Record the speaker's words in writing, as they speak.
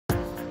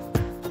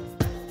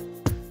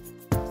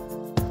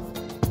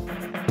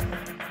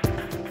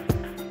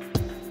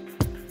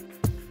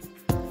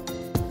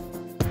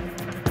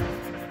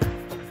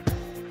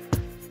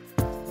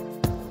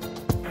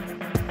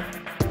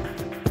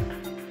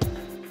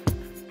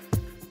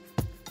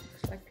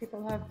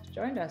people have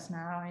joined us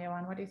now.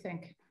 Johan, what do you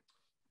think?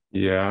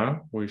 Yeah,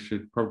 we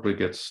should probably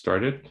get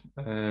started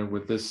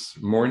with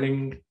this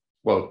morning,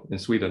 well, in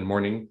Sweden,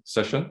 morning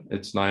session.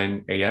 It's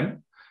 9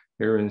 a.m.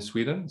 here in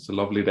Sweden. It's a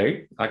lovely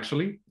day,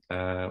 actually,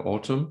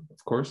 autumn,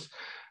 of course.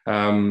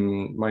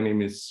 My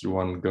name is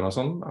Johan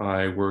Gunnarsson.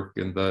 I work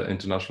in the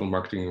International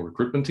Marketing and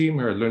Recruitment team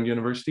here at Lund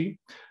University.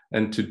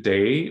 And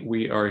today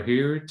we are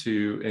here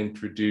to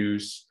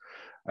introduce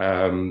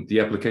the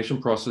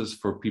application process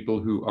for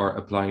people who are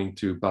applying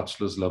to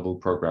bachelor's level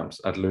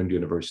programs at Lund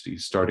University,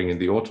 starting in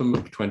the autumn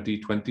of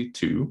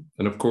 2022.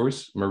 And of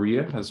course,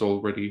 Maria has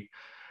already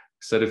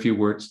said a few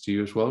words to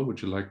you as well.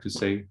 Would you like to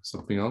say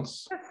something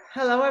else?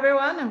 Hello,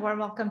 everyone, and warm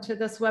welcome to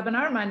this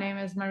webinar. My name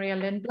is Maria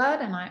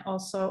Lindblad, and I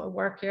also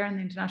work here in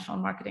the International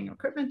Marketing and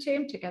Recruitment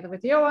team together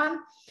with Johan.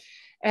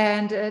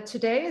 And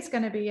today is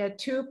going to be a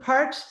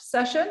two-part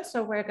session.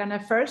 So we're going to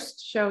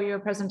first show you a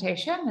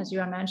presentation, as you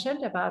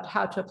mentioned, about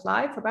how to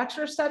apply for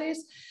bachelor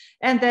studies.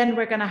 And then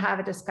we're going to have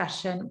a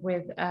discussion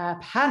with a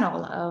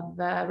panel of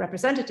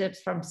representatives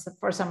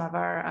for some of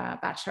our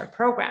bachelor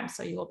programs.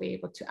 So you will be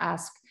able to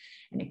ask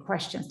any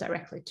questions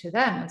directly to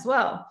them as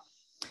well.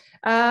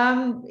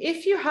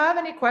 If you have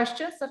any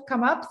questions that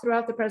come up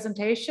throughout the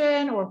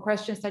presentation or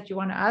questions that you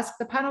want to ask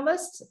the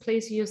panelists,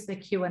 please use the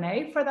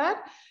Q&A for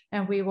that,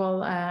 and we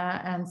will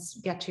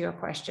get to your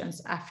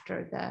questions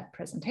after the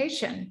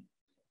presentation.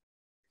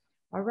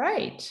 All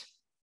right.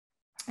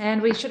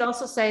 And we should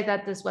also say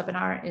that this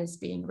webinar is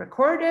being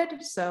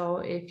recorded. So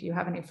if you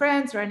have any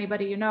friends or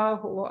anybody you know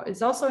who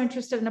is also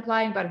interested in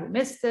applying but who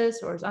missed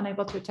this or is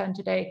unable to attend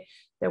today,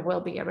 there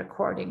will be a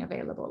recording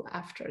available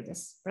after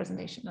this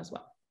presentation as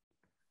well.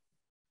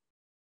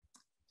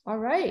 All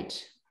right,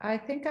 I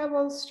think I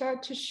will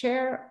start to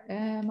share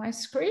my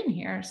screen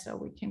here so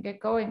we can get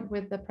going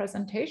with the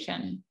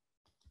presentation.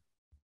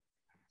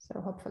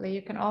 So hopefully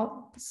you can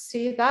all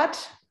see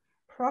that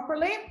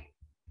properly.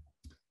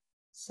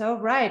 So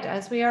right,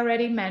 as we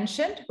already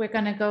mentioned, we're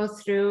going to go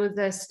through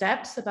the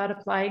steps about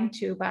applying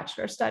to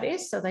bachelor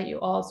studies so that you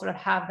all sort of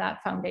have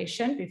that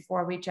foundation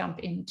before we jump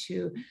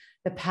into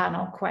the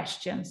panel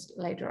questions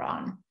later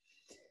on.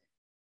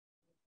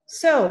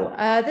 So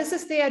this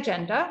is the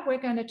agenda. We're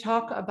going to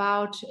talk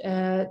about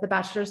the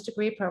bachelor's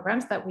degree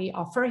programs that we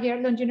offer here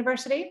at Lund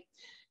University.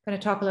 Going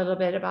to talk a little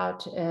bit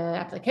about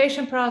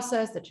application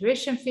process, the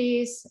tuition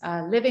fees,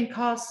 living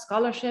costs,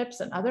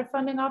 scholarships, and other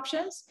funding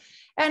options.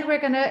 And we're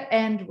going to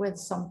end with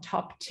some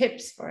top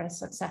tips for a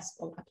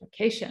successful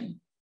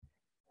application.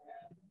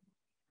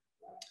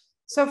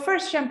 So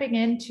first, jumping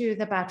into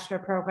the bachelor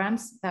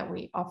programs that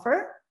we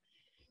offer.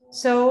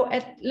 So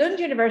at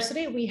Lund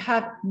University, we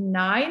have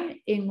 9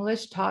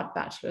 English-taught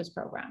bachelor's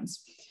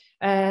programs.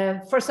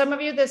 For some of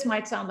you, this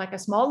might sound like a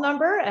small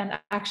number, and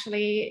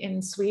actually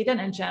in Sweden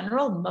in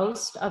general,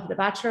 most of the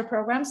bachelor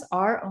programs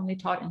are only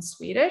taught in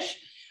Swedish.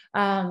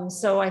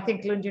 So I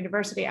think Lund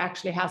University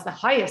actually has the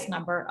highest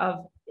number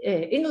of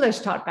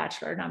English-taught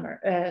bachelor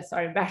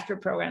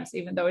programs,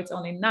 even though it's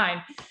only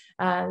 9.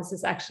 This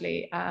is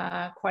actually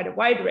quite a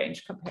wide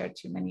range compared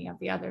to many of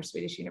the other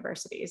Swedish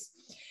universities.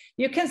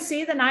 You can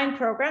see the 9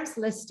 programs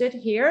listed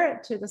here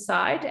to the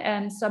side,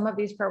 and some of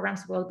these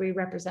programs will be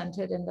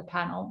represented in the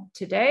panel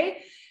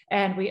today.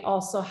 And we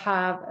also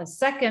have a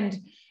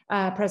second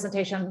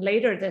presentation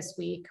later this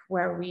week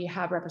where we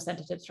have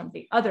representatives from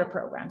the other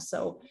programs.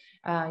 So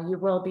you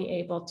will be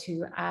able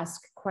to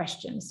ask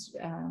questions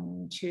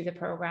to the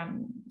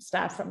program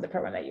staff from the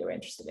program that you're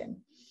interested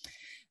in.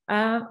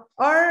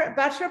 Our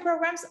bachelor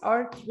programs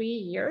are 3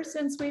 years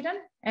in Sweden,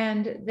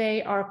 and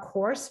they are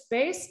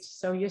course-based.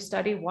 So you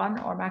study 1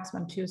 or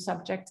maximum 2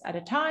 subjects at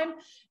a time,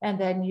 and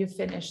then you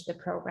finish the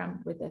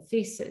program with a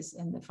thesis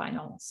in the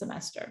final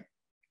semester.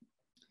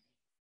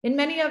 In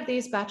many of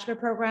these bachelor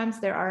programs,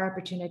 there are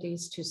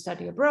opportunities to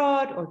study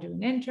abroad or do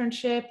an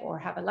internship or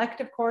have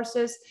elective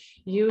courses.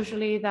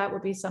 Usually that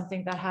would be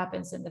something that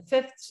happens in the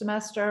 5th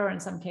semester, or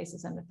in some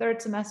cases in the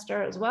 3rd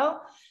semester as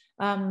well.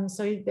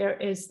 So there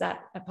is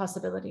that a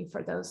possibility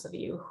for those of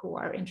you who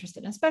are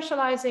interested in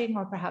specializing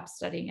or perhaps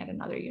studying at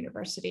another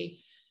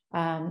university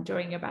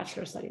during your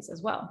bachelor studies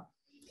as well.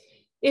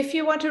 If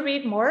you want to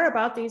read more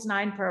about these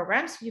 9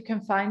 programs, you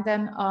can find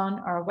them on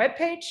our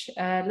webpage,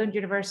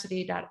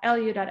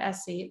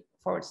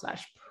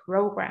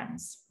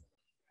 lunduniversity.lu.se/programs.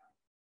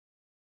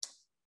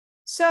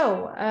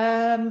 So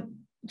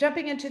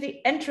jumping into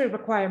the entry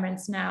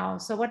requirements now.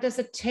 So what does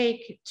it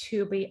take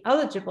to be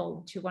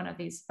eligible to one of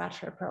these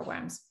bachelor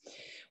programs?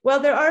 Well,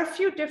 there are a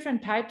few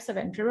different types of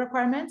entry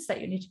requirements that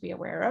you need to be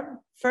aware of.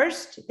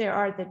 First, there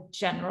are the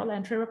general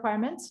entry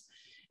requirements,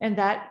 and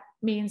that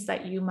means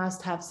that you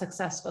must have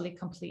successfully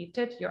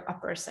completed your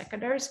upper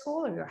secondary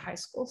school or your high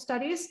school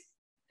studies.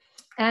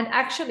 And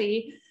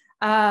actually,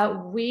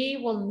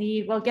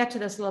 we'll get to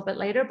this a little bit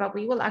later, but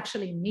we will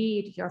actually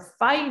need your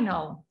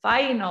final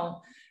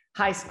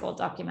high school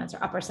documents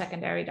or upper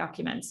secondary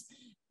documents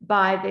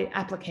by the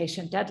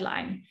application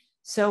deadline.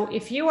 So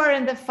if you are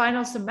in the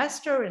final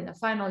semester, in the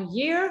final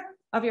year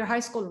of your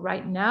high school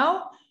right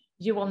now,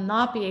 you will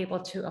not be able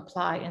to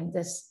apply in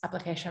this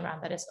application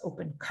round that is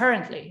open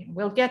currently.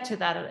 We'll get to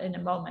that in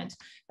a moment.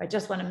 I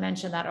just want to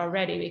mention that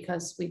already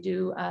because we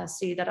do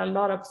see that a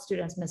lot of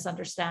students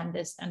misunderstand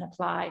this and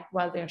apply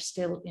while they're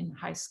still in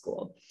high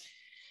school.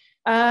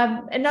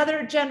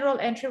 Another general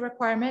entry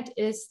requirement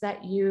is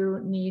that you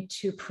need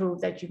to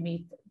prove that you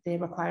meet the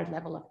required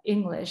level of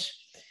English.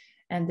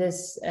 And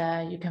this,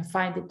 you can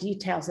find the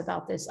details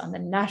about this on the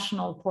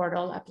national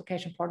portal,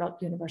 application portal,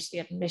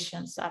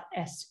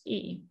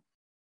 universityadmissions.se.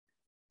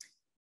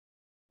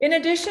 In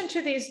addition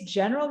to these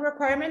general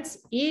requirements,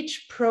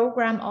 each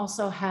program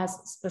also has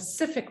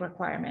specific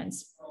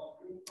requirements.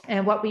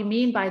 And what we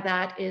mean by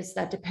that is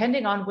that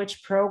depending on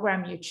which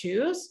program you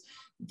choose,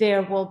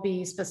 there will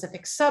be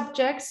specific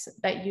subjects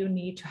that you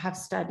need to have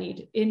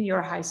studied in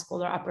your high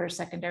school or upper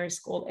secondary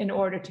school in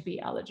order to be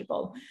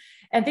eligible.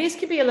 And these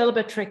can be a little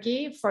bit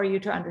tricky for you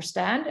to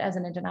understand as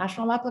an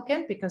international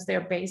applicant because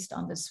they're based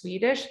on the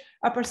Swedish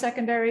upper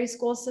secondary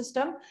school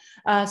system.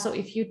 So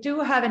if you do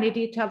have any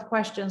detailed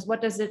questions,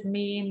 what does it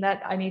mean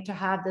that I need to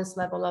have this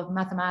level of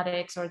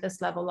mathematics or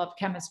this level of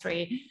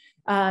chemistry?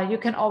 You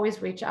can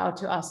always reach out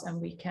to us and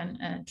we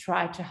can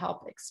try to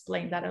help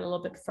explain that a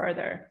little bit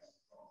further,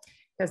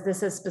 because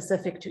this is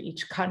specific to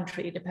each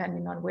country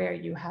depending on where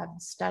you have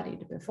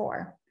studied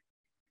before.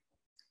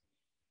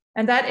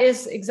 And that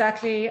is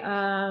exactly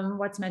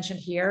what's mentioned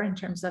here in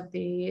terms of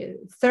the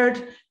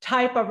third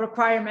type of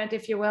requirement,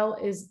 if you will,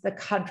 is the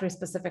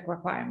country-specific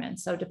requirement.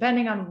 So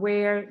depending on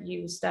where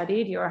you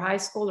studied, your high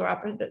school or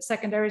upper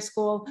secondary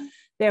school,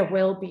 there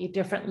will be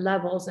different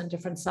levels and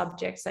different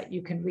subjects that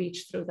you can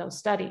reach through those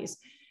studies.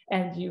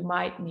 And you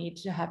might need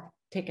to have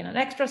taken an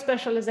extra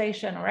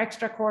specialization or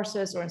extra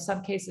courses, or in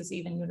some cases,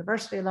 even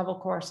university level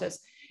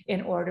courses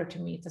in order to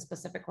meet the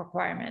specific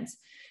requirements.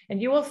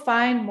 And you will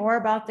find more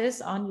about this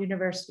on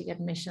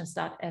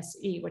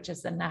universityadmissions.se, which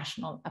is the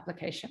national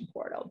application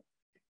portal.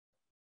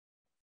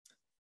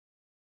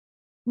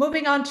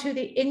 Moving on to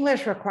the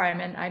English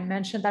requirement, I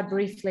mentioned that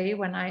briefly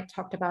when I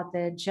talked about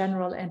the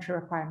general entry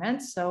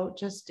requirements. So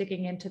just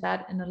digging into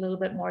that in a little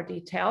bit more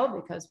detail,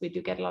 because we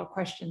do get a lot of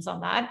questions on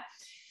that.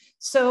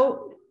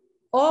 So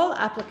all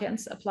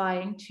applicants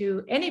applying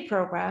to any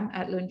program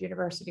at Lund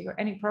University or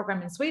any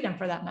program in Sweden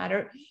for that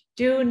matter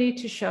do need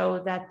to show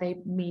that they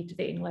meet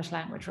the English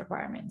language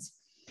requirements.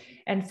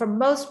 And for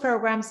most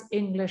programs,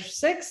 English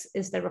 6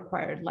 is the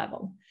required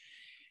level.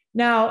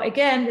 Now,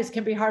 again, this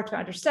can be hard to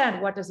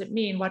understand. What does it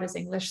mean? What is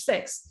English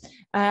 6?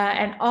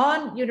 And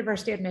on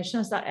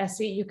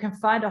universityadmissions.se, you can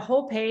find a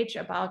whole page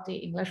about the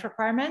English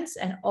requirements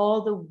and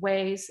all the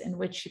ways in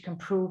which you can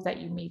prove that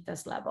you meet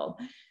this level.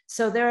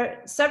 So there are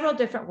several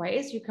different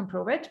ways you can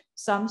prove it.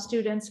 Some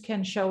students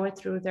can show it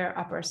through their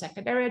upper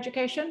secondary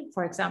education.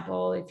 For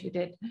example, if you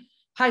did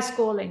high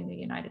school in the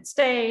United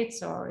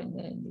States or in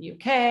the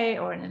UK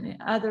or in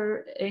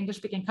another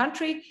English-speaking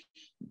country,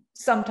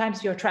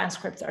 sometimes your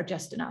transcripts are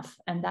just enough,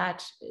 and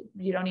that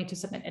you don't need to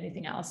submit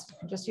anything else. You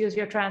can just use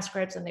your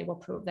transcripts and they will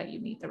prove that you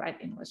meet the right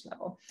English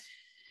level.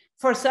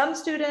 For some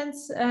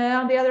students,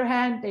 on the other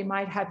hand, they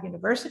might have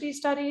university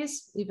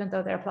studies. Even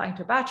though they're applying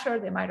to a bachelor,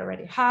 they might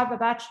already have a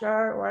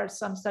bachelor or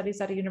some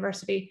studies at a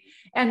university.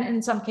 And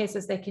in some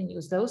cases, they can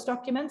use those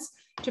documents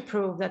to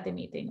prove that they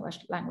meet the English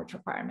language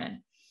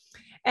requirement.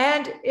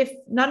 And if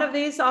none of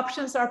these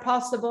options are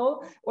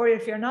possible, or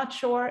if you're not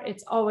sure,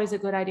 it's always a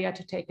good idea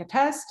to take a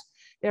test.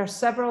 There are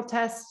several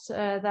tests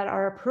that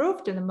are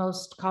approved, and the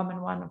most common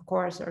one, of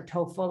course, are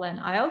TOEFL and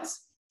IELTS.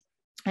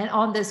 And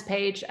on this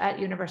page at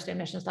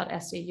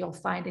universityadmissions.se, you'll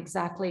find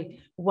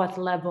exactly what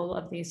level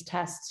of these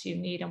tests you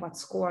need and what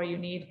score you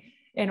need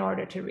in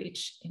order to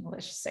reach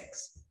English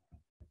 6.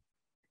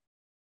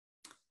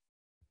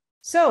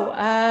 So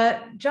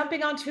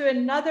jumping on to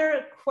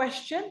another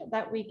question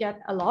that we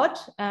get a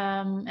lot,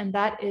 and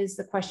that is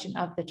the question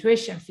of the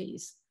tuition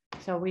fees.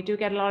 So we do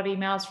get a lot of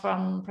emails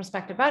from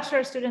prospective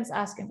bachelor students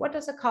asking, what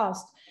does it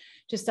cost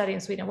to study in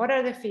Sweden? What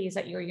are the fees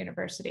at your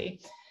university?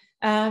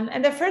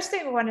 And the first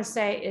thing we want to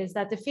say is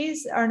that the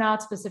fees are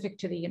not specific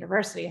to the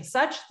university as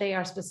such, they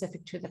are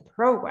specific to the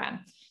program.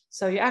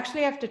 So you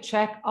actually have to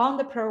check on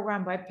the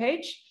program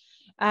webpage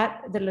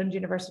at the Lund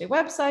University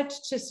website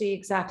to see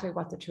exactly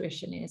what the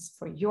tuition is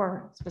for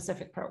your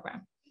specific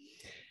program.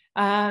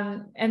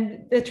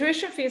 And the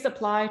tuition fees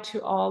apply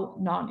to all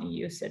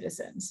non-EU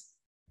citizens,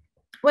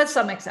 with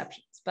some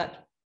exceptions,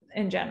 but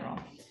in general.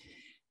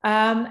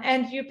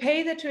 And you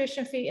pay the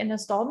tuition fee in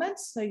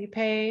installments. So you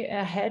pay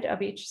ahead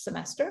of each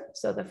semester.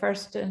 So the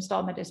first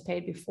installment is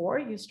paid before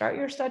you start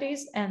your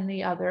studies, and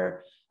the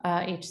other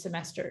each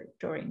semester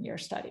during your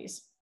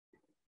studies.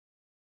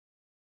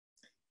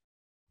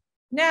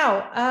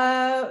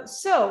 Now,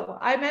 so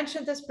I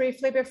mentioned this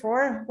briefly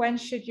before. When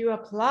should you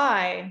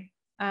apply?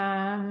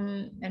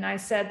 And I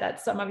said that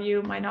some of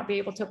you might not be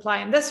able to apply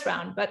in this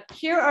round, but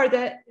here are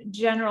the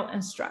general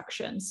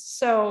instructions.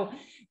 So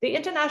the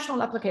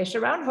international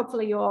application round,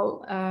 hopefully you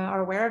all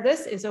are aware of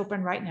this, is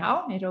open right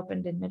now. It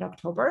opened in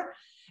mid-October,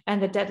 and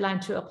the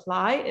deadline to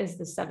apply is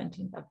the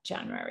 17th of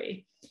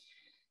January.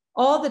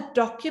 All the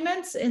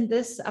documents in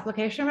this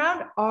application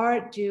round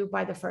are due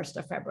by the 1st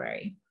of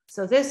February.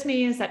 So this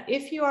means that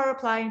if you are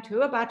applying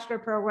to a bachelor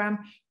program,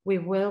 we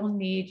will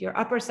need your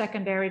upper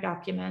secondary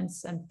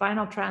documents and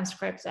final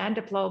transcripts and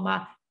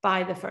diploma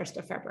by the 1st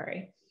of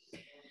February.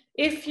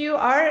 If you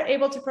are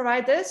able to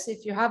provide this,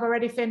 if you have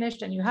already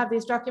finished and you have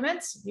these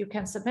documents, you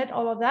can submit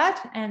all of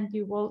that and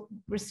you will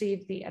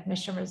receive the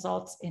admission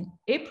results in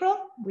April.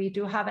 We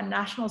do have a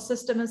national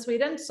system in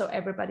Sweden, so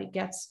everybody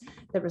gets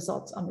the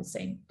results on the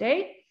same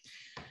day.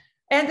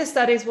 And the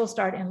studies will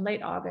start in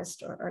late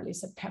August or early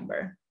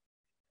September.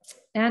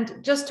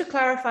 And just to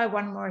clarify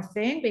one more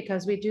thing,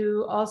 because we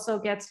do also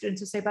get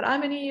students who say, but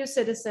I'm an EU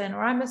citizen,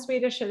 or I'm a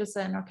Swedish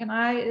citizen, or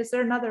is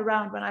there another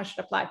round when I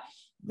should apply?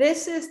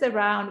 This is the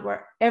round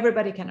where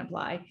everybody can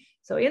apply.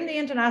 So in the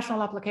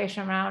international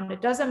application round,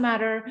 it doesn't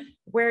matter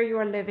where you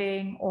are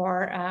living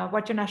or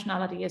what your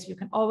nationality is, you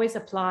can always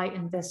apply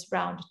in this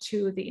round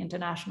to the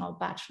international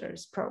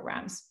bachelor's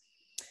programs.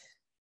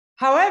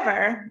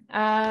 However,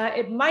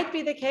 it might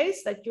be the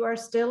case that you are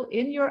still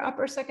in your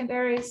upper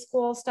secondary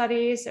school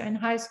studies or in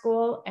high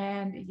school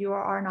and you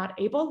are not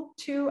able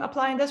to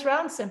apply in this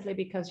round simply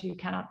because you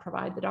cannot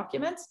provide the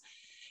documents.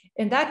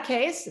 In that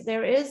case,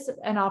 there is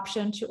an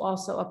option to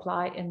also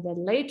apply in the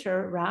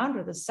later round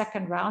or the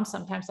second round,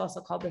 sometimes also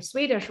called the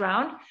Swedish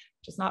round,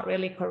 which is not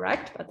really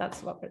correct, but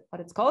that's what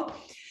it's called.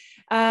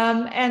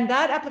 And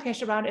that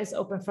application round is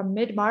open from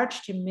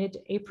mid-March to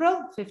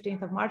mid-April,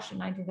 15th of March to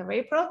 19th of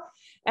April.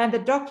 And the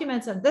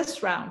documents in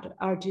this round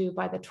are due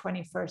by the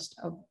 21st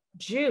of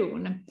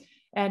June.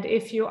 And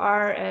if you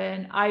are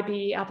an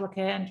IB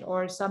applicant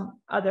or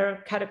some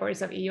other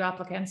categories of EU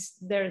applicants,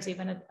 there is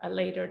even a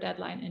later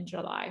deadline in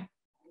July.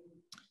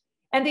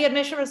 And the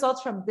admission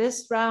results from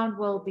this round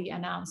will be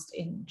announced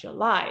in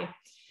July.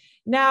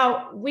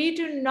 Now, we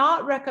do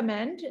not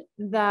recommend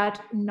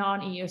that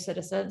non-EU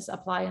citizens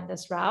apply in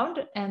this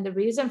round. And the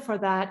reason for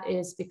that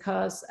is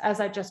because, as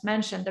I just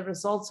mentioned, the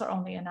results are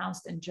only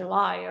announced in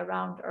July,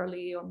 around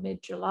early or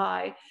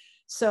mid-July.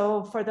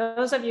 So for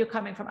those of you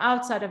coming from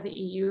outside of the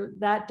EU,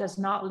 that does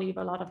not leave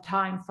a lot of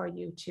time for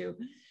you to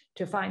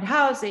find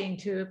housing,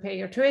 to pay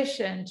your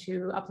tuition,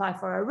 to apply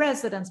for a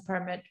residence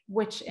permit,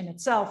 which in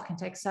itself can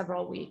take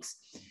several weeks.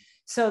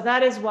 So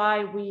that is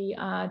why we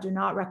do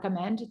not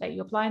recommend that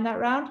you apply in that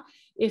round.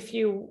 If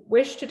you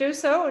wish to do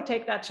so or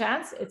take that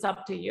chance, it's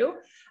up to you.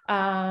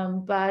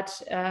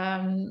 But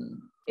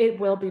it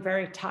will be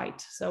very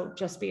tight. So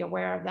just be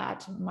aware of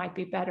that. It might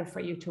be better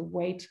for you to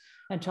wait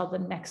until the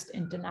next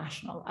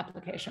international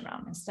application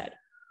round instead.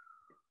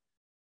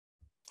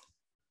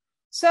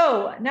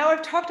 So now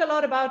I've talked a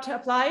lot about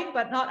applying,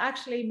 but not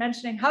actually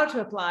mentioning how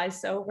to apply.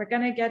 So we're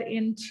going to get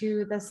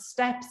into the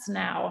steps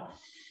now.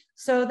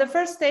 So the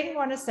first thing I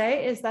want to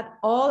say is that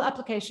all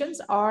applications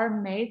are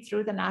made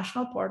through the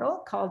national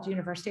portal called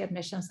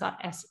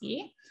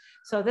universityadmissions.se.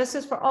 So this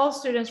is for all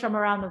students from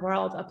around the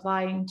world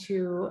applying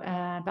to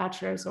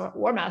bachelor's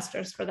or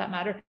master's for that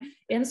matter.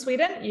 In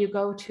Sweden, you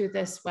go to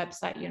this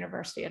website,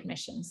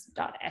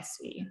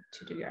 universityadmissions.se,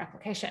 to do your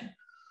application.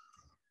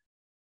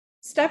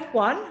 Step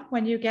one,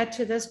 when you get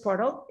to this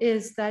portal,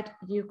 is that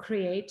you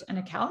create an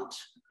account.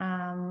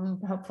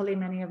 Hopefully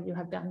many of you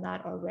have done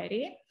that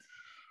already.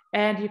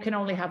 And you can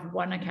only have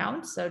one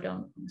account, so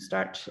don't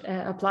start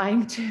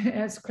applying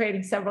to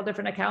creating several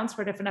different accounts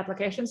for different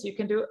applications. You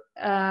can do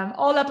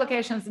all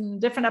applications and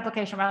different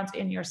application rounds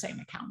in your same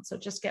account. So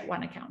just get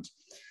one account.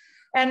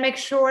 And make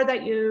sure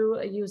that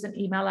you use an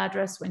email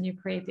address when you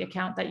create the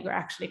account that you're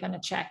actually going to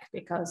check,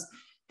 because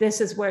this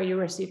is where you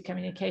receive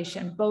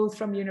communication, both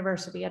from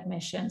university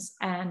admissions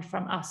and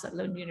from us at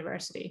Lund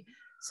University.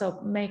 So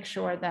make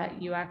sure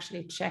that you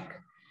actually check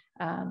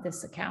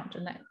this account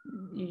and that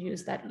you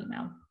use that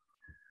email.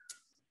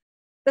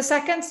 The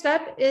second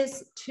step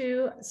is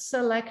to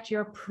select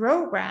your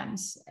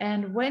programs.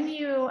 And when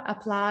you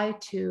apply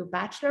to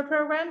bachelor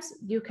programs,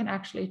 you can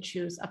actually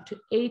choose up to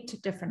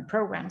 8 different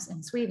programs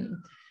in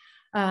Sweden.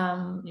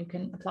 You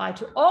can apply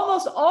to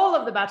almost all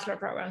of the bachelor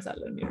programs at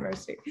Lund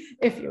University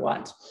if you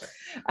want.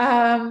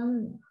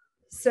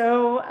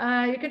 So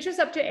you can choose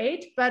up to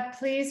 8, but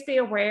please be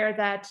aware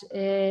that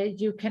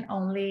you can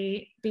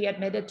only be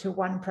admitted to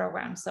one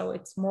program. So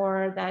it's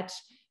more that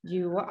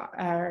you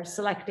are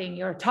selecting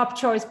your top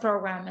choice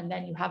program and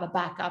then you have a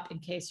backup in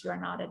case you are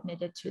not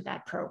admitted to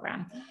that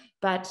program.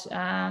 But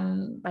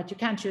you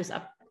can choose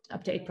up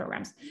to 8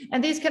 programs.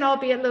 And these can all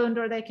be at Lund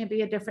or they can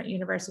be at different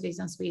universities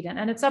in Sweden.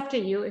 And it's up to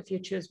you if you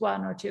choose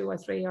 1 or 2 or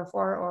 3 or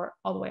 4 or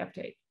all the way up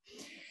to 8.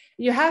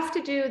 You have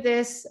to do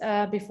this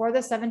before the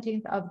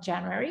 17th of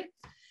January.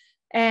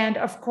 And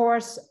of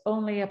course,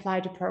 only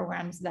apply to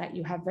programs that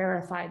you have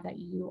verified that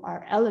you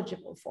are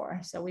eligible for.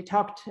 So we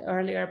talked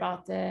earlier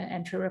about the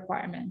entry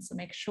requirements. So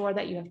make sure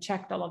that you have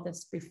checked all of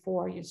this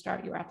before you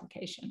start your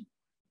application.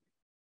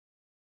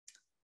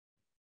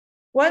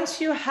 Once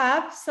you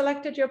have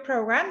selected your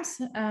programs,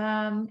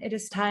 it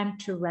is time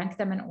to rank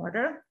them in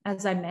order.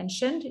 As I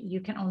mentioned, you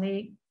can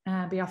only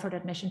be offered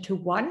admission to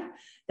 1.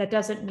 That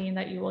doesn't mean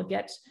that you will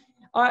get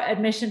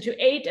admission to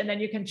 8 and then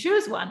you can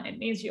choose one. It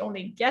means you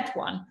only get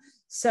one.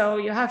 So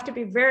you have to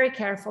be very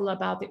careful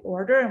about the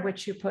order in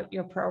which you put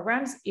your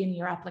programs in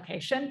your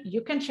application.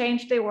 You can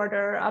change the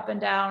order up and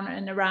down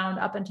and around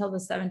up until the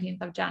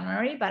 17th of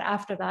January, but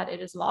after that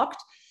it is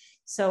locked.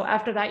 So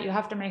after that, you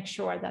have to make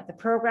sure that the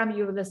program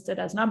you listed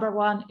as number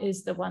 1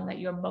 is the one that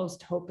you're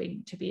most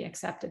hoping to be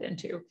accepted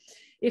into.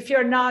 If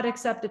you're not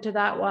accepted to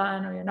that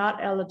one, or you're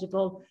not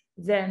eligible,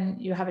 then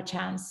you have a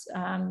chance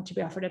to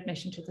be offered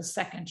admission to the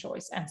second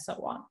choice, and so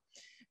on.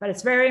 But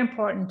it's very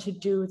important to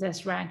do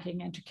this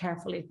ranking and to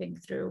carefully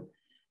think through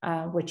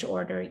which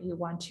order you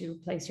want to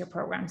place your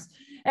programs.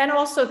 And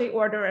also the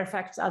order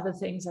affects other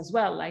things as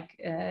well, like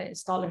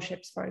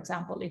scholarships, for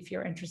example. If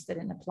you're interested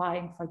in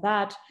applying for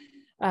that,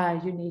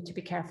 you need to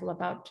be careful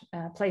about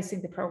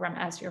placing the program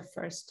as your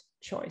first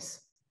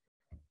choice.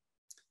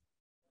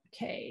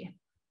 Okay.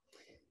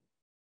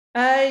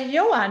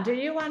 Johan, do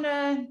you want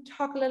to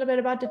talk a little bit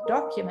about the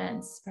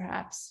documents,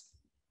 perhaps?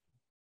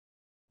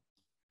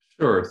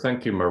 Sure,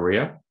 thank you,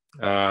 Maria.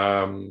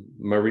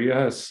 Maria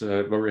has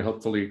very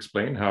helpfully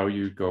explained how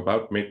you go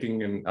about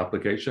making an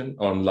application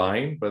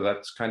online, but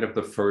that's kind of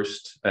the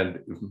first and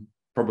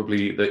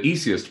probably the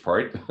easiest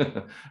part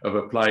of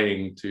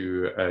applying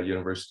to a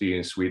university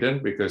in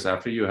Sweden, because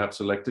after you have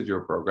selected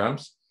your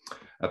programs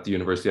at the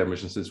University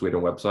Admissions in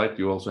Sweden website,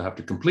 you also have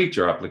to complete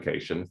your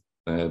application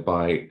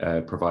by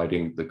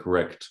providing the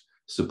correct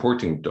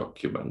supporting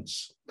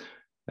documents.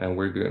 And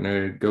we're going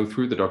to go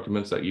through the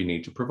documents that you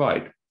need to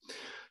provide.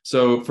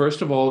 So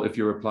first of all, if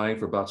you're applying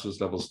for bachelor's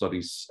level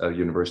studies at a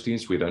university in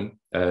Sweden,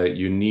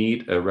 you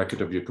need a record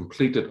of your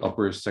completed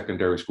upper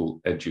secondary school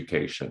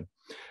education.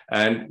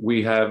 And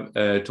we have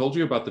told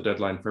you about the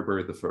deadline,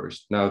 February the 1st.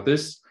 Now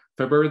this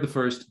February the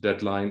 1st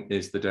deadline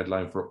is the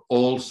deadline for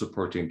all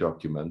supporting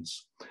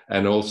documents,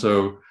 and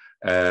also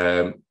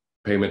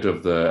payment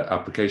of the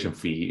application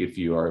fee if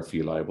you are a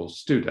fee liable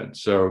student.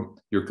 So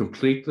your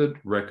completed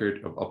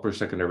record of upper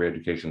secondary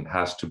education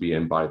has to be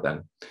in by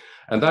then.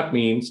 And that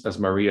means, as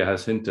Maria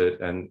has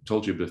hinted and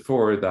told you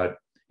before, that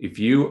if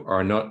you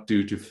are not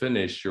due to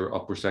finish your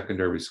upper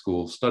secondary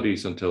school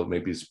studies until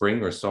maybe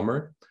spring or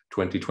summer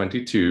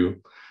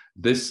 2022,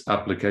 this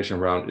application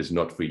round is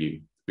not for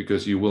you,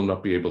 because you will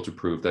not be able to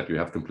prove that you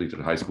have completed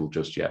high school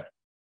just yet.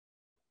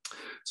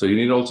 So you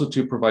need also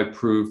to provide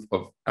proof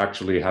of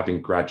actually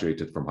having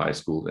graduated from high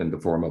school in the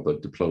form of a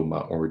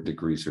diploma or a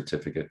degree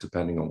certificate,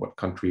 depending on what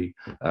country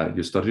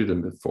you studied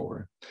in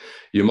before.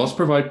 You must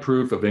provide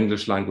proof of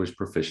English language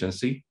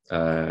proficiency,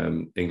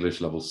 English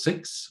level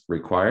 6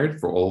 required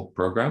for all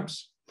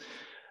programs.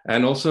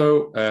 And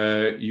also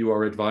you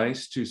are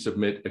advised to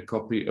submit a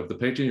copy of the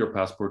page in your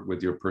passport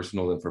with your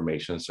personal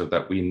information, so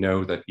that we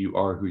know that you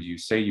are who you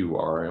say you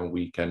are, and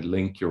we can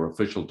link your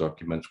official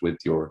documents with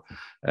your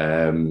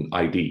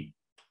ID.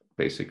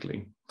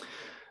 Basically.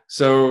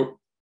 So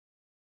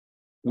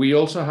we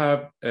also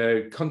have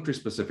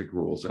country-specific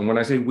rules. And when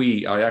I say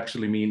we, I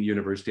actually mean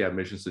University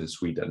Admissions in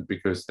Sweden,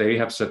 because they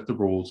have set the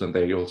rules, and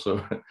they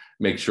also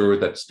make sure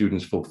that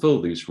students fulfill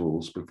these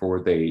rules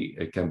before they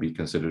can be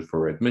considered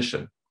for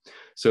admission.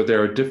 So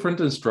there are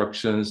different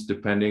instructions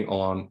depending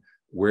on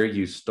where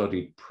you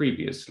studied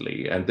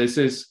previously. And this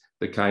is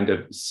the kind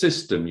of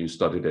system you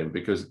studied in,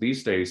 because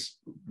these days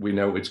we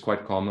know it's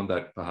quite common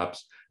that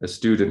perhaps a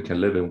student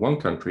can live in one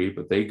country,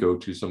 but they go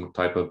to some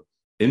type of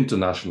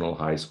international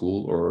high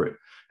school,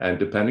 and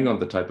depending on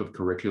the type of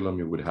curriculum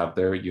you would have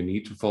there, you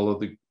need to follow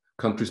the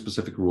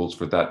country-specific rules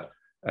for that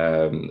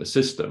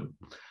system.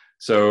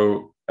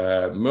 So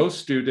most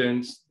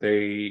students,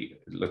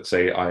 let's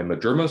say I'm a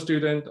German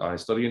student, I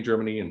study in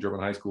Germany, in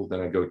German high school,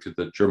 then I go to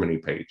the Germany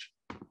page.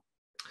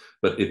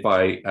 But if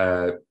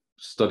I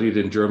studied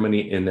in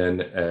Germany in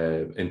an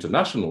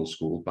international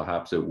school,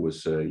 perhaps it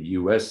was a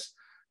US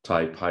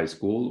type high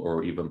school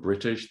or even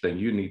British, then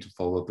you need to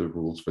follow the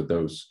rules for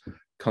those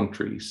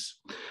countries.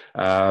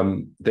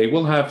 They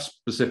will have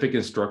specific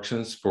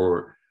instructions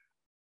for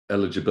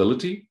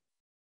eligibility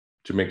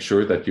to make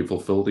sure that you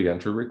fulfill the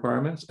entry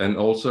requirements, and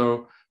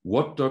also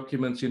what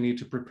documents you need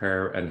to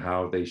prepare and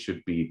how they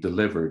should be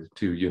delivered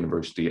to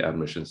university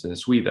admissions in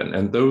Sweden.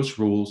 And those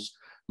rules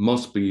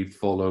must be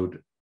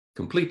followed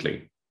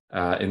completely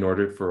in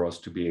order for us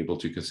to be able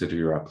to consider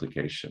your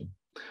application.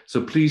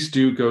 So please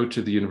do go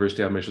to the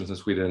University Admissions in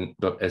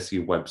Sweden.se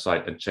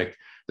website and check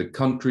the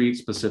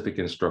country-specific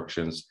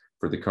instructions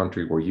for the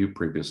country where you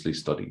previously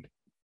studied.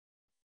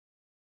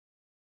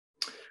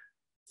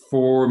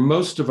 For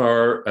most of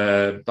our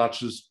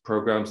bachelor's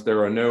programs,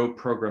 there are no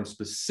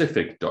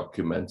program-specific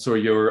documents, so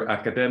your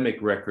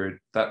academic record,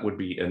 that would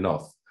be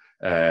enough.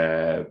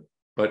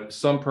 But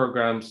some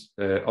programs,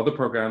 other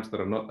programs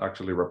that are not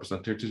actually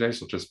represented here today,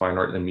 such as fine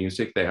art and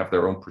music, they have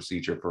their own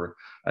procedure for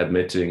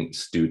admitting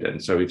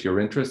students. So if you're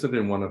interested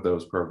in one of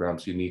those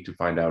programs, you need to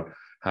find out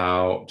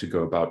how to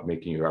go about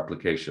making your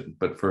application.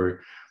 But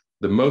for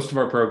the most of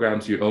our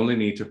programs, you only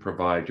need to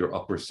provide your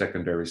upper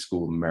secondary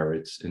school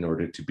merits in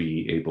order to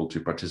be able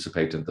to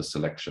participate in the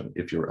selection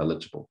if you're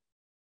eligible.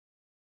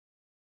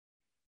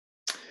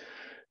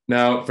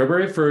 Now,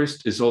 February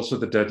 1st is also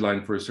the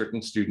deadline for certain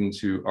students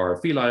who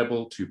are fee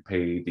liable to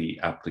pay the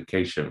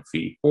application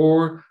fee,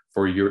 or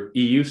for your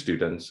EU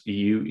students,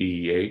 EU,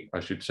 EEA, I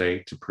should say,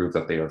 to prove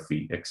that they are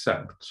fee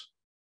exempt.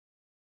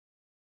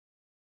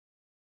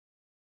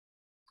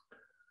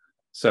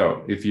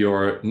 So if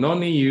you're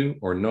non-EU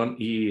or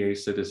non-EEA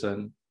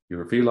citizen,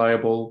 you're fee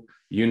liable,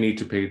 you need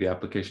to pay the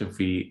application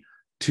fee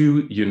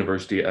to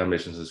university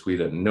admissions in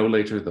Sweden no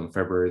later than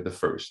February the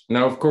 1st.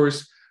 Now, of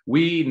course,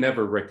 we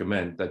never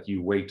recommend that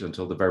you wait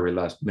until the very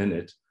last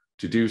minute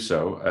to do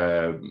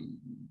so.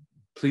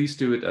 Please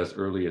do it as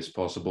early as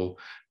possible,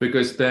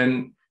 because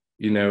then,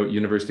 you know,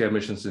 university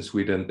admissions in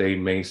Sweden, they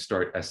may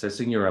start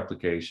assessing your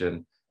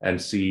application and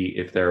see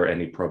if there are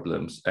any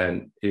problems.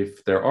 And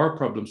if there are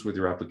problems with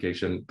your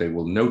application, they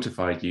will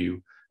notify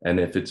you. And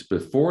if it's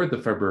before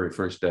the February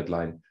 1st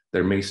deadline,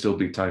 there may still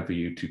be time for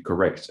you to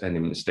correct any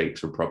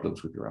mistakes or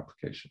problems with your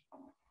application.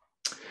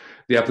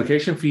 The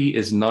application fee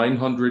is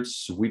 900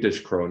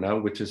 Swedish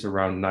krona, which is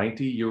around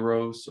 90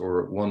 euros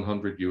or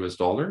 100 US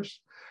dollars.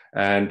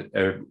 And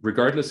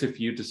regardless if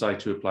you decide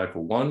to apply for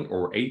 1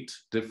 or 8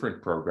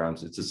 different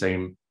programs, it's the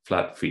same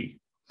flat fee.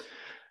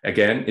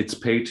 Again, it's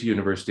paid to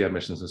university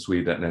admissions in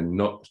Sweden and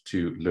not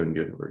to Lund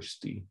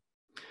University.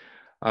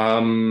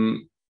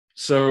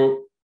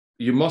 So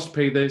you must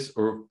pay this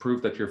or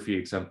prove that you're fee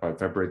exempt by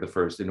February the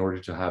 1st in order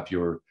to have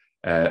your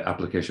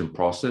application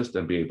processed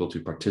and be able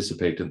to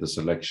participate in the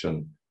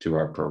selection to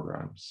our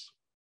programs.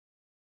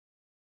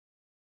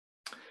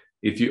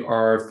 If you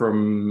are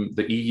from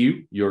the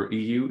EU, you're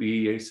EU,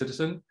 EEA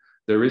citizen,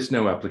 there is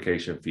no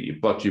application fee,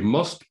 but you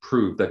must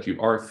prove that you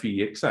are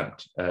fee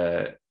exempt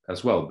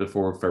as well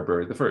before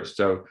February the 1st.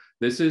 So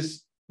this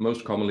is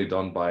most commonly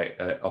done by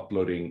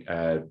uploading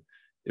a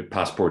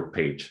passport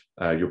page,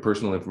 your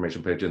personal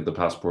information page in the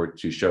passport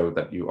to show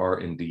that you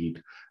are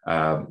indeed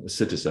a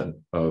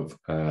citizen of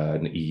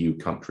an EU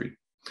country.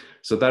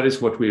 So that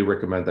is what we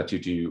recommend that you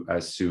do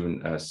as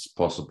soon as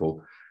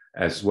possible,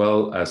 as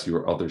well as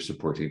your other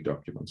supporting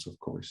documents, of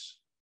course.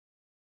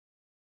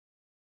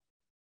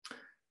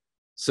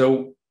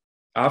 So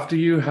after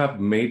you have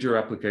made your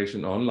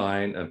application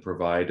online and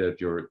provided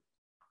your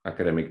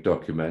academic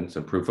documents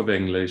and proof of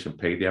English and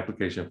pay the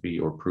application fee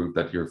or prove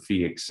that you're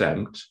fee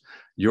exempt,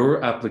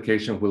 your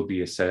application will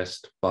be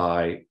assessed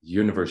by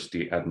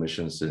university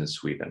admissions in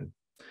Sweden.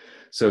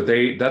 So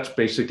that's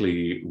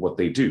basically what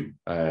they do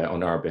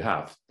on our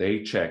behalf.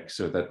 They check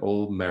so that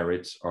all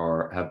merits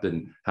have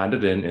been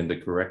handed in the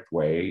correct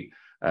way.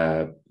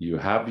 You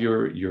have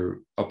your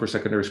upper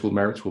secondary school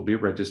merits will be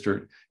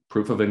registered,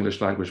 proof of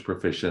English language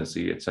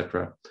proficiency,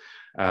 etc.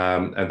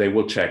 And they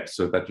will check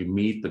so that you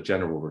meet the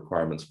general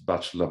requirements of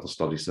bachelor level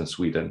studies in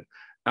Sweden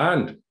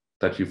and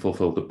that you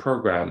fulfill the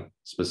program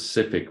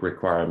specific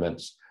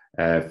requirements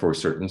for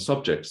certain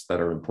subjects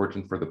that are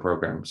important for the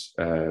programs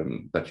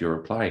that you're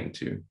applying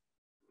to.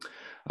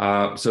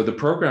 So the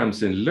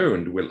programs in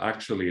Lund will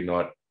actually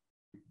not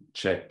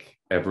check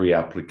every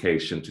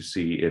application to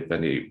see if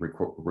any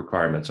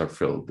requirements are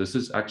filled. This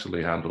is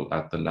actually handled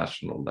at the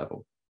national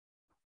level.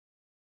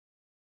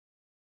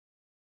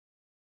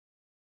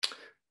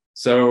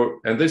 So,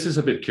 and this is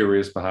a bit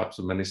curious, perhaps,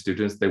 for many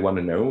students. They want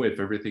to know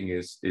if everything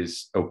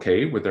is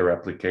okay with their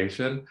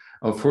application.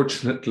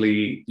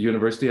 Unfortunately,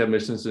 university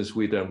admissions in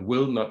Sweden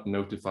will not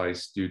notify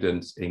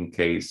students in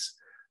case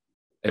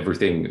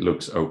everything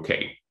looks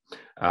okay.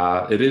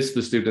 It is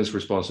the student's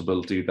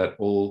responsibility that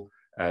all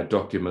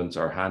documents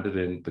are handed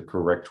in the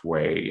correct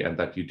way and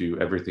that you do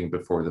everything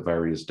before the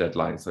various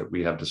deadlines that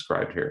we have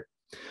described here.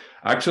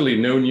 Actually,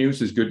 no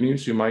news is good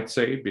news, you might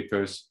say,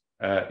 because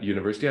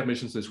university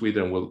admissions in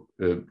Sweden will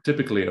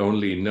typically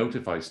only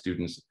notify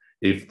students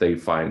if they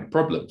find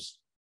problems.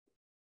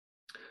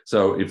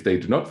 So if they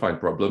do not find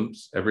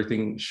problems,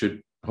 everything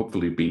should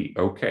hopefully be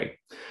okay.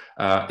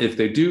 If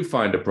they do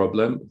find a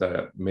problem,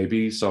 that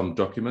maybe some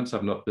documents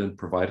have not been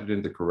provided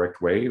in the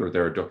correct way, or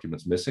there are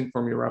documents missing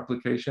from your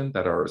application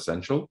that are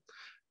essential,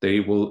 they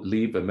will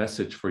leave a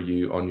message for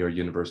you on your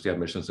University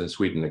Admissions in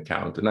Sweden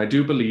account. And I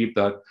do believe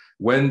that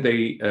when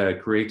they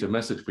create a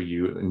message for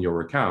you in your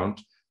account,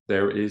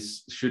 there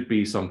should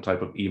be some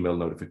type of email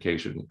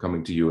notification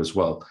coming to you as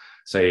well,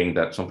 saying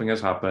that something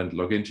has happened,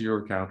 log into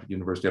your account at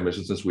University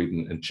Admissions in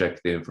Sweden and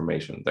check the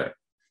information there.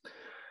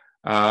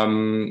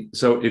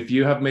 So if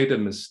you have made a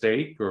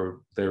mistake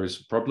or there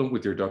is a problem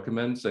with your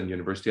documents and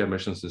University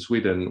Admissions in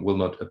Sweden will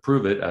not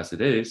approve it as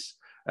it is,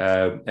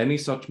 any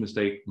such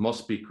mistake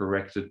must be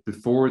corrected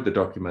before the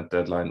document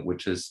deadline,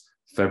 which is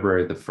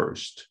February the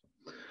 1st.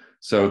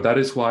 So that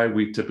is why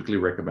we typically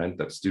recommend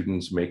that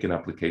students make an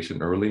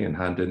application early and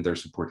hand in their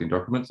supporting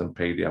documents and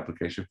pay the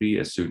application fee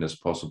as soon as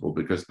possible,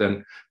 because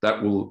then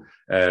that will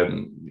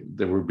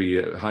there will be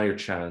a higher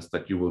chance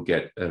that you will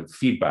get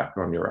feedback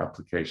on your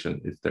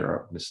application if there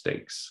are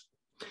mistakes.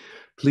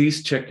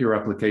 Please check your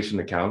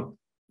application account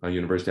on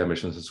University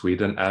Admissions in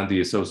Sweden and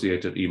the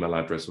associated email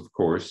address, of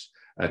course,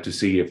 to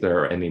see if there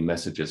are any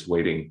messages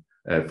waiting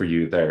for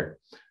you there.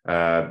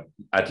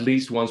 At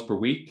least once per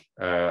week,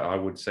 I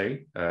would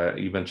say,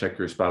 even check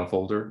your spam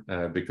folder,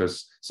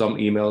 because some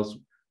emails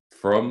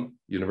from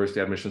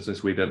University Admissions in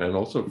Sweden and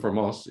also from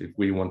us, if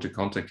we want to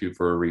contact you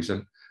for a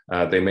reason,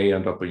 they may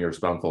end up in your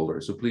spam folder.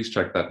 So please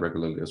check that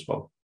regularly as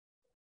well.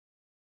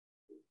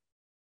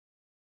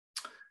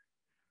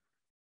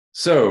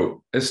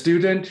 So a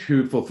student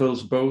who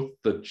fulfills both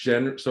the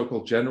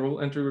so-called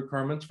general entry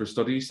requirements for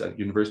studies at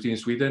university in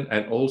Sweden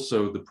and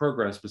also the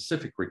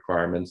program-specific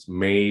requirements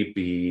may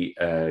be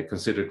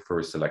considered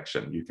for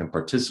selection. You can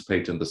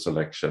participate in the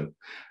selection.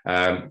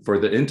 For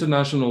the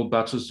international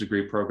bachelor's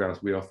degree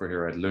programs we offer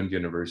here at Lund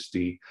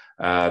University,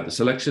 the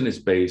selection is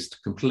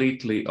based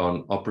completely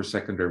on upper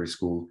secondary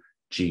school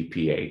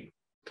GPA.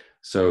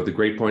 So the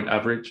grade point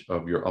average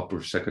of your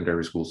upper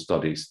secondary school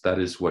studies, that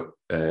is what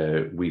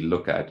we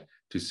look at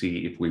to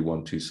see if we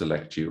want to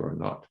select you or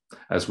not.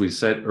 As we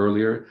said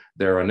earlier,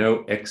 there are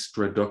no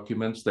extra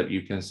documents that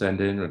you can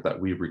send in or that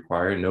we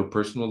require, no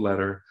personal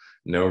letter,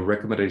 no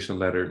recommendation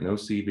letter, no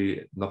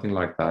CV, nothing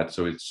like that.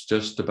 So it's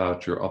just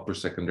about your upper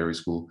secondary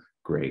school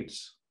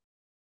grades.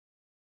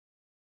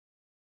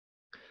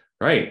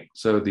 Right,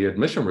 so the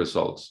admission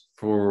results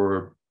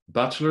for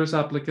bachelor's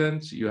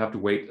applicants, you have to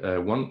wait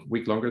 1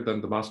 week longer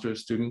than the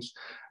master's students.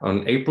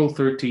 On April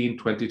 13,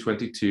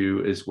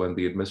 2022 is when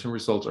the admission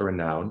results are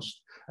announced.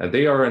 And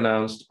they are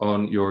announced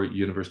on your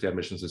University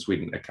Admissions in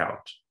Sweden account.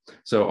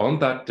 So on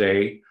that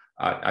day,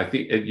 I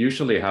think it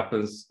usually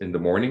happens in the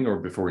morning or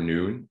before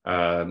noon,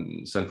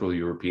 Central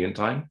European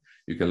time.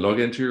 You can log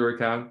into your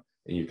account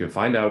and you can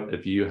find out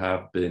if you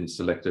have been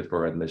selected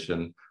for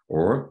admission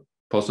or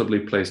possibly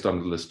placed on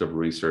the list of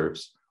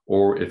reserves,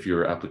 or if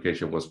your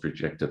application was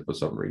rejected for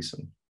some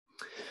reason.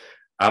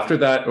 After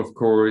that, of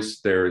course,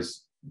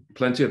 there's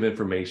plenty of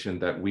information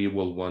that we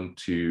will want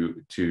to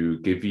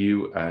give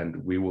you, and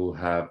we will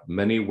have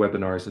many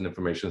webinars and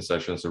information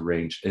sessions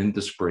arranged in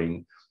the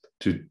spring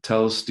to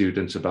tell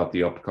students about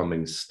the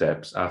upcoming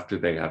steps after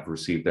they have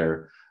received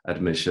their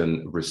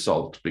admission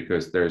result,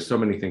 because there are so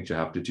many things you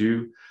have to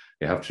do.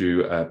 You have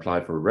to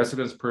apply for a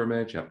residence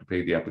permit, you have to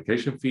pay the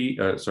application fee,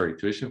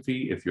 tuition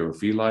fee if you're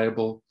fee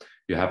liable.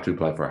 You have to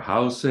apply for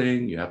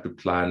housing, you have to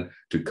plan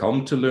to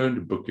come to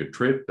Lund, book your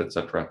trip,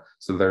 etc.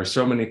 So there are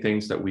so many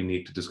things that we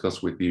need to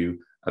discuss with you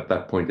at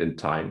that point in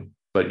time,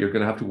 but you're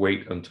going to have to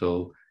wait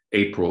until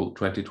April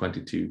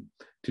 2022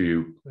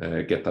 to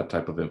get that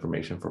type of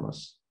information from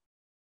us.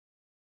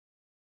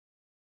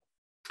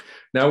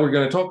 Now we're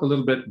going to talk a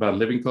little bit about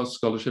living cost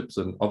scholarships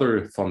and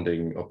other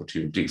funding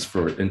opportunities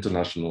for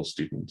international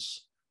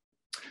students.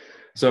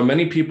 So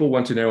many people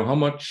want to know, how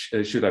much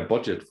should I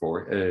budget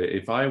for?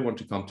 If I want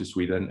to come to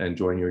Sweden and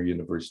join your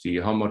university,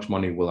 how much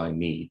money will I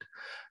need?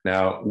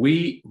 Now,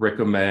 we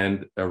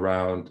recommend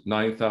around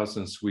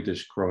 9,000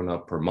 Swedish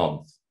krona per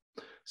month.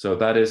 So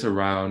that is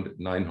around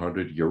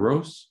 900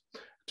 euros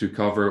to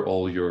cover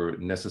all your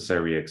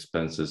necessary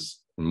expenses,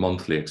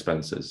 monthly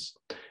expenses,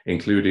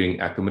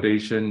 including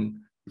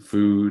accommodation,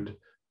 food,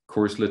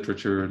 course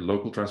literature,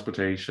 local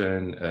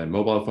transportation,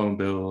 mobile phone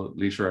bill,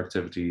 leisure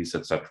activities,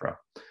 etc.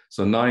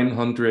 So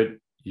 900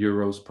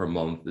 euros per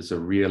month is a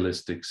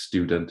realistic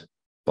student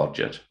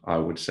budget, I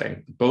would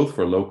say, both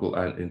for local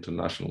and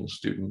international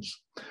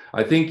students.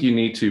 I think you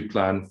need to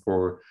plan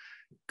for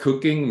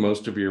cooking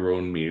most of your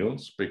own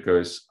meals,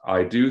 because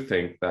I do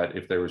think that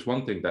if there is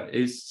one thing that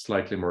is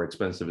slightly more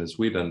expensive in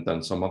Sweden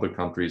than some other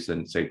countries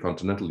in, say,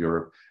 continental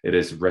Europe, it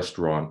is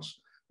restaurants.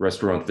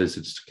 Restaurant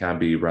visits can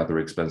be rather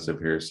expensive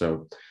here.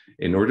 So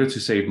in order to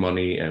save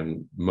money,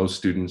 and most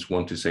students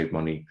want to save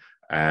money,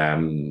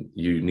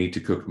 you need to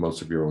cook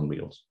most of your own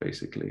meals,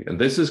 basically. And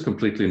this is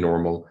completely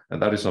normal.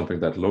 And that is something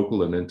that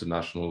local and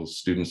international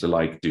students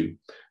alike do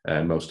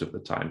most of the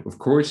time. Of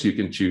course, you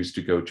can choose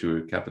to go to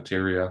a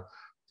cafeteria,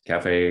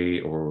 cafe,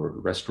 or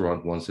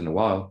restaurant once in a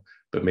while,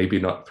 but maybe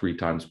not 3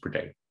 times per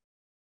day.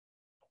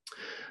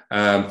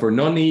 For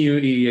non-EU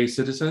EEA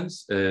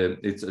citizens,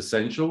 it's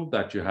essential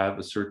that you have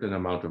a certain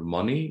amount of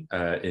money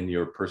in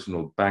your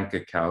personal bank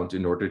account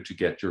in order to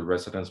get your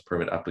residence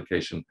permit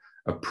application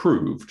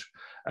approved.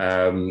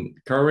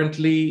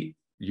 Currently,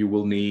 you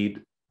will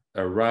need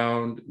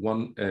around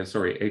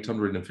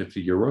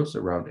 850 euros,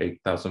 around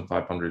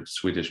 8,500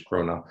 Swedish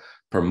krona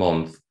per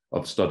month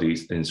of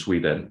studies in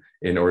Sweden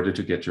in order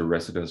to get your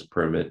residence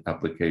permit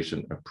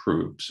application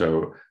approved.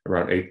 So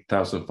around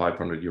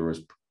 8,500 euros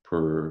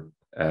per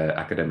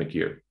academic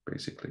year,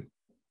 basically.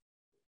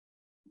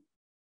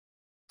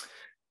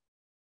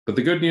 But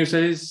the good news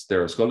is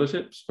there are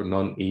scholarships for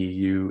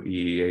non-EU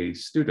EEA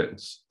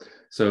students.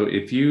 So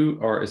if you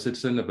are a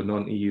citizen of a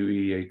non-EU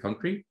EEA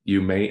country, you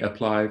may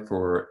apply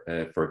for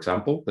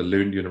example, the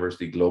Lund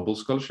University Global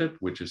Scholarship,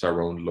 which is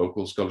our own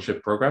local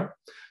scholarship program.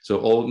 So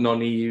all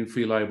non-EU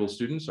fee liable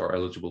students are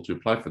eligible to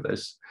apply for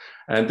this.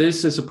 And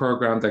this is a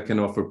program that can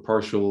offer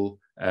partial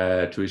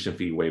tuition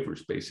fee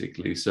waivers,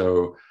 basically.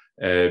 So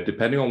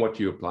depending on what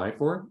you apply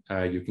for,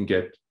 you can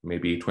get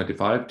maybe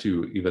 25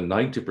 to even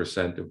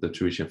 90% of the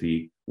tuition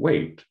fee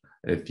waived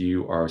if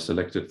you are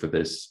selected for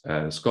this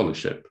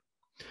scholarship.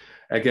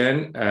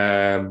 Again,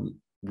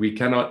 we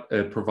cannot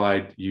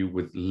provide you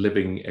with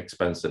living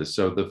expenses.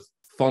 So the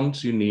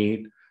funds you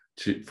need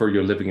for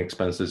your living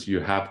expenses,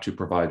 you have to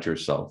provide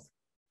yourself.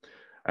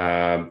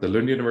 The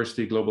Lund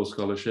University Global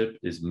Scholarship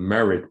is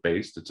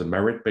merit-based. It's a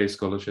merit-based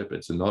scholarship.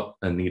 It's not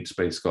a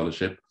needs-based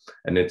scholarship,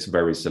 and it's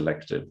very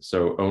selective.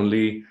 So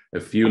only a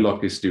few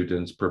lucky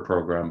students per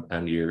program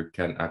and year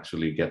can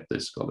actually get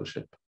this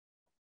scholarship.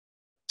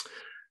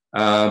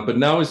 But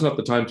now is not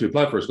the time to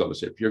apply for a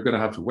scholarship. You're going to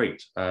have to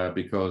wait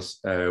because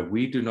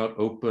we do not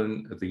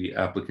open the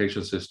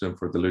application system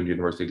for the Lund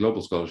University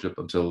Global Scholarship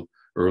until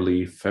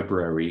early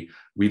February.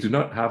 We do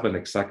not have an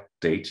exact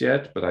date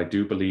yet, but I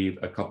do believe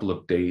a couple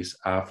of days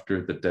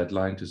after the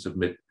deadline to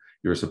submit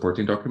your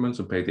supporting documents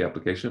and pay the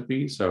application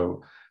fee.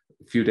 So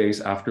a few days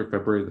after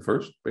February the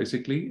 1st,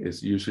 basically,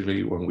 is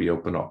usually when we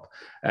open up.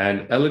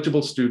 And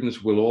eligible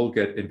students will all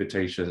get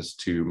invitations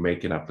to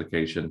make an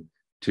application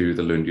to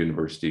the Lund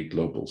University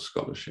Global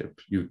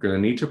Scholarship. You're going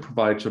to need to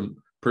provide some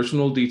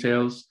personal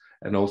details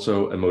and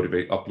also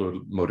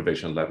upload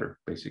motivation letter,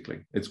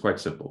 basically. It's quite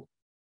simple.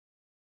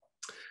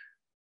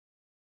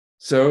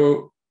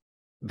 So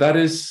that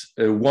is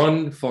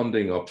one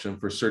funding option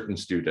for certain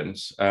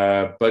students,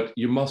 but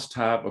you must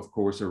have, of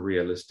course, a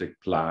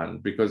realistic plan,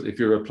 because if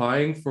you're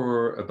applying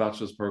for a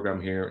bachelor's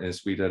program here in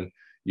Sweden,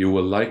 you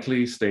will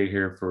likely stay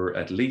here for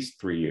at least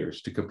 3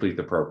 years to complete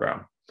the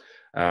program.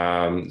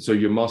 So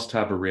you must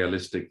have a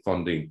realistic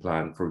funding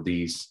plan for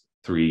these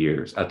 3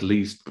 years, at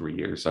least 3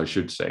 years, I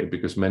should say,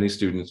 because many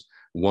students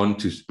want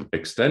to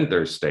extend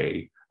their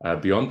stay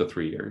beyond the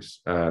 3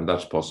 years.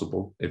 That's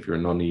possible if you're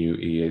a non-EU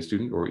EEA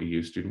student or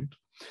EU student.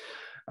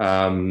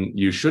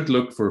 You should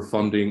look for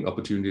funding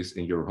opportunities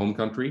in your home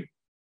country.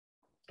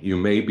 You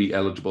may be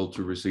eligible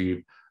to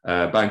receive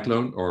a bank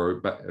loan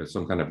or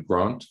some kind of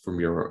grant from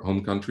your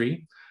home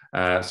country.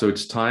 So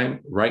it's time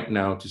right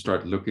now to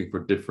start looking for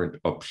different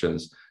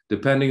options,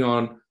 depending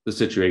on the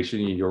situation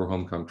in your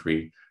home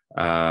country.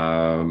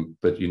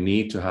 But you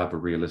need to have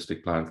a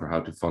realistic plan for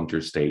how to fund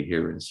your stay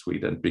here in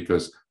Sweden,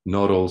 because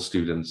not all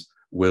students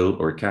will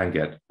or can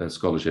get a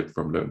scholarship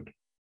from Lund.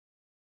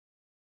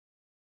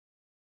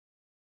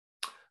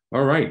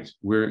 All right,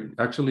 we're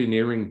actually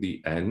nearing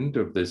the end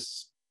of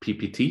this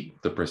PPT,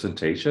 the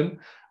presentation.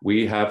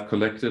 We have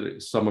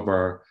collected some of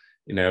our,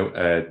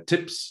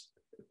 tips,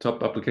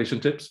 top application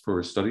tips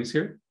for studies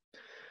here.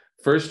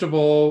 First of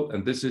all,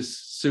 and this is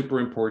super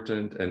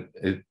important, and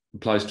it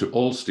applies to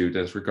all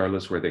students,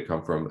 regardless where they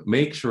come from,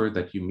 make sure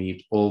that you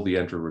meet all the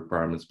entry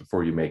requirements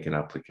before you make an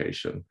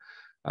application.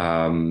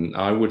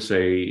 I would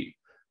say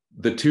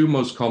the two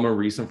most common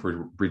reasons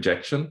for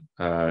rejection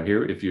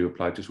here, if you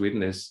apply to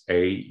Sweden, is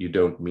A, you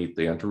don't meet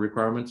the entry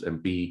requirements,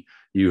 and B,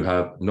 you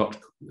have not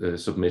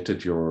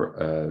submitted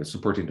your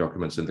supporting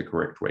documents in the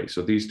correct way.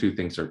 So these two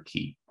things are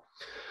key.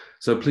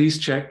 So please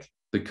check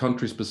the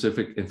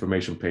country-specific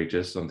information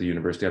pages on the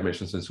University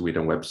Admissions in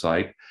Sweden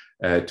website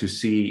to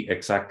see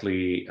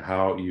exactly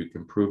how you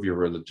can prove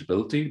your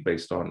eligibility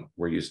based on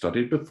where you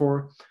studied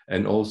before,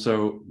 and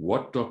also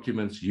what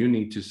documents you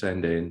need to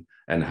send in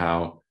and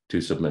how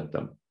to submit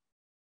them.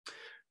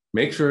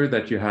 Make sure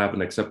that you have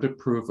an accepted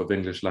proof of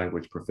English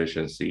language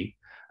proficiency.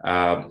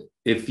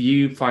 If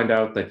you find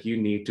out that you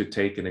need to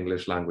take an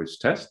English language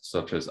test,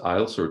 such as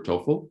IELTS or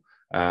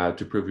TOEFL,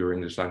 to prove your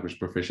English language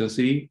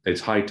proficiency,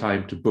 it's high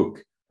time to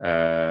book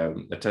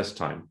a test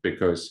time,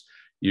 because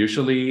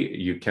usually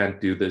you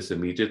can't do this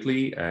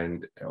immediately,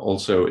 and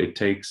also it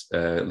takes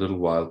a little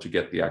while to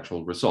get the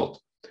actual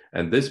result.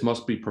 And this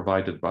must be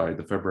provided by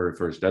the February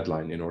 1st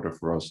deadline in order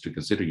for us to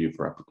consider you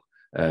for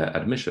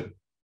admission.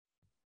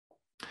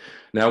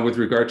 Now, with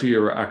regard to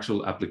your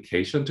actual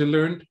application to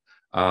Lund,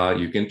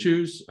 you can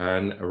choose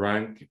and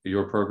rank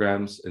your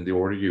programs in the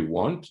order you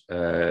want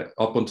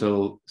up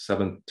until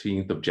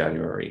 17th of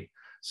January.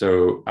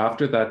 So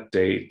after that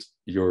date,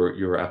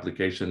 your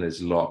application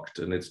is locked,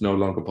 and it's no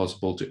longer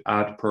possible to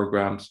add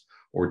programs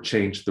or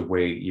change the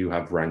way you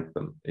have ranked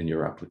them in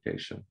your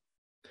application.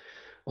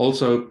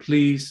 Also,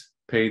 please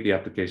pay the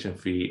application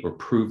fee or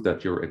prove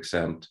that you're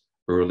exempt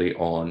early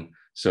on,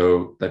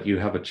 so that you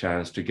have a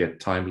chance to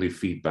get timely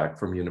feedback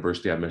from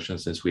University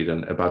Admissions in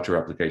Sweden about your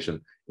application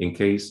in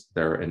case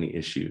there are any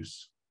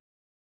issues.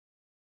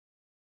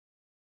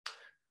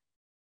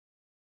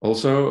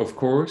 Also, of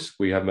course,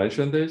 we have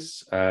mentioned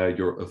this,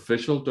 your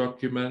official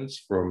documents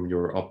from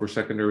your upper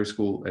secondary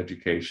school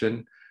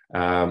education,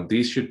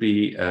 these should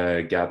be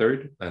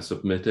gathered and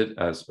submitted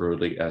as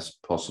early as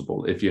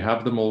possible. If you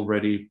have them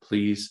already,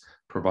 please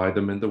provide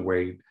them in the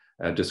way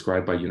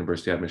described by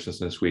University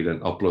Admissions in Sweden,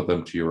 upload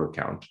them to your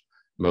account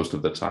most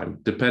of the time,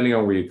 depending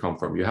on where you come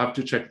from. You have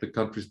to check the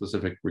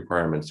country-specific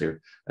requirements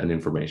here and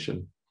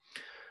information.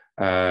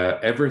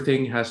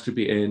 Everything has to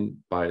be in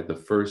by the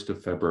 1st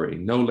of February,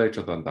 no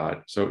later than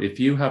that. So if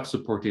you have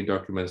supporting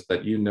documents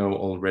that you know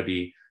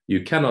already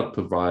you cannot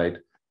provide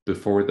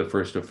before the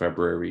 1st of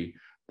February,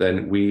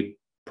 then we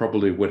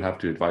probably would have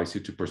to advise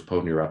you to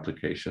postpone your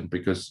application,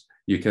 because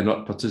you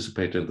cannot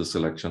participate in the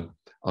selection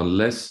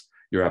unless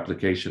your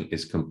application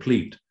is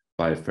complete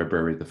by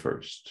February the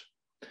 1st.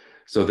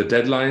 So the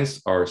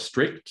deadlines are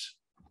strict.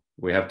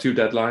 We have two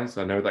deadlines.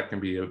 I know that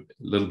can be a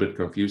little bit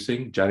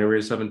confusing.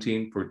 January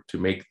 17th to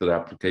make the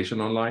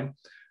application online,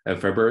 and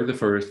February the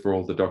 1st for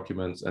all the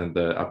documents and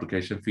the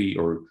application fee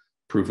or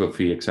proof of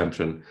fee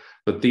exemption.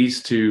 But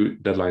these two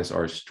deadlines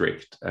are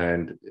strict.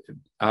 And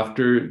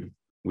after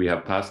we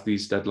have passed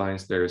these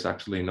deadlines, there is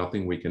actually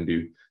nothing we can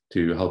do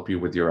to help you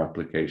with your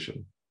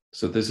application.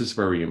 So this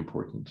is very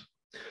important.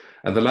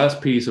 And the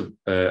last piece of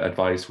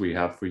advice we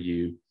have for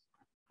you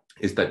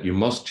is that you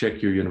must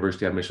check your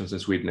University Admissions in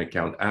Sweden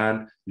account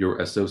and your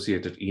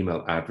associated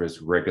email address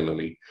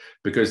regularly,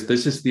 because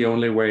this is the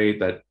only way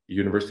that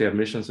University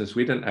Admissions in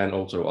Sweden and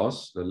also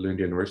us, the Lund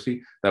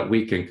University, that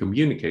we can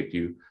communicate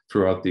you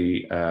throughout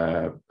the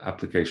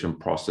application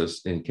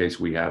process in case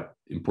we have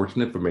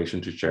important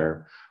information to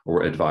share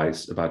or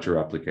advice about your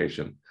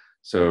application.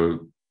 So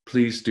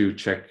please do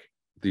check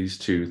these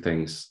two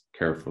things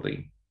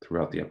carefully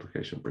throughout the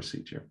application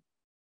procedure.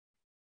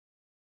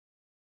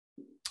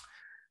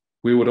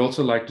 We would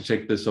also like to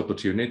take this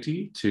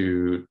opportunity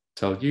to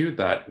tell you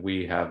that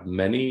we have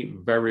many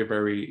very,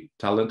 very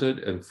talented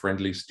and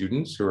friendly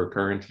students who are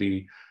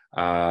currently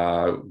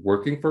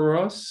working for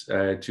us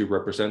to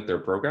represent their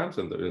programs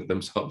and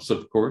themselves,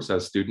 of course,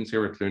 as students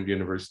here at Lund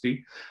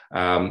University.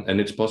 And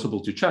it's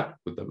possible to chat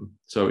with them.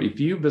 So if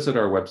you visit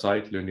our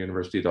website,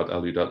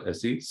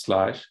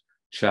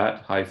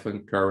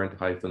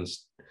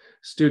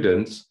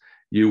 lunduniversity.lu.se/chat-current-students,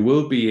 you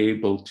will be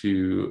able to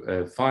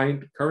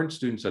find current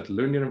students at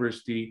Lund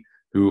University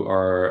who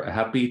are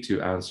happy to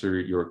answer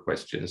your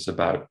questions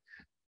about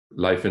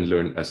life in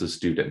Lund as a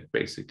student,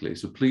 basically.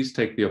 So please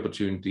take the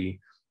opportunity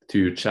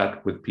to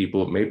chat with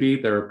people. Maybe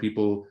there are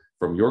people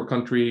from your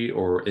country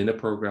or in a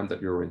program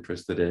that you're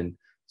interested in.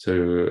 So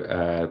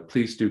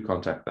please do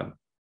contact them.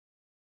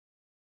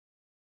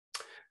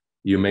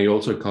 You may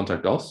also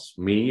contact us,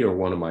 me or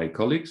one of my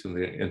colleagues in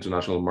the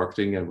international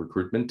marketing and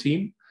recruitment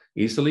team,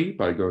 easily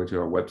by going to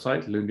our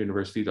website,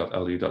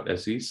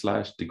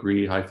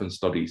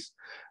 lunduniversity.lu.se/degree-studies,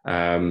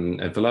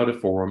 and fill out a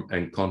form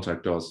and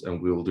contact us,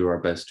 and we will do our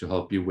best to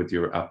help you with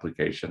your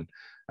application.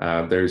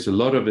 There's a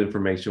lot of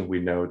information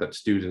we know that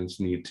students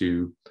need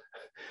to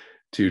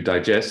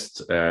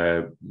digest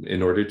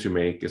in order to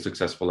make a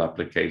successful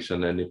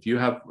application. And if you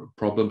have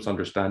problems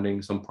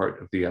understanding some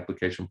part of the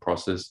application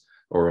process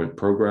or a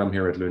program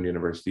here at Lund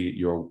University,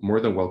 you're more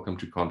than welcome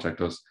to contact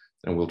us,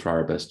 and we'll try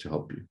our best to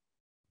help you.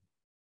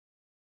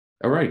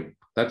 All right,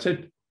 that's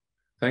it.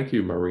 Thank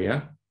you,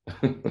 Maria.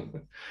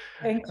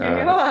 Thank you,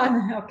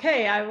 Johan.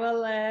 Okay, I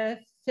will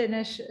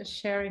finish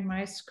sharing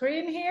my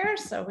screen here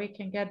so we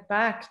can get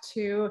back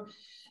to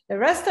the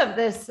rest of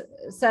this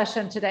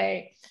session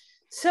today.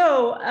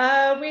 So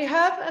we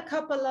have a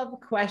couple of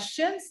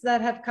questions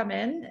that have come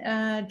in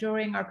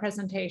during our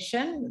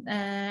presentation,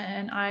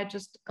 and I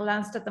just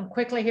glanced at them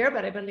quickly here,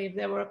 but I believe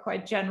they were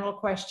quite general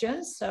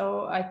questions.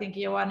 So I think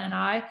Johan and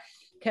I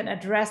can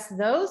address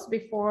those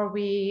before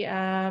we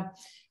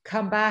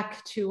come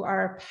back to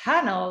our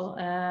panel,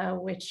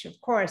 which of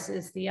course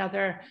is the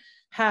other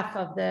half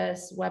of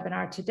this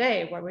webinar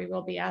today, where we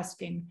will be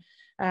asking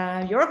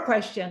your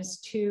questions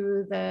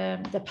to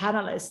the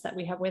panelists that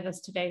we have with us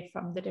today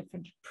from the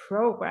different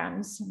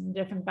programs,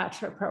 different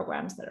bachelor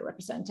programs that are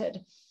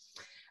represented.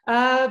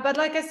 But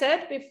like I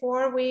said,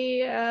 before we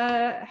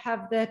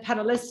have the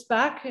panelists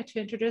back to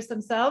introduce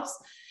themselves,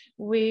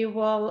 we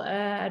will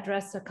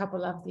address a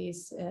couple of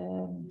these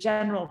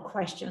general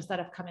questions that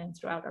have come in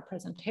throughout our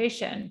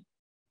presentation.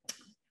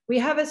 We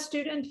have a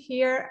student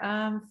here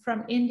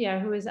from India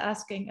who is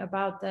asking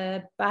about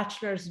the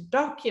bachelor's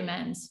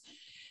documents.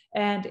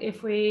 And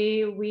if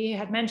we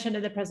had mentioned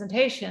in the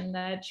presentation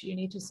that you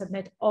need to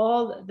submit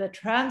all the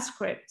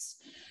transcripts,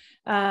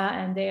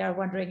 and they are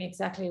wondering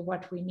exactly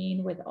what we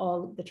mean with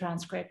all the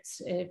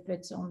transcripts, if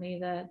it's only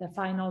the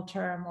final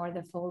term or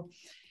the full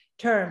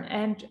term.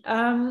 And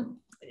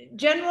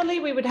generally,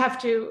 we would have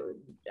to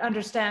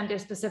understand the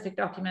specific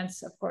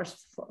documents, of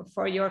course,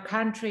 for your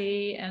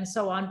country and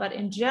so on. But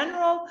in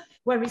general,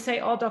 when we say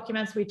all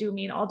documents, we do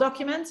mean all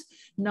documents,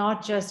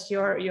 not just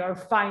your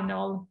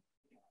final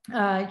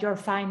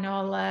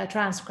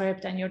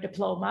transcript and your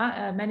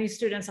diploma. Many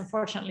students,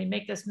 unfortunately,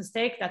 make this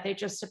mistake that they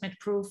just submit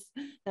proof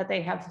that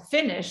they have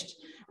finished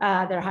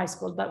their high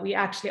school, but we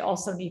actually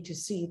also need to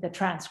see the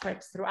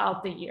transcripts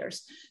throughout the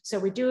years. So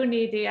we do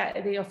need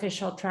the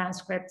official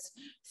transcripts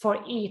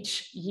for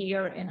each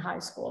year in high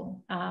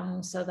school,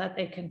 so that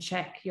they can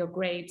check your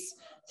grades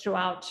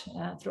throughout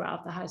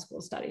the high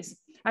school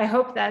studies. I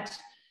hope that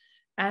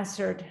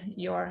answered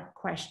your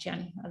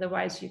question.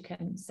 Otherwise, you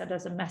can send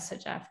us a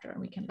message after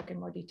and we can look in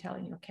more detail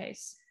in your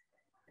case.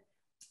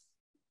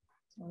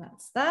 So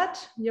that's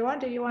that. Johan,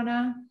 do you want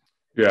to?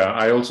 Yeah,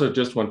 I also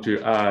just want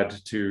to add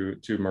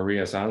to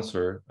Maria's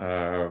answer,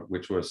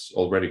 which was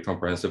already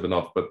comprehensive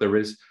enough, but there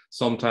is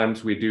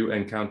sometimes we do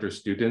encounter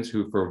students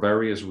who for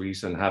various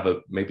reasons have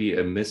maybe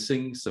a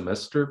missing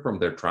semester from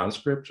their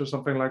transcripts or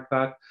something like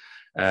that.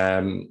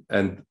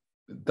 And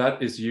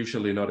that is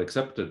usually not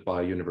accepted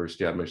by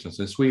University Admissions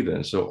in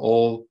Sweden. So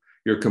all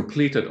your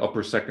completed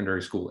upper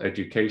secondary school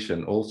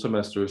education, all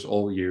semesters,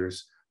 all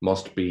years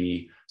must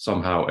be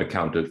somehow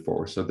accounted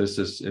for. So this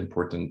is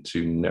important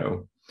to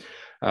know.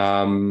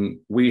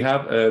 We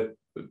have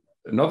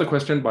another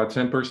question by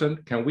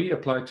Persson. Can we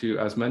apply to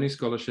as many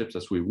scholarships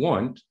as we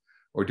want,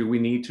 or do we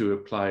need to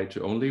apply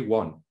to only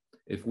one?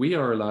 If we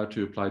are allowed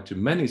to apply to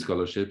many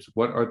scholarships,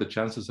 what are the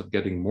chances of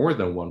getting more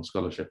than one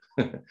scholarship?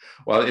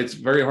 Well, it's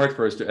very hard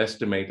for us to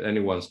estimate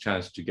anyone's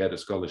chance to get a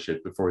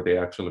scholarship before they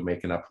actually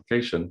make an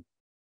application.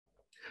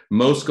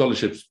 Most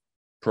scholarships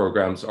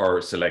programs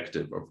are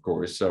selective, of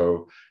course,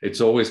 so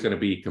it's always going to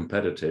be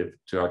competitive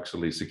to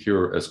actually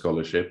secure a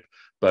scholarship.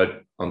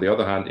 But on the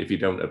other hand, if you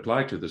don't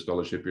apply to the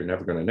scholarship, you're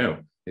never going to know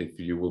if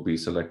you will be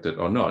selected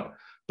or not.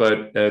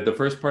 But the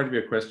first part of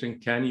your question,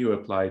 can you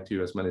apply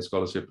to as many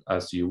scholarships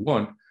as you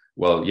want?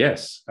 Well,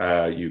 yes,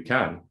 you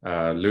can.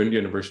 Lund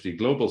University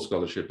Global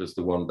Scholarship is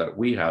the one that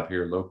we have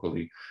here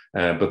locally,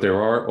 but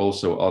there are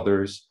also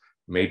others,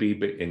 maybe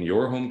in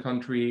your home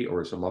country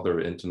or some other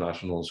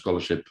international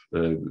scholarship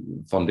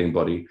funding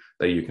body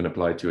that you can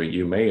apply to, and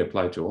you may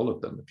apply to all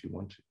of them if you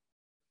want to.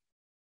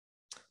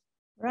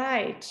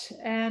 Right,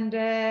 and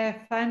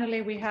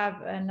finally we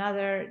have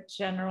another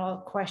general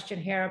question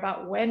here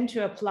about when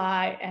to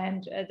apply,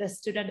 and the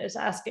student is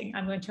asking,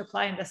 I'm going to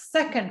apply in the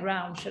second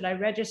round, should I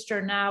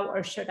register now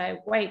or should I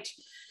wait?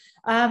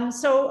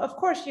 So of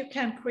course you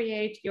can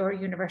create your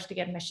university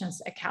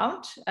admissions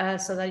account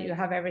so that you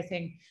have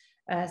everything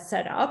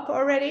set up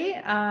already.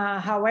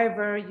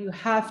 However, you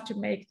have to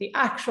make the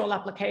actual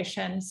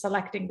application,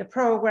 selecting the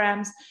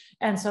programs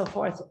and so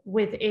forth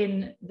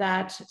within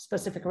that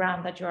specific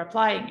round that you're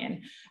applying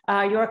in.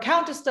 Your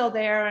account is still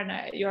there,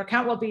 and your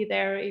account will be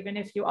there even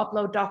if you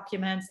upload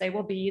documents, they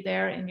will be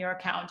there in your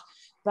account.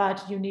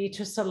 But you need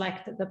to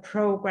select the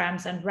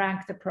programs and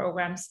rank the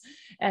programs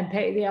and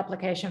pay the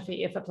application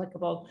fee, if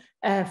applicable,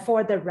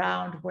 for the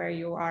round where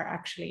you are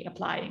actually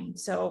applying.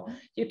 So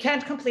you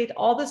can't complete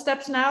all the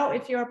steps now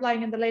if you're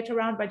applying in the later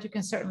round, but you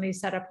can certainly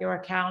set up your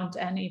account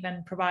and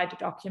even provide the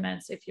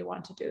documents if you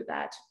want to do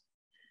that.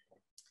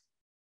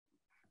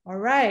 All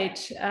right.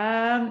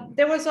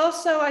 There was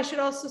also, I should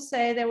also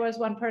say, there was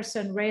one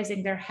person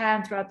raising their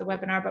hand throughout the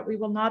webinar, but we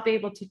will not be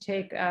able to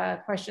take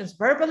questions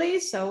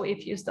verbally. So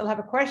if you still have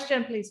a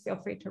question, please feel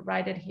free to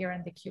write it here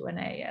in the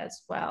Q&A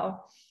as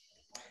well.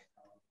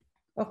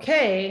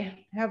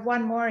 Okay, I have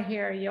one more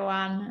here,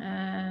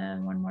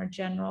 Johan, one more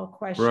general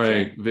question.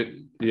 Right,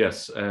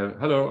 yes.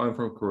 Hello, I'm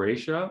from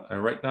Croatia,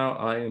 and right now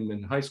I am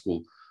in high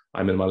school.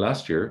 I'm in my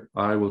last year.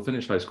 I will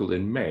finish high school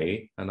in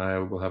May, and I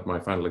will have my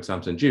final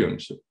exams in June.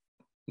 So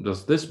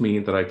does this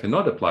mean that I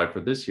cannot apply for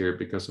this year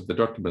because of the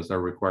documents that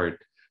are required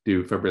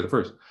due February the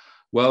 1st?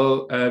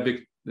 Well,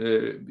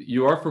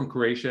 you are from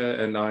Croatia,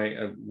 and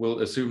I will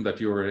assume that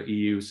you're an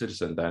EU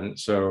citizen then.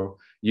 So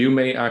you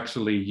may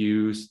actually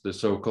use the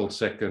so-called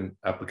second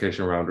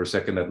application round or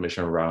second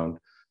admission round,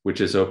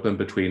 which is open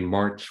between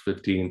March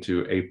 15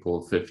 to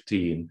April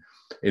 15,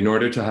 in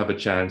order to have a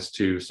chance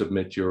to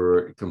submit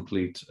your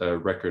complete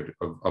record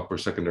of upper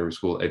secondary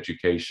school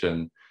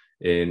education.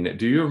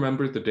 Do you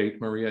remember the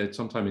date, Maria? It's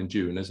sometime in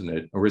June, isn't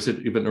it? Or is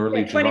it even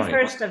early July?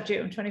 21st of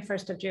June,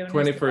 21st of June.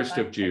 21st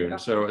of June.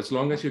 So as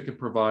long as you can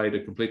provide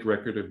a complete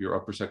record of your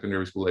upper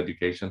secondary school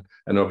education,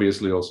 and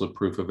obviously also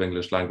proof of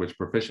English language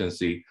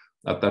proficiency,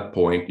 at that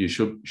point, you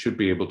should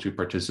be able to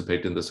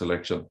participate in the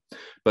selection.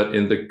 But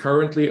in the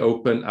currently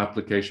open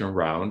application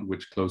round,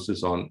 which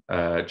closes on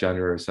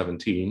January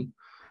 17,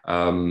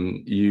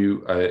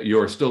 you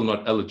are still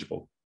not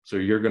eligible. So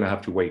you're going to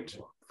have to wait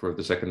for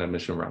the second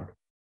admission round.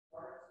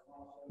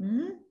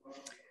 Mm-hmm.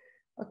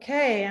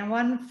 Okay, and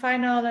one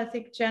final, I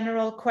think,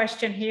 general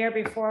question here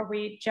before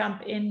we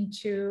jump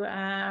into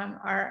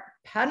our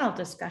panel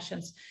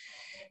discussions.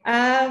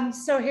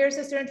 So here's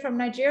a student from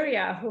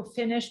Nigeria who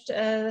finished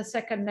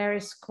secondary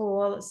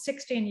school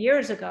 16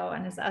 years ago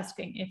and is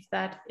asking if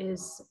that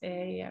is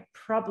a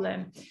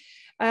problem.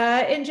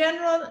 In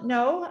general,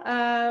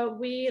 no.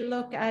 We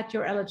look at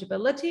your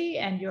eligibility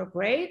and your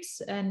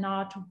grades and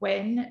not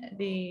when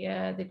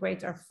the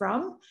grades are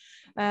from.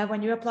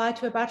 When you apply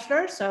to a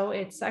bachelor. So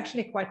it's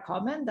actually quite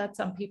common that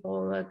some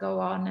people go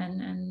on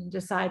and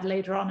decide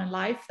later on in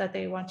life that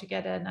they want to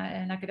get an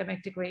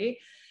academic degree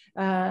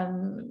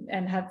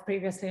and have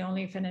previously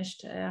only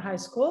finished high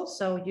school.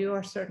 So you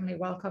are certainly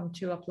welcome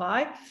to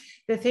apply.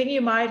 The thing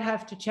you might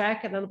have to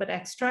check a little bit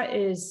extra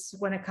is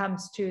when it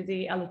comes to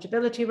the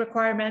eligibility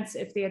requirements,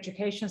 if the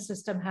education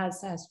system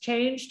has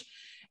changed,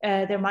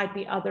 there might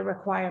be other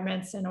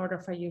requirements in order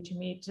for you to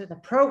meet the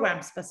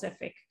program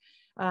specific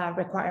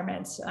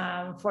requirements.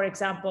 For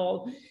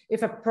example,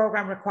 if a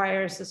program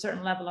requires a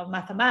certain level of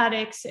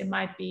mathematics, it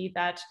might be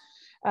that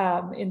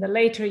in the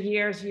later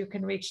years you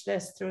can reach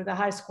this through the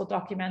high school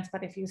documents,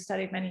 but if you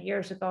studied many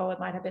years ago, it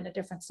might have been a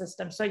different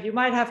system. So you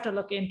might have to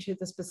look into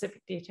the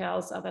specific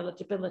details of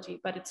eligibility,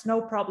 but it's no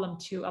problem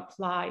to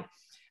apply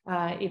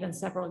even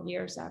several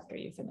years after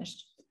you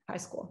finished high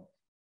school.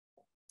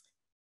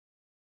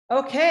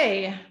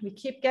 Okay, we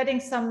keep getting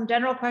some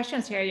general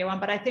questions here,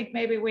 Johan, but I think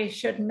maybe we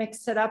should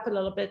mix it up a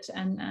little bit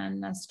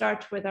and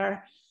start with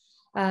our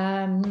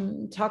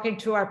talking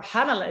to our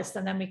panelists,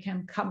 and then we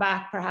can come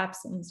back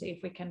perhaps and see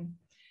if we can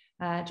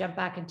jump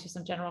back into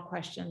some general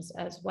questions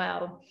as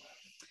well.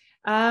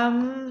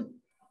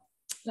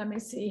 Let me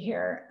see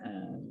here.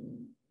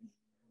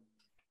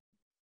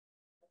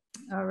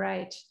 All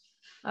right.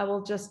 I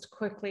will just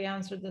quickly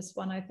answer this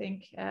one. I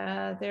think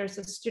there's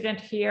a student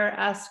here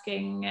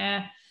asking,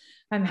 I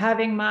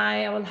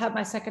will have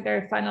my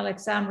secondary final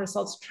exam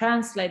results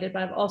translated,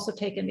 but I've also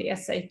taken the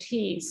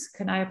SATs.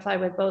 Can I apply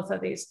with both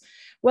of these?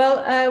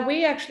 Well,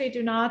 we actually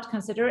do not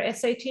consider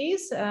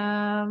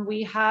SATs.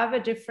 We have a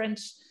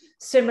different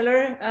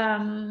similar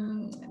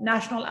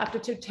national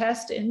aptitude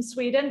test in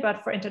Sweden,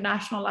 but for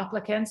international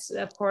applicants,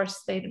 of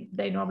course,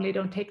 they normally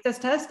don't take this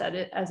test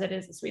as it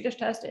is a Swedish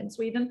test in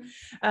Sweden.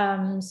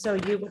 So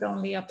you would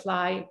only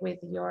apply with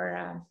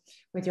your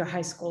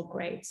high school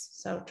grades.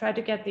 So try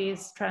to get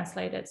these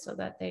translated so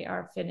that they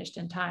are finished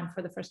in time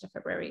for the 1st of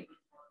February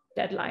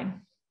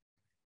deadline.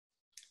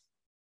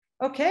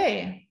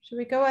 Okay, should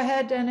we go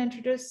ahead and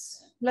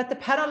let the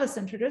panelists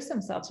introduce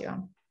themselves,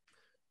 Johan?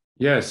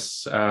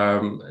 Yes,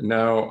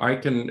 now I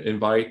can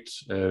invite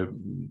the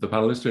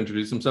panelists to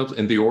introduce themselves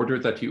in the order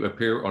that you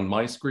appear on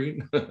my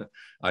screen.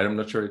 I'm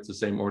not sure it's the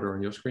same order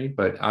on your screen,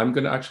 but I'm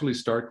going to actually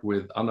start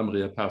with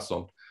Anna-Maria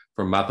Persson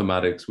from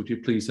mathematics. Would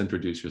you please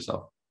introduce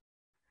yourself?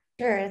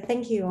 Sure,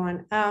 thank you,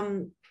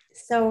 Johan.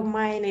 So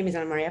my name is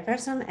Anna-Maria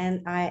Persson,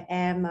 and I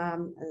am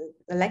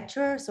a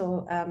lecturer,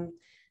 so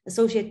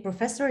associate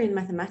professor in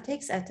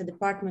mathematics at the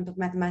Department of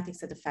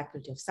Mathematics at the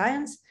Faculty of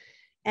Science.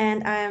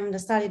 And I am the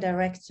study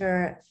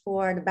director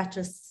for the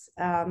bachelor's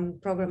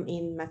program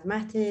in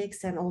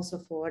mathematics and also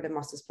for the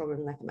master's program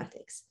in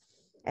mathematics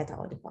at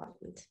our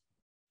department.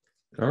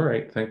 All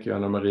right, thank you,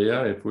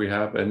 Anna-Maria. If we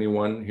have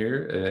anyone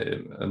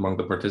here among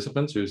the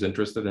participants who's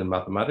interested in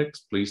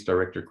mathematics, please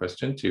direct your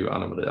question to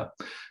Anna-Maria.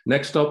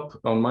 Next up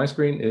on my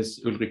screen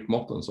is Ulrik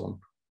Mårtensson.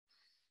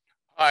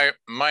 Hi,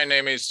 my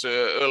name is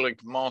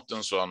Ulrik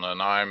Mårtensson,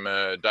 and I'm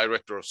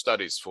Director of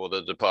Studies for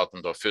the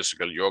Department of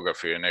Physical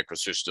Geography and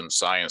Ecosystem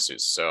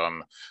Sciences. So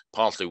I'm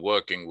partly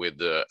working with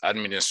the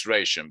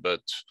administration, but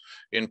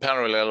in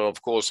parallel,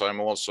 of course, I'm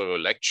also a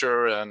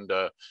lecturer, and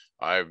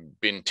I've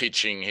been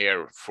teaching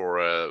here for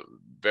a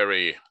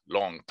very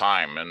long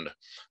time. And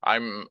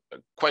I'm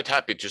quite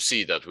happy to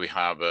see that we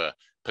have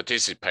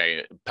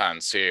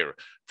participants here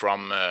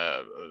from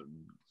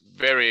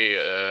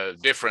very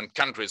different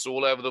countries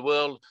all over the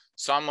world.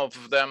 Some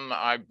of them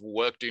I've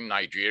worked in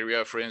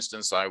Nigeria, for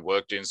instance. I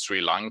worked in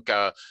Sri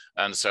Lanka,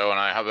 and so on.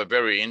 I have a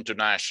very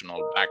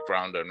international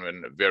background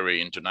and a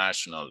very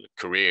international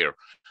career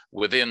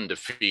within the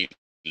field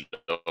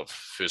of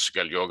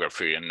physical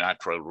geography and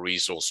natural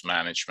resource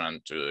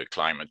management,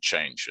 climate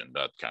change, and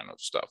that kind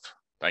of stuff.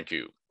 Thank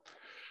you.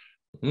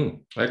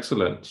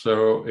 Excellent.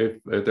 So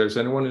if there's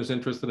anyone who's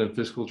interested in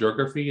physical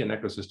geography and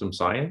ecosystem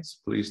science,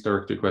 please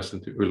direct your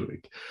question to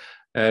Ulrik.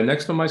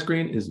 Next on my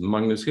screen is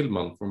Magnus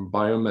Hillman from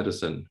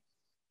Biomedicine.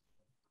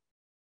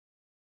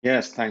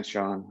 Yes, thanks,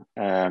 John.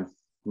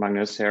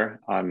 Magnus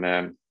here. I'm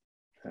an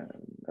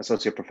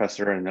associate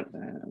professor and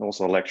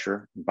also a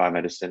lecturer in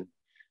biomedicine.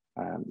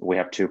 We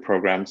have two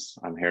programs.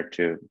 I'm here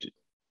to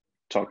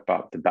talk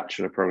about the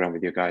bachelor program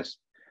with you guys.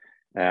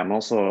 I'm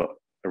also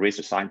a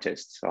research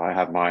scientist, so I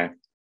have my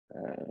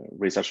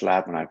research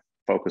lab and I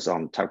focus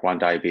on type 1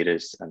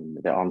 diabetes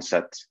and the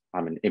onset.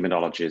 I'm an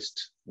immunologist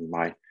in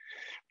my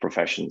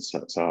profession.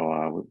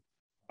 So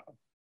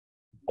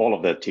all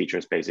of the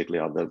teachers basically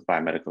of the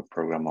biomedical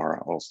program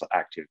are also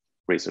active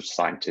research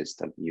scientists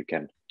that you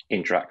can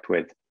interact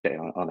with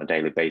on a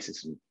daily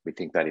basis. And we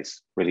think that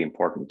is really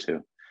important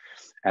to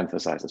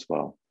emphasize as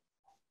well.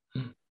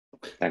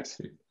 Thanks.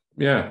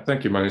 Yeah,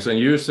 thank you, Magnus. And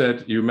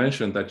you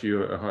mentioned that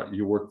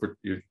you work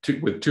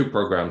with two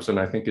programs, and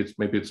I think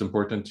maybe it's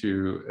important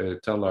to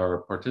tell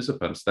our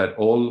participants that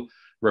all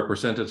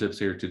representatives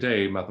here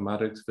today,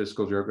 mathematics,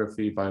 physical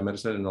geography,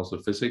 biomedicine, and also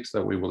physics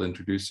that we will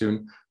introduce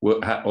soon, will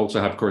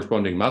also have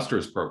corresponding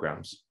master's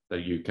programs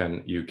that you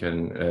can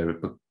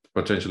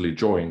potentially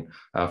join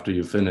after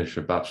you finish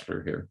a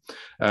bachelor here.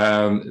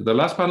 The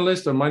last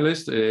panelist on my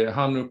list,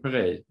 Hanno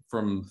Perrey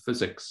from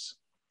physics.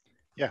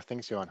 Yeah,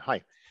 thanks, Johan.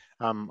 Hi.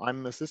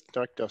 I'm Assistant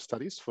Director of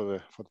Studies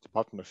for the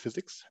Department of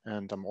Physics,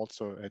 and I'm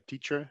also a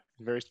teacher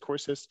in various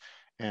courses,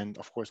 and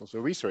of course also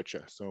a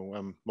researcher.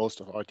 So most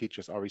of our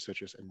teachers are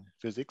researchers in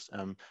physics.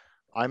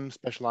 I'm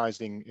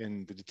specializing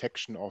in the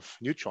detection of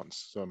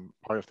neutrons, so I'm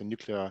part of the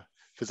nuclear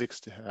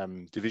physics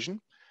division.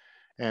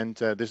 And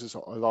this is a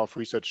lot of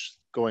research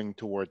going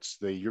towards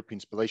the European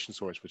spallation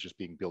source, which is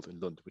being built in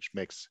Lund, which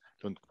makes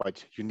Lund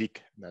quite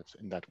unique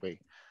in that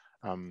way.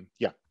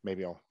 Yeah,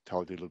 maybe I'll tell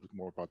you a little bit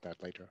more about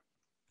that later.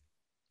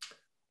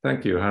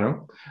 Thank you,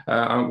 Hanno.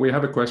 We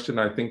have a question.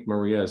 I think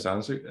Maria is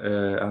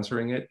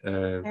answering it.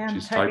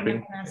 She's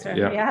typing.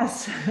 Yeah.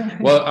 Yes.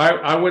 Well,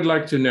 I would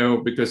like to know,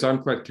 because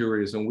I'm quite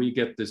curious, and we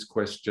get this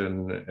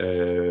question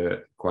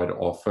quite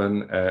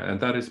often, and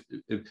that is,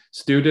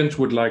 students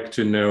would like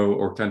to know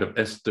or kind of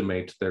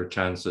estimate their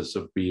chances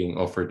of being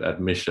offered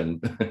admission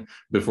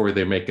before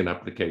they make an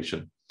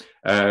application.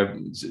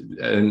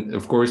 And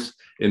of course,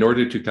 in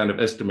order to kind of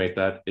estimate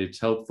that, it's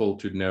helpful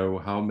to know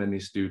how many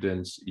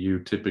students you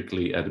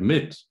typically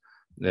admit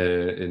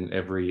in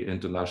every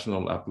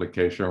international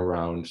application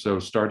round. So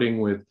starting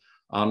with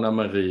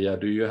Anna-Maria,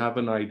 do you have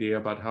an idea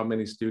about how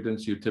many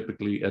students you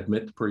typically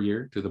admit per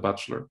year to the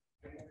bachelor?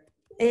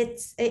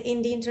 It's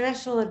in the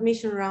international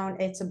admission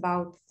round, it's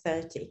about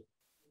 30.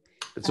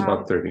 It's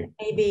about 30.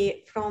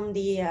 Maybe from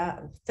the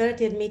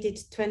 30 admitted,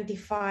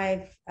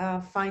 25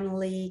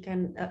 finally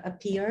can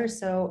appear.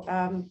 So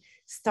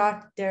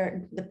start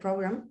the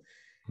program.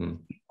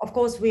 Of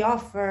course, we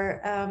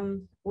offer,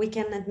 we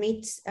can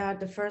admit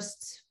the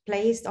first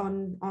placed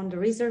on the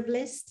reserve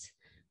list,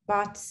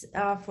 but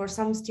for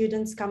some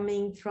students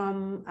coming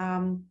from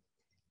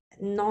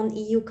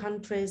non-EU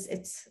countries,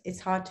 it's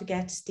hard to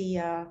get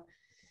the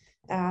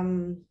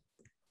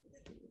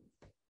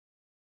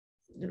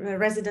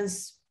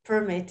residence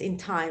permit in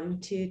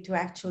time to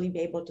actually be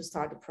able to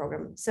start the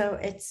program. So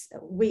it's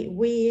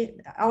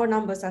our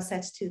numbers are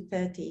set to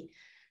 30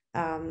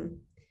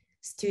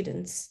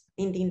 students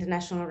in the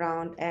international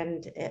round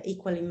and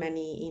equally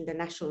many in the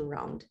national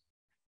round.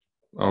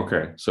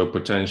 Okay, so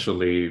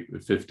potentially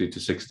 50 to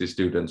 60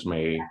 students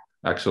may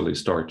actually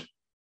start.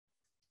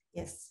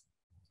 Yes.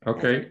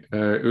 Okay,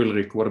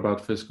 Ulrik, what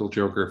about physical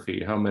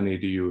geography? How many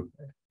do you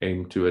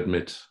aim to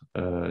admit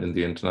in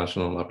the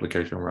international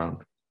application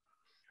round?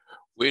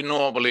 We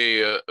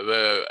normally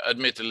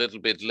admit a little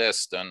bit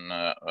less than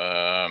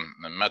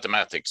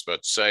mathematics,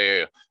 but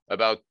say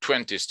about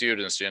 20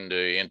 students in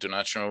the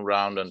international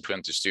round and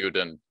 20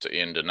 students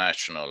in the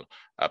national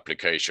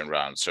application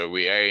round. So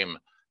we aim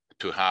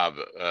to have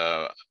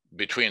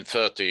between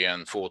 30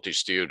 and 40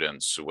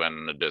 students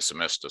when the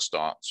semester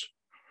starts.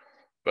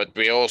 But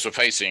we are also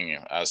facing,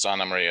 as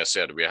Anna-Maria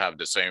said, we have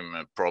the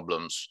same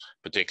problems,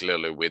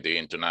 particularly with the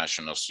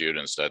international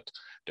students, that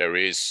there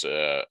is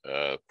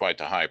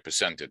quite a high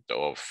percentage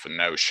of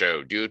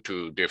no-show due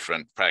to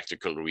different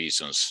practical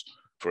reasons.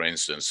 For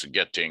instance,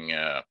 getting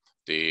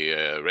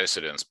the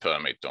residence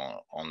permit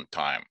on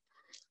time.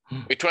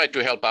 We try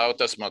to help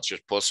out as much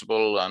as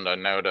possible, and I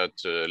know that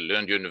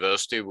Lund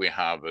University, we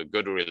have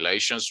good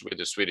relations with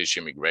the Swedish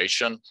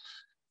immigration.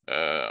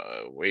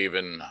 We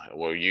even,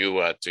 well,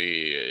 you at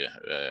the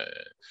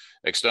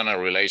external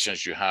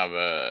relations, you have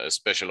a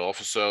special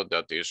officer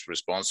that is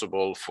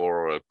responsible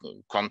for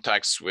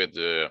contacts with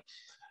the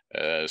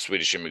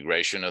Swedish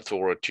Immigration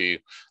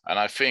Authority. And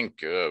I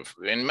think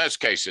in most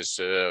cases,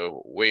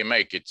 we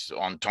make it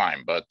on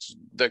time, but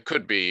there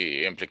could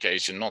be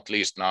implication, not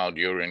least now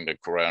during the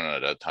corona,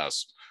 that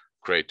has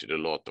created a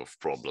lot of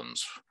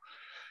problems.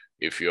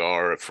 If you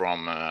are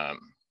from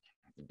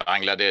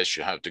Bangladesh,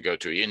 you have to go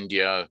to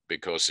India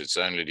because it's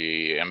only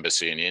the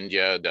embassy in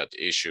India that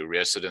issue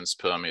residence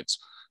permits.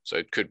 So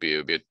it could be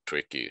a bit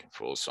tricky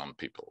for some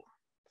people.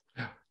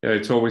 Yeah,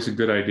 it's always a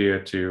good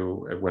idea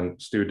to, when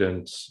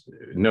students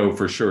know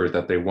for sure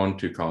that they want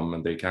to come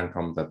and they can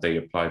come, that they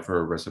apply for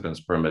a residence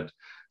permit.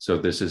 So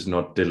this is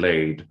not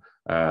delayed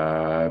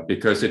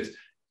because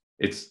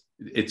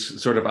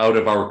it's sort of out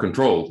of our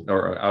control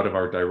or out of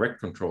our direct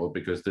control,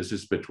 because this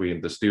is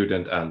between the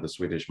student and the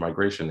Swedish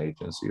Migration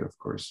Agency, of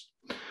course.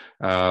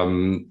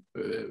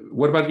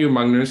 What about you,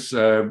 Magnus?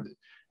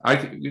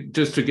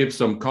 Just to give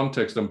some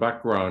context and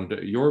background,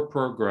 your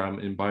program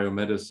in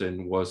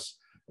biomedicine was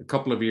a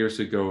couple of years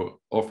ago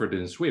offered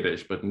in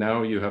Swedish, but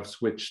now you have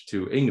switched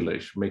to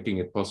English, making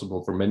it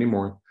possible for many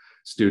more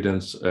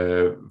students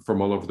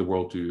from all over the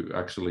world to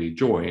actually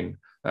join.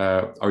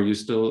 Are you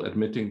still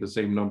admitting the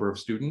same number of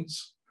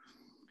students?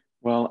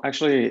 Well,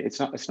 actually, it's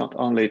not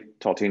only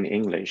taught in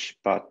English,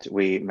 but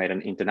we made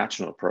an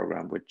international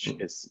program, which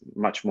is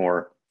much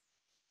more,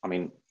 I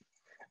mean,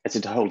 it's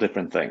a whole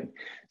different thing.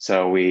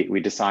 So we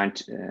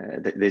designed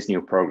this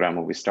new program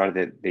when we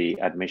started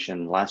the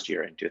admission last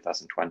year in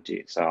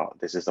 2020. So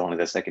this is only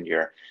the second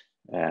year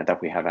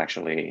that we have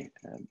actually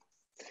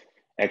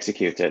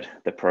executed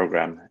the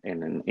program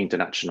in an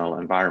international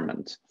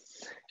environment.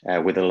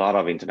 With a lot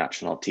of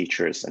international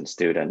teachers and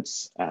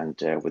students, and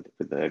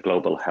with a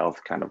global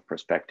health kind of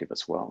perspective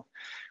as well.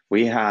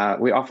 We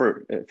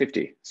offer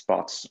 50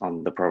 spots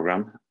on the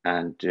program,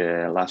 and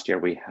last year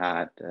we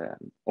had,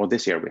 or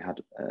this year we had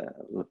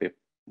a little bit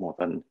more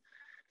than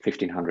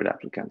 1,500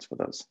 applicants for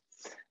those.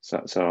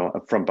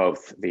 So from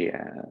both the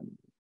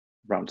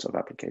rounds of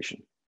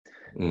application.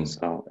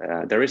 So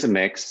there is a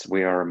mix.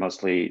 We are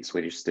mostly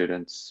Swedish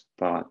students,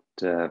 but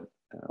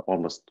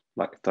almost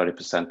like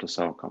 30% or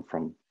so come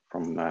from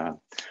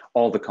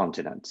all the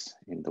continents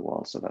in the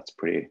world. So that's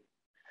pretty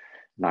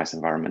nice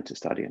environment to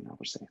study in, I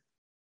would say.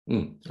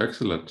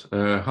 Excellent.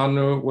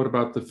 Hanno, what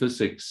about the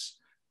physics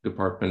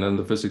department and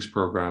the physics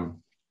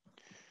program?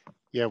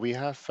 Yeah, we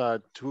have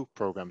two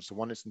programs.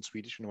 One is in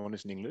Swedish and one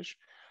is in English.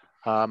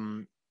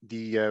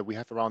 We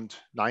have around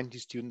 90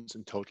 students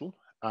in total,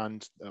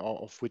 and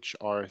of which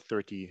are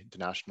 30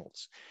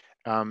 internationals.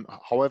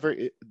 However,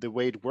 the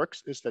way it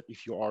works is that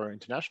if you are an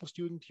international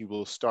student, you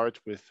will start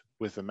with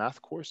the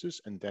math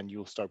courses, and then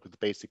you'll start with the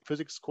basic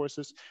physics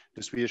courses.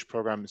 The Swedish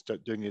program is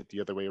doing it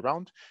the other way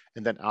around.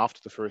 And then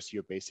after the first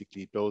year,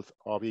 basically both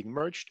are being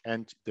merged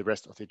and the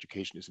rest of the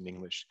education is in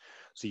English.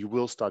 So you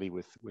will study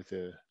with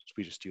the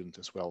Swedish students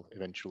as well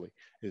eventually.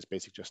 It is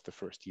basically just the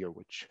first year,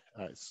 which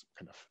is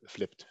kind of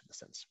flipped in a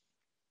sense.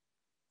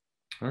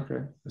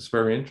 Okay, it's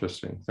very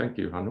interesting. Thank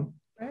you, Hanno.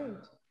 Great,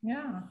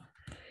 yeah.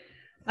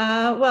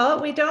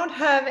 Well, we don't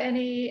have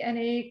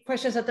any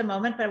questions at the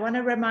moment, but I want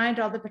to remind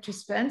all the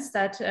participants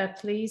that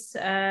please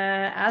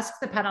ask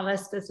the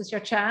panelists. This is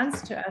your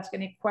chance to ask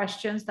any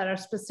questions that are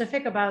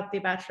specific about the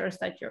bachelor's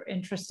that you're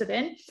interested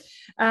in.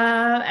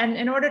 And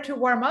in order to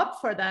warm up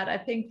for that, I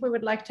think we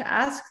would like to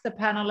ask the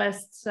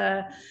panelists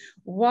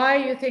why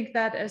you think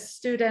that a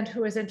student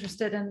who is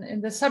interested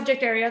in the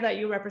subject area that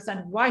you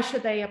represent, why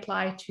should they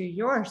apply to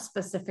your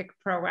specific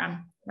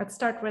program? Let's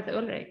start with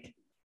Ulrik.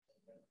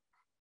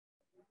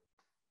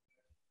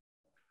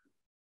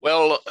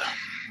 Well,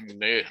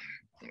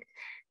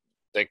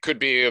 there could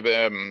be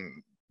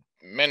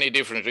many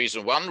different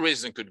reasons. One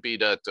reason could be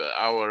that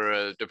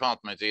our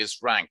department is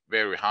ranked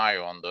very high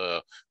on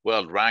the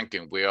world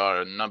ranking. We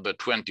are number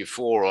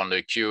 24 on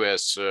the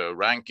QS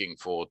ranking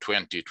for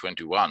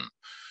 2021.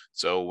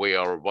 So we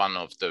are one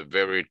of the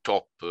very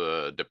top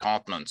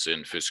departments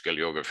in physical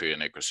geography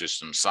and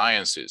ecosystem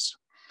sciences.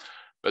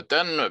 But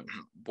then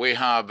we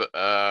have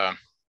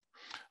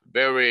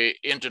very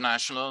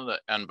international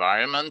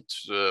environment.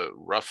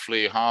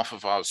 Roughly half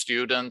of our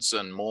students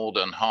and more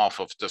than half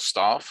of the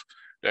staff,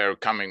 they're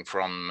coming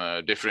from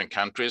different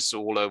countries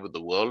all over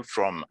the world,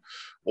 from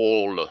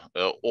all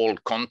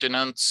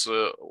continents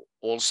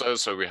also.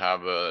 So we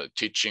have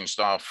teaching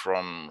staff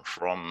from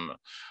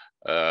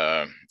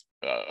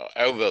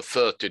over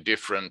 30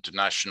 different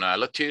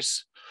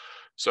nationalities.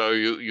 So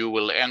you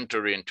will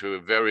enter into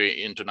a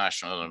very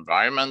international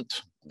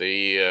environment.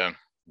 The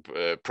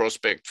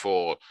prospect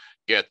for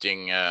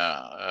getting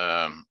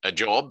a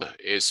job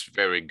is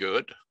very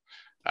good.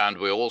 And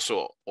we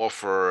also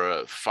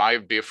offer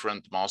 5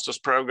 different master's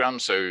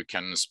programs, so you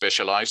can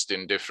specialize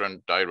in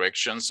different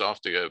directions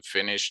after you have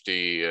finished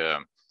the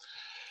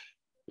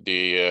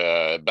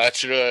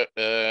bachelor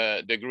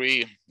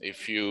degree,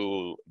 if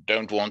you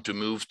don't want to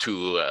move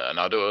to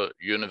another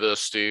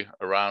university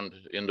around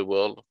in the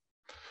world.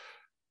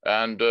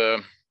 And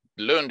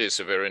Lund is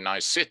a very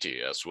nice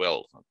city as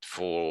well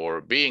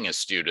for being a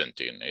student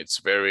in. It's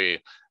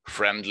very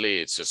friendly.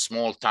 It's a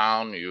small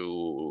town.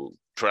 You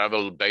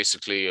travel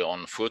basically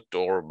on foot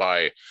or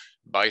by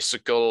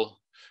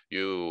bicycle.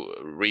 You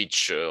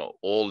reach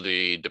all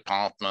the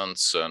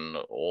departments and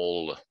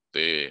all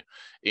the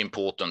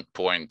important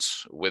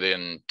points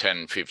within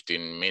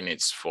 10-15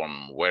 minutes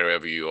from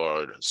wherever you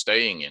are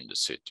staying in the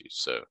city.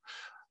 So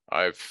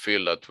I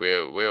feel that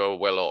we are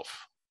well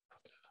off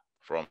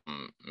from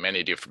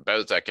many different,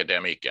 both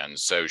academic and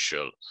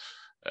social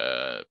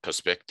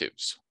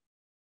perspectives.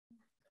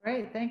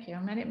 Great, thank you.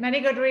 Many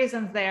good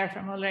reasons there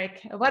from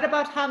Ulrik. What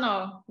about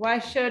Hanno? Why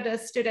should a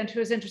student who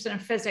is interested in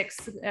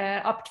physics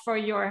opt for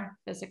your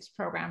physics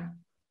program?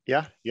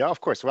 Yeah, of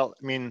course. Well,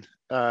 I mean,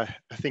 I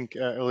think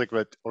Ulrik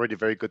read already a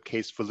very good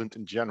case for Lund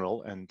in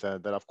general, and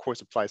that of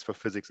course applies for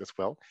physics as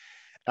well.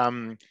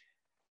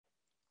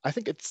 I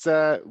think it's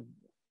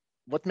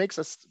what makes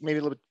us maybe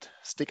a little bit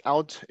stick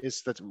out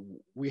is that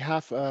we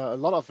have a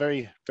lot of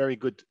very, very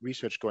good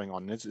research going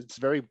on. It's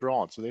very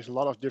broad, so there's a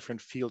lot of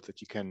different fields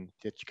that you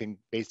can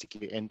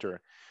basically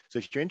enter. So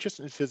if you're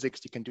interested in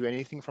physics, you can do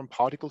anything from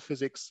particle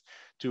physics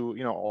to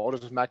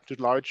orders of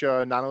magnitude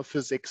larger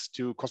nanophysics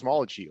to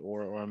cosmology,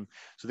 or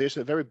so there's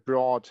a very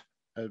broad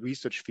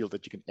research field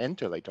that you can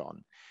enter later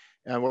on.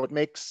 And what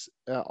makes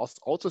us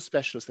also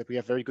special is that we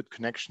have very good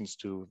connections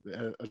to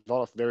a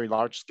lot of very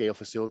large scale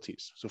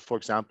facilities. So for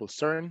example,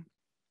 CERN,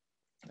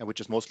 which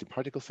is mostly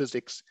particle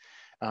physics,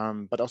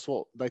 but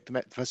also like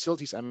the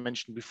facilities I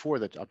mentioned before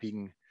that are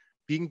being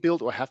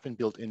built or have been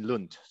built in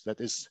Lund. So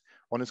that is,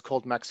 one is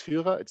called Max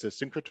Führer. It's a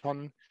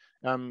synchrotron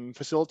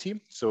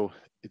facility. So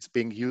it's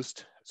being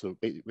used, so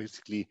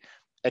basically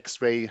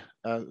X-ray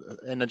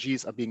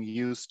energies are being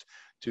used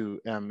to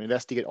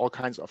investigate all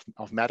kinds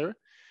of matter.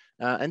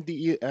 And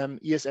the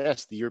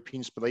ESS, the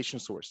European Spallation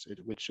Source,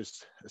 which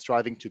is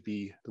striving to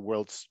be the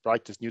world's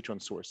brightest neutron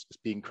source, is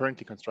being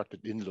currently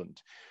constructed in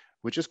Lund,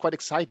 which is quite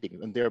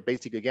exciting. And they're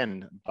basically,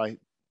 again, by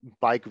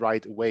bike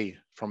ride away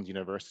from the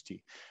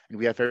university. And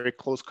we have very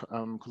close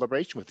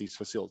collaboration with these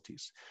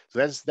facilities. So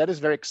that is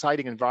a very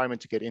exciting environment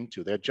to get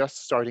into. They're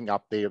just starting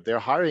up. They're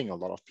hiring a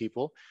lot of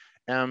people.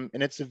 And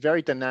it's a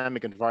very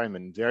dynamic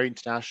environment, very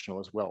international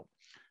as well.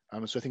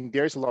 So I think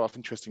there's a lot of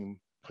interesting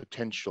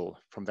potential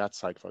from that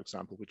side, for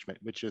example,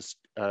 which is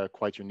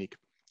quite unique,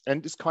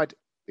 and it's quite,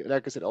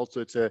 like I said, also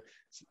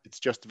it's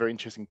just a very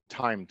interesting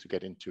time to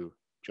get into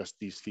just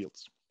these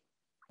fields.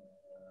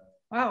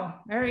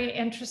 Wow, very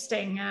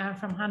interesting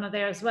from Hanno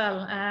there as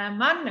well.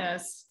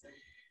 Magnus,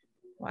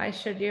 why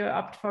should you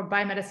opt for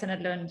biomedicine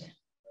at Lund?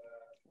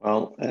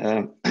 Well,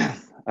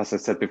 as I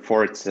said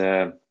before, it's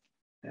I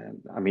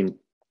mean,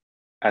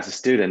 as a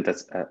student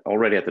that's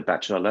already at the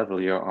bachelor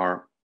level, you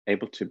are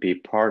able to be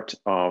part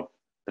of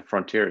the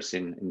frontiers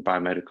in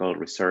biomedical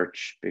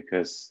research,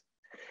 because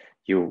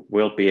you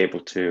will be able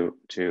to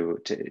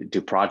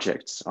do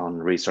projects on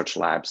research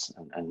labs,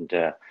 and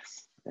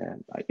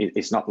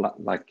it's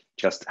not like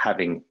just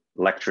having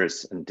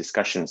lectures and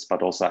discussions,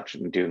 but also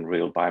actually doing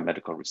real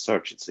biomedical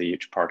research. It's a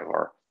huge part of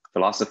our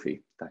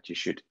philosophy that you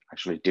should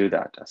actually do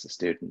that as a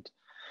student.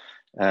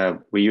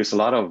 We use a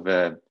lot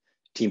of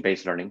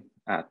team-based learning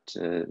at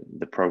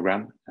the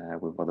program.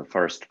 We were the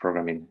first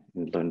program in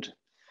Lund.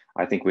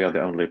 I think we are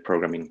the only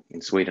program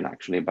in Sweden,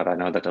 actually, but I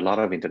know that a lot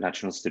of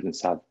international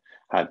students have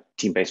had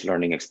team-based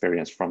learning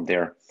experience from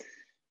their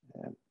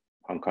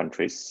home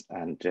countries.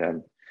 And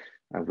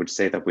I would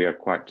say that we are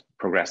quite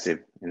progressive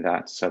in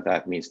that. So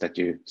that means that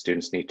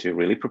students need to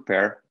really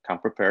prepare, come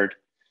prepared,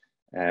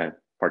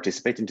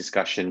 participate in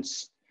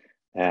discussions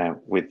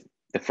with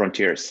the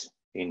frontiers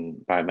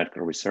in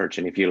biomedical research.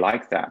 And if you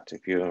like that,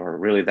 if you are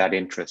really that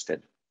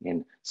interested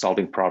in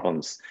solving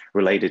problems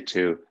related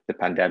to the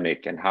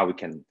pandemic and how we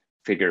can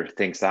figure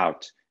things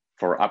out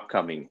for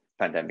upcoming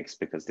pandemics,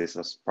 because this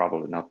was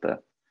probably not the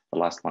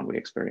last one we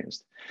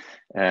experienced,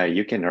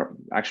 you can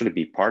actually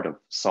be part of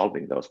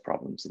solving those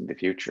problems in the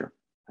future.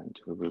 And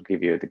we will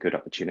give you the good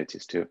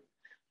opportunities to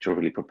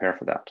really prepare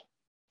for that.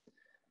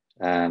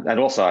 And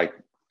also, I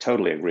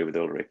totally agree with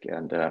Ulrik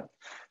and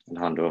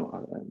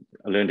Hanno.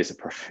 Lund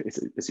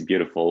is a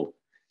beautiful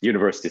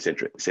university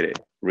city,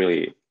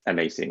 really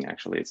amazing.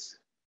 Actually, it's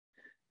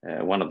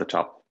one of the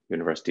top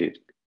university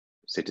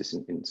cities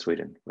in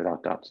Sweden,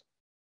 without doubt.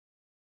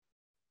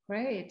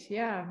 Great,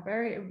 yeah,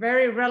 very,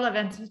 very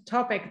relevant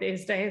topic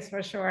these days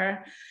for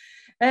sure.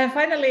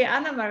 Finally,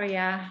 Anna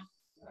Maria.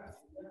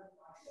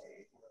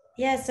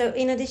 Yeah, so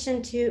in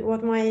addition to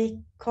what my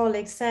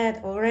colleague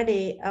said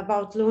already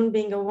about Lund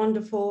being a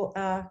wonderful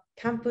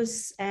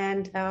campus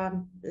and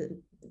the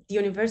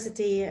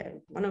university,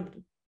 one of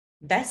the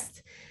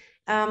best,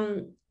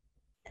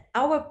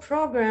 our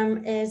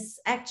program is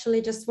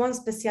actually just one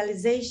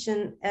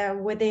specialization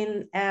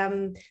within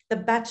the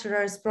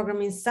bachelor's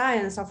program in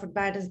science offered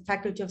by the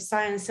Faculty of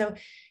Science. So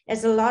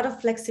there's a lot of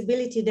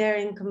flexibility there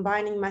in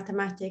combining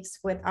mathematics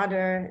with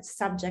other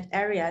subject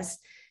areas.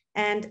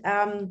 And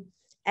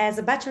as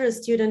a bachelor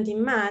student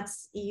in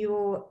maths,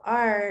 you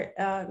are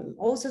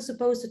also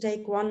supposed to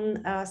take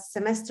one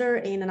semester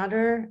in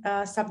another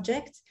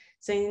subject.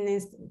 So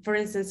for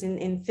instance,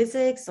 in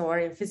physics or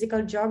in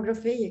physical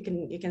geography,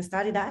 you can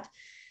study that.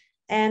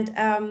 And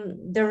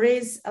there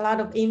is a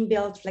lot of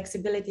inbuilt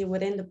flexibility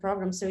within the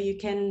program, so you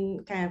can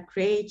kind of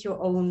create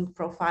your own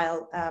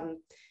profile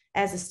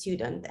as a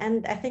student.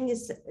 And I think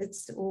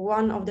it's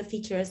one of the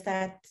features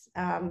that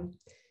kind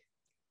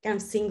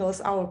of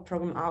singles our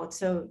program out.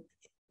 So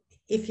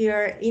if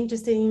you're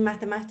interested in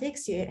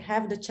mathematics, you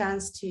have the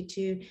chance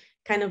to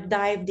kind of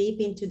dive deep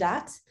into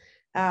that.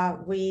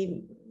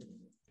 We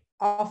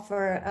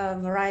offer a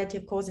variety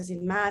of courses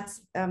in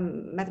maths,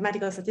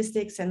 mathematical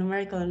statistics and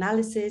numerical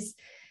analysis.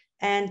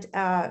 And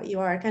you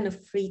are kind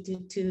of free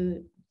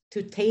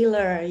to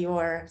tailor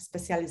your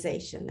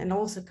specialization and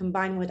also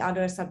combine with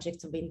other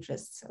subjects of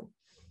interest. So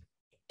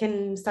you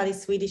can study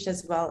Swedish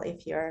as well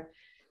if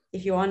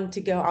you want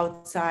to go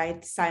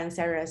outside science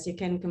areas. You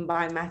can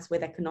combine maths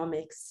with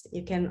economics.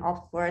 You can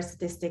offer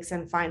statistics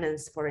and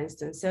finance, for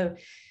instance. So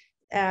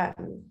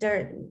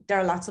there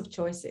are lots of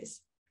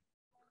choices.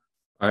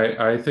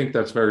 I think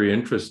that's very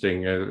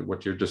interesting,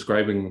 what you're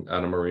describing,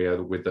 Anna Maria,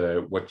 with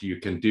what you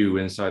can do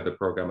inside the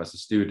program as a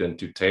student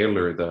to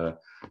tailor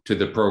to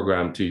the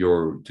program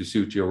to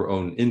suit your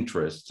own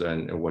interests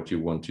and what you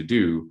want to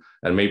do.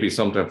 And maybe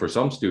sometime for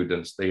some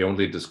students, they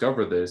only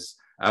discover this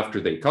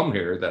after they come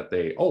here, that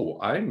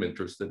I'm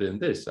interested in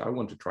this, I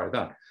want to try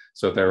that.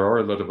 So there are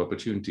a lot of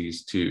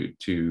opportunities to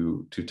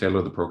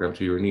tailor the program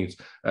to your needs.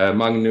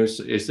 Magnus,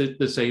 is it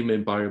the same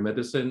in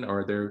biomedicine?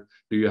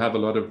 Do you have a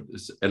lot of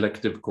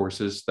elective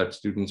courses that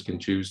students can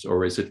choose,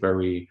 or is it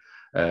very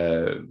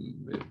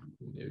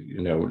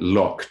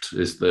locked?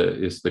 Is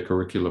the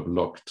curriculum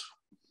locked?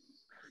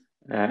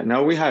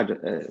 No, we have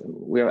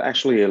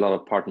actually a lot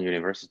of partner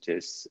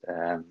universities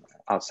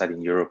outside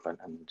in Europe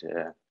and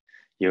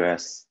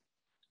US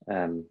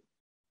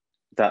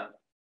that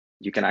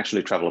you can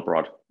actually travel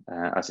abroad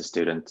as a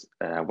student.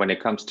 When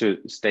it comes to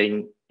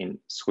staying in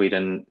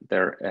Sweden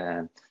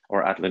there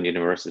or at Lund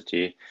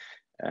University,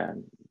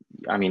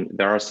 I mean,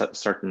 there are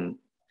certain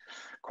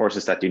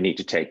courses that you need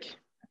to take.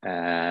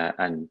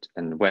 And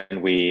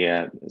when we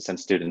send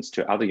students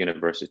to other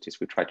universities,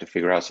 we try to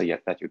figure out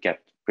that you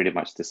get pretty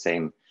much the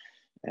same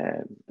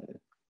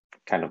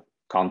kind of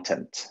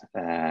content,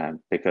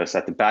 because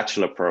at the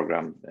bachelor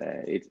program,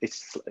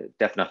 it's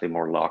definitely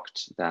more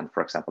locked than,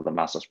 for example, the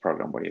master's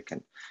program where you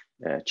can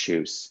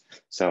choose.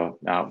 So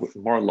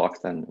more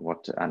locked than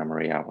what Anna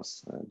Maria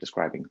was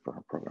describing for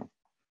her program.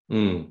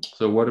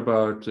 So what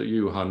about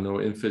you, Hanno,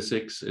 in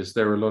physics?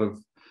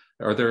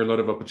 Are there a lot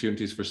of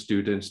opportunities for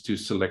students to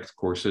select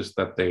courses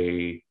that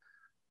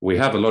we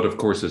have a lot of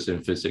courses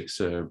in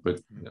physics,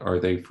 but are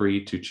they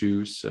free to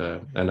choose?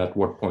 And at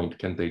what point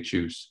can they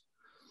choose?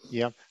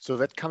 Yeah, so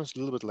that comes a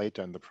little bit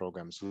later in the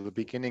program. So the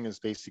beginning is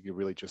basically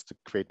really just to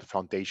create the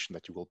foundation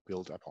that you will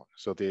build upon.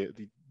 So the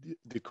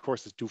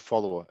courses do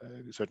follow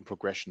a certain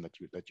progression that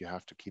you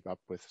have to keep up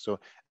with. So at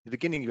the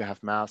beginning you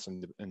have maths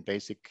and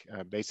basic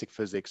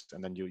physics,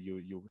 and then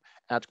you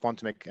add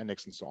quantum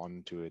mechanics and so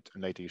on to it,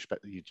 and later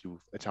you do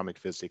atomic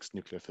physics,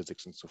 nuclear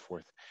physics, and so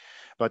forth.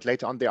 But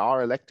later on there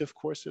are elective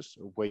courses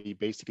where you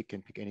basically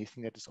can pick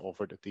anything that is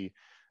offered at the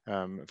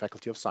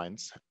Faculty of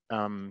Science.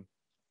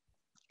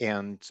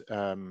 And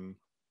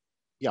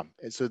yeah,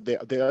 so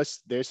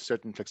there's a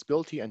certain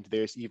flexibility, and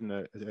there's even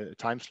a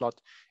time slot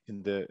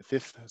in the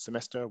 5th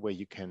semester where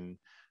you can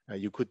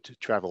you could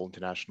travel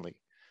internationally.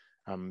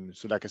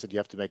 So like I said, you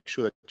have to make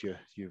sure that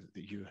you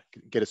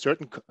get a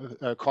certain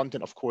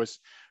content, of course,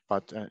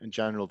 but in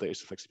general there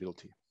is a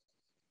flexibility.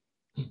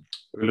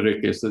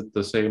 Ulrik, is it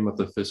the same at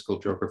the physical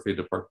geography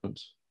department?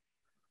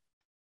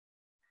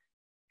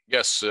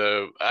 Yes,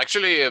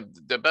 actually,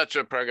 the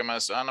bachelor program,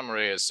 as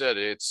Anna-Maria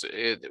said,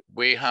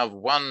 we have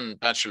one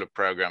bachelor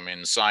program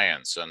in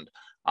science, and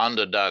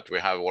under that we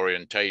have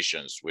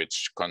orientations,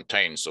 which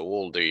contains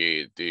all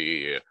the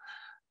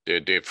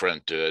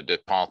different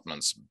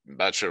departments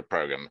bachelor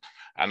program.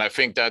 And I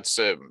think that's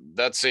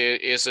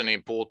an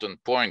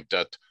important point,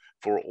 that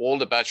for all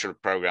the bachelor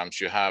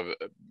programs you have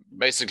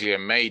basically a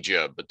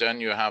major, but then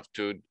you have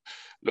to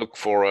look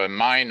for a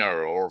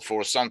minor or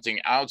for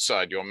something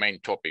outside your main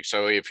topic.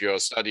 So if you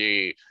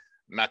study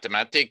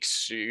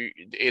mathematics,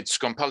 it's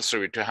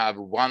compulsory to have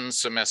one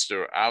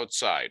semester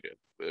outside.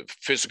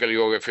 Physical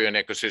geography and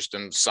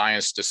ecosystem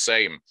science the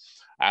same.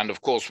 And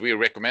of course, we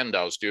recommend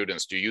our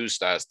students to use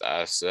that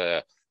as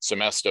a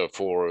semester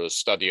for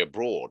study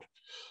abroad.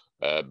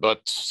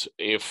 But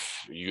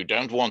if you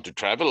don't want to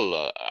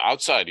travel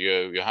outside,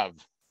 you have,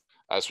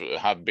 as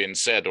have been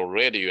said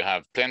already, you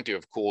have plenty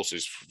of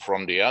courses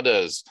from the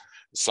others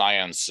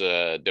science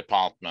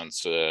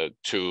departments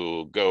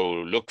to go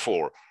look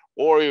for,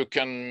 or you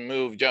can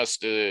move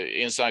just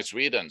inside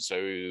Sweden. So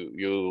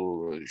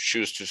you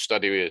choose to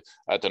study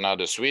at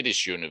another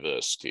Swedish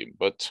university,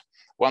 but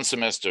one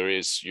semester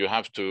is you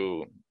have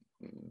to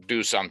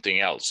do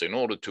something else in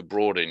order to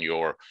broaden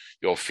your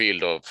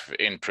field of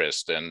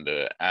interest and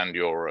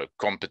your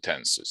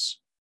competences.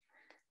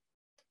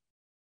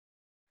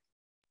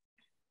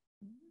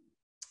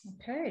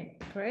 Okay,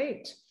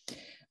 great.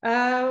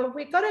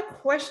 We got a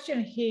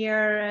question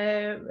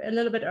here a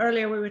little bit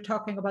earlier. We were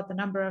talking about the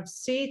number of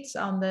seats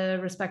on the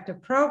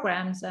respective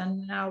programs,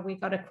 and now we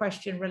got a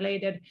question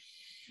related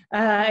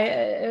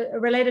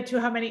to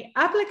how many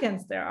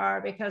applicants there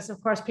are, because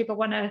of course people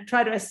want to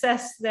try to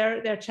assess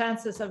their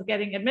chances of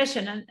getting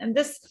admission. And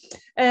this,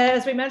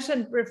 as we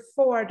mentioned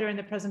before during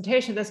the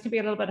presentation, this can be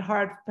a little bit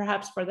hard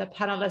perhaps for the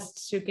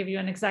panelists to give you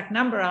an exact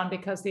number on,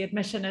 because the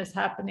admission is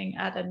happening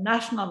at a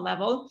national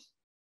level.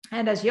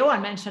 And as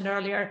Johan mentioned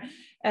earlier,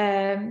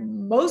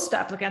 most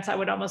applicants, I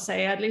would almost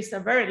say, at least a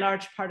very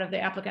large part of the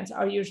applicants,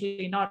 are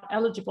usually not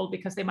eligible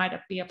because they might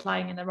be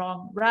applying in the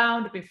wrong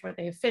round before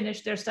they have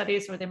finished their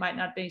studies, or they might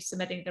not be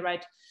submitting the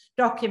right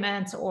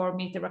documents or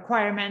meet the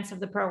requirements of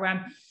the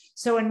program.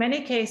 So in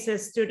many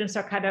cases, students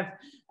are kind of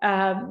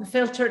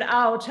filtered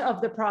out of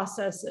the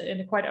process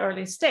in a quite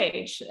early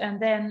stage. And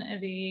then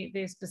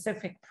the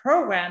specific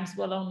programs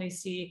will only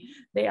see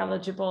the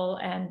eligible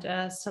and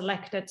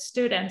selected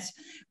students.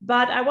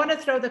 But I want to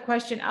throw the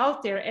question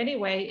out there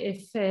anyway,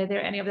 if there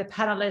are any of the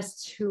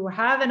panelists who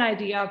have an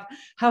idea of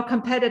how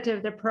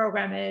competitive the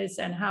program is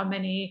and how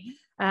many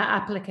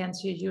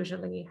applicants you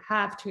usually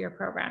have to your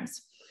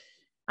programs.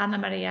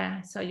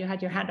 Anna-Maria, so you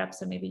had your hand up,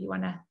 so maybe you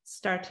want to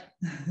start.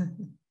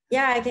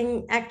 Yeah, I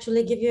can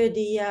actually give you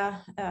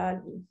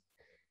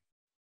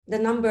the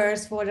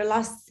numbers for the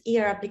last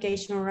year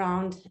application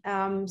round.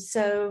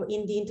 So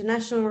in the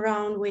international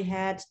round, we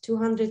had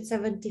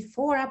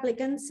 274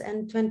 applicants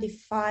and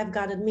 25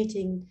 got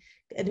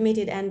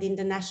admitted, and in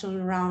the national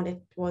round,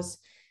 it was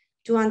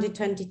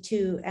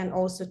 222 and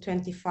also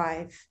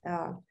 25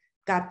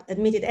 got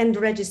admitted and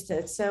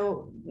registered.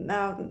 So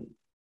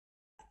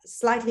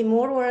slightly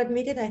more were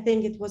admitted. I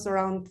think it was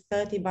around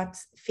 30, but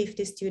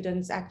 50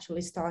 students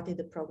actually started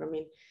the program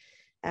in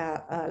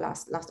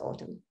last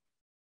autumn.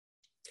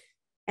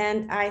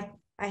 And I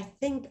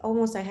think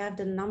almost I have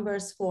the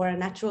numbers for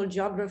natural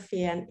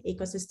geography and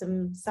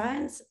ecosystem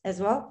science as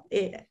well.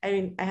 I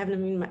mean, I have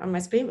them on my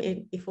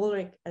screen if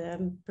Ulrik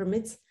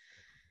permits.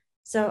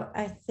 So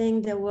I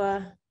think there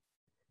were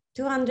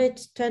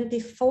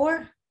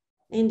 224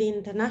 in the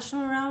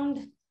international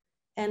round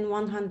and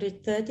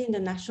 130 in the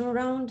national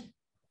round.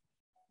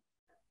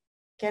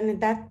 Can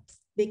that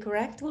be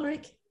correct,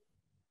 Ulrik?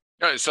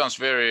 Yeah, it sounds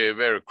very,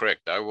 very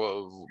correct. I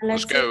will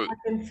let's go. I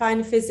can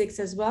find physics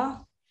as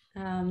well.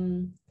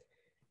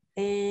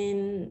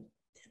 In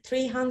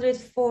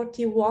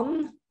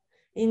 341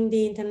 in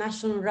the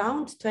international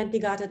round, 20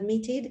 got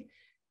admitted,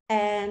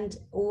 and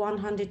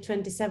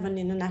 127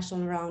 in the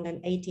national round, and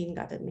 18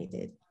 got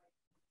admitted.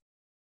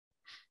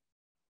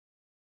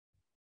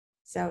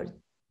 So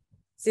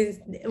since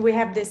we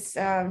have this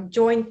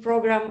joint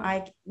program,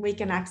 we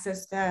can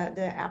access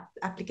the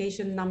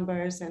application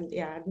numbers and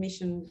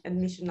admission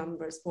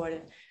numbers for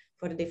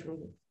the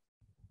different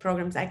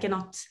programs. I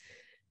cannot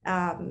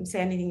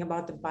say anything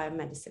about the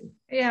biomedicine.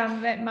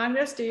 Yeah,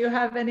 Magnus, do you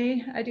have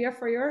any idea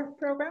for your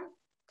program?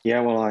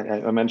 Yeah, well,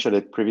 I mentioned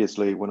it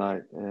previously when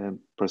I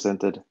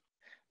presented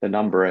the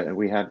number.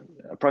 We had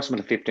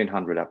approximately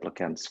 1,500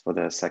 applicants for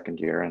the second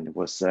year, and it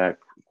was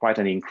quite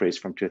an increase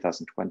from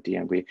 2020,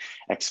 and we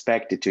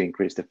expect it to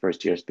increase the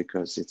first years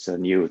because it's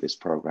new, this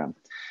program.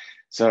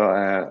 So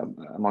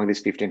among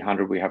these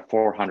 1,500, we have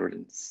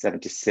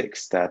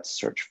 476 that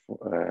search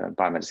for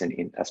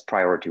biomedicine as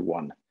priority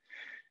 1.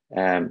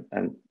 And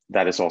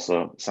that is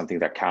also something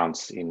that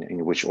counts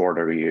in which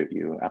order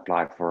you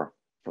apply for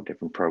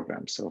different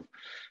programs. So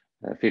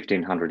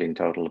 1,500 in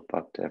total,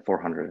 but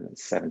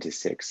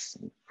 476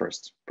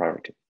 first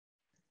priority.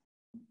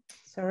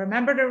 So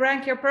remember to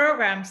rank your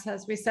programs,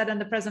 as we said in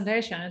the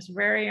presentation. It's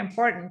very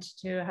important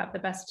to have the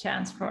best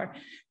chance for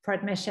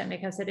admission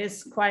because it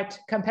is quite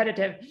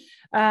competitive.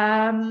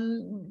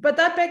 But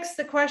that begs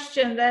the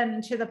question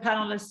then to the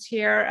panelists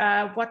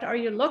here, what are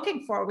you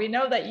looking for? We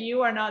know that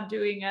you are not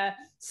doing a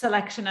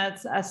selection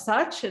as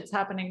such, it's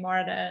happening more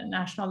at a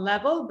national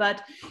level,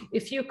 but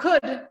if you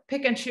could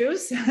pick and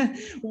choose,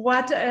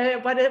 what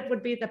it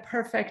would be the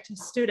perfect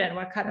student?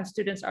 What kind of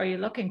students are you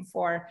looking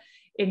for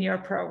in your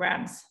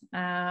programs?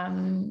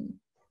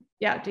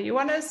 Yeah, do you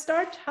want to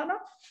start, Hanno?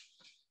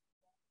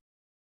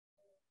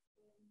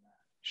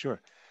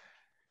 Sure.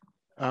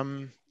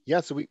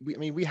 Yeah, so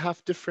we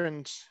have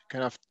different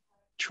kind of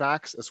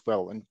tracks as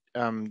well,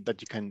 and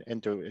that you can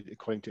enter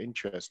according to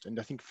interest. And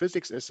I think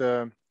physics is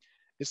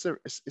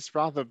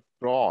rather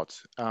broad.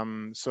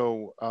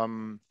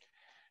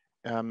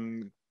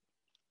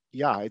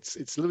 Yeah, it's a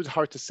little bit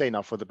hard to say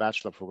now for the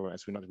bachelor program,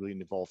 as we're not really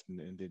involved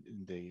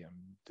in the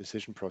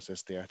decision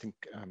process there. I think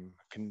I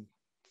can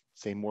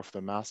say more for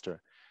the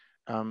master.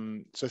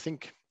 So I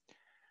think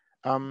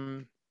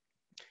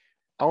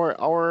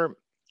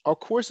our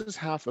courses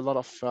have a lot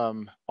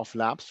of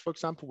labs, for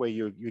example, where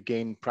you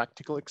gain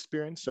practical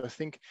experience. So I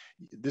think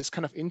this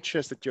kind of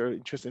interest that you're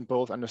interested in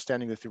both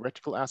understanding the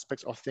theoretical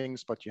aspects of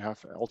things, but you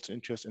have also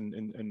interest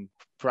in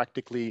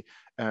practically,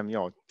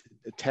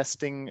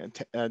 testing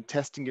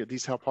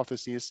these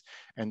hypotheses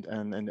and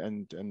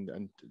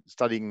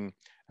studying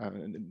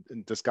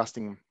and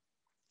discussing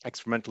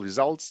experimental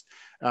results.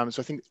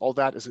 So I think all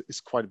that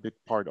is quite a big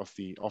part of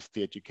the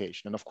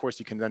education. And of course,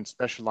 you can then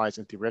specialize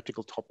in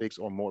theoretical topics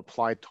or more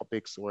applied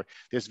topics, or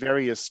there's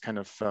various kind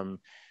of,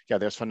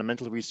 there's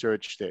fundamental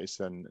research, there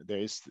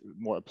is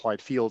more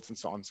applied fields and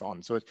so on and so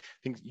on. So I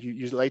think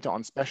you later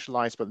on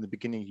specialize, but in the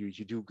beginning,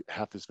 you do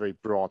have this very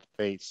broad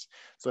base.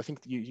 So I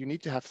think you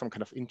need to have some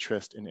kind of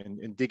interest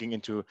in digging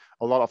into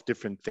a lot of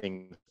different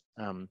things.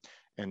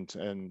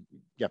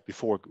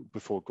 Before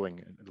going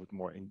a little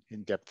more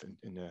in depth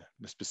in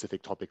a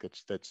specific topic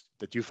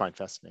that you find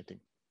fascinating.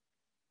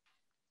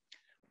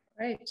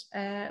 Great.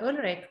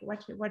 Ulrik,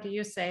 what do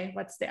you say?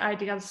 What's the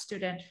ideal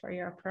student for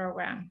your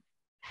program?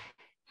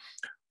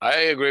 I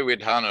agree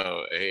with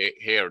Hanno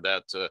here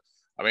that,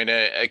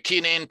 a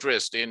keen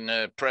interest in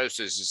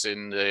processes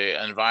in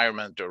the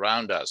environment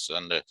around us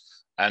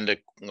and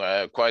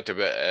quite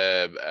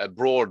a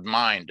broad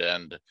mind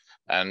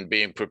and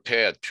being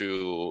prepared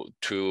to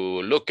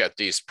look at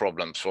these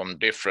problems from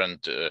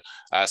different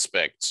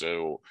aspects.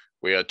 So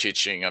we are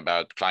teaching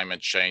about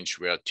climate change,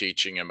 we are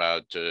teaching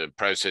about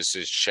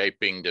processes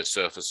shaping the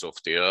surface of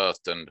the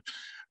earth, and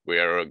we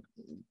are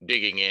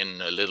digging in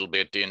a little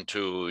bit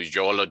into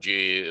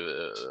geology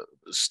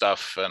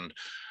stuff,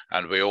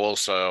 and we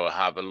also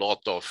have a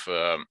lot of,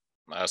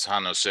 as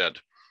Hanno said,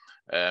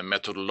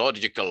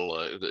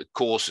 methodological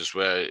courses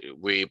where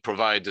we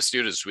provide the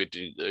students with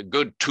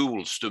good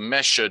tools to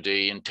measure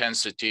the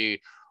intensity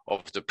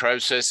of the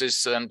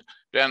processes. And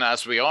then,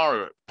 as we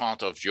are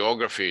part of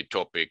geography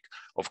topic,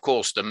 of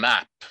course, the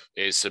map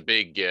is a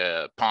big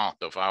part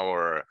of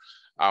our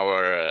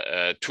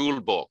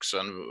toolbox.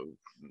 And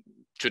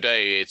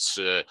today it's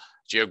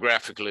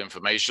geographical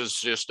information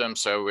system.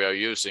 So we are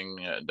using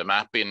the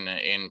map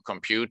in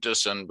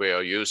computers, and we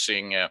are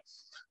using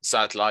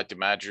satellite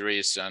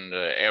imageries and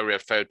area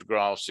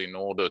photographs in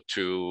order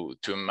to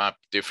map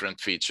different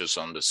features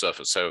on the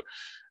surface. So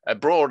a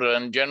broad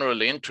and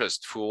general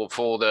interest for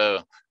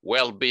the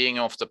well-being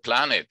of the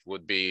planet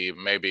would be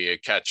maybe a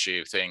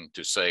catchy thing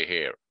to say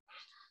here.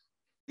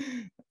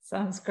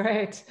 Sounds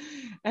great.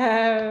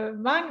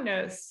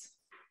 Magnus.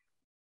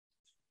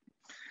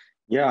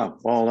 Yeah,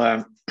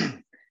 well,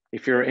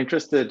 if you're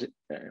interested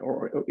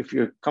or if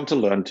you come to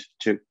Lund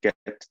to get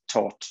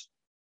taught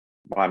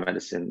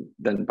biomedicine,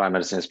 then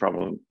biomedicine is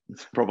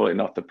probably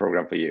not the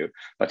program for you.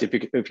 But if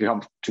you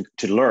come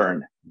to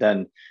learn,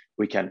 then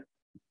we can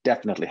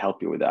definitely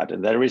help you with that.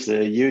 And there is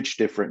a huge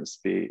difference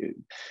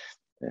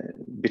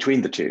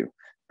between the two,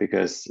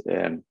 because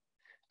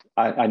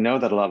I know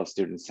that a lot of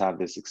students have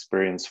this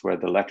experience where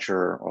the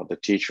lecturer or the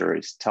teacher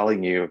is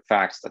telling you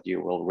facts that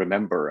you will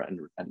remember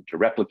and to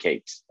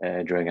replicate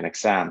during an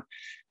exam.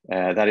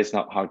 That is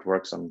not how it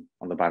works on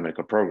the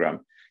biomedical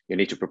program. You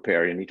need to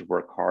prepare, you need to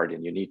work hard,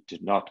 and you need to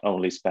not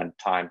only spend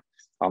time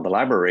on the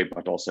library,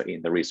 but also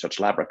in the research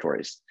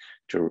laboratories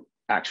to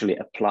actually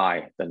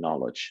apply the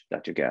knowledge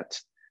that you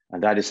get.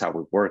 And that is how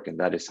we work, and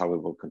that is how we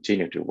will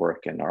continue to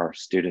work. And our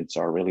students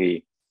are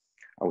really,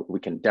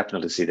 we can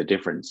definitely see the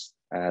difference.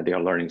 They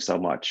are learning so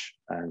much,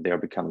 and they are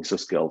becoming so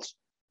skilled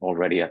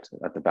already at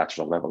the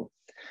bachelor level.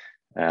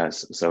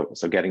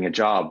 So getting a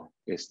job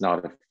is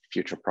not a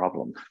future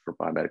problem for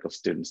biomedical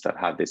students that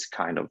have this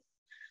kind of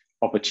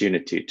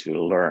opportunity to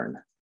learn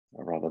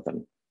rather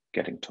than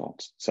getting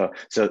taught. So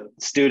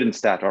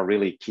students that are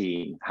really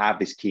keen, have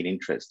this keen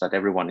interest that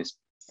everyone is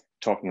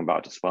talking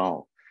about as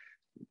well.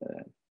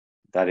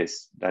 That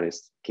is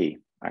key,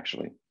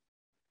 actually.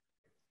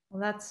 Well,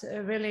 that's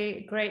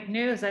really great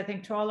news, I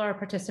think, to all our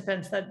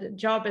participants, that the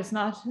job is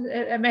not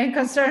a main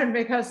concern,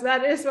 because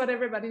that is what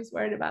everybody's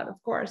worried about,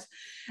 of course.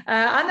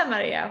 Anna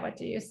Maria, what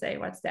do you say?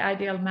 What's the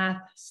ideal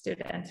math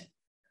student?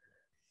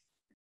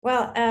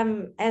 Well,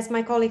 as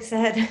my colleague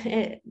said,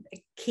 a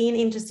keen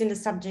interest in the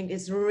subject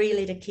is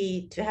really the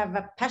key. To have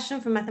a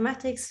passion for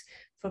mathematics,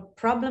 for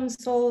problem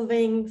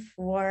solving,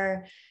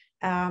 for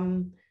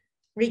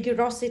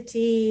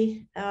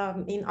rigorosity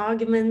in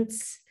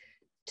arguments,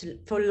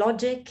 for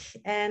logic,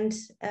 and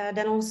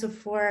then also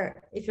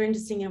for, if you're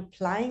interested in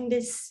applying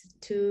this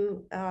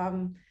to, I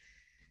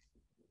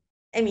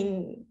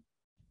mean,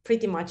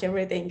 pretty much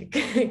everything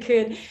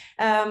could,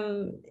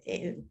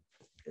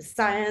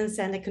 science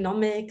and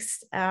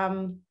economics.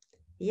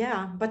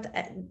 Yeah, but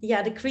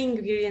yeah, the key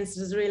ingredients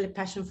is really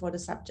passion for the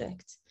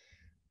subject.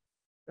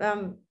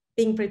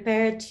 Being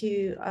prepared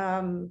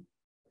to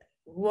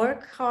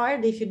work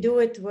hard. If you do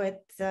it with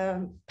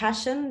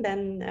passion,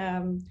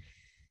 then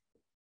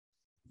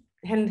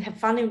and have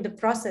fun in the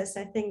process.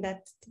 I think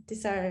that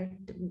these are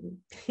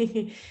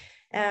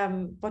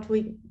what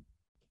we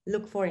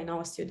look for in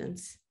our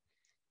students.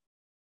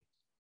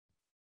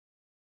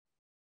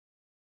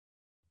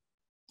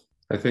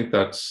 I think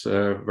that's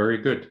very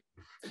good.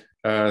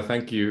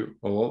 Thank you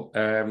all.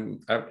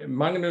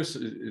 Magnus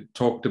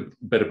talked a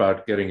bit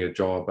about getting a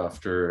job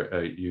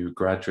after you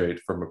graduate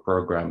from a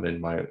program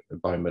in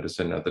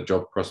biomedicine. The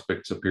job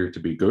prospects appear to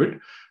be good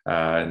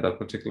in that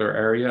particular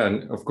area.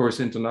 And of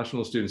course,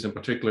 international students in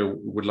particular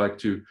would like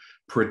to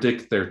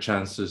predict their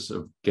chances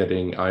of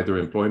getting either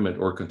employment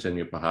or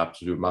continue perhaps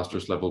to do a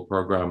master's level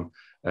program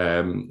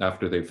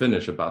after they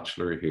finish a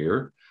bachelor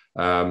here.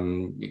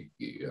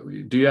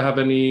 Do you have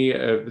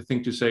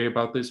anything to say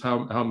about this?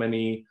 How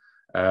many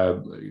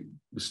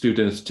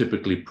students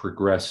typically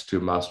progress to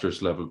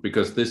master's level?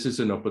 Because this is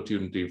an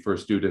opportunity for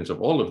students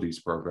of all of these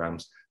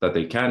programs that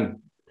they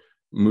can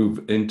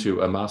move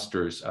into a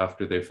master's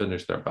after they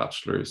finish their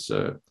bachelor's.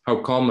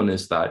 How common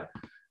is that?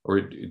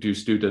 Or do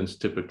students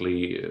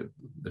typically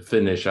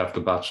finish after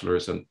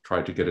bachelor's and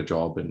try to get a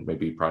job in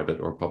maybe private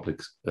or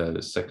public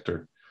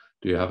sector?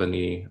 Do you have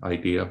any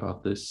idea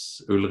about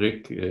this,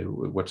 Ulrik?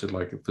 What's it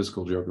like in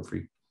physical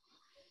geography?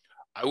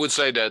 I would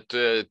say that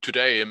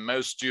today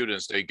most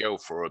students, they go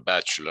for a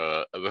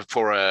bachelor,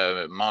 for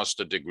a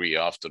master degree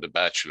after the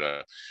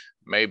bachelor.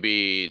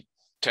 Maybe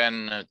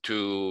 10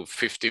 to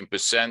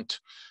 15%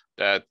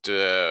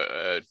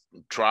 that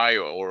try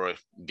or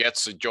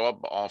gets a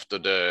job after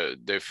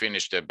they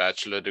finish their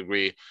bachelor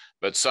degree.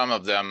 But some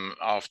of them,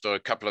 after a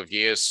couple of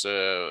years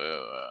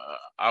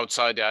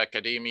outside the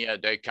academia,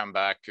 they come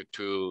back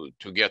to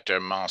get their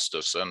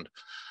masters. And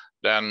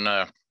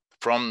then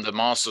from the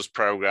master's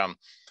program,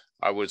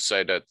 I would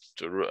say that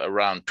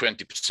around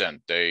 20%,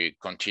 they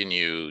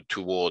continue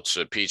towards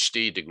a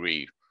PhD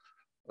degree.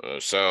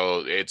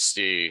 So it's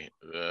the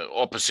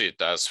opposite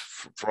as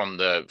from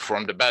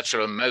the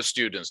bachelor. Most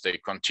students, they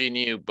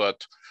continue,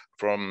 but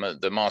from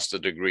the master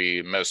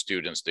degree, most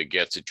students, they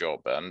get a job.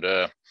 And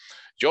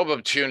job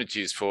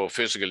opportunities for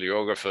physical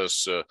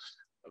geographers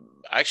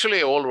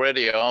actually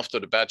already after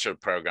the bachelor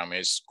program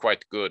is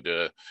quite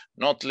good,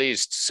 not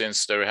least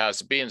since there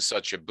has been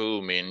such a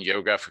boom in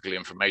geographical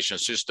information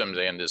systems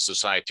in the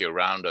society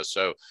around us.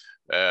 So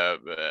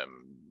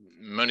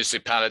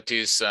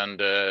municipalities and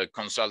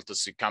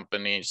consultancy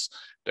companies,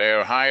 they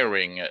are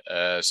hiring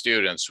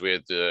students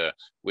with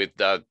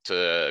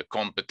that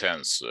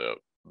competence.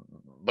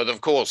 But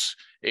of course,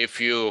 if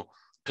you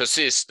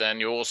persist and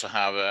you also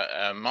have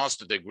a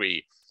master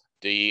degree,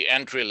 the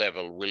entry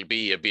level will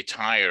be a bit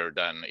higher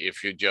than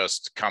if you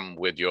just come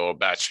with your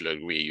bachelor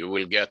degree. You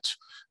will get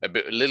a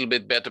little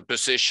bit better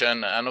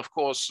position, and of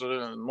course,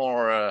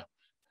 more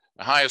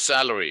higher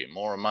salary,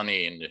 more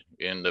money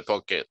in the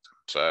pocket.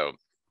 So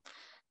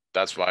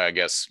that's why I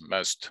guess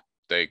most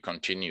they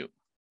continue.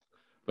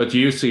 But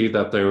you see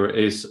that there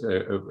is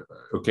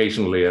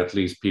occasionally at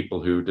least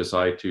people who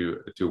decide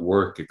to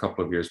work a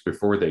couple of years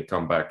before they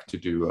come back to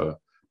do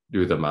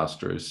the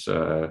masters.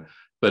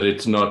 But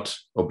it's not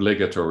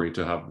obligatory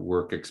to have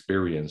work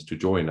experience to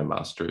join a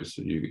master's.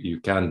 You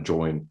can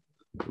join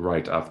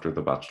right after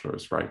the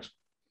bachelor's, right?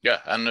 Yeah,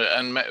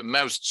 and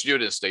most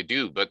students, they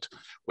do. But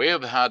we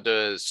have had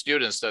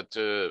students that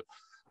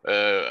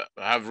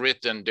have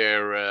written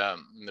their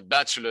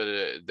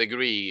bachelor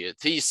degree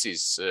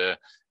thesis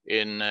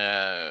in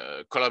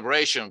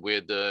collaboration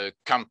with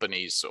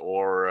companies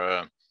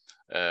or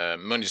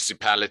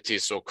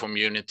municipalities or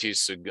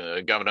communities,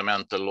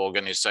 governmental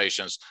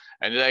organizations,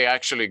 and they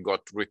actually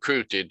got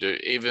recruited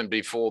even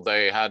before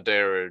they had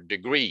their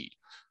degree.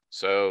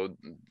 So,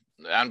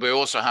 and we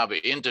also have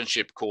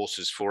internship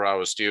courses for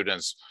our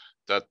students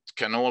that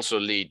can also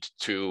lead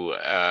to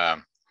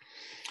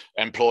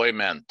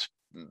employment.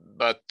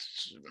 But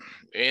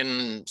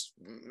in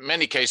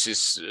many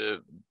cases,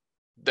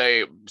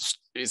 it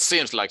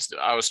seems like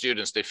our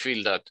students, they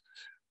feel that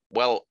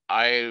well,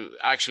 I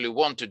actually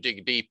want to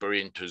dig deeper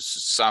into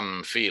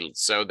some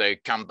fields. So they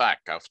come back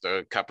after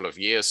a couple of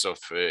years of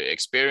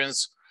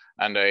experience,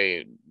 and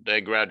they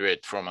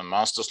graduate from a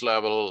master's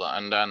level,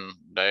 and then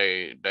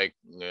they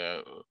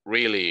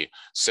really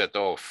set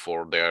off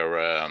for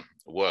their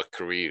work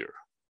career.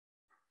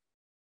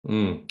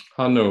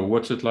 Hanno,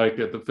 what's it like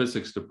at the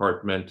physics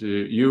department?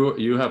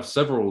 You have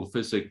several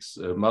physics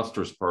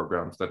master's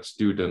programs that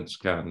students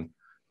can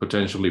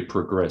potentially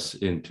progress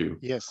into.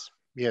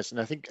 Yes,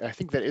 and I think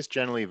that is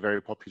generally a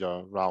very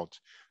popular route.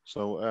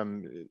 So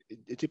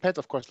it depends,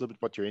 of course, a little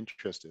bit what your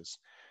interest is.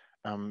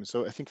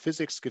 So I think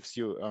physics gives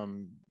you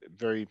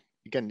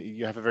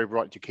you have a very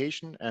broad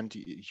education, and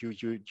you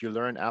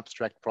learn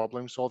abstract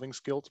problem solving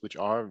skills, which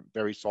are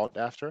very sought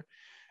after.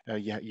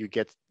 You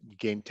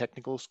gain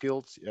technical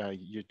skills.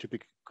 You're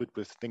typically good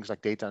with things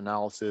like data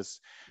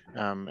analysis,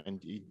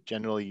 and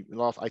generally a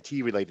lot of IT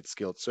related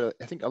skills. So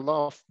I think a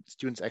lot of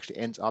students actually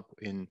end up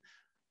in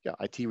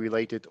IT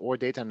related or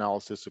data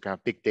analysis, so kind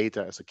of big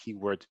data as a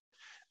keyword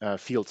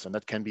fields, and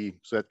that can be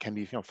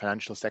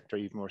financial sector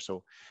even more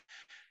so.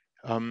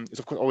 It's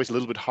of course always a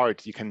little bit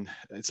hard.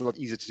 It's a lot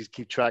easier to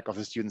keep track of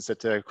the students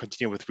that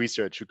continue with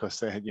research,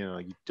 because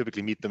you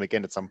typically meet them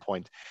again at some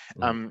point.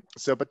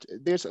 But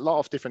there's a lot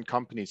of different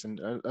companies, and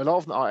a lot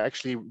of them are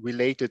actually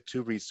related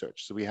to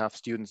research. So we have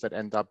students that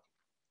end up,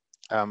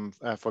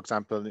 for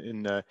example,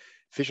 in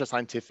Fisher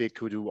Scientific,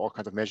 who do all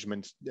kinds of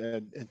measurement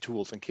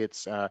tools and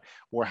kits,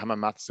 or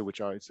Hamamatsu, which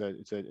it's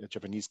a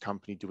Japanese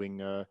company doing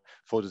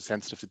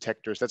photosensitive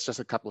detectors. That's just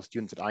a couple of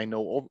students that I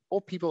know,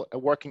 or people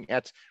working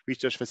at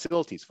research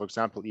facilities, for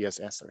example,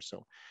 ESS or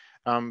so.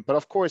 But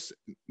of course,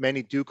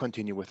 many do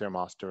continue with their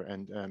master,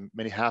 and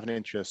many have an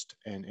interest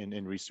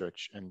in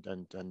research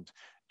and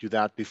do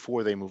that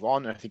before they move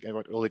on. And I think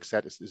what Ulrik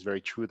said is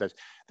very true, that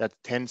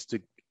tends to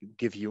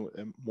give you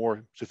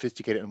more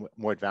sophisticated and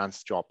more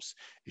advanced jobs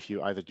if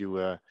you either do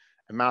a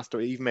master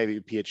or even maybe a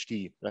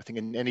PhD. But I think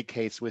in any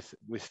case with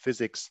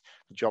physics,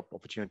 the job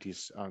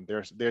opportunities,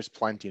 there's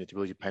plenty, and it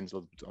really depends a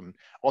little bit on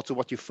also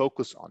what you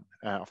focus on,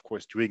 of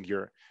course, during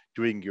your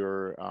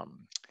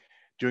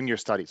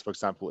studies. For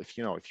example, if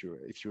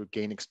you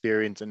gain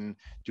experience and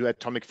do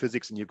atomic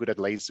physics and you're good at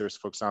lasers,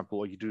 for example,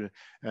 or you do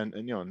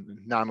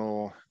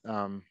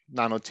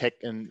nanotech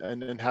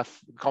and have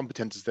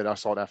competences that are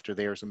sought after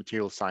there, so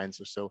material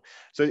science or so.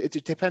 So it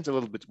depends a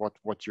little bit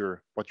what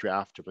you're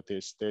after, but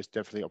there's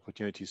definitely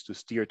opportunities to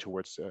steer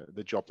towards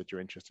the job that you're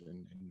interested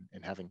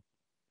in having.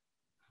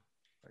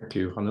 Thank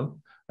you,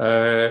 Hanno.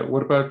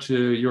 What about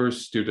your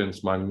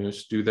students,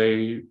 Magnus? Do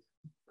they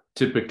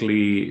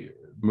typically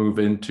move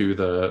into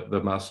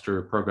the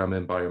master program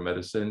in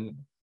biomedicine?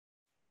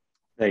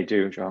 They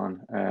do,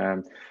 John.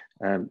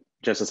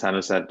 Just as Hanno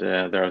said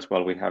there as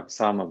well, we have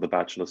some of the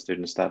bachelor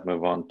students that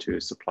move on to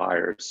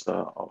suppliers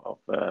of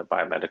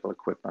biomedical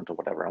equipment or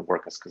whatever, and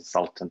work as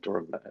consultant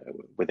or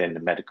within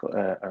the medical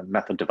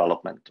method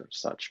development or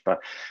such.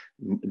 But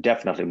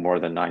definitely more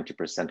than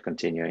 90%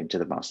 continue into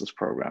the master's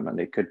program. And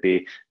it could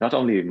be not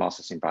only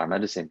masters in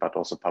biomedicine, but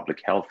also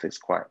public health is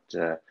quite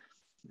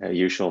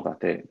usual that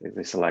they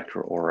select,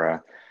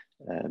 or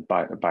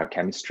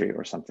biochemistry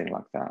or something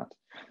like that.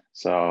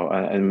 So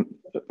and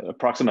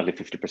approximately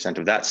 50%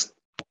 of that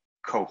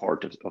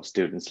cohort of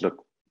students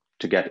look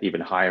to get even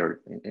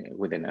higher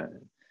within a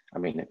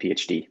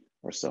PhD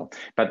or so.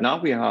 But now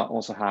we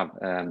also have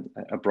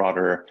a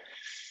broader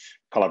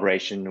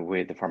collaboration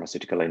with the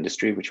pharmaceutical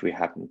industry, which we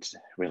haven't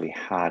really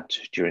had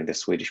during the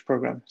Swedish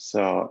program.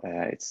 So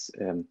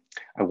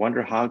I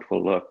wonder how it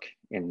will look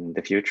in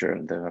the future,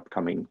 in the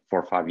upcoming 4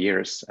 or 5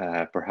 years.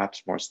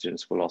 Perhaps more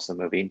students will also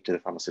move into the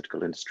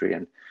pharmaceutical industry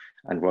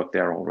and work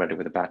there already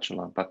with a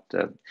bachelor. But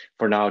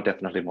for now,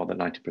 definitely more than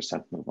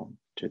 90% move on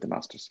to the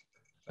masters.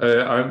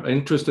 I'm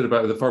interested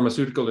about the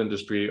pharmaceutical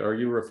industry. Are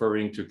you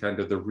referring to kind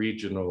of the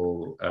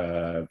regional,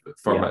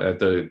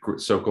 the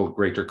so-called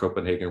Greater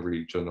Copenhagen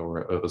region,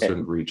 or a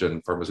certain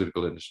region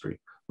pharmaceutical industry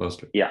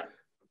mostly? Yeah,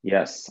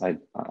 yes, I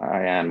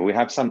am. We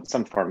have some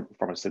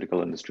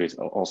pharmaceutical industries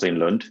also in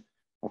Lund,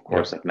 of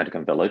course, at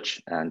Medical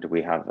Village, and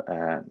we have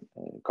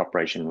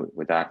cooperation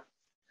with that.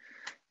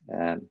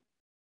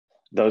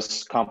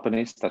 Those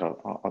companies that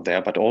are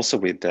there, but also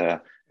with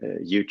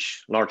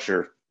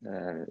larger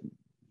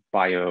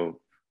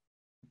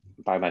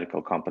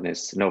biomedical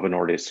companies, Novo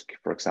Nordisk,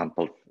 for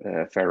example,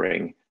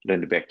 Perrey,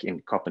 Lundbeck in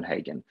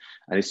Copenhagen.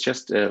 And it's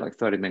just like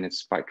 30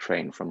 minutes by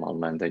train from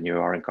Malmö, and then you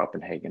are in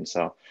Copenhagen.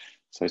 So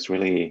it's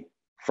really,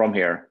 from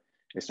here,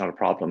 it's not a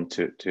problem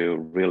to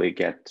really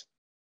get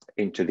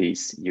into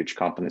these huge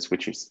companies,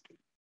 which is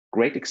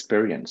great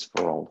experience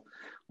for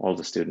all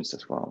the students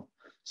as well.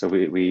 So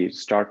we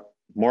start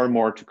more and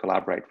more to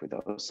collaborate with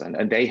those,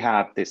 and they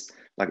have this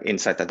like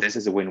insight that this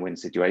is a win-win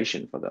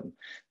situation for them.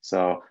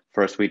 So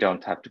first, we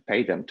don't have to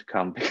pay them to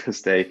come,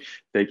 because they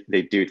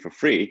do it for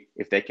free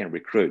if they can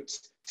recruit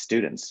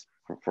students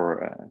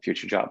for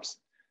future jobs.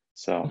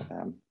 So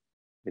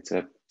it's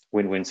a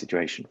win-win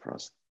situation for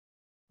us.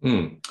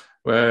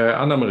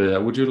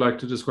 Anna-Maria, would you like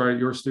to describe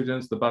your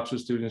students, the bachelor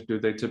students? Do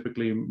they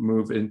typically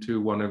move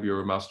into one of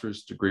your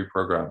master's degree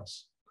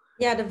programs?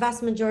 Yeah, the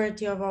vast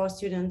majority of our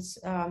students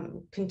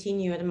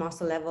continue at the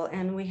master level,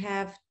 and we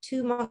have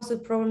 2 master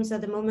programs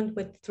at the moment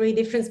with 3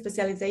 different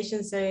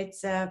specializations. So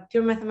it's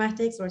pure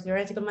mathematics or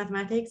theoretical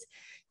mathematics,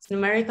 it's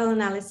numerical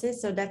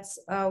analysis. So that's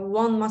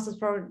one master's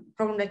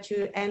program that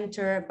you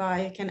enter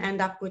by, you can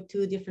end up with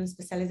 2 different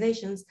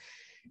specializations.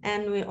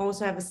 And we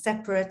also have a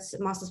separate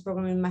master's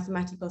program in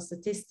mathematical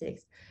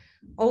statistics.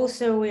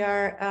 Also, we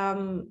are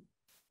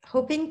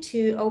hoping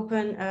to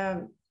open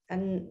a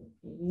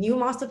new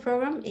master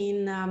program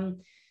in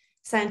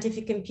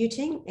scientific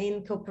computing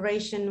in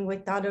cooperation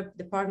with other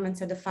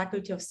departments at the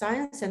Faculty of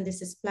Science, and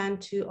this is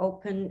planned to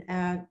open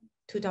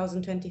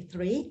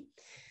 2023.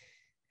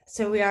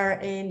 So we are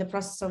in the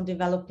process of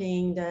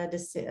developing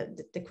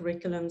the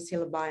curriculum,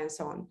 syllabi, and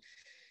so on.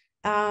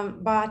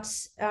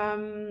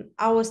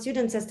 Our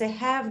students, as they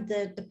have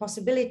the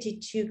possibility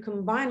to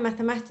combine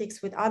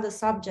mathematics with other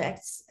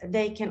subjects,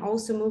 they can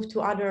also move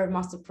to other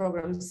master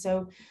programs.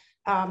 So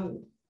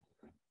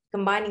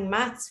combining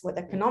maths with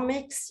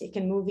economics, you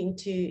can move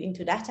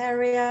into that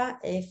area.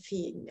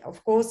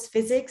 Of course,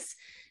 physics.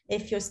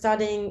 If you're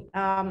studying,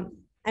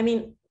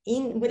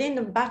 within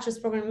the bachelor's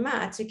program in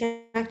maths, you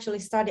can actually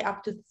study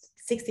up to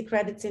 60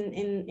 credits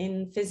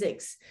in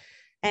physics.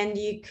 And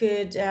you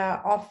could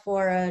opt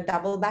for a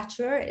double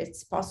bachelor,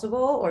 it's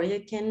possible, or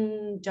you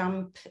can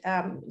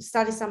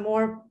study some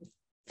more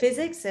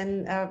physics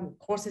and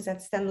courses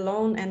that stand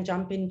alone and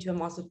jump into a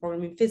master's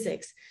program in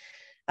physics.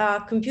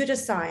 Computer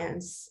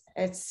science,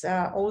 it's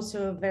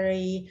also a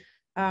very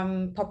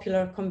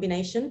popular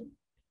combination.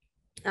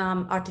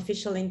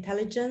 Artificial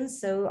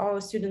intelligence, so our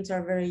students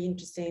are very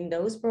interested in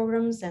those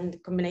programs and the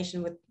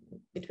combination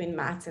between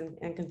maths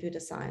and computer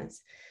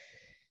science.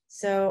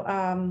 So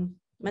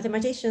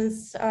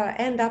mathematicians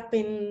end up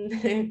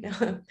in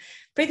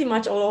pretty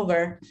much all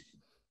over.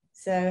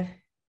 So,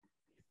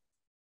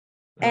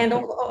 and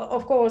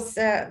of course,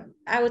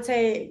 I would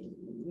say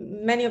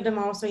many of them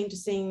are also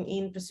interested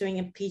in pursuing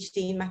a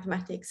PhD in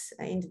mathematics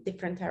in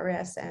different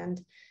areas. And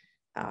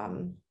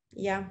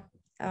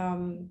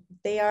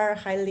they are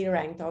highly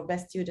ranked. Our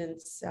best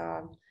students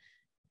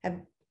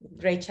have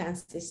great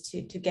chances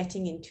to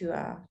getting into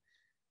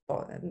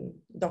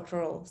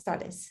doctoral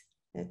studies.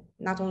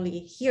 Not only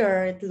here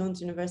at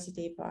Lund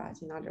University,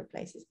 but in other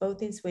places,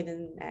 both in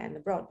Sweden and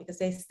abroad, because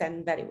they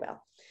stand very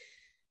well.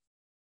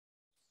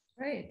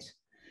 Great.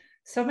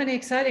 So many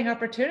exciting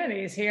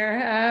opportunities here.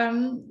 I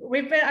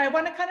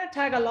want to kind of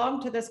tag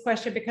along to this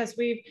question because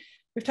we've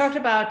talked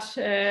about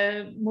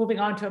moving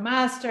on to a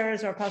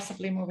master's or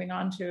possibly moving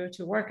on to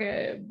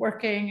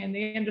working in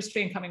the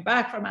industry and coming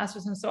back for a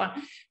master's and so on.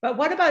 But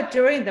what about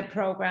during the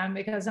program?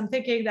 Because I'm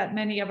thinking that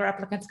many of our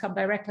applicants come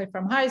directly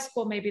from high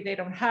school. Maybe they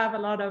don't have a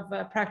lot of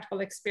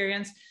practical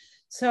experience.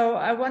 So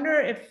I wonder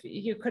if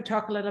you could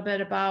talk a little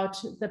bit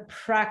about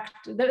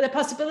the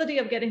possibility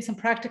of getting some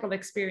practical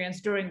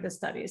experience during the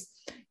studies,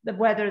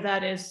 whether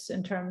that is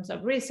in terms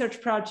of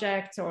research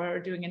projects or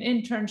doing an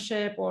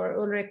internship, or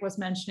Ulrik was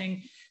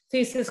mentioning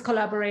thesis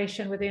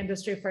collaboration with the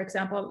industry, for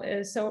example.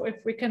 So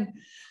if we can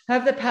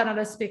have the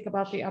panelists speak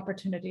about the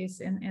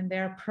opportunities in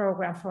their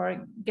program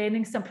for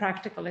gaining some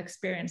practical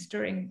experience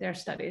during their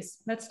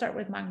studies. Let's start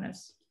with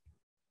Magnus.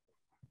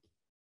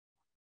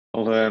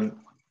 Well,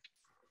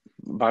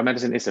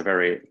 biomedicine is a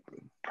very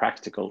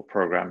practical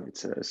program.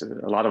 It's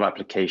a lot of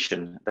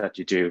application that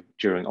you do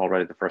during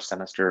already the first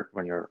semester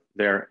when you're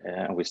there,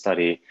 and we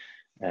study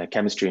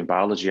chemistry and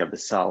biology of the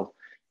cell.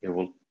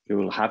 You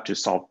will have to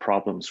solve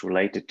problems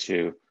related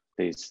to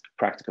these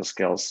practical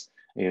skills.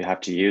 You have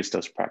to use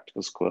those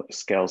practical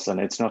skills, and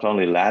it's not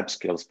only lab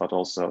skills, but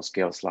also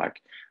skills like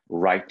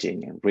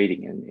writing and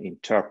reading and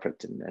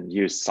interpret and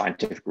use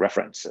scientific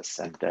references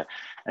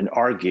and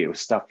argue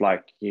stuff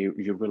like you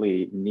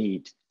really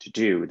need to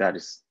do. That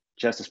is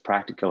just as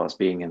practical as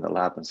being in the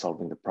lab and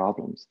solving the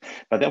problems.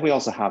 But then we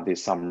also have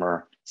these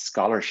summer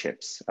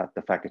scholarships at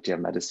the Faculty of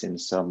Medicine.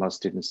 So most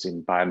students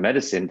in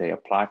biomedicine, they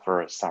apply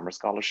for a summer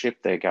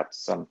scholarship. They got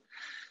some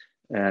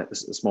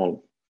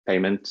small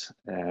payment,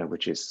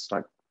 which is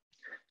like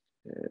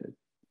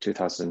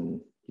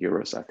 2,000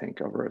 euros, I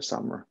think, over a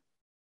summer.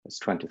 It's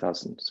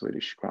 20,000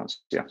 Swedish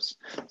crowns, yes.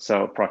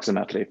 So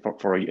approximately for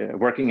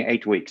working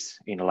 8 weeks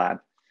in a lab.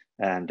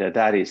 And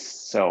that is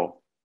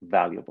so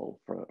valuable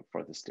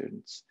for the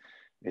students.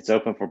 It's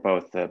open for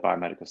both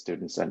biomedical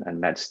students and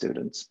med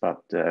students,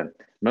 but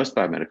most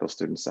biomedical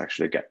students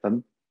actually get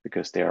them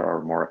because they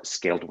are more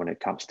skilled when it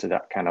comes to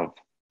that kind of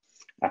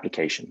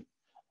application.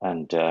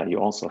 And you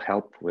also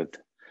help with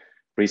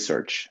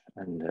research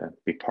and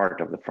be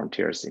part of the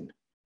frontiers in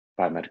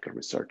biomedical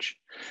research.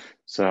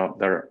 So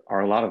there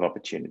are a lot of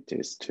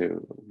opportunities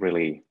to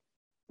really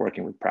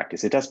working with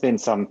practice. It has been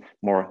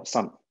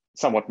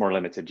somewhat more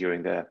limited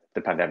during the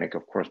pandemic,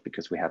 of course,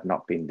 because we have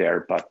not been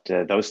there, but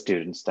those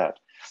students that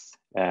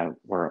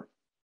were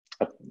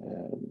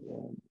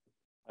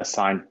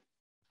assigned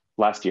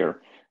last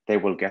year, they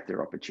will get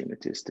their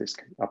opportunities this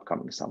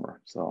upcoming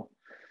summer. So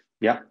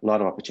yeah, a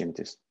lot of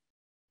opportunities.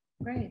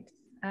 Great.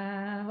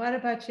 What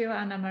about you,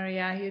 Anna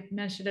Maria? You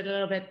mentioned it a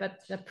little bit, but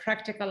the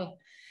practical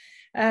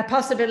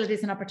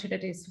possibilities and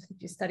opportunities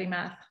if you study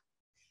math?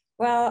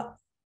 Well,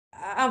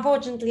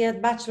 unfortunately,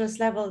 at bachelor's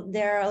level,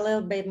 they're a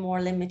little bit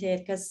more limited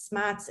because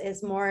maths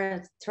is more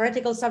a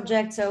theoretical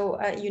subject. So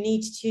you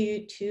need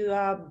to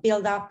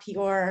build up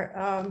your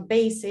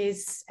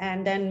basis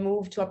and then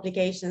move to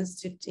applications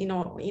to,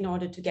 in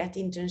order to get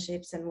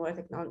internships and work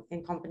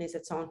in companies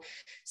and so on.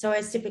 So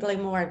it's typically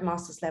more at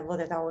master's level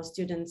that our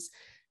students,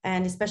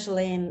 and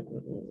especially in,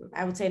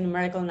 I would say,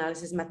 numerical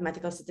analysis,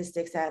 mathematical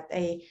statistics, that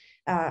they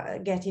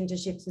get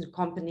internships in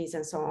companies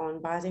and so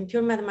on. But in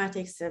pure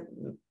mathematics,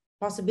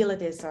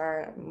 possibilities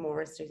are more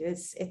restricted.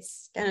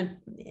 It's kind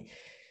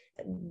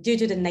of due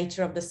to the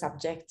nature of the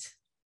subject.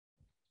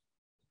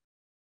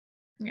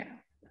 Yeah,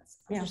 that's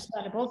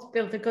understandable. To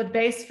build a good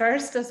base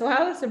first as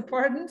well is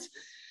important.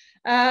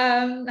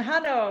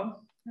 Hanno,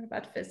 what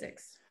about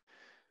physics?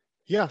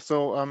 Yeah,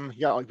 so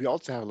we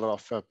also have a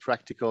lot of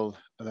practical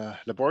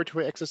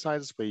laboratory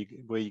exercises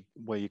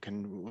where you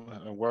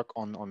can work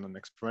on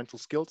experimental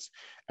skills,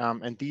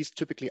 and these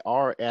typically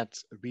are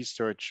at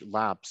research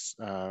labs,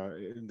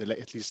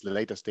 at least the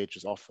later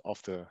stages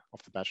of the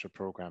bachelor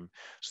program.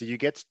 So you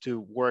get to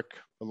work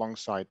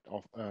alongside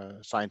of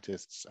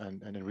scientists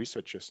and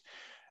researchers,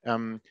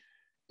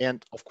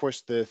 and of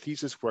course the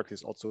thesis work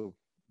is also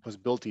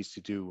possibilities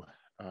to do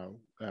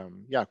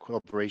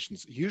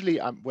collaborations. Usually,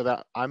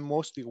 what I'm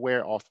mostly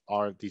aware of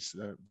are these,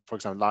 for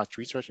example, large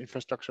research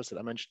infrastructures that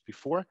I mentioned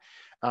before.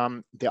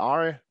 There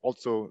are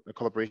also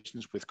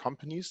collaborations with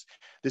companies.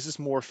 This is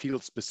more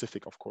field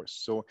specific, of course.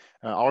 So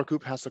our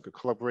group has a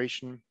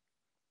collaboration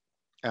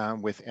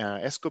with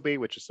Escobe,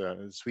 which is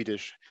a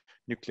Swedish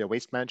nuclear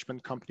waste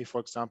management company,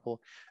 for example.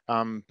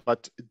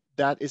 But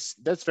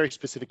that's very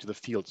specific to the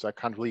field, so I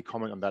can't really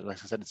comment on that.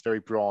 Like I said, it's very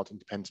broad and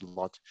depends a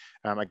lot.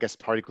 I guess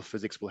particle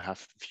physics will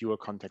have fewer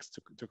contexts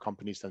to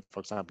companies than, for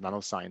example,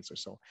 nanoscience or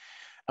so.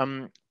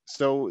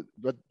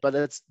 But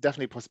it's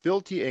definitely a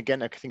possibility.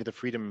 Again, I think the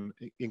freedom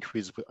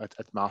increases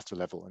at master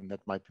level, and that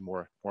might be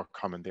more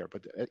common there.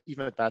 But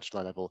even at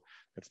bachelor level,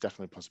 that's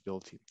definitely a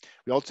possibility.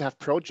 We also have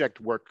project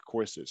work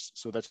courses,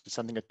 so that's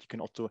something that you can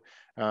also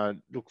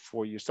look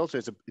for yourself. So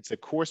it's a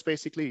course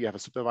basically. You have a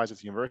supervisor at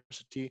the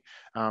university,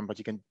 but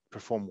you can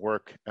perform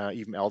work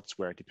even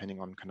elsewhere depending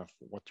on kind of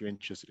what you're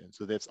interested in.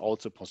 So that's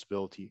also a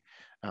possibility.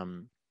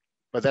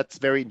 But that's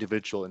very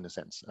individual in a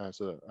sense.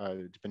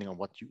 Depending on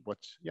what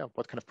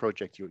kind of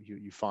project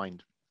you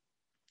find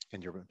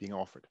and you're being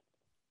offered.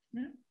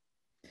 Yeah,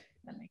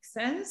 that makes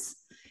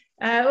sense.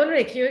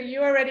 Ulrik,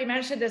 you already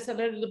mentioned this a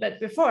little bit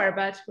before,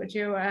 but would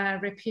you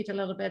repeat a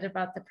little bit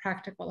about the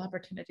practical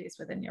opportunities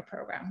within your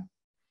program?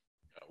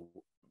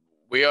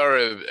 We are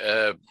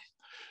a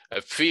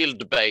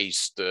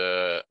field-based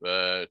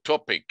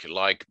topic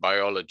like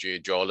biology,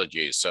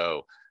 geology.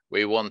 So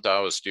we want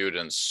our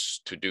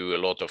students to do a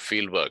lot of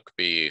fieldwork,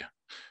 be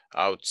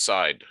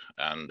outside,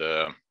 and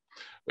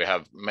we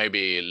have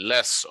maybe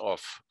less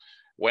of,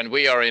 when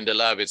we are in the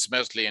lab, it's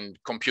mostly in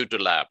computer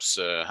labs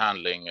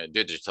handling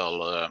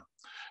digital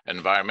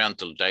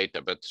environmental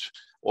data. But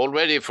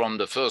already from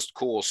the first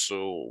course,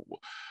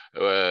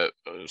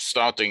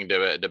 starting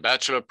the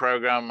bachelor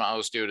program,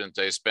 our students,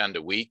 they spend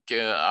a week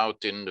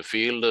out in the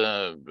field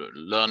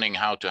learning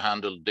how to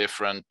handle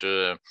different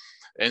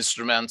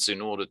instruments in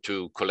order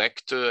to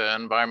collect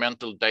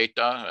environmental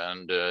data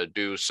and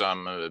do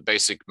some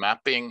basic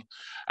mapping.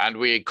 And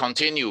we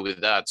continue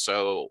with that.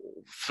 So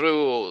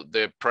through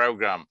the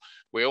program,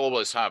 we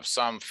always have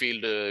some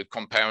field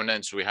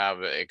components. We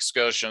have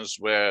excursions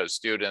where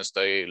students,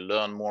 they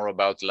learn more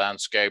about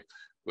landscape.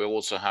 We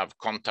also have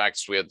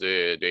contacts with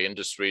the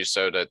industry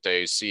so that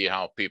they see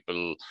how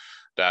people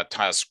that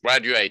has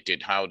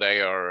graduated, how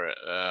they are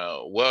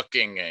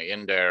working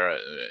in their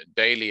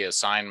daily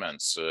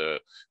assignments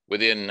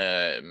within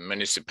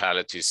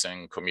municipalities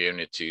and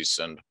communities.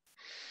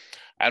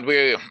 And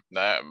we,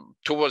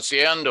 towards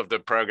the end of the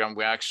program,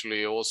 we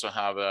actually also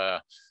have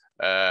a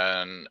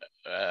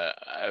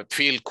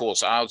field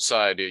course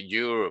outside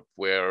Europe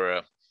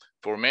where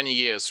for many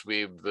years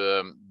we've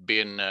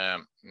been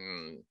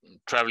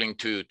traveling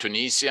to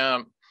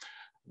Tunisia,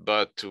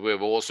 but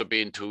we've also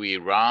been to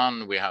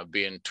Iran, we have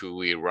been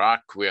to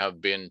Iraq, we have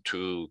been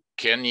to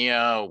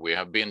Kenya, we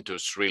have been to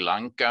Sri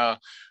Lanka,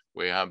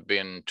 we have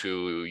been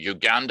to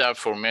Uganda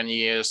for many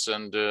years,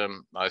 and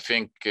I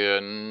think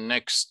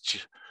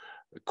next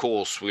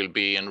course will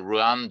be in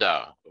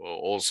Rwanda,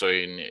 also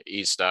in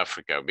East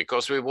Africa,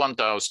 because we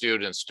want our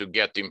students to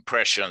get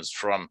impressions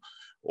from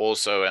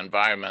also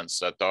environments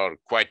that are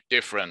quite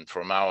different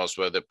from ours,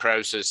 where the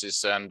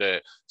processes and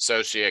the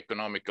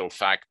socioeconomical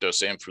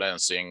factors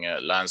influencing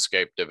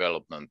landscape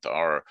development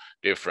are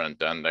different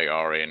than they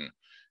are in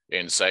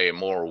say,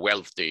 more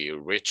wealthy,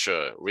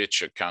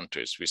 richer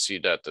countries. We see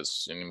that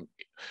as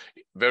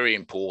very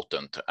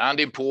important, and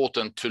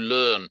important to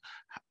learn,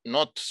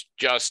 not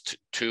just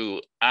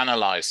to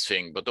analyze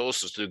things, but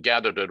also to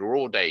gather the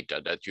raw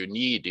data that you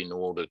need in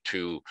order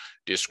to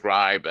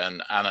describe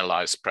and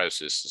analyze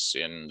processes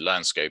in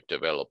landscape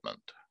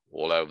development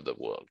all over the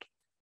world.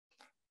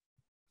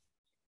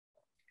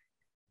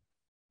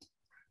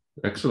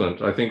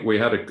 Excellent. I think we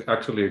had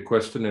actually a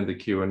question in the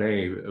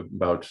Q&A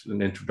about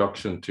an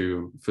introduction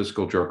to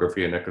physical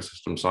geography and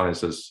ecosystem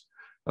sciences.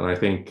 And I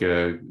think,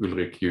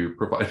 Ulrik, you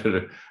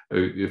provided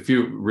a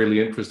few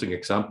really interesting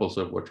examples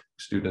of what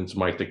students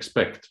might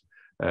expect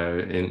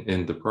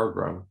in the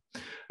program.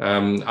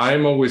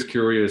 I'm always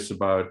curious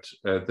about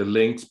the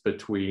links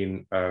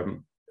between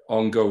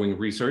ongoing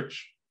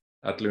research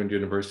at Lund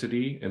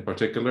University in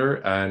particular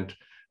and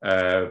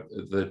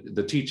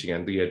the teaching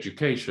and the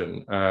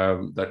education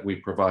that we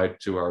provide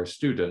to our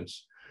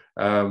students.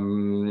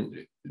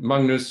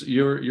 Magnus,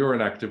 you're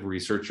an active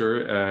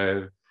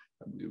researcher.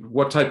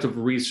 What type of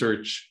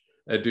research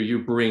do you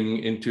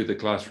bring into the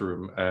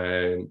classroom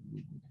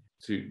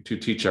to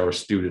teach our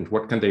students?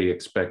 What can they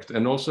expect?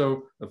 And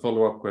also a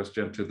follow-up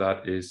question to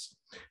that is,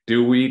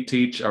 do we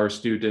teach our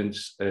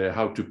students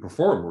how to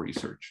perform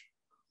research?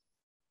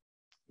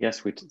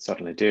 Yes, we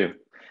certainly do.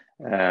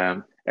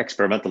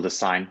 Experimental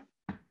design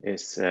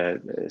is a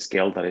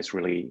skill that is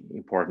really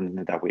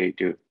important that we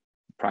do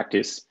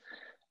practice.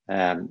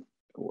 I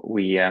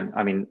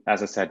mean,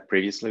 as I said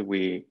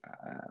previously,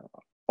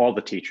 all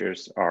the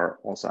teachers are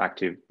also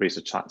active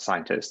research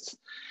scientists.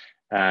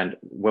 And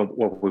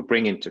what we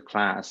bring into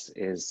class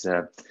is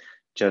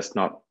just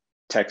not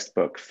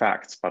textbook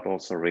facts, but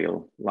also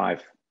real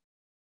life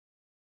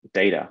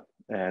data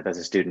that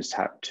the students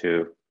have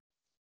to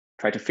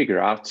try to figure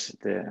out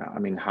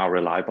how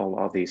reliable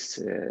are these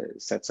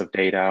sets of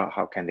data?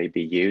 How can they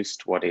be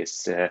used?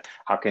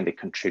 How can they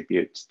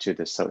contribute to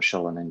the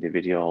social and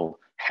individual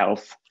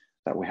health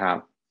that we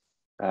have?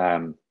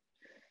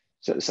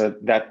 So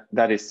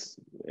that is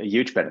a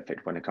huge benefit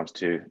when it comes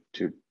to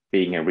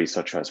being a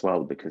researcher as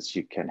well, because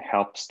you can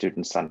help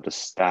students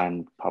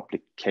understand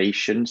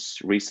publications,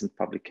 recent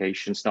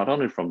publications, not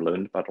only from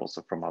Lund, but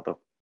also from other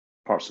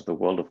parts of the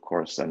world, of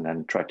course, and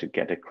then try to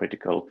get a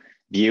critical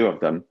view of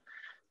them.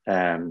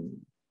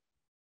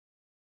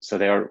 So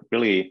they are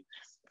really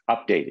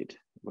updated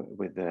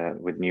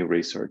with new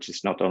research.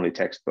 It's not only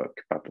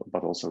textbook,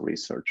 but also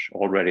research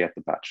already at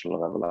the bachelor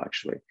level,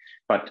 actually,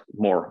 but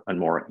more and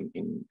more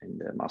in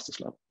the master's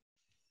level.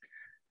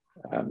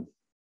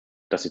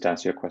 Does it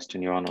answer your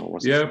question, Johan? Or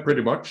was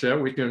pretty much. Yeah,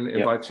 we can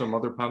invite some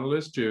other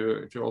panelists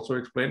to also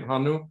explain.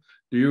 Hanno,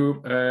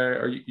 you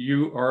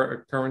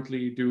are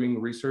currently doing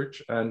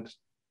research and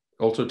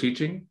also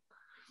teaching?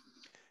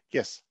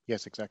 Yes,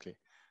 exactly.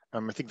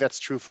 I think that's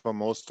true for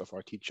most of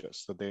our teachers.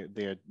 So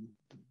they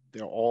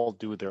all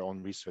do their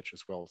own research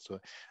as well. So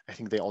I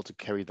think they also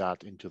carry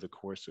that into the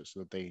courses.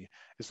 So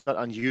it's not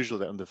unusual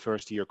that in the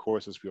first year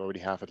courses we already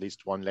have at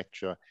least one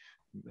lecture,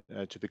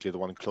 typically the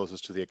one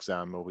closest to the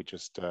exam, where we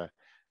just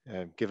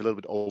give a little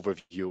bit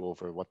overview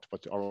over what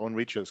our own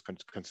research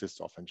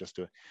consists of, and just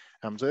to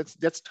so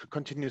that's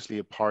continuously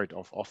a part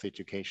of the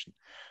education.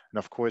 And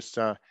of course,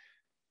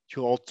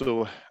 you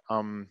also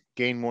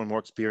gain more and more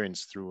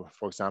experience through,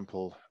 for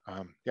example,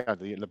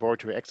 the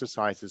laboratory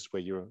exercises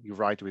where you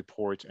write a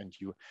report and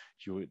you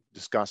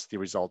discuss the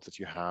results that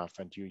you have,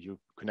 and you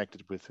connect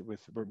it with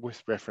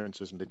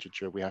references and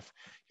literature. We have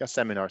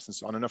seminars and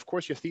so on, and of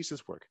course your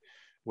thesis work,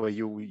 where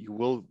you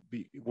will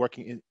be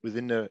working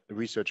within a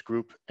research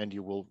group, and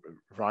you will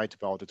write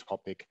about a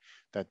topic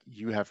that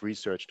you have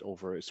researched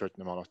over a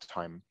certain amount of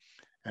time.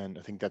 And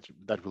I think that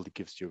really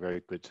gives you a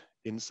very good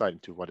insight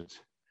into what it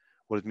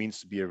means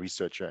to be a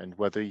researcher, and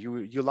whether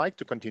you like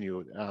to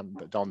continue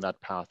down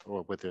that path,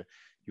 or whether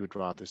you would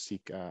rather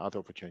seek other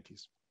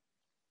opportunities.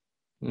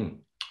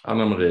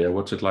 Anna-Maria,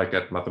 what's it like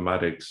at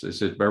mathematics?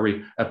 Is it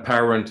very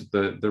apparent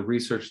the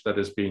research that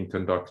is being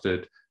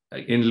conducted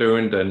in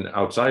Lund and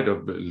outside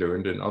of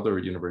Lund and other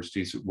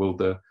universities? Will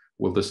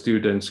the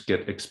students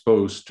get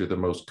exposed to the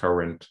most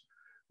current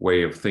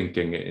way of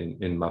thinking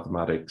in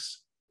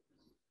mathematics?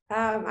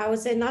 I would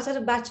say not at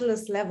a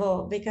bachelor's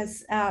level,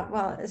 because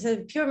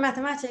so pure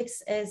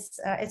mathematics is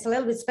it's a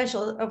little bit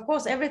special. Of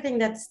course, everything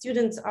that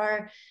students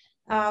are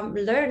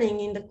learning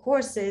in the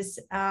courses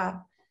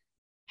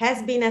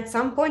has been at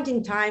some point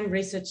in time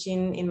research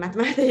in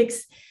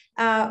mathematics,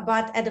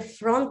 but at the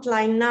front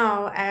line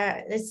now,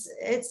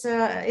 it's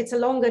a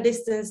longer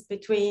distance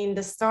between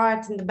the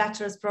start in the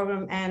bachelor's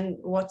program and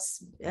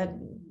what's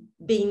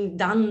being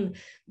done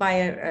by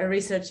a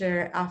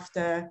researcher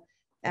after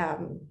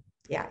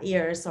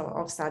years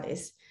of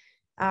studies.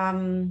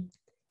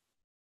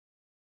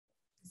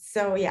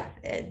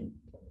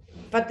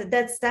 But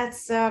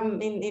that's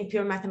in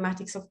pure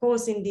mathematics. Of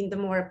course, in the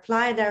more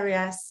applied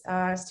areas,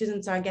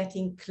 students are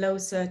getting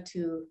closer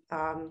to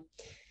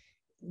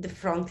the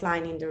front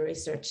line in the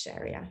research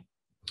area.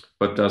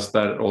 But does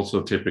that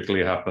also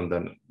typically happen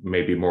then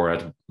maybe more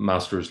at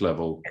master's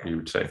level, you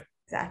would say?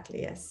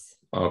 Exactly, yes.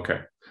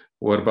 Okay.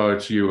 What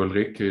about you,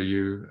 Ulrik?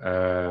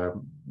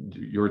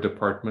 Your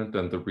department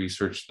and the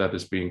research that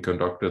is being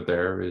conducted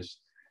there, is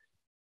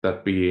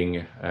that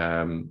being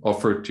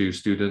offered to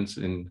students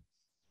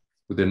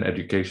within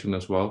education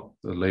as well,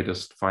 the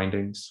latest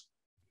findings?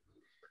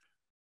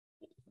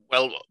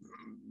 Well,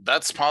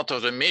 that's part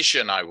of the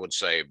mission, I would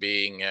say,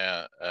 being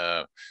at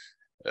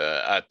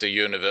the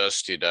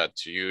university,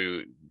 that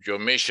your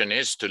mission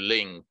is to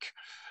link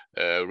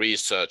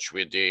research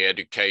with the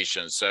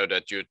education so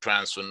that you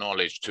transfer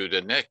knowledge to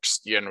the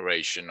next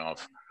generation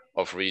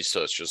of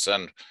researchers.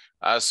 And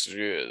as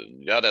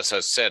the others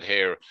have said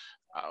here,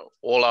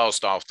 all our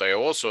staff, they are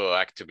also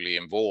actively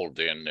involved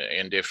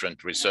in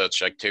different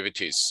research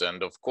activities.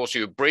 And of course,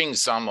 you bring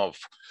some of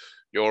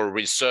your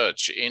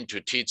research into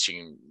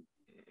teaching.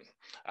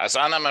 As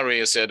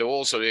Anna-Maria said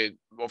also,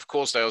 of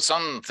course, there are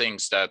some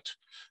things that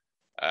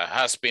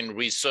has been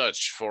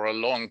researched for a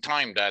long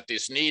time that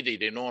is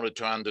needed in order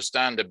to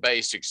understand the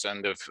basics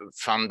and the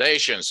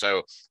foundation.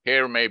 So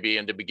here maybe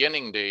in the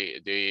beginning,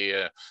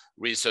 the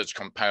research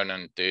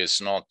component is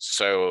not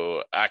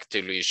so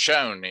actively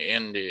shown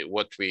in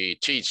what we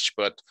teach,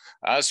 but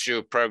as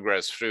you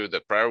progress through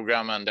the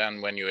program, and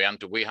then when you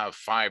enter, we have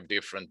 5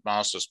 different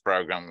master's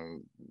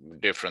program,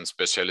 different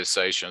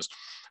specializations.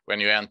 When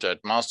you enter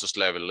at master's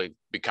level, it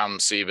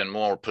becomes even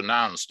more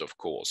pronounced, of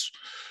course.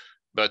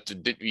 But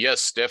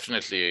yes,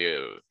 definitely,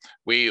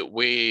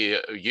 we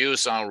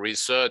use our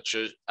research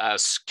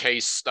as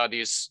case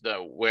studies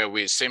where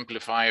we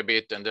simplify a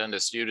bit, and then the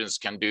students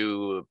can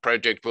do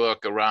project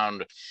work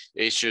around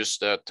issues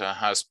that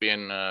has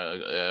been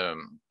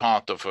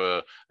part of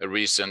a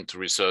recent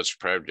research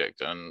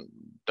project. And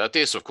that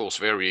is, of course,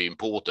 very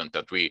important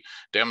that we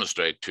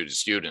demonstrate to the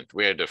student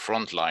where the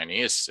front line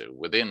is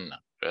within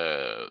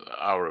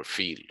our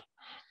field.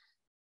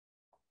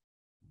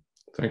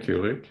 Thank you,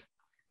 Ulrik.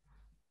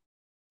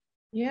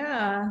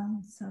 Yeah,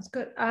 sounds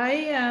good.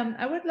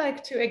 I would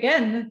like to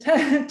again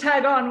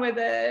tag on with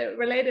a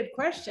related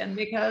question,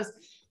 because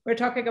we're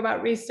talking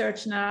about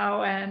research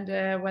now and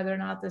whether or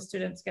not the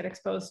students get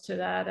exposed to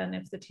that, and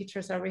if the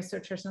teachers are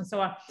researchers and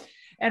so on.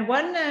 And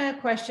one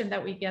question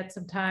that we get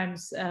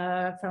sometimes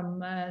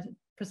from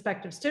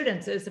prospective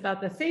students is about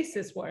the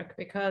thesis work,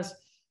 because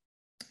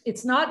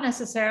it's not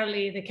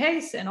necessarily the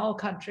case in all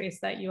countries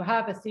that you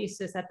have a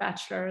thesis at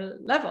bachelor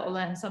level,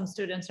 and some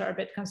students are a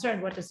bit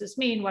concerned. What does this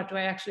mean? What do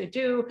I actually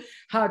do?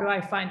 How do I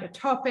find a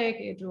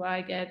topic? Do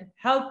I get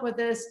help with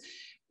this?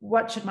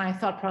 What should my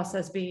thought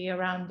process be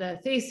around the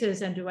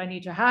thesis? And do I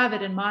need to have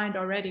it in mind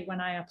already when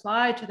I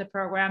apply to the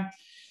program?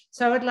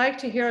 So I would like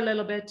to hear a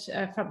little bit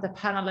from the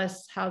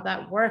panelists how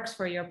that works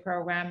for your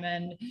program,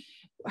 and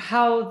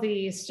how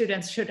the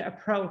students should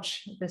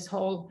approach this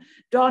whole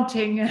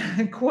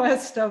daunting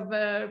quest of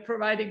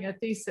providing a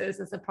thesis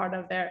as a part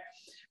of their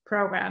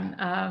program.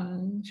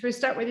 Should we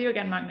start with you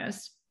again,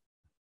 Magnus?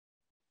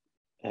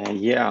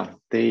 Yeah,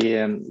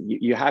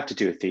 you have to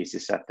do a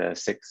thesis at the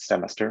 6th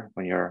semester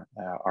when you're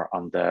are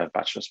on the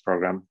bachelor's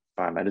program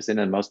biomedicine,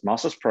 and most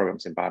master's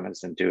programs in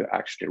biomedicine do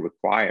actually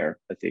require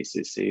a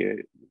thesis. So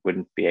you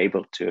wouldn't be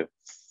able to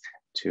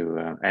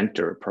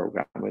enter a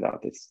program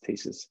without this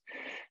thesis.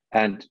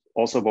 And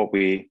also what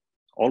we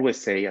always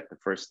say at the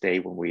first day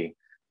when we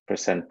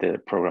present the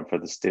program for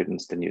the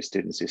students, the new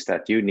students, is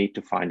that you need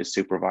to find a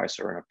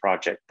supervisor in a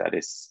project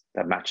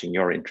that matching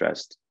your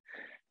interest.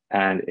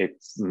 And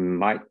it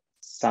might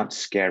sound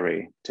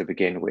scary to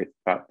begin with,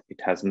 but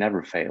it has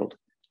never failed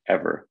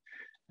ever,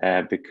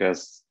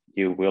 because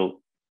you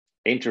will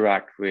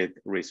interact with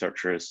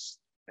researchers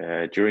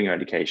during your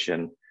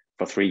education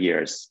for 3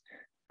 years,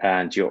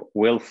 and you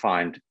will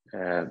find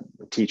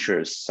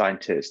teachers,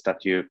 scientists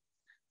that you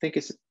think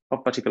is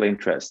of particular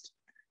interest,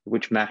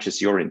 which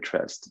matches your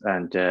interest.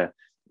 And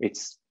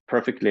it's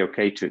perfectly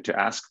okay to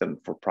ask them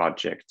for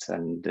projects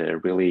and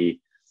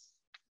really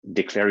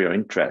declare your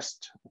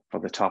interest for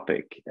the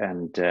topic.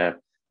 And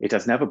it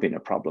has never been a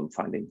problem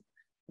finding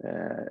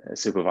a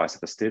supervisor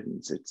for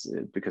students. It's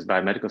because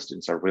biomedical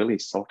students are really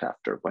sought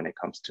after when it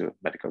comes to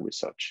medical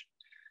research.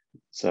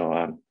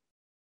 So,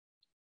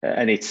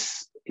 and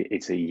it's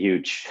a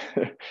huge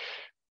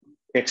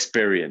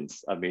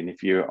experience. I mean,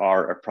 if you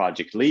are a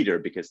project leader,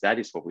 because that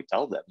is what we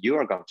tell them, you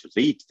are going to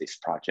lead this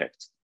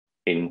project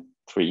in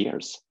 3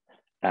 years,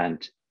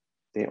 and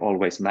they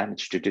always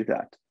manage to do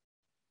that.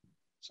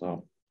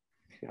 So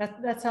yeah.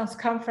 That sounds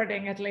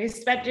comforting, at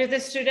least. But do the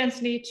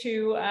students need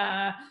to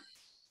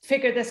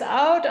figure this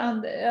out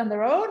on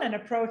their own and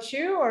approach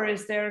you, or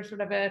is there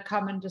sort of a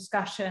common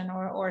discussion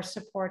or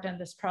support in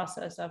this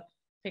process of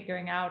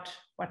figuring out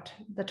what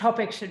the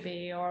topic should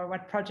be or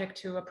what project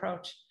to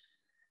approach?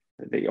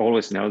 They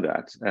always know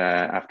that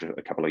after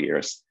a couple of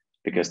years,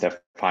 because they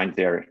find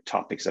their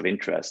topics of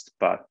interest.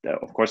 But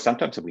of course,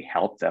 sometimes we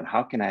help them.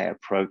 How can I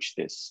approach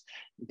this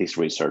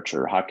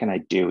researcher? How can I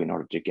do in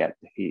order to get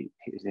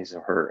his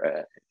or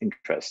her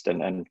interest?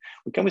 And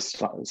we come with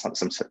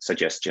some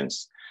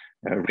suggestions,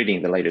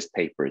 reading the latest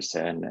papers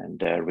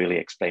and really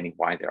explaining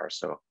why they are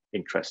so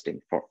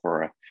interesting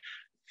for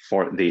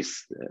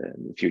these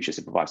future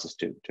supervisors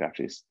to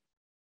actually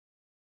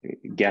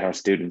get our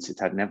students. It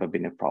had never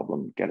been a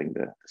problem getting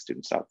the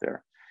students out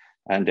there,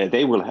 and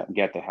they will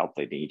get the help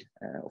they need,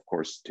 of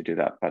course, to do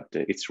that. But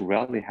it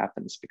rarely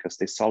happens because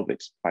they solve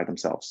it by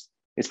themselves.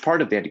 It's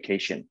part of the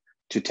education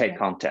to take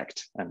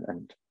contact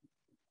and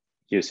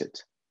use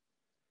it.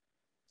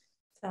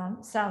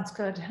 Sounds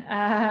good.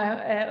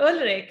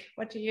 Ulrik,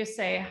 what do you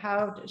say?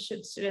 How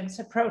should students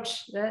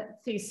approach the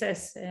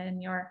thesis in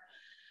your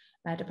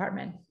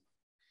department?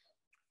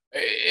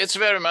 It's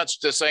very much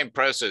the same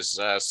process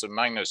as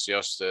Magnus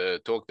just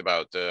talked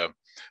about.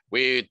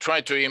 We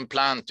try to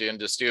implant in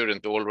the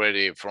student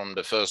already from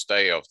the first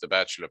day of the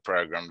bachelor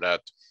program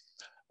that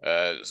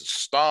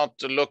start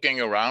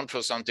looking around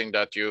for something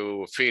that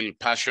you feel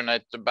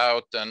passionate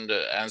about, and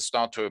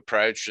start to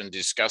approach and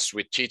discuss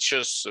with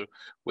teachers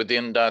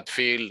within that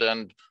field,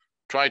 and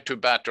try to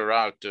batter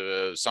out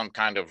some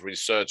kind of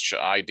research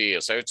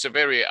idea. So it's a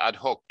very ad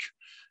hoc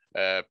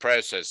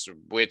process,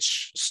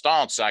 which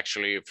starts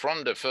actually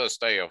from the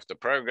first day of the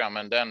program.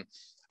 And then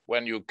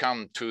when you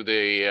come to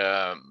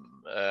the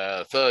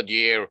third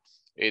year,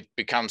 it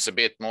becomes a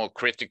bit more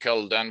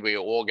critical. Then we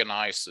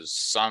organize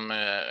some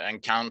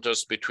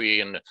encounters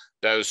between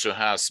those who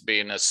has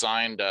been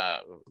assigned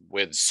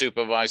with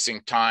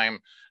supervising time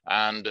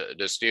and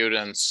the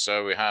students.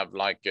 So we have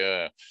like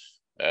a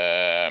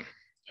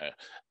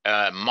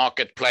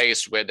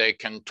marketplace where they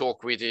can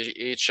talk with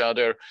each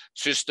other.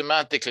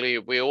 Systematically,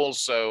 we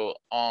also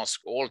ask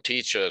all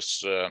teachers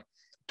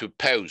to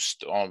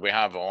post we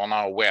have on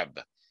our web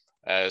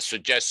a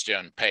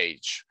suggestion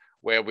page,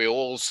 where we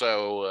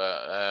also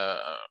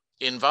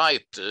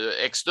invite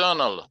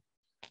external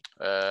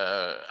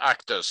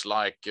actors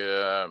like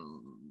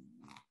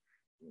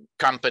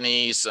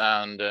companies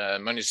and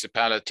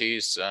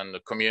municipalities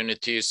and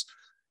communities.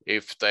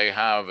 If they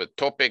have a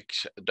topic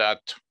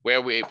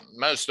where we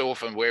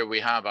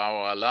have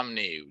our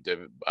alumni,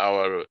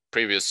 our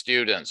previous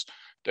students,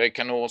 they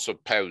can also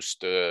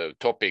post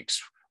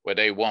topics where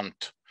they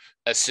want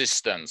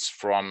assistance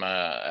from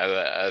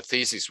a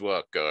thesis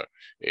worker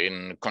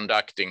in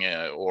conducting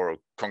or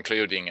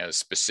concluding a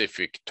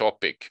specific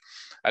topic.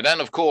 And then,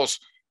 of course,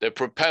 the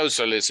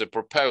proposal is a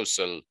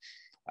proposal,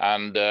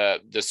 and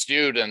the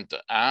student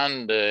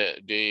and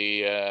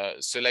the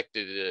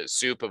selected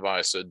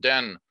supervisor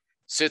then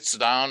sits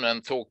down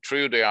and talk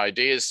through the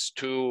ideas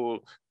to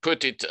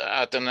put it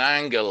at an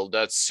angle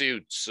that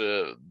suits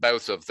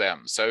both of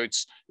them. So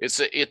it's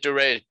an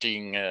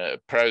iterating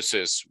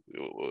process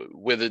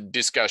with a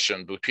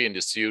discussion between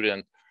the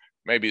student,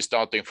 maybe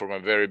starting from a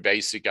very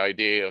basic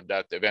idea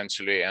that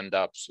eventually ends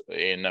up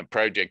in a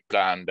project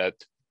plan that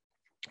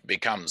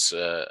becomes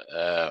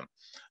a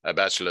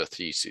bachelor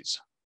thesis.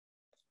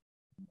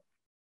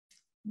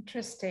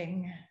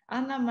 Interesting.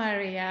 Anna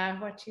Maria,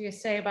 what do you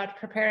say about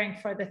preparing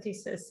for the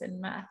thesis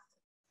in math?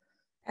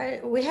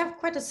 We have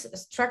quite a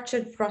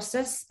structured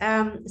process.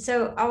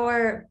 So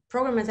our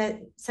program, as I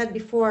said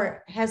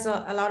before, has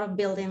a lot of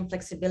built-in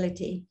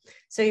flexibility.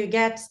 So you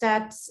get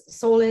that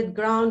solid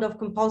ground of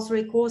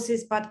compulsory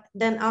courses, but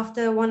then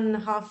after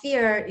 1.5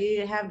 years,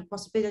 you have the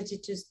possibility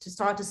to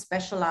start to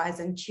specialize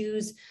and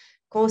choose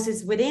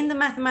courses within the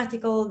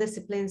mathematical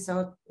disciplines.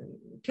 So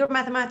pure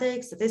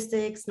mathematics,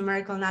 statistics,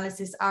 numerical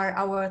analysis are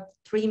our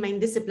 3 main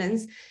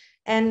disciplines.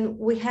 And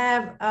we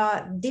have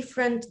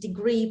different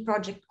degree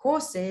project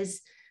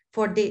courses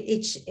for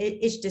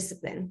each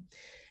discipline.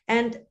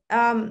 And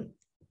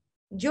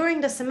during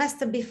the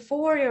semester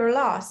before your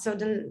last, so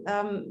then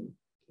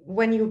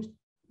when you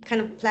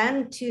kind of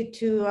plan to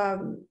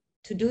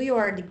do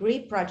your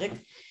degree project,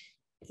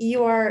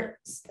 you are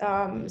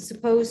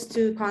supposed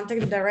to contact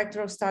the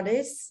director of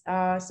studies.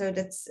 So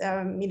that's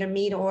either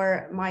me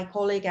or my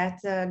colleague at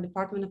the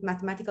Department of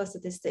Mathematical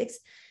Statistics,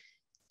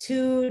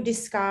 to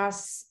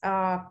discuss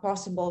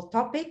possible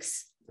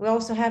topics. We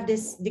also have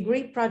this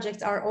degree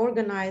projects are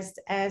organized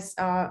as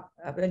a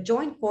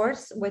joint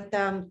course with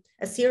a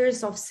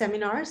series of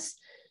seminars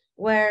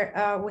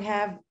where we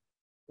have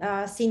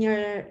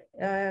senior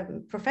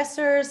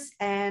professors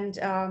and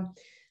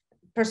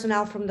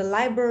personnel from the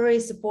library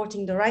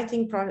supporting the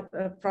writing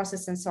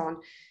process and so on.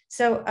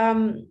 So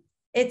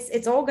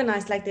it's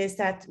organized like this,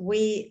 that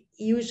we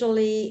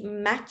usually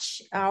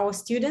match our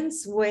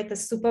students with a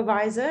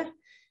supervisor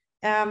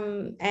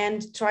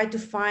and try to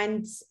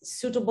find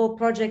suitable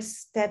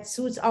projects that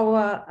suits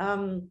our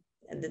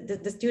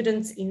the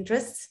students'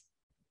 interests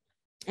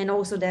and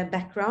also their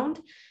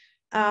background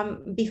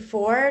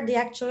before the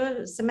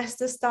actual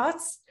semester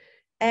starts.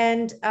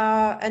 And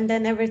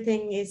then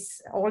everything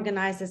is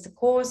organized as a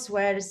course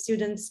where the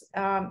students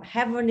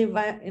have an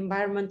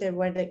environment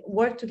where they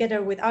work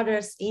together with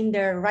others in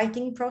their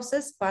writing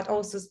process, but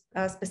also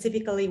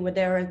specifically with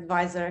their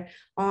advisor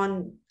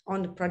on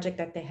the project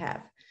that they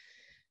have.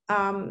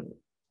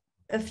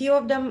 A few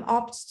of them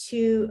opt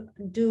to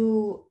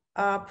do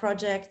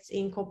projects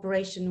in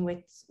cooperation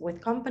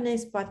with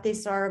companies, but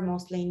these are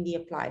mostly in the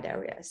applied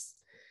areas.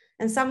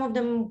 And some of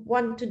them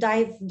want to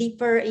dive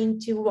deeper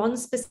into one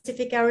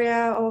specific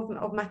area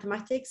of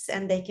mathematics,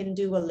 and they can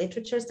do a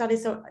literature study.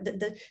 So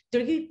the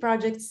degree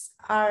projects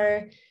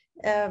are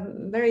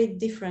very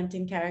different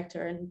in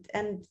character,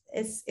 and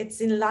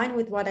it's in line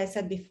with what I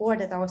said before,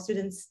 that our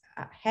students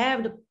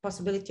have the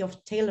possibility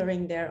of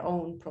tailoring their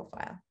own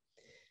profile.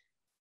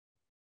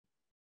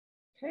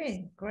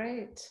 Okay,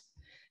 great.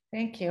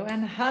 Thank you.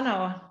 And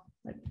Hanno,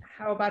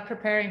 how about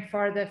preparing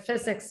for the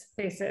physics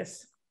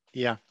thesis?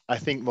 Yeah, I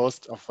think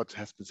most of what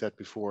has been said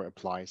before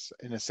applies.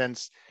 In a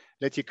sense,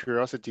 let your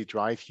curiosity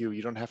drive you.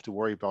 You don't have to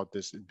worry about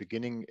this in the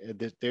beginning.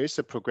 There is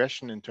a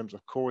progression in terms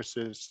of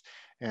courses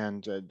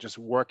and just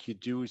work you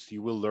do, so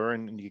you will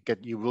learn and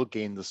you will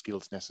gain the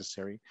skills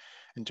necessary.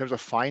 In terms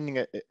of finding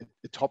a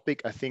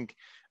topic, I think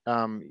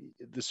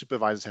the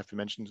supervisors have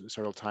mentioned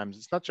several times,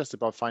 it's not just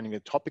about finding a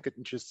topic that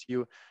interests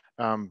you,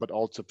 but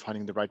also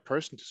finding the right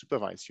person to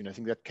supervise you. And I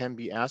think that can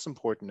be as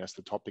important as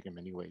the topic in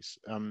many ways,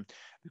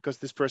 because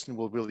this person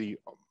will really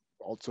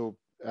also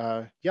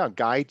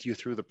guide you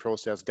through the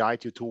process,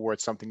 guide you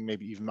towards something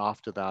maybe even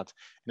after that,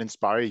 and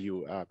inspire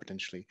you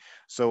potentially.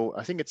 So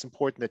I think it's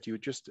important that you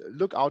just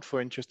look out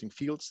for interesting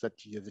fields that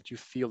you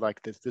feel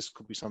like this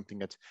could be something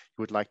that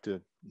you would like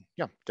to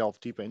delve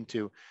deeper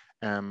into,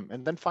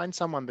 and then find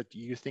someone that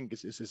you think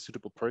is a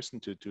suitable person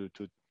to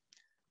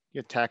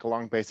tag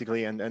along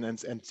basically, and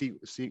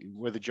see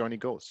where the journey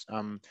goes.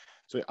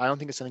 So I don't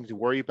think it's something to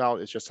worry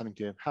about. It's just something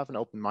to have an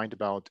open mind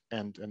about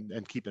and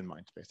keep in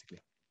mind basically.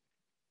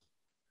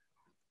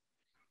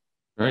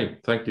 Right,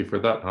 thank you for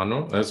that,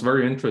 Hanno. That's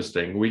very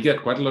interesting. We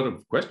get quite a lot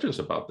of questions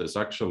about this,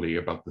 actually,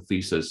 about the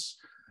thesis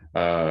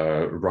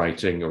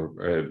writing,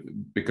 or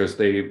because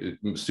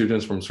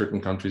students from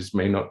certain countries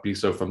may not be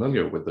so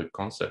familiar with the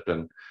concept,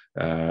 and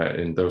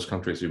in those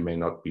countries, it may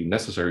not be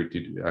necessary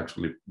to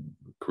actually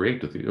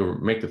create or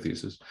make the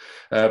thesis.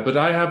 But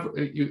I have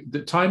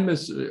the time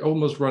is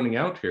almost running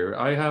out here.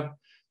 I have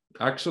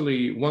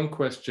actually one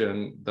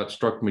question that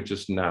struck me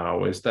just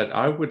now is that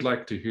I would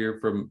like to hear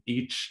from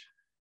each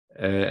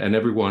and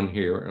everyone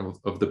here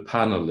of the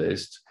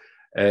panelists.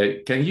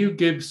 Can you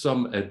give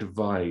some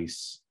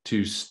advice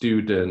to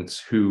students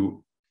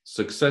who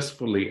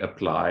successfully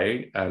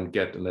apply and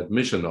get an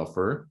admission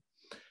offer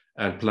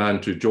and plan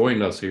to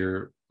join us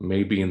here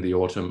maybe in the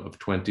autumn of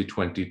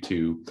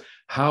 2022?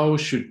 How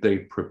should they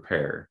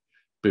prepare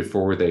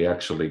before they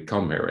actually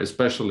come here,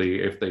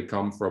 especially if they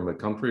come from a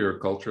country or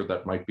culture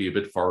that might be a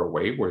bit far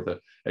away, where the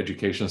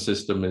education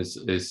system is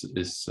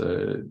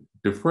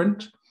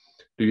different?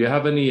 Do you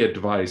have any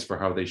advice for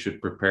how they should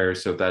prepare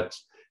so that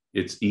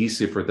it's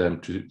easy for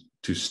them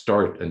to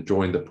start and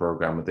join the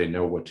program and they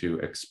know what to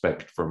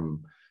expect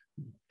from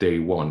day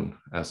one,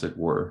 as it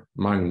were?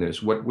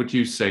 Magnus, what would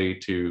you say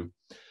to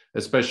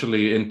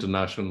especially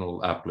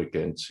international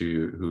applicants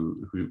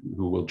who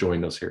will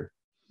join us here?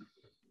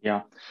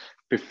 Yeah,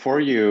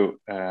 before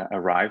you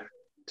arrive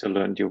to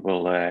Lund, you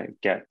will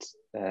get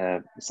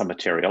some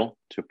material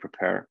to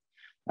prepare.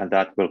 And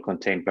that will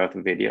contain both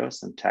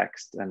videos and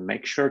text, and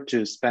make sure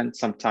to spend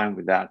some time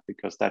with that,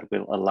 because that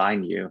will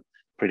align you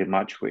pretty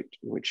much with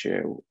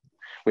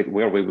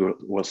where we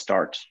will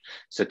start.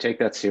 So take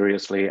that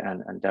seriously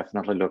and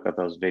definitely look at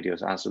those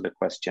videos, answer the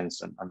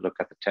questions, and look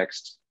at the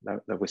text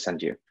that we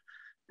send you,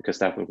 because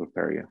that will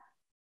prepare you.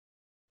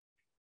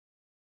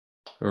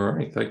 All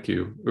right, thank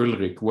you.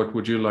 Ulrik, what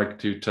would you like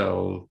to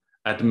tell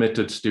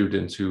admitted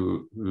students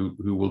who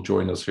will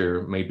join us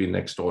here maybe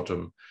next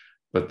autumn,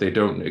 but they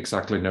don't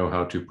exactly know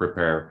how to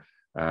prepare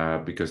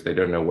because they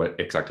don't know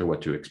exactly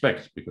what to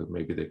expect, because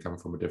maybe they come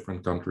from a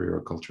different country or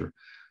culture?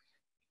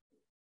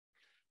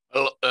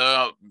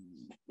 Well,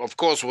 of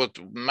course, what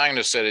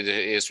Magnus said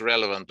is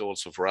relevant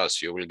also for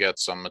us. You will get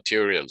some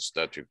materials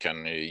that you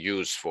can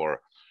use for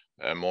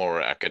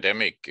more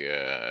academic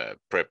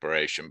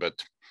preparation,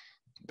 but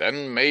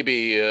then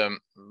maybe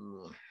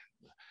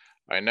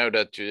I know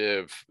that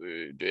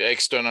the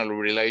external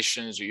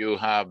relations, you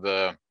have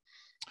a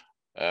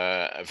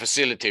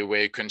facility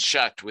where you can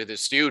chat with a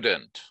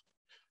student,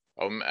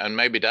 and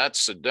maybe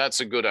that's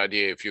a good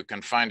idea if you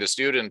can find a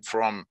student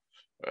from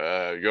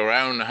your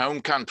own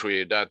home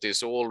country that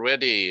is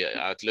already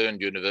at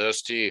Lund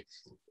University,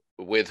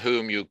 with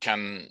whom you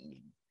can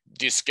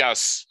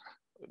discuss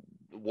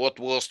what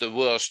was the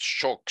worst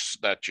shocks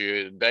that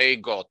they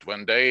got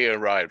when they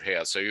arrived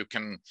here, so you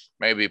can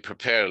maybe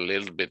prepare a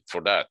little bit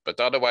for that. But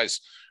otherwise,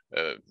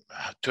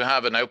 to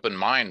have an open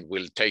mind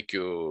will take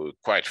you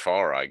quite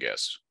far, I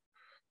guess.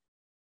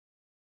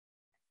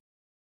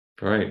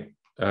 Right.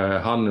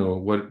 Hanno,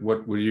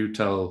 what will you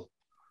tell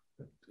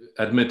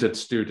admitted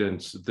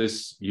students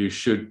this you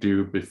should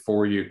do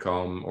before you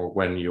come, or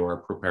when you are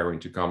preparing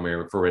to come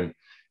here, for an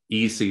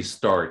easy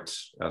start,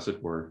 as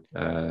it were,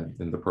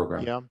 in the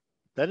program? Yeah,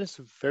 that is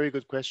a very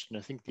good question.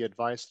 I think the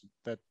advice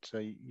that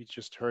you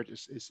just heard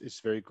is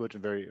very good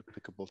and very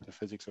applicable to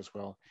physics as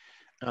well.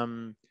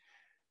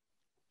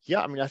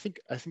 Yeah, I mean, I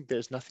think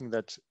there's nothing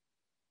that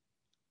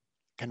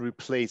can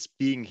replace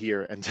being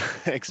here and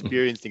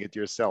experiencing it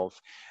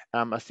yourself.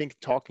 I think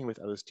talking with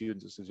other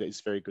students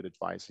is very good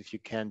advice. If you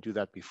can do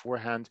that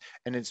beforehand,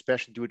 and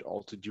especially do it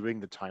also during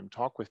the time,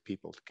 talk with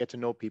people, get to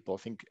know people. I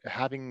think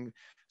having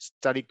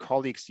study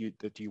colleagues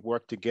that you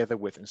work together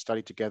with and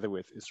study together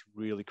with is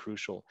really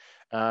crucial.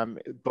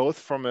 Both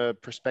from a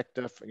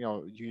perspective,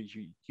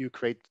 you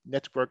create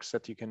networks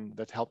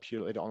that help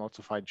you later on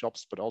also find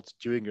jobs, but also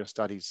during your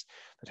studies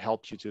that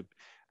help you to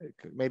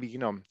maybe,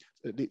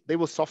 they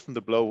will soften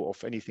the blow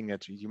of anything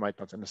that you might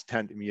not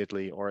understand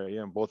immediately, or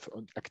both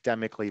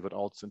academically, but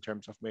also in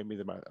terms of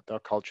maybe their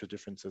culture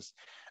differences.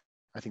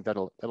 I think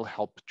that'll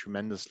help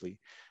tremendously.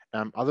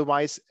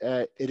 Otherwise,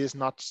 it is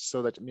not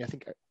so that, I mean, I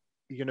think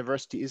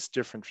university is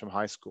different from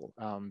high school.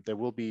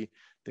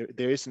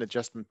 There is an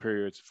adjustment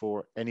period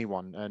for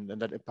anyone, and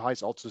that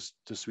applies also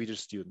to Swedish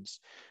students.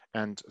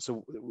 And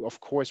so, of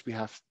course, we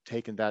have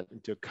taken that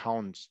into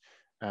account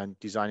and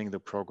designing the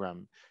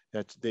program,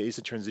 that there is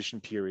a transition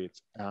period,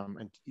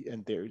 and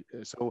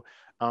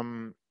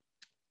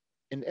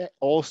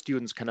all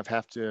students kind of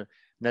have to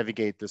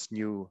navigate this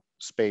new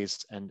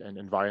space and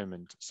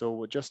environment.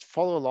 So just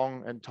follow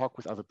along and talk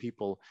with other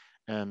people,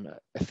 and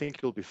I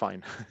think you'll be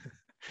fine.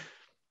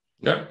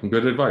 Yeah,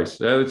 good advice.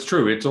 It's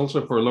true. It's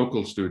also for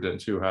local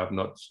students who have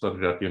not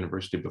studied at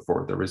university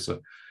before. There is a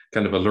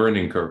kind of a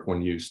learning curve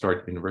when you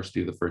start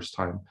university the first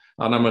time.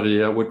 Anna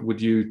Maria, what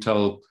would you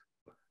tell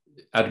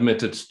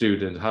admitted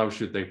students? How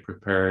should they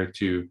prepare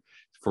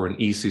for an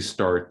easy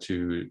start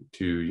to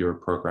your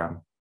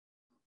program?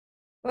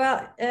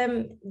 Well,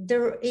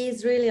 there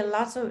is really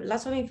lots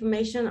of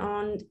information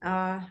on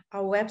our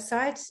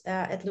website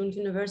at Lund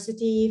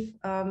University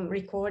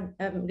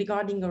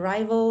regarding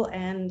arrival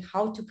and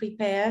how to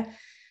prepare.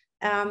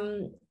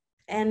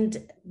 And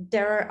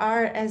there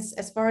are,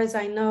 as far as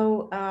I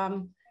know,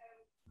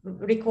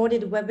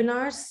 recorded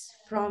webinars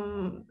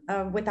from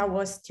with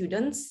our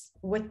students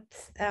with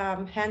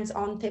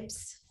hands-on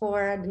tips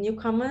for the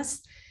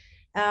newcomers.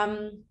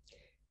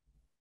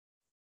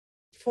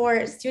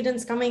 For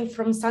students coming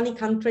from sunny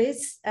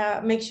countries,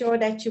 make sure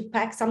that you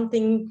pack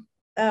something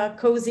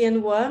cozy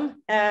and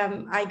warm.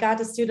 I got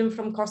a student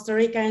from Costa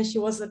Rica, and she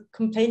was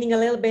complaining a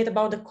little bit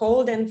about the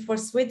cold. And for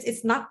Swedes,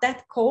 it's not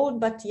that cold,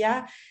 but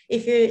yeah,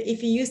 if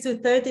you're used to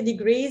 30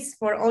 degrees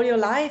for all your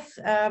life,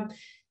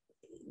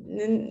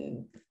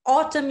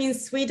 autumn in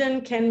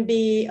Sweden can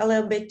be a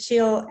little bit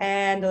chill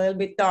and a little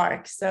bit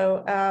dark.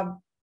 So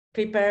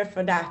prepare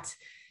for that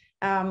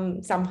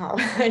somehow.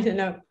 I don't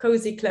know,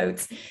 cozy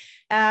clothes.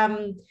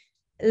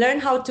 Learn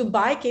how to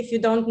bike if you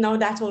don't know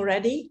that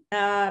already,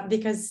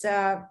 because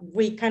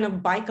we kind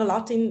of bike a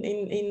lot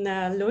in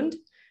Lund.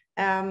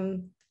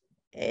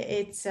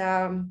 It's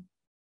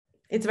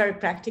very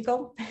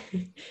practical.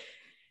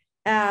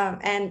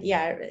 And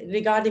yeah,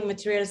 regarding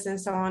materials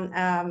and so on,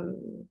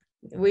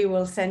 we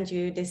will send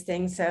you this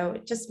thing. So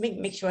just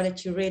make sure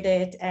that you read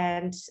it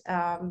and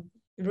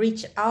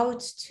reach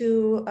out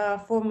to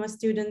former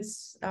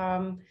students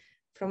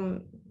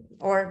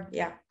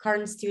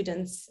current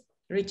students.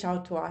 Reach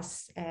out to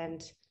us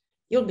and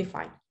you'll be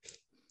fine.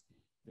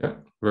 Yeah,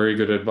 very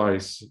good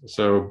advice.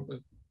 So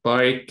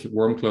bike,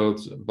 warm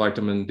clothes,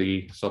 vitamin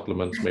D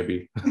supplements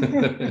maybe.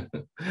 And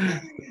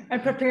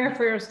prepare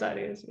for your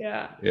studies.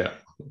 Yeah. Yeah,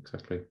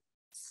 exactly.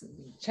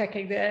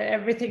 Checking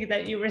everything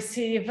that you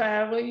receive.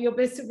 You'll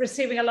be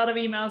receiving a lot of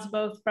emails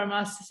both from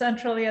us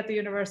centrally at the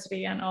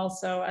university and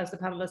also, as the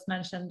panelists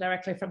mentioned,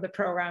 directly from the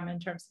program in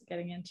terms of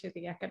getting into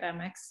the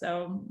academics.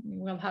 So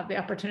we'll have the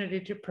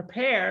opportunity to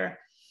prepare.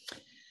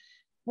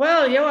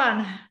 Well,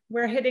 Johan,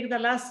 we're hitting the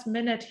last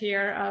minute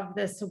here of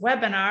this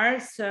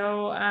webinar.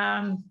 So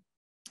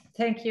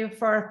thank you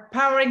for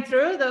powering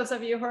through, those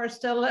of you who are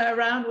still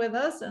around with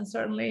us, and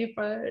certainly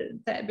for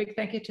a big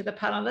thank you to the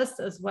panelists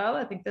as well.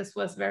 I think this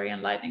was very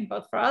enlightening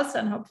both for us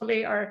and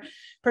hopefully our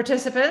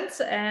participants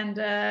and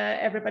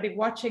everybody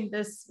watching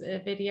this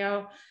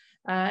video.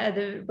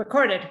 The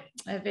recorded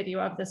video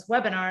of this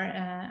webinar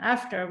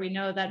after. We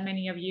know that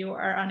many of you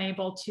are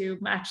unable to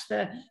match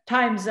the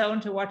time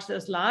zone to watch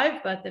this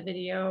live, but the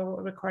video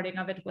recording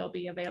of it will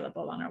be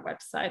available on our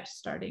website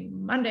starting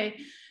Monday.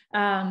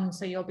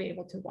 So you'll be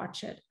able to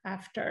watch it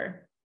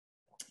after.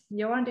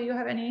 Johan, do you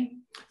have any?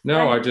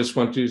 No, I just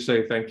want to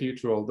say thank you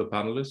to all the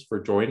panelists for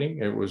joining.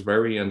 It was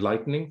very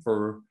enlightening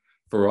for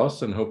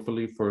us and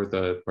hopefully for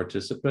the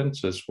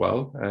participants as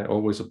well.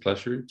 Always a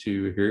pleasure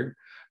to hear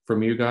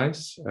from you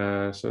guys.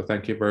 So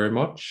thank you very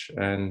much.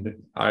 And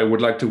I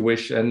would like to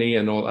wish any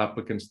and all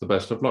applicants the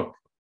best of luck.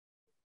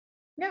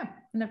 Yeah,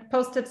 and I've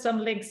posted some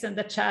links in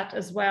the chat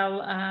as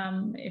well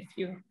if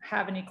you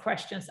have any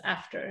questions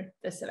after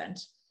this event.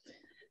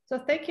 So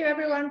thank you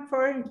everyone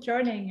for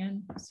joining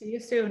and see you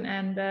soon.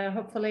 And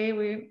hopefully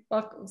we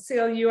will see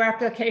your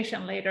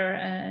application later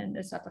in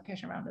this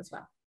application round as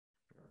well.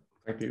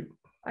 Thank you.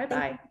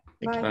 Bye-bye.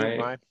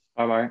 Bye.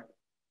 Bye-bye.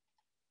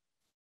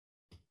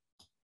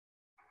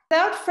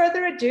 Without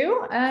further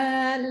ado,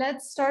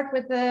 let's start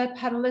with the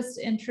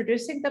panelists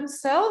introducing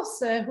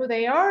themselves, who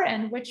they are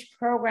and which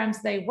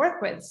programs they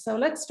work with. So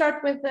let's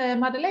start with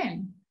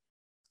Madeleine.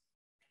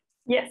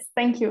 Yes,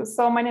 thank you.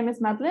 So my name is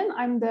Madeleine.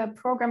 I'm the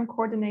program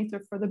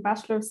coordinator for the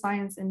Bachelor of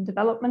Science in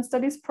Development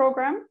Studies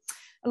program.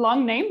 A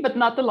long name, but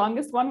not the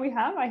longest one we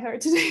have, I heard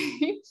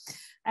today.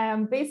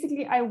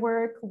 Basically, I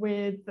work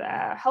with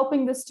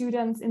helping the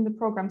students in the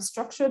program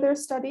structure their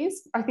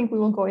studies. I think we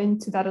will go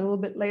into that a little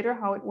bit later,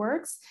 how it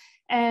works.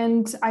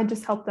 And I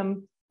just help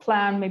them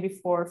plan maybe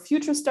for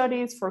future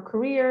studies, for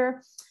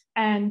career.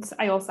 And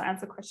I also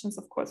answer questions,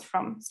 of course,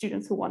 from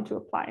students who want to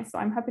apply. So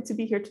I'm happy to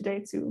be here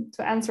today to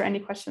answer any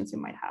questions you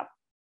might have.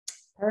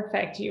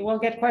 Perfect. You will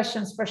get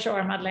questions for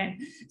sure, Madeleine.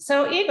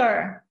 So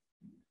Igor.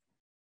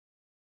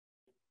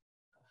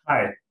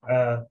 Hi,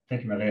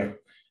 thank you, Maria.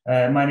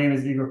 My name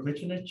is Igor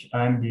Klichenic.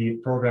 I'm the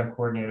program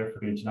coordinator for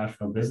the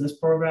International Business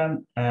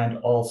Program and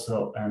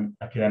also an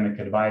academic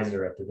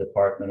advisor at the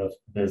Department of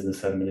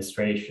Business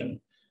Administration.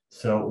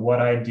 So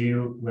what I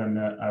do when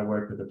I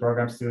work with the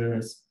program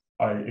students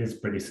is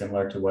pretty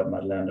similar to what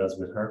Madeleine does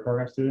with her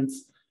program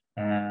students.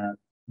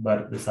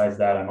 But besides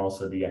that, I'm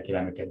also the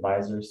academic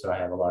advisor. So I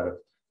have a lot of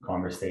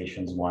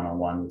conversations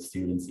one-on-one with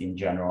students in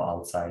general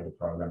outside the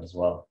program as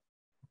well.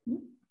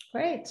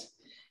 Great.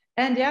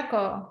 And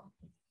Jaco?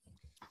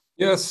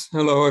 Yes,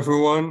 hello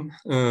everyone.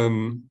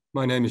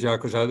 My name is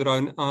Jaco Zuidera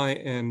and I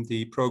am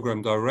the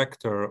program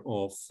director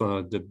of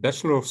the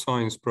Bachelor of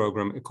Science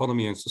program,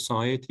 Economy and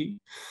Society.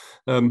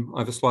 I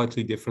have a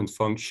slightly different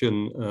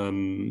function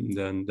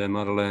than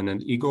Madeleine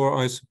and Igor,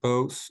 I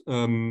suppose.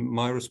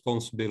 My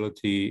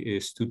responsibility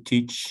is to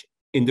teach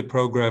in the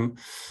program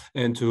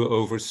and to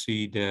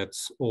oversee that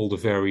all the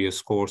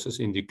various courses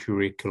in the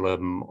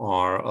curriculum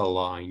are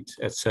aligned,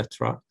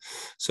 etc.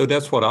 So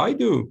that's what I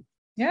do.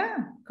 Yeah,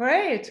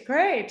 great,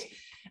 great.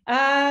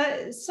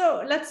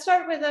 So let's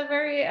start with a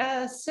very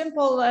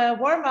simple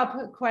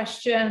warm-up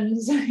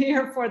questions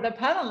here for the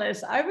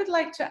panelists. I would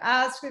like to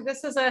ask,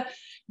 this is a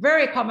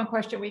very common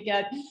question we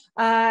get.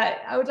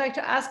 I would like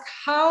to ask,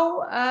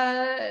 how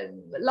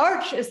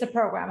large is the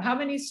program? How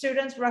many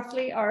students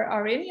roughly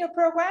are in your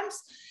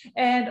programs?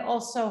 And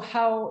also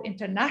how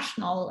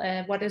international,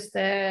 what is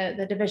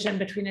the division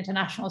between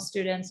international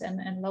students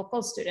and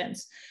local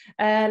students?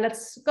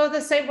 Let's go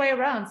the same way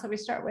around. So we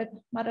start with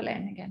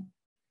Madeleine again.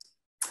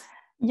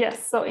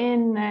 Yes, so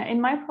in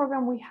my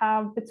program, we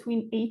have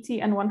between 80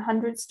 and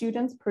 100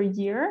 students per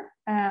year.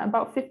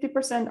 About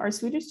 50% are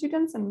Swedish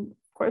students, and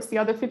of course, the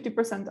other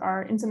 50%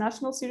 are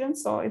international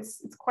students. So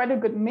it's quite a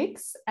good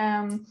mix.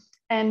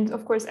 And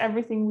of course,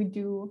 everything we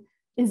do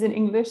is in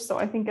English. So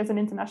I think as an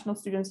international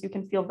student, you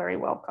can feel very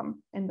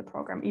welcome in the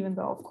program, even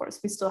though, of course,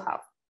 we still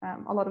have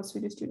a lot of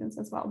Swedish students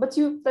as well. But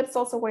that's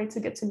also a way to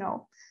get to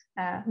know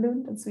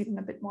Lund and Sweden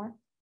a bit more.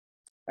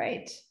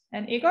 Great.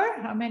 And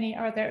Igor, how many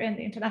are there in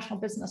the international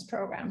business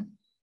program?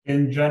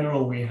 In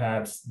general, we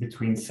have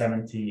between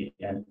 70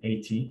 and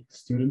 80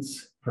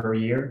 students per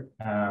year.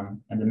 And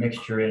the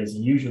mixture is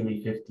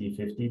usually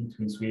 50-50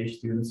 between Swedish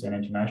students and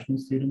international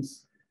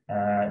students.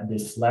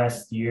 This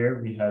last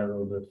year, we had a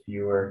little bit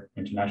fewer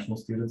international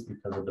students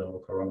because of the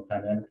corona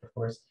pandemic, of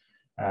course.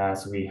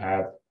 So we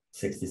have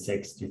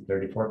 66 to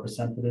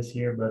 34% for this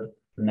year, but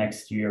for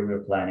next year,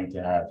 we're planning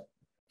to have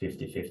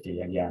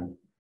 50-50 again,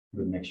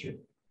 good mixture.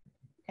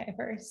 Okay,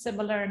 very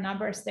similar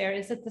numbers there.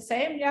 Is it the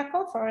same,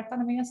 Jaco, for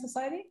Economy and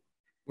Society?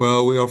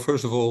 Well, we are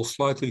first of all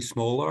slightly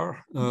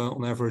smaller,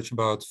 on average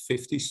about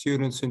 50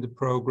 students in the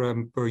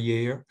program per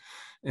year.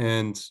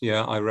 And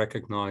yeah, I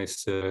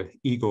recognize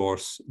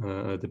Igor's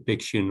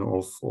depiction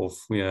of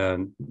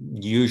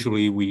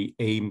usually we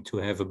aim to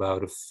have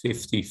about a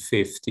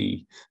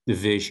 50-50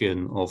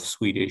 division of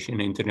Swedish and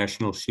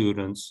international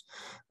students.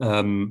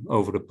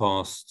 Over the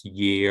past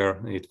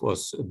year, it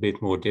was a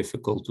bit more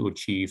difficult to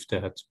achieve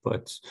that.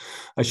 But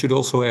I should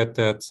also add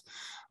that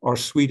our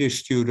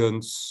Swedish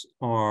students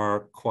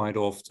are quite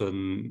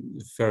often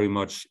very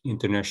much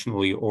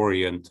internationally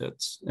oriented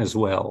as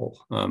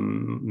well.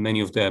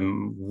 Many of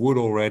them would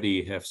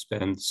already have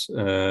spent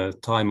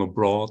time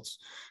abroad,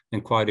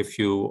 and quite a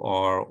few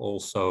are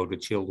also the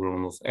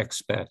children of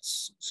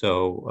expats.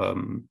 So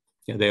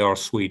yeah, they are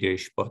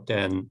Swedish, but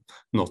then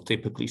not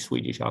typically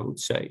Swedish, I would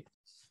say.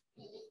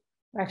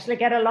 We actually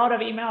get a lot of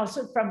emails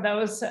from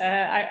those.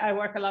 I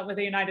work a lot with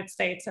the United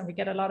States, and we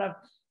get a lot of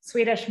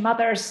Swedish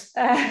mothers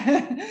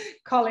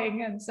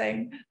calling and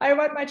saying, I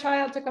want my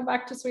child to come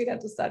back to Sweden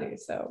to study.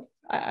 So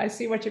I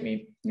see what you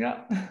mean.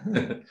 Yeah.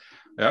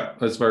 Yeah,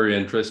 that's very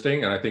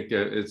interesting. And I think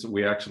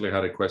we actually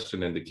had a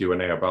question in the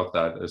Q&A about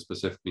that,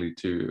 specifically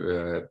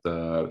to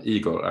the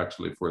Igor,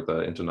 actually, for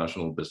the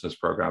International Business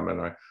Program.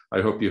 And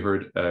I hope you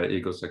heard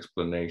Igor's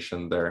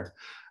explanation there.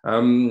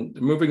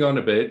 Moving on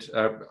a bit,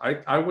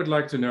 I would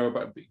like to know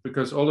about,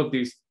 because all of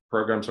these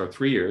programs are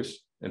 3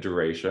 years in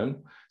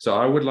duration. So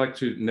I would like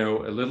to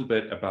know a little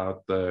bit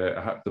about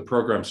the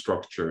program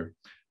structure.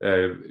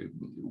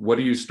 What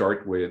do you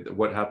start with?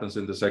 What happens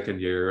in the second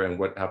year and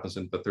what happens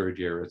in the third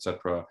year,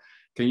 etc.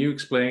 Can you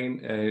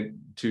explain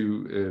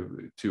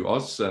to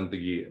us and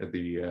the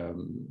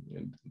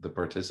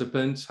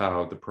participants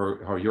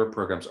how your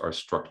programs are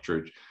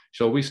structured?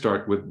 Shall we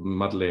start with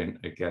Madeleine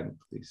again,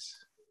 please?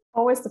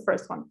 Always the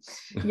first one.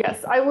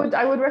 Yes, I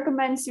would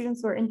recommend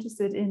students who are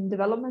interested in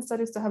development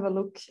studies to have a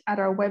look at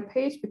our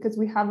webpage, because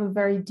we have a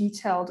very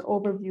detailed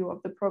overview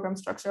of the program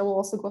structure. I will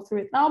also go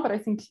through it now, but I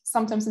think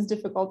sometimes it's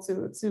difficult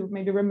to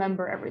maybe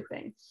remember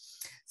everything.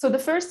 So the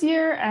first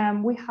year,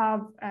 we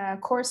have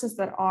courses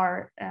that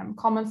are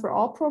common for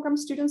all program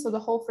students. So the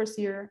whole first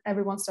year,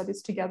 everyone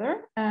studies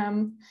together.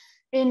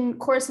 In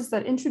courses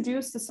that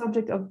introduce the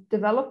subject of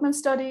development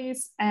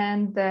studies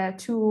and the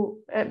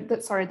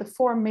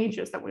 4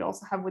 majors that we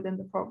also have within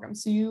the program.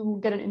 So you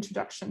get an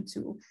introduction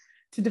to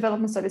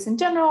development studies in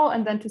general,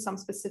 and then to some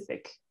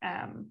specific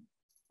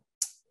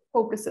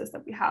focuses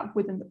that we have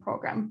within the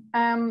program.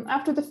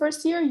 After the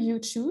first year, you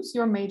choose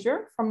your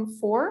major from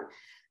 4.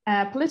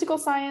 political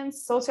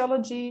science,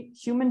 sociology,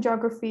 human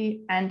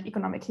geography, and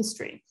economic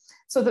history.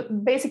 So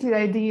basically the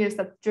idea is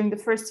that during the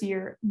first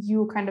year,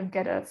 you kind of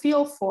get a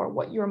feel for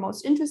what you're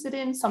most interested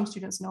in. Some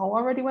students know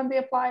already when they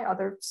apply,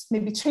 others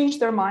maybe change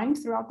their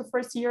mind throughout the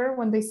first year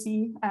when they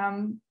see,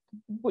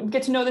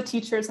 get to know the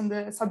teachers and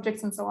the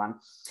subjects and so on.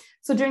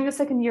 So during the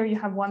second year, you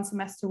have one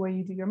semester where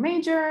you do your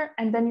major,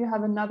 and then you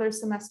have another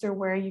semester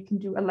where you can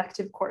do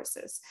elective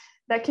courses.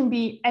 That can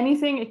be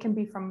anything. It can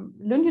be from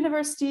Lund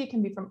University, it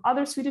can be from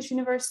other Swedish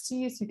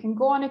universities. You can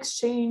go on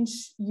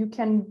exchange, you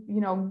can,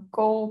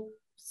 go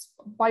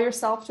by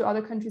yourself to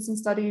other countries and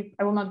study.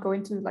 I will not go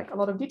into like a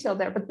lot of detail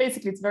there, but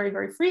basically it's very,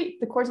 very free.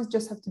 The courses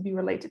just have to be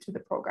related to the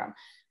program.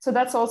 So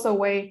that's also a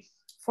way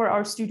for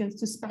our students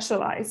to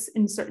specialize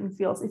in certain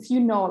fields. If you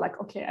know, like,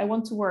 okay, I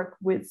want to work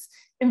with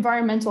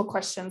environmental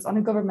questions on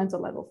a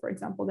governmental level, for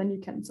example, then you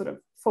can sort of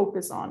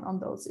focus on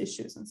those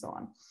issues and so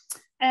on.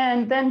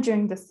 And then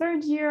during the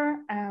third year,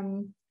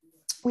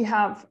 we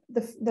have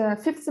the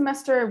fifth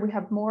semester, we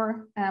have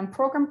more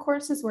program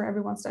courses where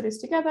everyone studies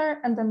together.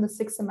 And then the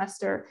sixth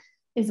semester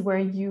is where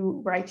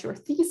you write your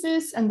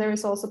thesis. And there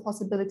is also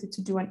possibility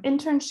to do an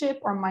internship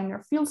or minor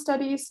field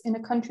studies in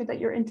a country that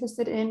you're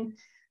interested in,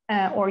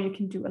 or you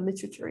can do a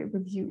literature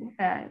review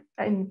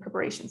in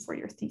preparation for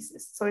your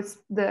thesis. So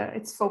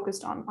it's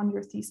focused on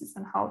your thesis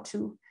and how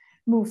to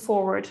move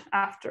forward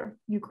after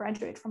you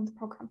graduate from the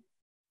program.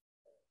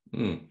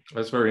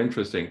 That's very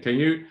interesting. Can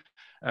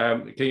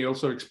you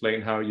also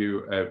explain how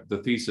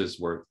the thesis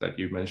work that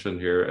you mentioned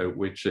here,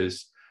 which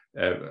is,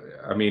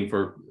 I mean,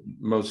 for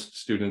most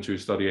students who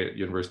study at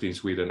university in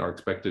Sweden are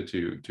expected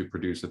to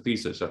produce a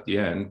thesis at the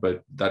end,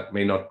 but that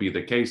may not be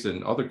the case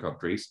in other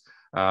countries.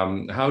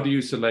 How do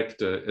you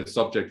select a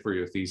subject for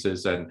your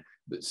thesis and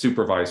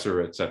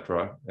supervisor,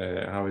 etc.?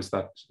 How is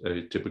that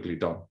typically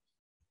done?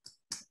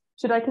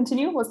 Should I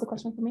continue? What's the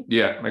question for me?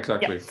 Yeah,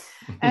 exactly.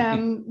 Yeah.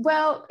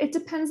 Well, it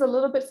depends a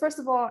little bit. First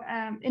of all,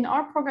 in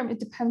our program, it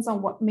depends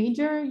on what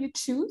major you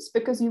choose,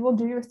 because you will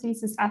do your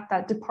thesis at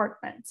that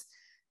department.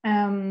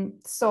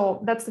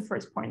 So that's the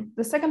first point.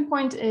 The second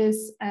point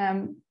is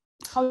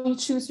how you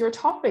choose your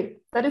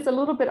topic. That is a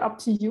little bit up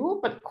to you,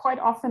 but quite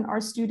often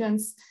our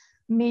students,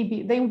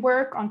 maybe they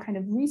work on kind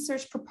of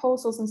research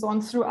proposals and so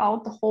on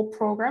throughout the whole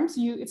program.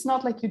 So it's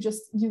not like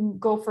you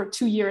go for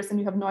 2 years and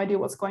you have no idea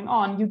what's going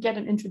on. You get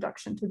an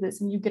introduction to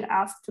this and you get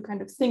asked to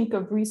kind of think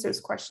of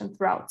research questions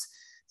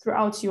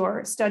throughout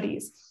your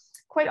studies.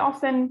 Quite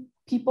often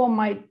people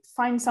might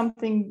find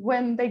something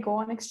when they go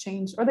on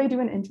exchange or they do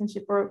an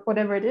internship or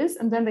whatever it is.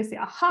 And then they say,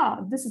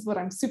 aha, this is what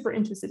I'm super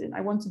interested in. I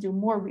want to do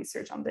more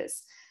research on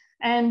this.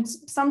 And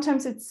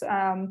sometimes it's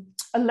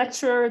a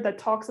lecturer that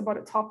talks about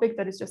a topic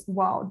that is just,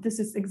 wow, this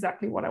is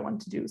exactly what I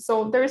want to do.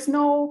 So there is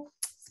no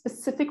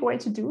specific way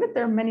to do it.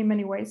 There are many,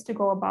 many ways to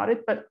go about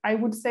it. But I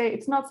would say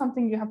it's not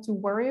something you have to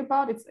worry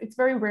about. It's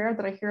very rare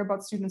that I hear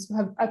about students who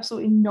have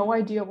absolutely no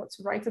idea what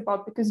to write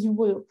about, because you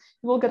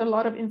will get a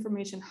lot of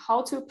information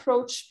how to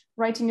approach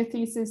writing a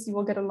thesis. You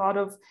will get a lot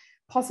of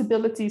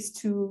possibilities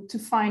to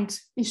find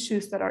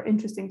issues that are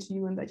interesting to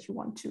you and that you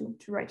want to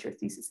write your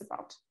thesis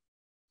about.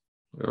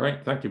 All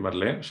right, thank you,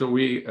 Madeleine. Shall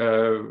we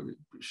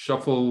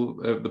shuffle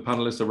the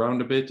panelists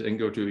around a bit and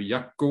go to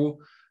Jaakko?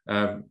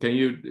 Can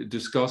you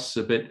discuss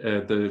a bit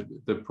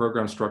the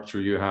program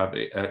structure you have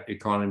at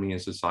Economy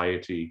and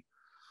Society?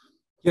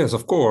 Yes,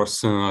 of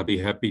course, I'd be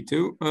happy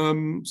to.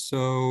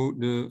 So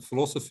the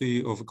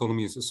philosophy of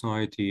Economy and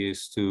Society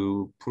is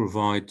to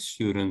provide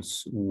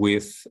students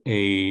with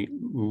a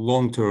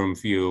long-term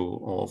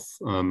view of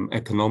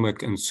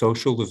economic and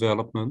social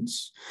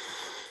developments.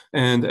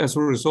 And as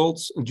a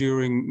result,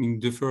 during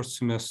the first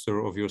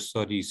semester of your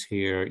studies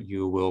here,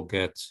 you will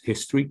get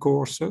history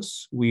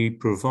courses. We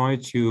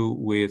provide you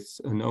with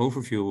an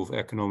overview of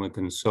economic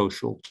and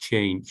social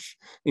change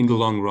in the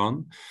long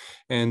run.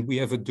 And we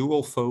have a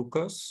dual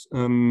focus.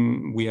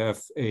 We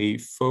have a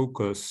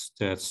focus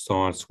that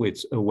starts with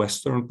a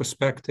Western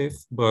perspective,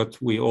 but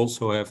we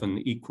also have an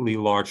equally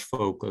large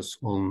focus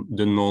on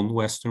the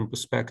non-Western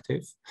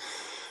perspective.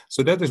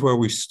 So that is where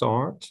we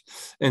start.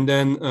 And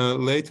then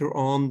later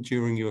on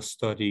during your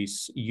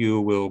studies,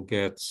 you will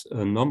get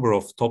a number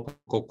of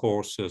topical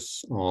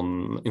courses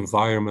on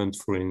environment,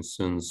 for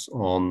instance,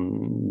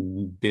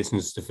 on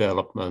business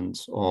development,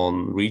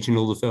 on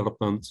regional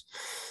development.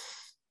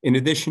 In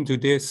addition to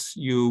this,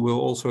 you will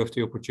also have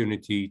the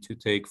opportunity to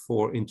take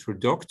 4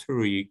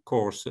 introductory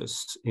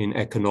courses in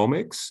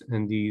economics,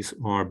 and these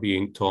are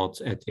being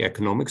taught at the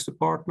economics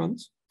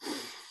department.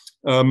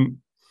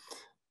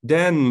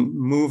 Then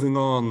moving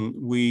on,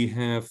 we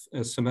have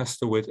a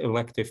semester with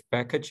elective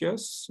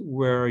packages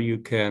where you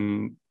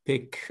can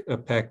pick a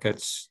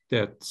package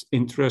that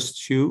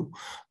interests you.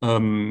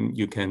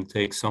 You can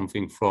take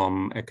something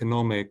from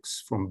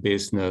economics, from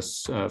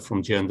business,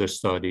 from gender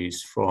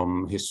studies,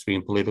 from history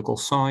and political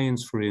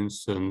science, for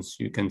instance.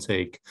 You can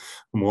take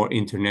a more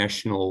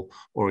international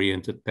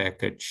oriented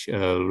package,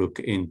 look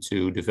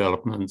into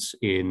developments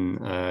in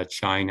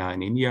China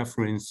and India,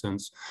 for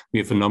instance. We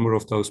have a number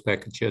of those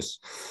packages.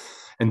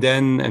 And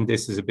then, and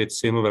this is a bit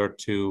similar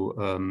to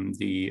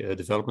the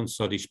development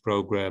studies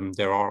program,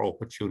 there are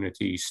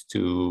opportunities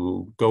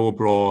to go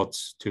abroad,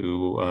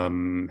 to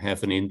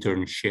have an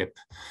internship,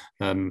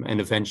 and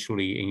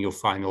eventually in your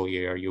final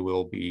year, you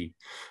will be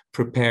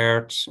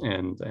prepared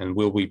and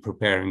will be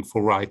preparing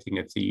for writing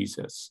a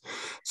thesis.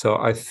 So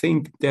I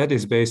think that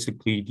is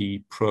basically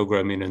the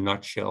program in a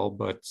nutshell,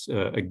 but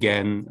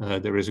again,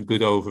 there is a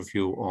good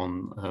overview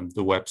on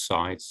the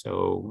website.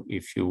 So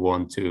if you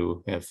want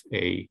to have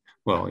a,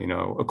 well, you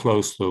know, a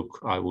close look,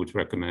 I would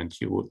recommend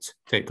you would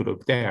take a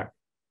look there.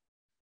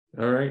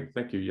 All right,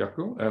 thank you,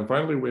 Jaakko. And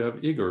finally, we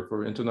have Igor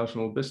for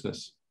international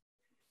business.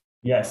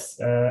 Yes,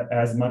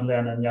 as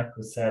Madeleine and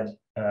Jaakko said,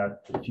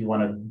 if you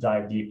want to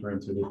dive deeper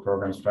into the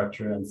program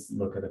structure and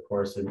look at the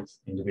courses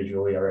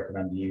individually, I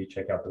recommend you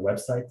check out the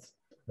website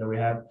that we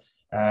have.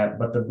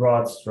 But the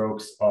broad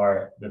strokes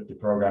are that the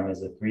program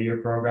is a 3-year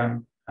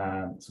program.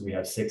 So we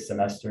have 6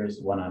 semesters,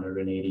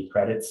 180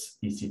 credits,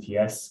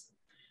 ECTS.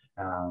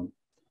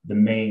 The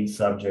main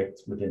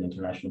subject within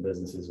international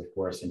business is, of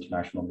course,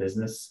 international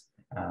business.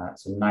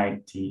 So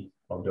 90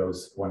 of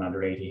those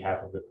 180,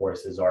 half of the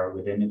courses are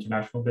within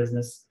international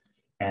business.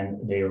 And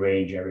they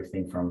range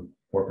everything from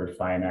corporate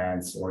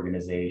finance,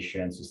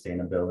 organization,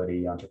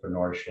 sustainability,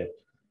 entrepreneurship,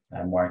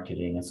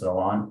 marketing, and so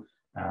on.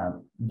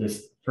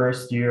 This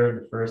first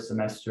year, the first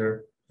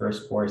semester,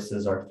 first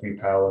courses are 3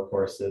 parallel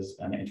courses: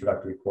 an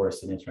introductory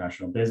course in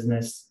international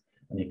business,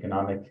 an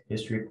economic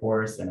history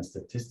course, and a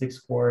statistics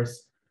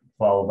course,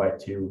 followed by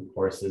 2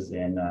 courses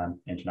in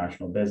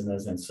international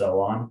business, and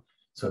so on.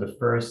 So the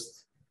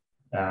first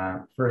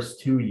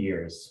 2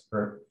 years,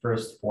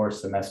 first 4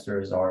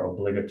 semesters are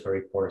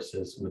obligatory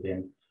courses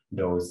within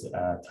those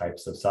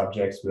types of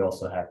subjects. We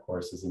also have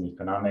courses in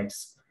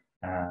economics,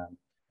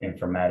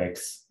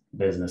 informatics,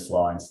 business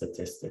law, and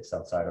statistics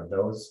outside of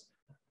those.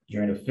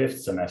 During the 5th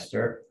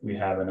semester, we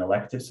have an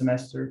elective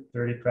semester,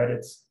 30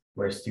 credits,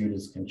 where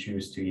students can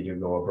choose to either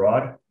go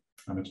abroad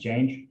on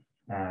exchange,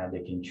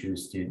 they can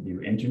choose to do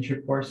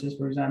internship courses,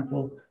 for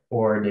example,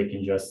 or they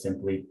can just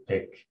simply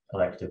pick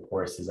elective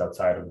courses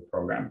outside of the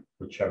program,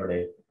 whichever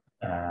they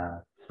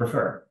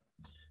prefer.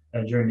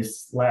 During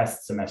this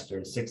last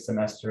semester, 6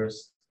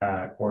 semesters,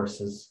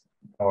 courses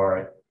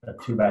are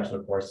 2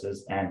 bachelor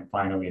courses, and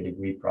finally a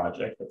degree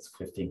project. That's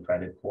a 15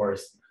 credit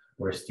course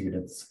where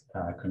students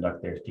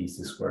conduct their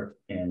thesis work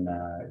in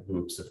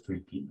groups of 3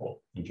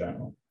 people in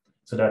general.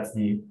 So that's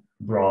the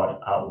broad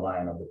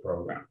outline of the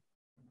program.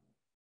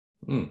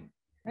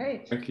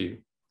 Great. Thank you.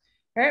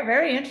 Very,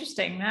 very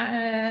interesting.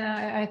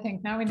 I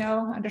think now we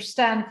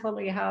understand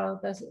fully how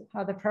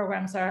the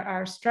programs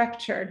are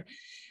structured.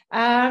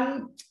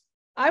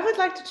 I would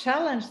like to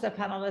challenge the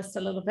panelists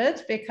a little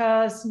bit,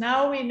 because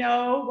now we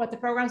know what the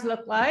programs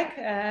look like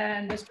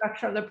and the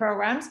structure of the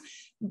programs,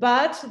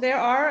 but there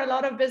are a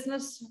lot of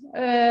business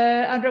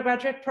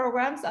undergraduate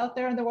programs out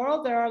there in the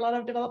world. There are a lot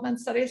of development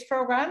studies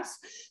programs.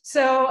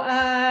 So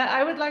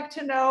I would like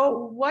to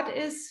know what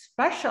is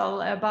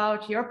special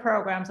about your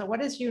programs, or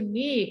what is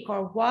unique,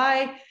 or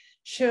why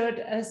should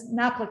an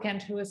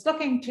applicant who is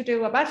looking to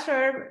do a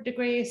bachelor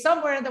degree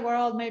somewhere in the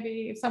world,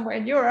 maybe somewhere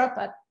in Europe,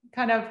 but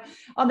kind of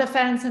on the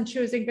fence and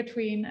choosing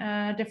between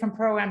different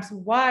programs,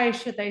 why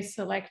should they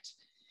select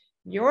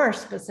your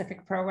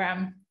specific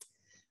program?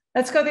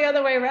 Let's go the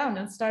other way around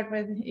and start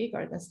with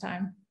Igor this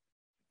time.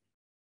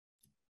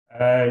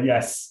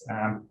 Yes.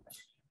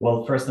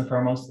 Well, first and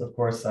foremost, of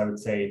course, I would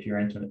say if you're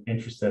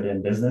interested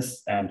in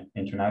business and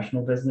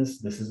international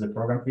business, this is the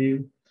program for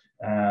you.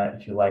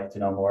 If you like to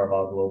know more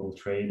about global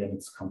trade and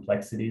its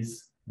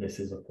complexities, this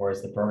is, of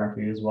course, the program for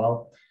you as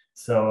well.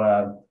 So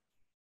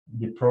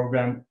the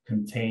program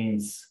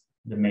contains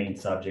the main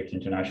subject,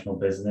 international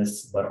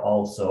business, but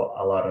also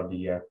a lot of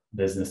the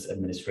business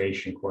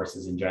administration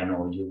courses in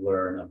general. You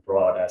learn a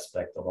broad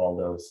aspect of all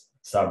those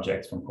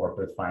subjects, from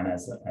corporate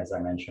finance, as I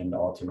mentioned,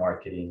 all to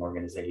marketing,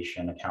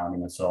 organization,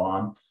 accounting, and so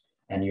on.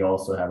 And you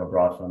also have a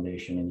broad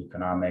foundation in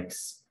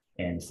economics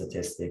and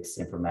statistics,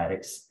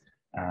 informatics.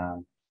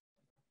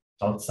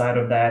 Outside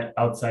of that,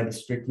 outside the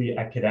strictly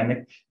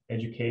academic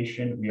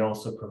education, we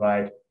also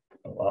provide,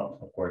 well,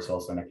 of course,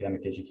 also an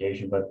academic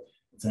education, but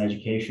it's an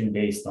education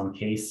based on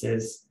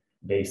cases,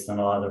 based on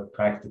a lot of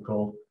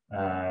practical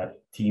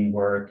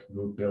teamwork,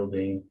 group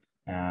building,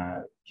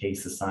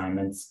 case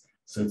assignments.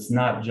 So it's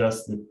not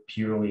just the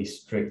purely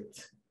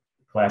strict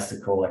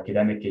classical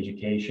academic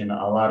education.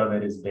 A lot of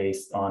it is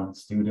based on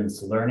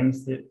students learning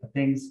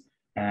things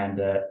and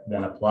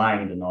then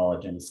applying the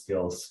knowledge and the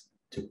skills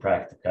to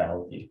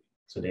practicality.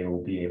 So they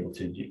will be able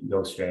to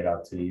go straight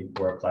out to the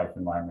work-life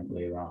environment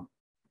later on.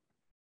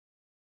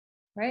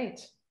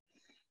 Great.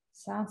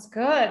 Sounds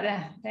good.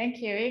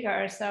 Thank you,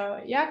 Igor. So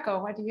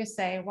Jaakko, what do you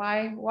say?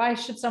 Why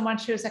should someone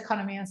choose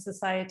economy and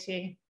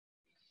society?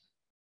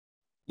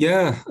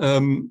 Yeah,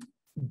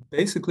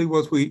 basically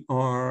what we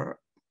are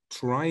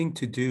trying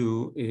to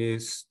do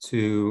is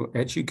to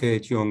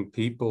educate young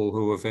people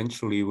who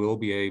eventually will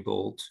be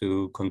able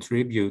to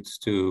contribute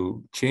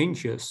to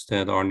changes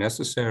that are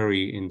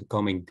necessary in the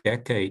coming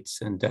decades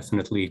and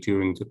definitely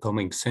during the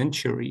coming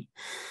century.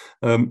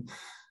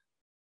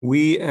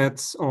 We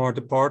at our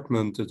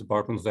department, the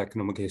Department of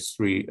Economic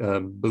History,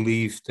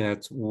 believe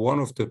that one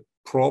of the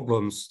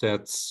problems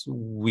that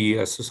we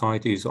as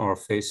societies are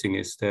facing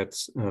is that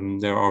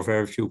there are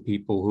very few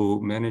people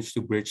who manage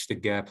to bridge the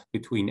gap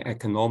between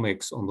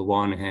economics on the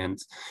one hand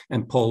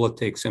and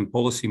politics and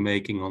policy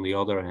making on the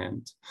other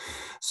hand.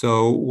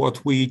 So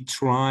what we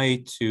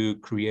try to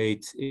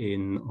create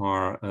in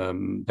our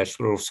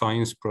Bachelor of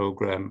Science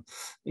program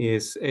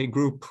is a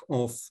group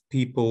of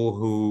people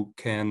who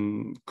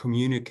can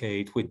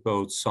communicate with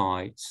both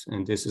sides,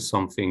 and this is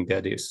something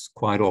that is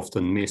quite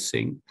often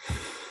missing.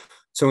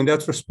 So in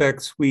that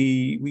respect,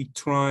 we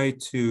try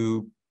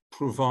to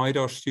provide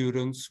our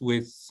students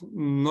with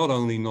not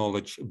only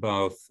knowledge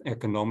about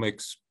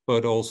economics,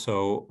 but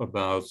also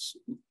about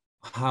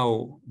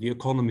how the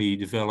economy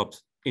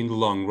developed in the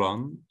long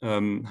run,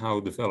 how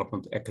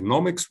development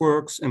economics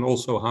works, and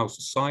also how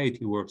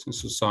society works and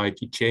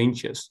society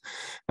changes.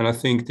 And I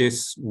think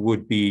this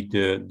would be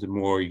the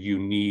more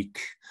unique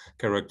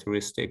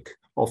characteristic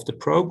of the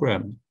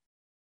program.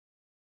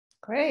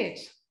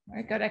 Great.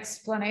 Very good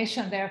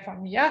explanation there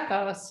from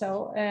Jaakko.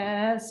 So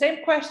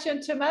same question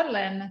to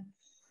Madeleine.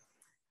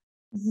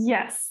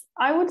 Yes,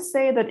 I would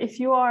say that if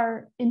you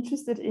are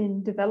interested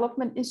in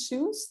development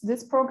issues,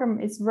 this program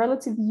is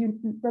relatively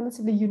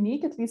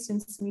unique, at least in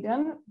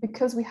Sweden,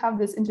 because we have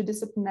this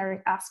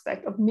interdisciplinary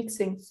aspect of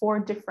mixing 4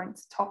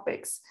 different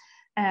topics,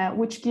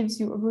 which gives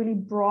you a really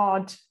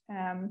broad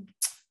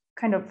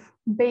kind of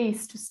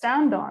base to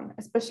stand on,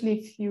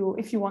 especially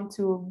if you want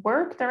to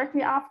work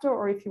directly after,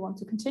 or if you want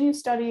to continue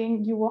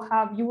studying. You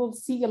will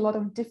see a lot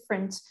of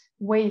different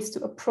ways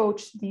to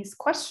approach these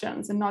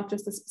questions and not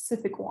just a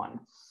specific one.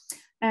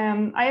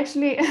 I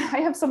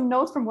have some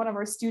notes from one of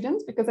our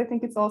students, because I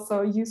think it's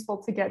also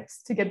useful to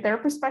get their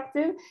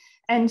perspective.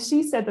 And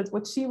she said that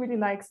what she really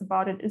likes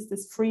about it is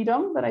this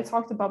freedom that I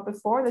talked about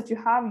before, that you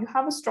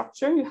have a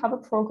structure, you have a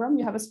program,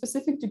 you have a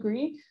specific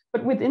degree,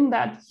 but within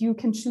that you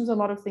can choose a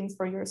lot of things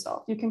for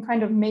yourself. You can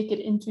kind of make it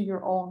into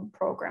your own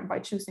program by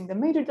choosing the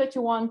major that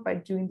you want, by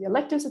doing the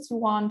electives that you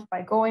want,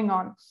 by going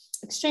on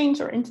exchange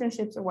or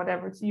internships or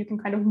whatever. So you can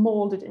kind of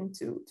mold it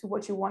into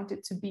what you want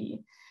it to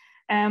be.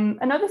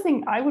 Another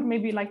thing I would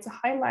maybe like to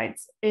highlight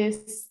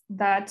is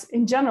that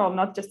in general,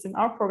 not just in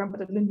our program,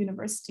 but at Lund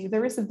University,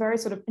 there is a very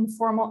sort of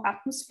informal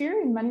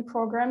atmosphere in many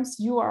programs.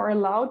 You are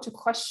allowed to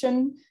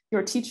question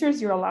your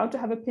teachers, you're allowed to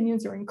have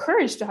opinions, you're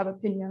encouraged to have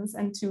opinions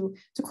and to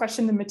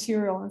question the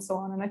material and so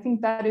on. And I think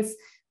that is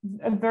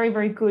a very,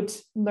 very good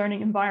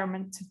learning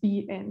environment to be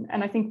in.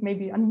 And I think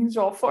maybe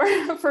unusual for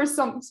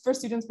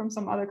students from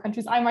some other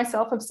countries. I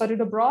myself have studied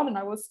abroad, and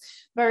I was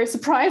very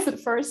surprised at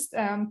first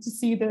to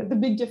see the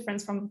big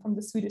difference from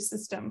the Swedish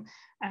system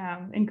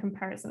in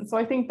comparison. So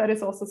I think that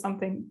is also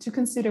something to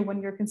consider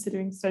when you're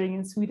considering studying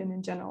in Sweden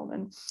in general.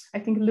 And I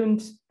think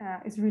Lund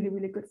is really,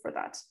 really good for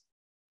that.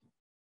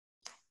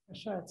 For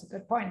sure, it's a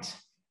good point.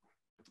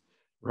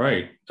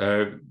 Right,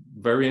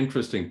 very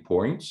interesting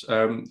points.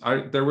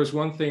 There was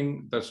one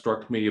thing that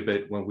struck me a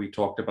bit when we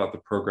talked about the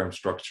program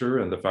structure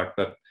and the fact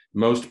that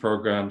most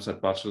programs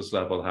at bachelor's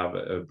level have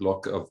a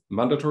block of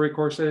mandatory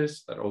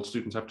courses that all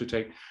students have to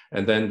take,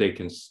 and then they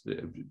can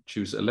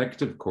choose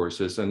elective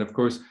courses. And of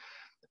course,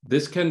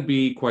 this can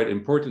be quite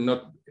important.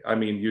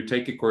 You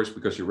take a course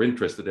because you're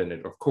interested in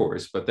it, of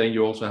course, but then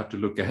you also have to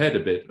look ahead a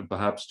bit,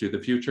 perhaps to the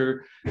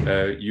future.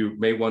 You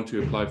may want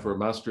to apply for a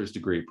master's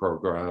degree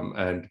program,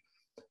 and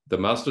the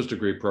master's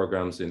degree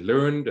programs in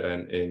Lund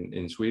and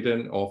in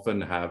Sweden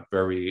often have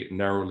very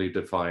narrowly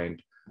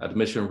defined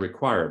admission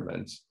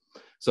requirements.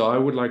 So I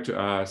would like to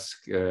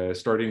ask,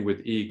 starting with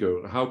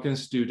Igor, how can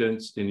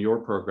students in your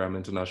program,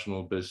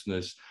 International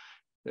Business,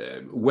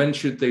 when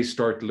should they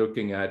start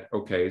looking at,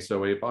 okay,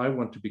 so if I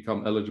want to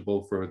become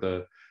eligible for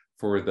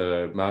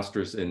the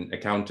master's in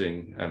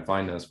accounting and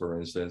finance, for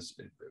instance,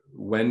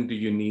 when do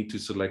you need to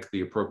select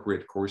the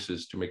appropriate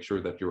courses to make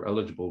sure that you're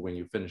eligible when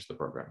you finish the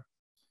program?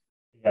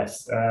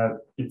 Yes,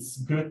 it's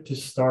good to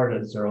start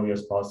as early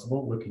as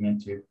possible, looking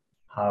into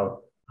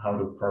how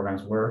the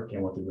programs work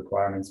and what the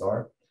requirements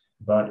are.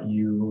 But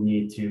you will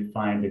need to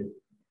find the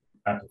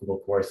applicable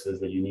courses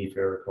that you need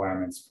for your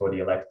requirements for the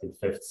elective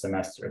 5th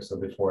semester. So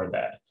before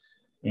that,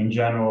 in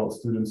general,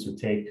 students who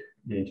take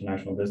the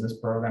International Business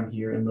program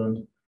here in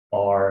Lund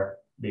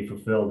they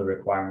fulfill the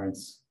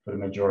requirements for the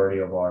majority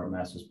of our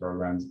master's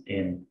programs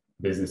in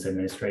business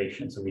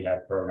administration. So we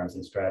have programs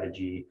in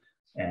strategy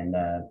and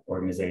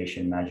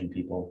organization, managing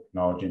people,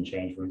 knowledge and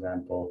change, for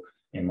example,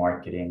 in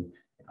marketing,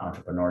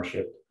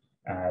 entrepreneurship.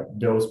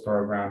 Those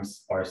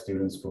programs, our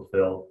students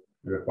fulfill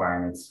the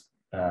requirements,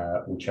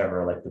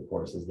 whichever elective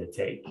courses they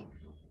take.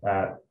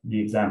 The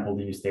example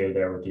that you stated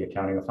there with the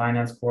accounting and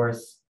finance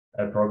course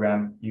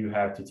program, you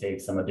have to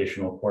take some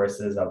additional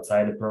courses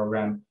outside the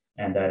program,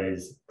 and that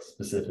is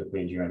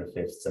specifically during the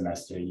 5th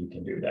semester you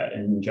can do that.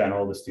 And in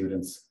general, the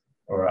students,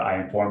 or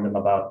I inform them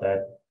about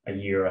that a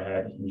year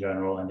ahead in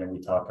general, and then we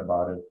talk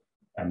about it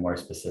and more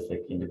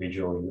specific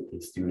individually with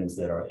the students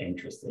that are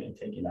interested in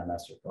taking that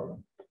master's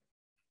program.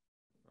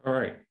 All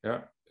right, yeah.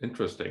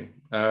 Interesting.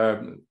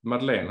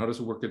 Madeleine, how does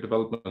it work at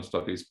development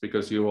studies?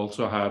 Because you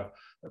also have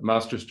a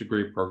master's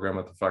degree program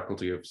at the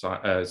Faculty of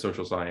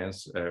Social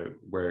Science,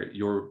 where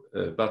your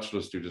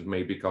bachelor students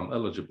may become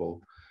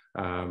eligible.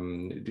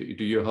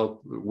 Do you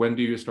help? When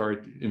do you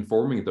start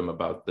informing them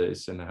about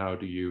this, and how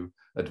do you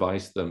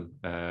advise them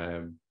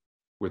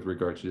with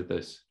regard to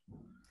this?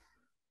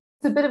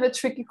 It's a bit of a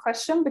tricky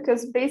question,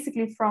 because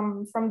basically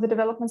from the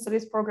development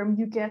studies program,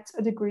 you get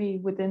a degree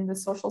within the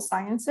social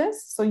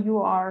sciences. So you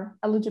are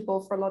eligible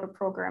for a lot of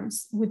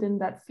programs within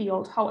that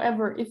field.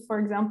 However, if, for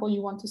example,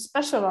 you want to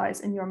specialize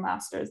in your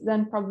master's,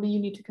 then probably you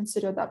need to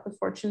consider that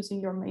before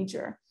choosing your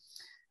major.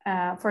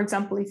 For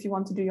example, if you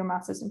want to do your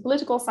master's in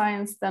political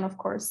science, then of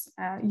course,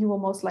 you will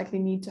most likely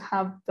need to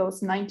have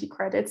those 90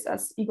 credits,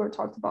 as Igor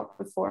talked about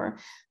before,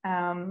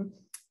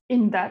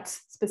 in that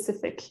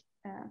specific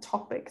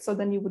topic. So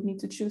then you would need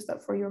to choose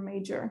that for your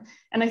major.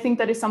 And I think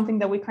that is something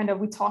that we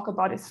talk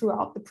about it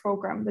throughout the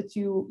program, that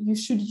you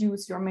should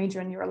use your major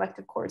and your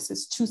elective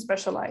courses to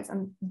specialize,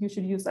 and you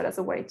should use that as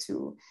a way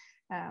to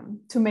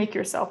make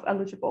yourself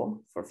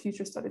eligible for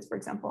future studies, for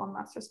example, on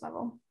master's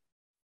level.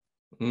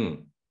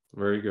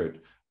 Very good.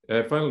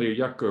 Finally,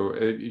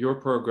 Jaakko, your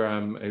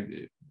program,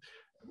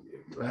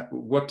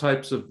 what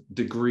types of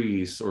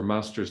degrees or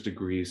master's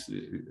degrees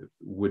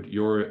would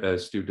your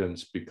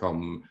students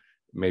become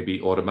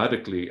maybe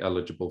automatically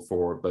eligible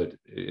for, but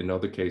in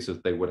other cases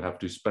they would have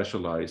to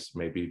specialize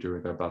maybe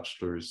during their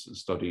bachelor's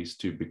studies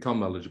to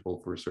become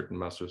eligible for certain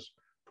master's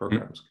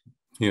programs?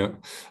 Yeah,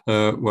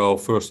 well,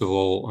 first of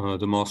all,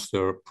 the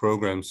master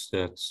programs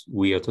that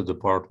we at the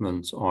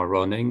department are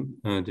running,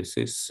 this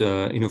is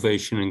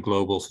Innovation in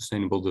Global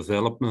Sustainable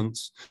Development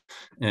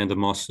and a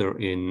Master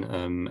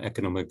in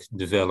Economic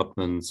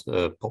Development,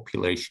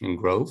 Population and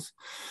Growth.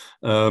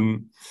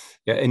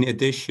 Yeah, in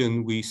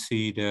addition, we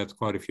see that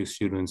quite a few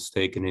students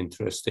take an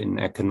interest in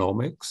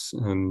economics,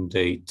 and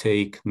they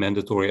take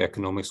mandatory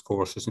economics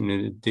courses. And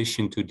in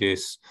addition to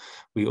this,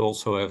 we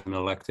also have an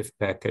elective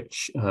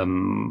package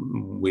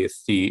with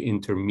the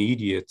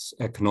intermediate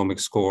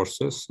economics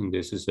courses, and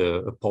this is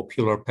a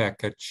popular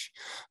package.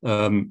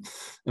 And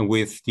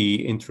with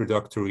the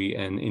introductory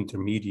and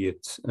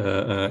intermediate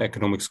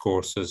economics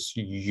courses,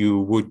 you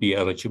would be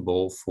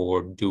eligible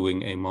for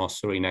doing a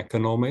master in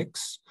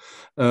economics.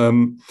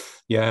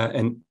 Yeah,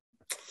 and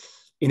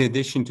in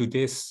addition to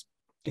this,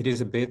 it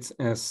is a bit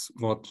as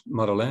what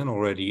Madeleine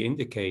already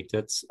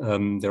indicated.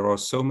 There are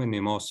so many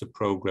master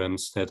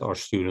programs that our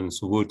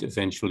students would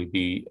eventually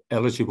be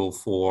eligible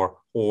for,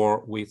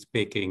 or with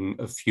picking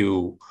a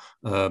few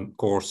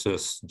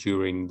courses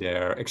during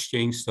their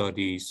exchange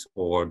studies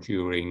or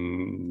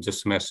during the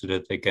semester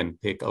that they can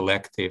pick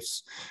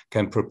electives,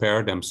 can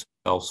prepare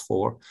themselves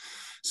for.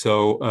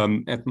 So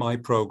at my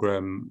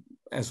program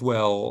as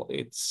well,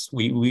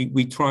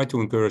 we try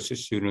to encourage the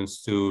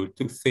students to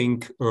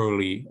think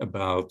early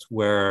about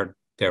where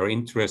their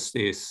interest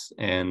is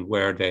and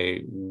where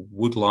they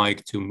would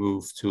like to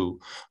move to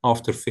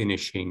after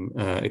finishing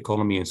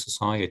economy and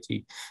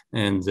society,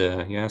 and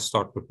yeah,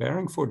 start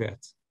preparing for that.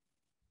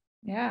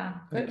 Yeah,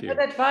 good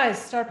advice.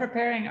 Start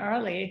preparing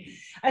early.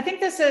 I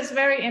think this is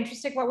very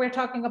interesting what we're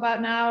talking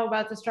about now,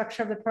 about the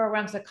structure of the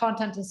programs, the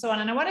content and so on.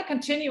 And I want to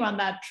continue on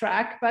that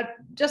track, but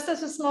just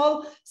as a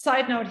small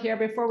side note here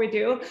before we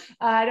do,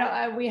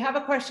 we have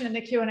a question in the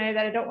Q&A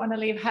that I don't want to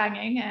leave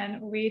hanging.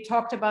 And we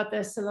talked about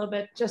this a little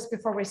bit just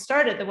before we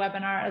started the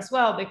webinar as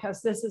well,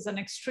 because this is an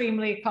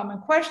extremely common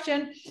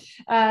question.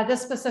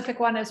 This specific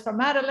one is from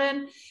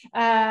Madeleine,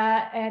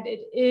 and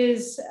it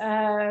is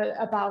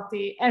about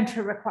the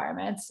entry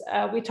requirements.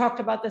 We talked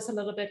about this a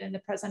little bit in the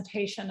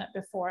presentation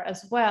before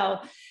as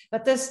well,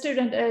 but this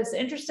student is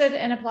interested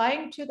in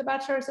applying to the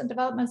Bachelor's in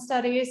Development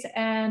Studies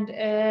and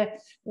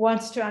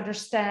wants to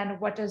understand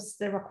what does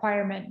the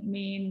requirement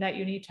mean that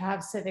you need to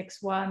have Civics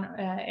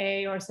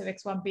 1A or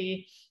Civics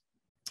 1B,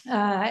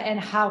 and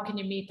how can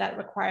you meet that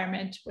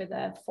requirement with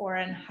a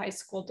foreign high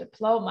school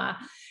diploma?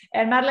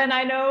 And Madeleine,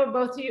 I know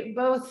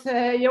both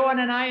Johan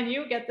and I and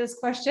you get this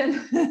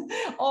question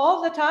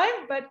all the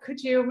time, but could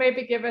you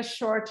maybe give a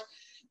short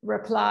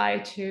reply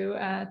to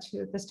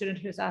the student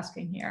who's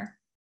asking here?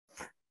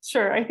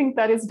 Sure, I think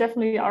that is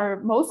definitely our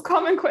most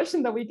common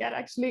question that we get,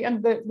 actually.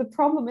 And the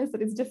problem is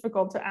that it's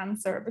difficult to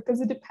answer because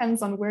it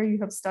depends on where you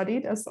have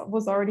studied, as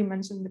was already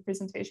mentioned in the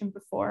presentation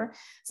before.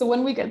 So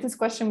when we get this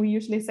question, we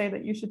usually say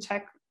that you should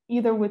check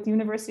either with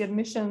university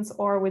admissions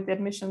or with the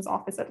admissions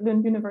office at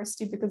Lund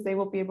University, because they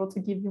will be able to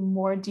give you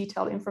more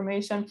detailed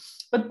information.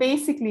 But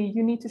basically,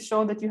 you need to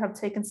show that you have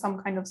taken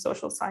some kind of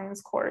social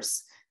science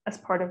course as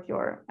part of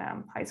your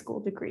high school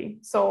degree.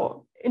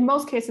 So in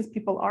most cases,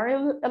 people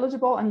are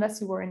eligible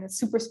unless you were in a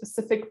super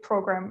specific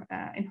program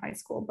in high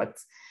school, but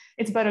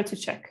it's better to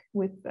check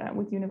with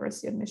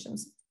university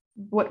admissions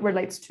what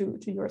relates to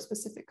your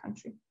specific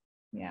country.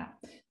 Yeah,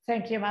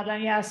 Thank you,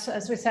 Madeleine. Yes,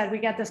 as we said, we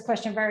get this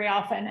question very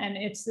often, and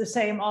it's the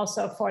same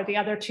also for the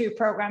other two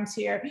programs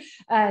here.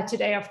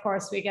 Today, of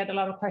course, we get a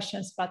lot of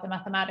questions about the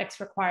mathematics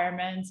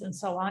requirements and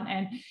so on.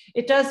 And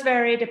it does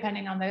vary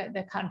depending on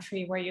the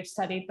country where you've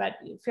studied, but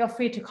feel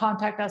free to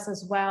contact us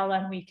as well,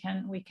 and we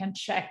can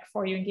check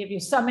for you and give you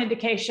some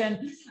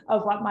indication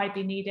of what might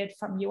be needed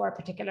from your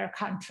particular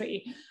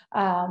country.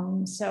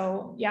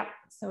 So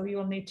you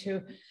will need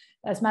to,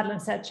 as Madeleine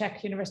said,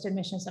 check university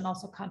admissions and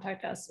also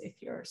contact us if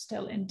you're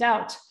still in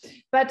doubt.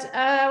 But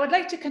I would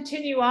like to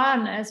continue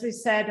on, as we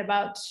said,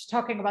 about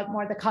talking about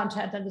more the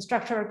content and the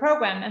structure of the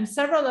program. And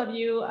several of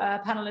you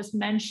panelists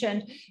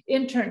mentioned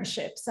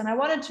internships. And I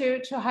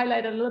wanted to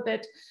highlight a little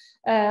bit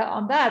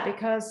on that,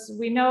 because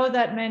we know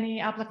that many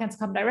applicants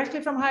come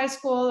directly from high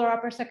school or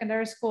upper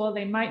secondary school.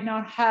 They might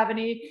not have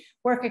any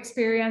work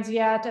experience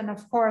yet, and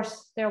of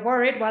course they're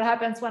worried, what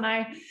happens when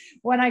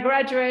I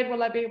graduate?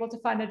 Will I be able to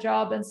find a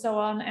job, and so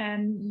on?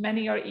 And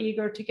many are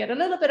eager to get a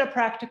little bit of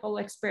practical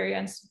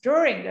experience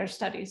during their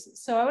studies.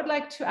 So I would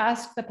like to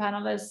ask the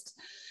panelists,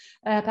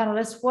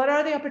 what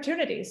are the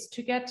opportunities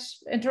to get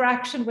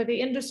interaction with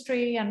the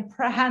industry and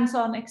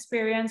hands-on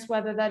experience,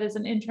 whether that is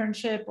an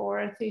internship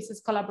or a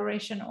thesis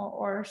collaboration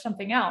or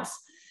something else?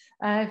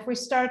 If we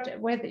start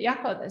with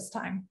Jaakko this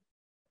time.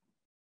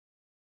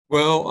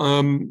 Well,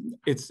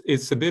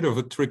 it's a bit of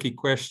a tricky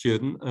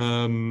question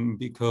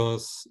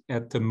because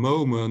at the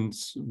moment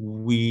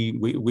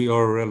we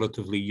are a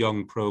relatively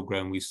young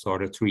program. We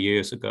started 3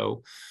 years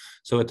ago.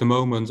 So at the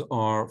moment,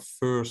 our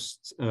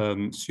first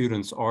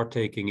students are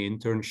taking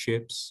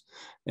internships,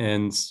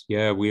 and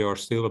yeah, we are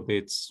still a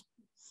bit,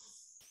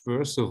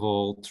 first of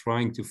all,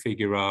 trying to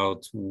figure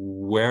out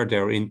where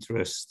their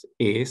interest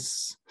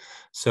is.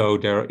 So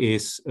there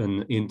is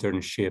an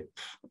internship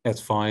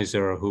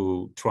advisor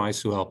who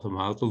tries to help them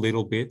out a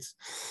little bit.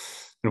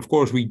 And of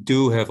course, we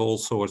do have all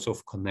sorts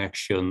of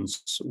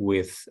connections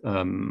with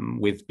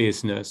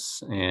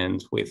business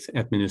and with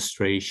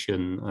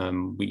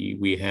administration.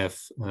 We have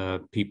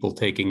people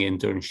taking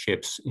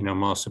internships in our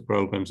master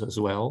programs as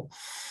well.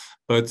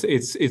 But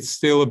it's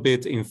still a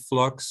bit in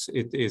flux.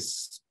 It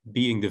is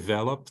being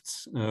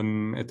developed.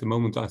 At the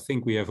moment, I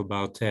think we have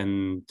about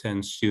 10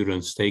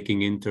 students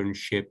taking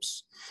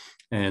internships.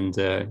 And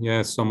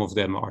yeah, some of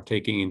them are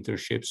taking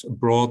internships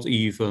abroad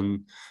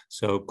even.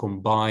 So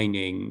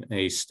combining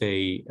a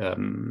stay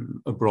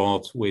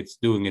abroad with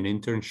doing an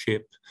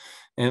internship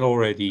and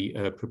already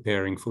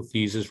preparing for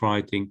thesis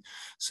writing.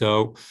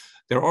 So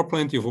there are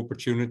plenty of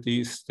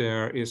opportunities.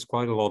 There is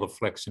quite a lot of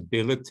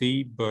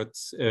flexibility, but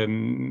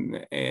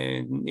and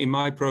in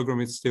my program,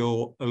 it's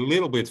still a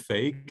little bit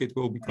vague. It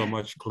will become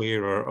much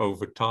clearer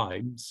over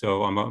time.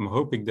 So I'm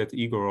hoping that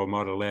Igor or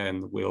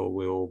Madeleine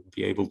will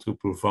be able to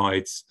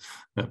provide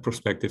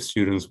prospective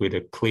students with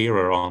a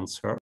clearer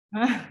answer.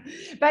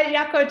 But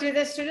Jaakko, do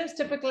the students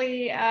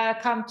typically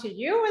come to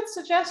you with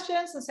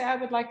suggestions and say, I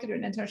would like to do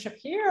an internship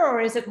here,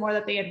 or is it more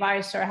that the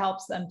advisor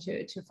helps them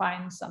to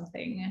find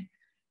something?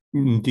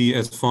 The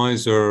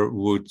advisor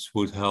would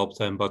help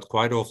them, but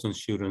quite often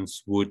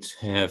students would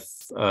have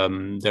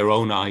their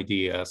own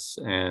ideas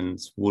and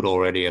would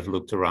already have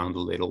looked around a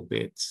little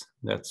bit.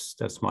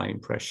 That's my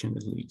impression,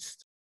 at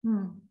least.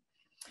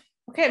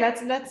 Okay,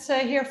 let's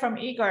hear from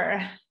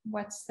Igor.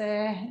 What's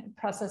the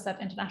process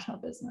at International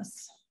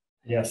Business?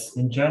 Yes,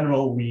 in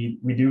general, we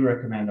do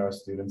recommend our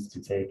students to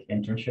take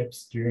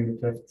internships during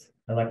the 5th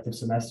elective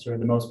semester.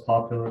 The most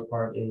popular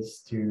part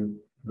is to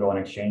go on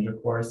exchange,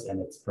 of course,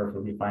 and it's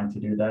perfectly fine to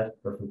do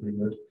that, perfectly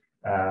good.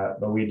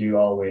 But we do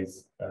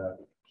always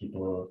keep a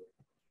little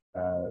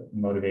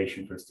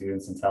motivation for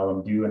students and tell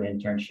them, do an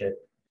internship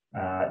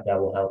that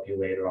will help you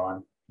later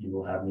on. You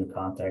will have new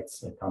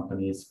contacts at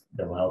companies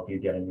that will help you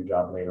get a new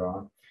job later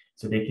on.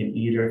 So they can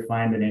either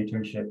find an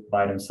internship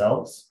by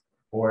themselves,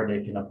 or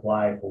they can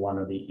apply for one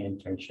of the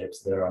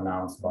internships that are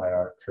announced by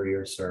our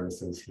career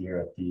services here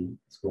at the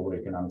School of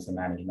Economics and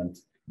Management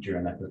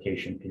during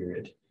application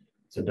period.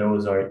 So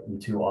those are the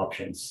two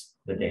options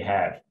that they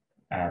have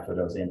for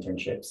those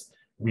internships.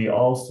 We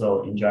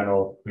also, in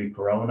general,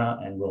 pre-Corona,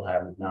 and we'll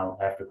have it now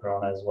after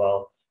Corona as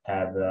well,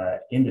 have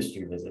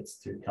industry visits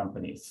to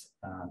companies.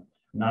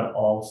 Not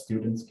all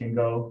students can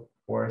go,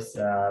 of course,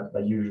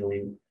 but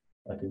usually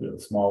like a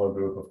smaller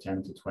group of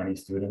 10 to 20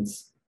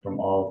 students from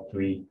all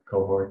 3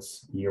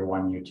 cohorts, year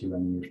 1, year 2,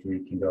 and year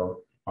 3 can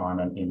go on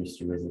an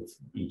industry visit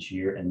each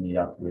year and meet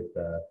up with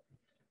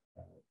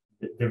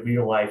the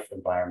real life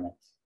environment.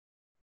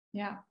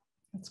 Yeah,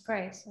 that's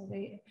great. So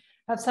they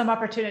have some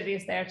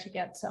opportunities there to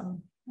get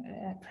some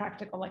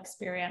practical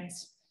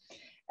experience.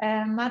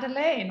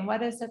 Madeleine,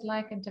 what is it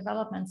like in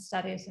development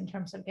studies in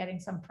terms of getting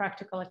some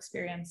practical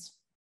experience?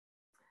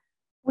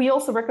 We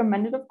also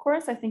recommend it, of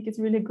course. I think it's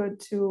really good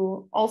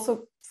to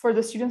also for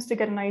the students to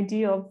get an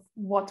idea of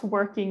what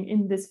working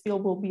in this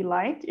field will be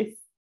like. If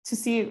to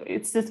see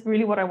it's this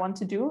really what I want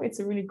to do, it's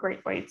a really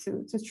great way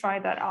to try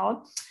that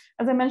out.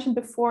 As I mentioned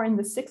before, in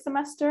the 6th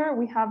semester,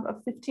 we have a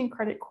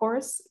 15-credit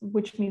course,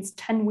 which means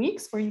 10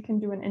 weeks where you can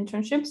do an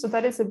internship. So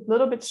that is a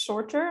little bit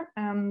shorter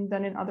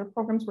than in other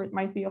programs where it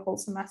might be a whole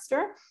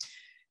semester.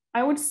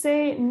 I would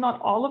say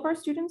not all of our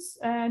students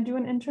do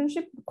an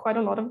internship, quite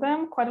a lot of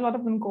them. Quite a lot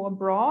of them go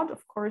abroad,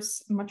 of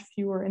course, much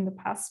fewer in the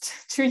past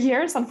 2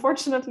 years,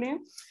 unfortunately.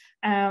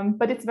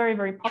 But it's very,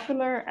 very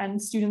popular,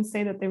 and students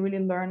say that they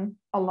really learn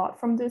a lot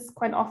from this.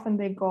 Quite often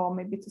they go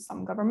maybe to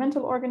some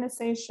governmental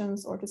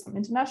organizations or to some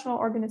international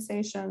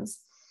organizations.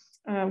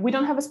 We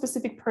don't have a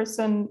specific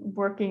person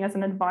working as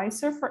an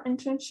advisor for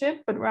internship,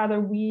 but rather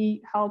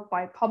we help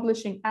by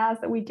publishing ads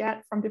that we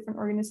get from different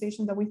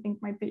organizations that we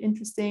think might be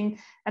interesting.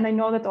 And I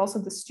know that also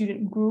the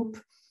student group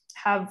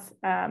have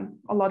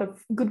a lot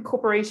of good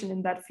cooperation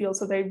in that field.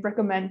 So they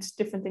recommend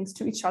different things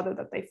to each other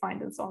that they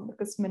find and so on,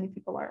 because many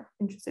people are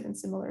interested in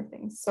similar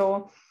things.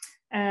 So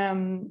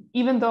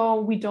even though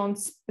we don't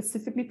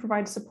specifically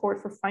provide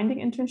support for finding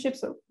internships,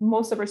 so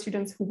most of our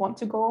students who want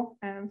to go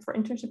for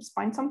internships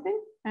find something,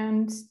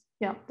 and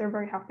yeah, they're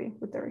very happy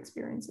with their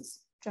experiences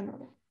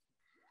generally.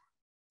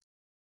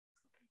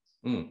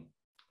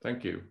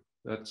 Thank you.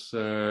 That's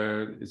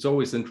it's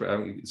always interesting.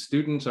 I mean,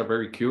 students are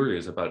very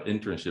curious about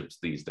internships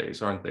these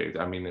days, aren't they?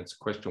 I mean, it's a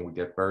question we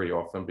get very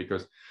often,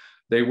 because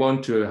they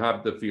want to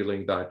have the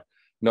feeling that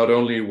not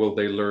only will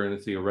they learn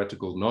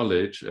theoretical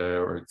knowledge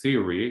or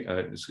theory,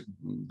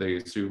 they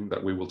assume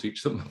that we will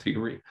teach them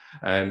theory,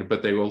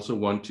 but they also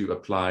want to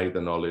apply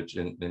the knowledge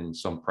in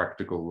some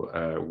practical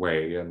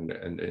way, and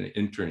an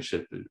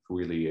internship is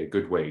really a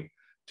good way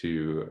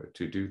to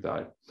do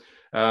that.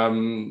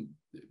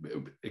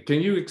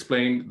 Can you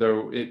explain,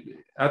 though,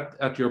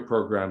 at your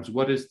programs,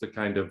 what is the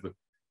kind of,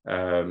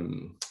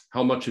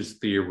 how much is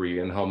theory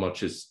and how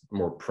much is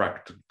more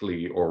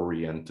practically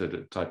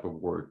oriented type of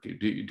work?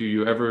 Do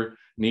you ever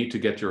need to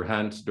get your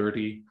hands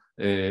dirty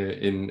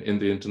in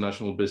the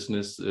international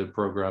business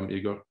program,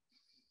 Igor?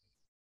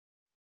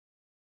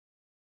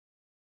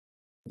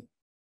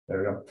 There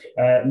we go.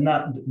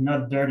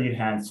 Not dirty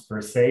hands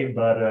per se,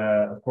 but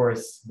of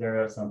course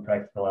there are some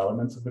practical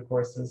elements of the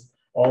courses.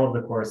 All of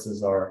the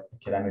courses are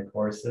academic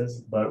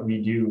courses, but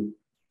we do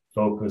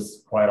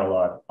focus quite a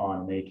lot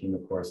on making the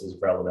courses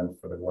relevant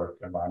for the work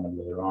environment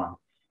later on.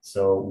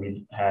 So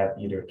we have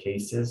either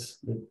cases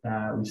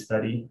that we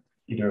study,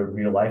 either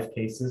real life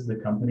cases the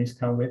companies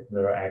come with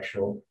that are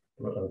actual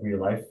real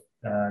life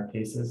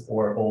cases,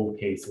 or old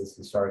cases,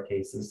 historic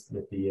cases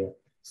that the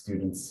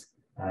students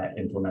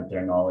implement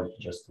their knowledge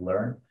just to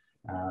learn.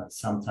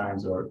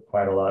 Sometimes, or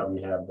quite a lot,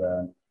 we have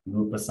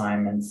group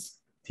assignments,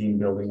 team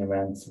building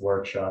events,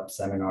 workshops,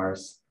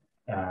 seminars.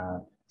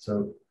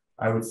 So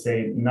I would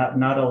say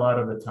not a lot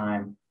of the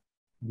time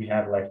we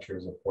have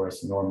lectures, of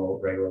course, normal,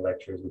 regular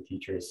lectures with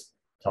teachers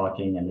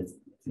talking and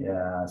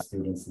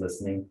students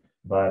listening,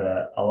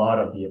 but a lot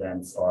of the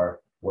events are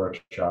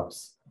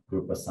workshops,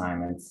 group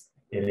assignments.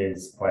 It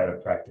is quite a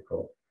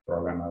practical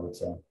program, I would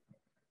say.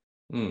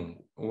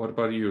 What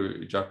about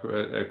you, Jack?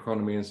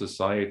 Economy and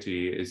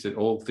society, is it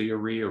all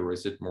theory, or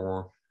is it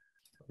more,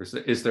 or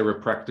is there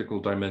a practical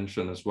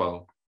dimension as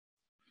well?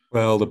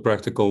 Well, the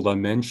practical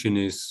dimension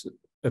is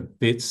a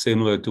bit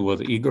similar to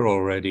what Igor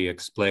already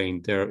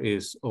explained. There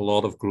is a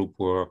lot of group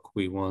work.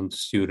 We want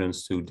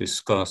students to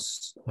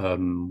discuss.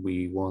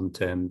 We want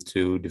them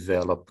to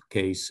develop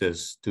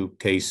cases, do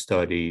case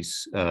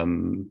studies,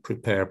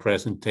 prepare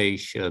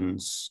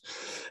presentations,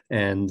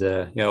 and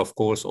yeah, of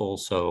course,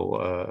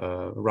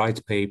 also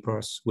write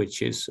papers,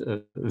 which is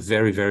a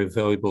very, very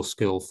valuable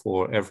skill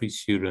for every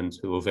student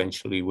who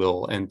eventually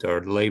will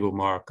enter the labor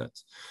market.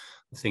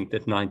 I think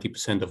that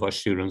 90% of our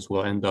students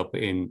will end up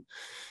in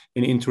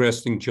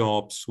interesting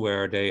jobs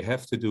where they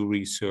have to do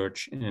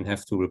research and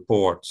have to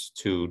report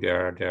to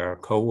their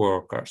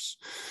co-workers.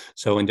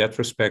 So in that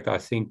respect, I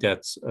think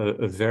that's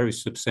a very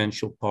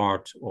substantial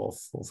part of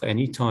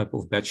any type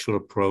of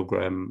bachelor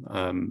program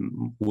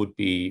would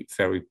be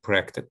very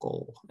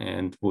practical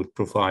and would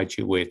provide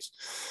you with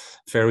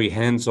very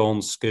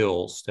hands-on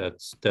skills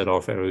that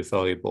are very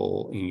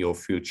valuable in your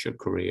future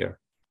career.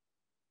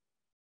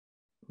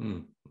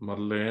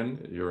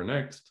 Madeleine, you're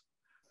next.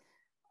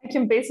 I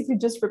can basically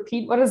just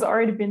repeat what has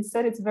already been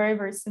said. It's very,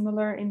 very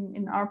similar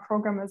in our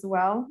program as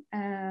well.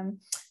 And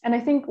I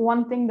think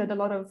one thing that a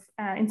lot of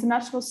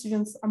international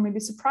students are maybe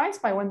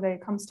surprised by when they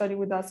come study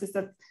with us is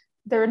that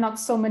there are not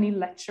so many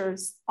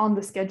lectures on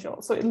the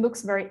schedule. So it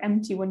looks very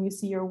empty when you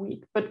see your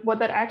week. But what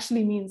that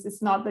actually means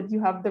is not that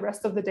you have the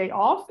rest of the day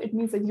off. It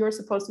means that you're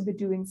supposed to be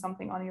doing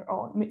something on your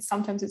own.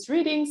 Sometimes it's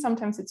reading,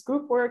 sometimes it's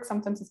group work,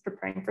 sometimes it's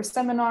preparing for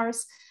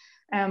seminars.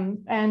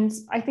 And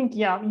I think,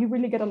 yeah, you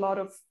really get a lot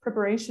of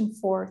preparation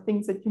for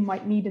things that you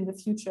might need in the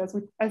future.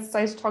 As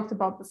I talked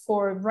about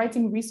before,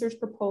 writing research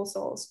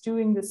proposals,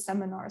 doing the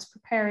seminars,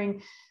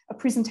 preparing a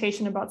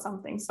presentation about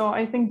something. So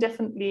I think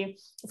definitely,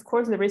 of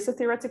course, there is a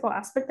theoretical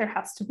aspect. There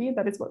has to be.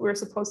 That is what we're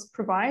supposed to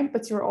provide.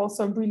 But you're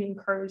also really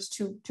encouraged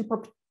to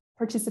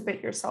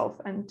participate yourself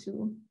and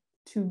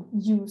to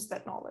use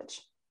that knowledge.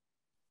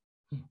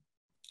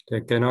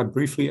 Can I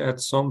briefly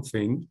add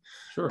something?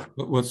 Sure.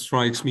 What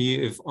strikes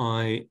me if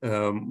I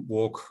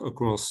walk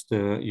across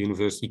the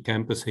university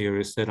campus here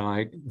is that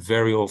I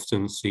very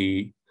often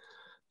see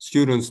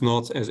students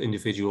not as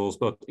individuals,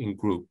 but in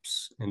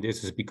groups. And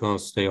this is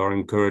because they are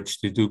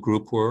encouraged to do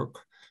group work.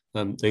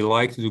 They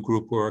like to do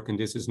group work, and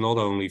this is not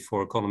only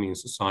for economy and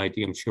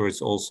society. I'm sure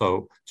it's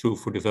also true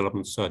for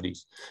development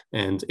studies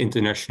and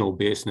international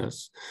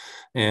business.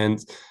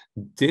 And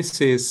this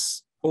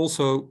is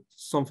also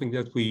something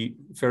that we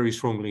very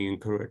strongly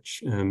encourage,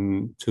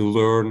 to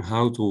learn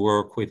how to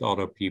work with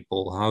other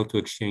people, how to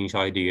exchange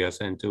ideas,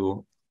 and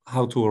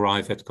how to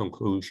arrive at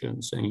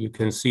conclusions. And you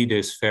can see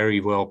this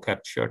very well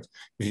captured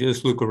if you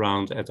just look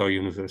around at our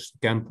university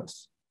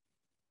campus.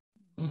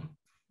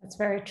 That's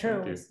very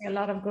true. We see a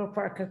lot of group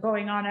work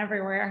going on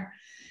everywhere.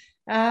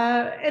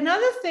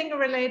 Another thing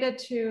related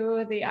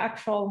to the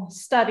actual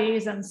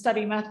studies and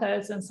study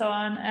methods and so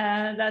on,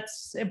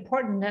 that's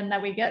important, and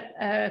that we get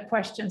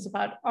questions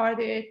about, are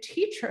the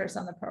teachers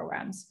on the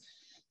programs.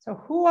 So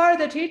who are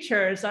the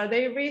teachers? Are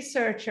they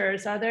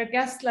researchers? Are there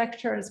guest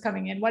lecturers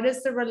coming in? What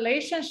is the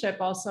relationship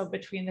also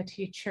between the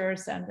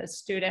teachers and the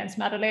students?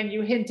 Madeleine,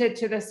 you hinted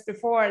to this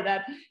before,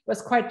 that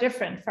was quite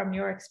different from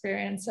your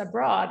experience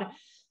abroad.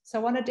 So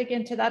I want to dig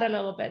into that a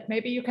little bit.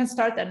 Maybe you can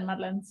start then,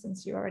 Madeleine,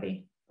 since you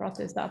already brought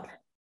this up.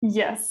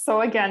 Yes.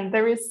 So again,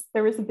 there is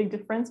a big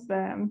difference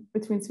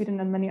between Sweden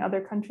and many other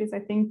countries. I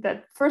think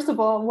that, first of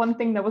all, one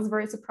thing that was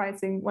very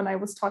surprising when I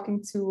was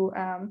talking to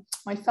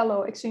my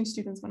fellow exchange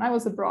students when I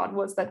was abroad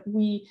was that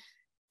we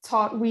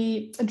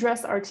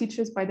address our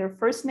teachers by their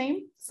first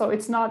name. So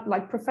it's not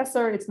like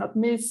professor, it's not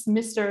Miss,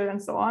 Mr,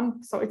 and so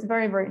on. So it's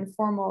very, very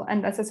informal.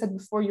 And as I said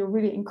before, you're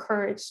really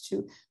encouraged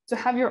to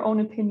have your own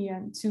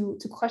opinion, to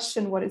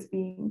question what is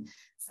being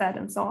said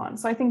and so on.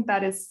 So I think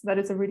that is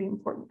a really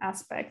important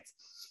aspect.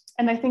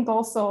 And I think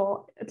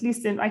also, at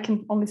least I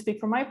can only speak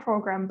for my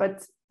program,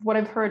 but what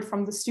I've heard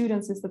from the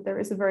students is that there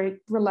is a very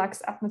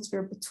relaxed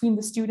atmosphere between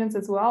the students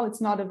as well. It's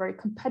not a very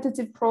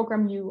competitive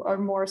program. You are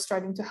more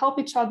striving to help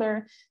each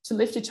other, to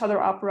lift each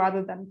other up,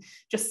 rather than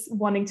just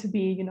wanting to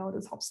be,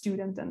 the top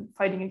student and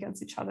fighting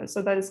against each other.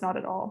 So that is not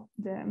at all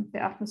the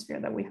atmosphere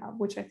that we have,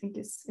 which I think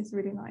is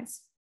really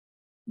nice.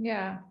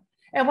 Yeah.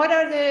 And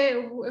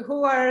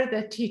who are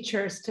the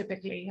teachers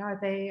typically? Are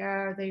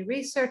they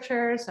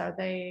researchers? Are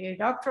they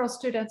doctoral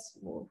students?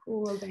 Who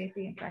will they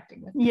be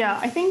interacting with? Yeah,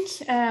 I think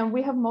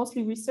we have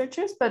mostly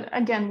researchers, but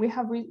again, we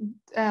have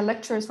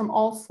lecturers from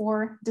all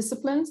 4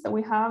 disciplines that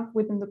we have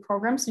within the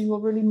program. So you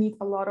will really meet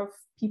a lot of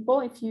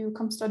people if you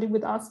come study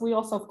with us. We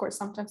also, of course,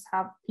 sometimes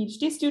have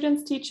PhD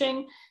students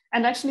teaching.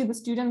 And actually the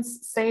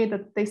students say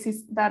that they see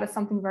that as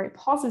something very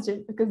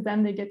positive, because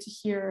then they get to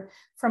hear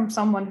from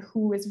someone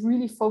who is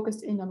really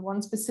focused in on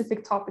one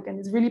specific topic and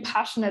is really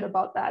passionate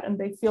about that. And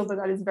they feel that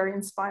that is very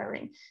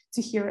inspiring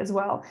to hear as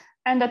well.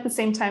 And at the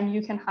same time,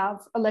 you can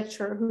have a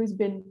lecturer who has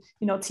been,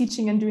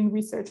 teaching and doing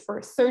research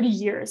for 30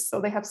 years. So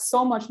they have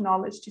so much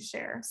knowledge to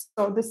share.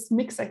 So this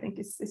mix, I think,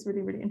 is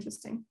really, really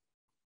interesting.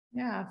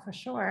 Yeah, for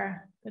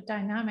sure. The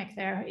dynamic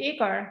there.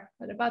 Igor,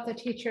 what about the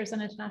teachers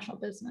in international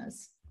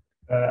business?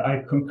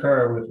 I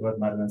concur with what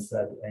Magnus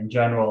said. In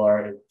general,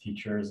 our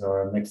teachers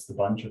are a mixed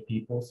bunch of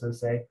people, so to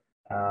say.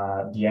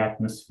 The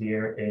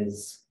atmosphere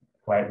is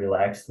quite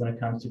relaxed when it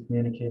comes to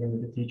communicating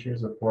with the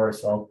teachers. Of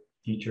course, all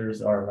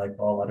teachers are like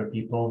all other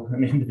people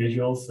and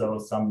individuals, so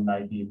some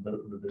might be a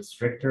little bit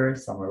stricter,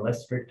 some are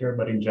less stricter,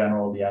 but in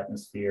general, the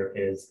atmosphere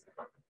is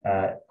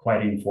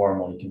quite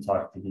informal. You can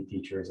talk to the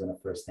teachers on a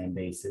first-name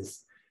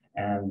basis.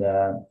 And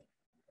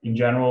in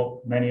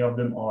general, many of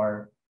them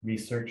are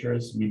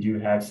researchers. We do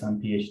have some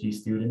PhD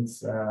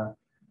students,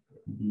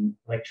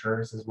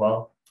 lecturers as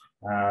well,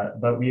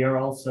 but we are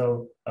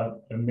also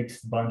a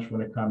mixed bunch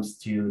when it comes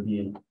to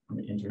the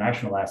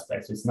international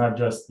aspects. It's not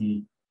just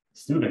the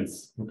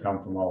students who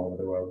come from all over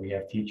the world. We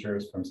have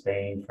teachers from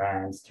Spain,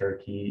 France,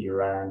 Turkey,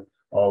 Iran,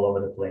 all over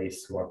the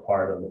place who are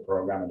part of the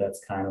program, and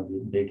that's kind of the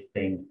big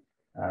thing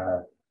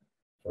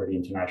for the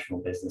international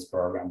business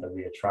program, that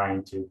we are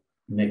trying to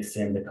mix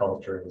in the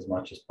culture as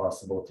much as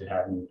possible to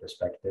have new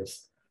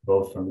perspectives,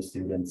 both from the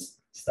students,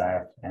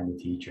 staff, and the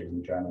teachers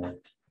in general.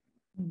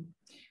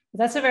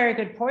 That's a very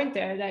good point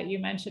there that you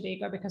mentioned,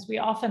 Igor, because we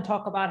often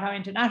talk about how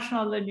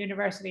international Lund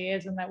University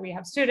is and that we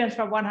have students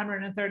from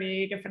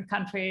 130 different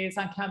countries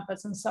on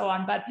campus and so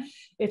on. But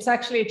it's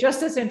actually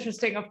just as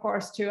interesting, of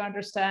course, to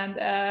understand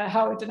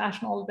how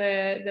international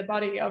the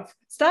body of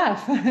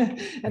staff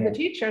and the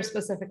teachers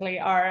specifically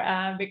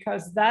are,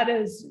 because that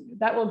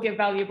will give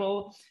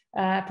valuable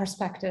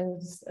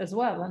perspectives as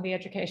well on the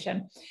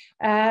education.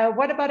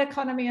 What about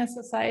economy and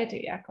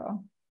society,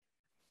 Jaakko?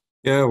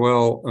 Yeah,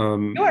 well,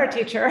 you're a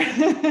teacher.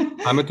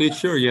 I'm a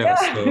teacher, yes.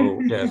 Yeah.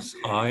 So yes,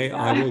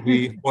 I will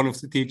be one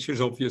of the teachers,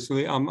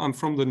 obviously. I'm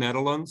from the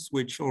Netherlands,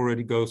 which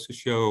already goes to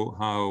show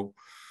how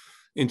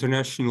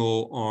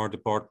international our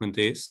department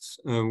is.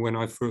 When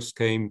I first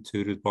came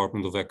to the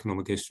Department of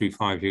Economic History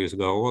 5 years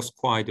ago, I was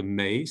quite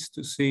amazed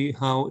to see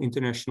how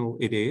international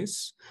it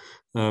is.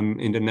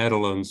 In the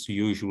Netherlands,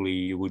 usually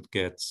you would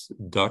get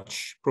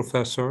Dutch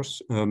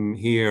professors.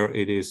 Here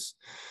it is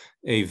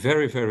a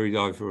very, very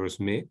diverse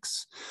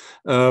mix.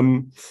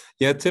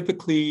 Yeah,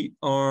 typically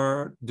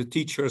the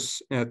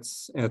teachers at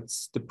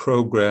the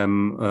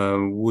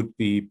program would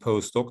be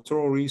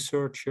postdoctoral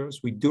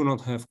researchers. We do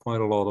not have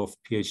quite a lot of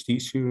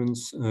PhD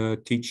students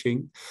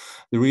teaching.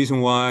 The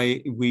reason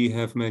why we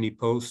have many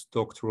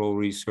postdoctoral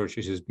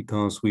researchers is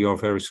because we are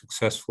very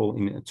successful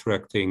in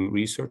attracting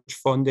research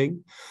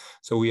funding.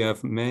 So we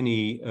have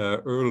many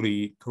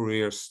early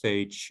career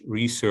stage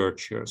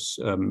researchers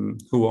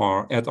who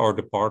are at our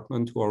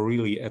department, who are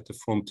really at the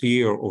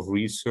frontier of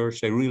research.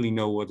 They really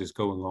know what is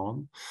going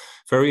on.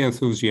 Very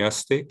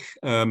enthusiastic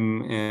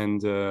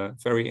and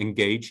very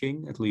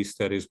engaging, at least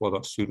that is what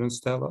our students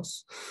tell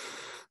us.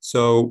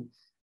 So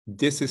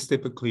this is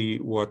typically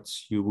what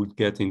you would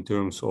get in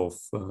terms of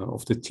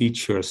the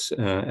teachers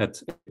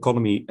at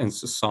Economy and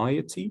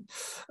Society.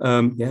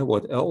 Yeah,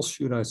 what else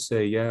should I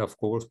say? Yeah, of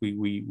course,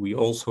 we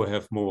also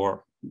have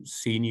more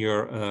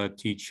senior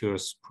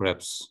teachers,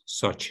 perhaps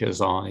such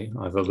as I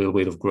have a little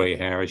bit of gray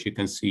hair, as you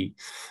can see.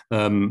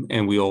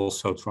 And we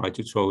also try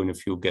to throw in a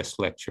few guest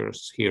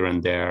lectures here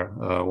and there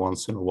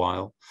once in a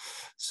while.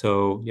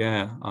 So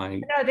yeah,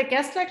 Are the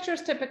guest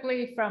lectures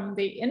typically from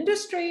the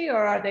industry,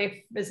 or are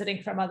they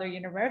visiting from other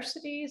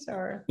universities?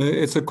 Or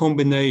it's a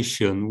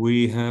combination.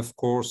 We have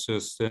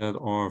courses that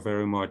are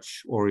very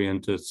much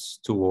oriented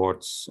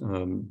towards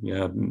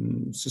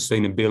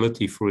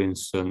sustainability, for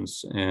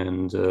instance,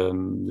 and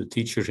the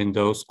teachers in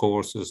those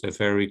courses have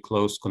very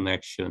close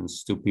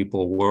connections to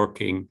people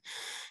working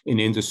in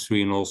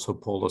industry and also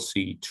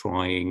policy,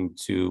 trying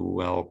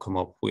to come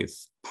up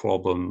with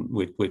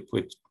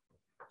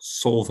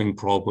solving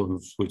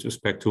problems with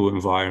respect to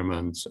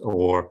environment,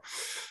 or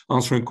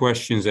answering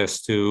questions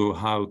as to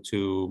how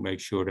to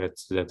make sure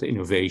that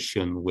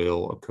innovation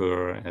will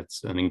occur at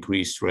an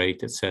increased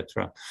rate,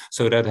 etc.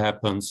 So that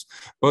happens.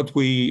 But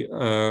we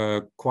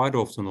quite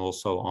often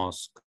also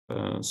ask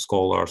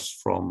scholars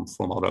from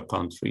other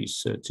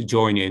countries to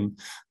join in,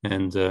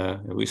 and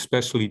we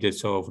especially did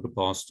so over the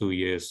past 2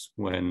 years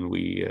when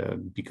we,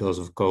 because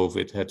of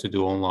COVID, had to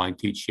do online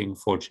teaching.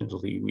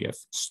 Fortunately, we have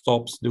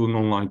stopped doing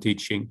online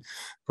teaching,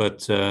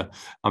 but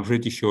I'm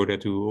pretty sure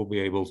that we will be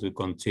able to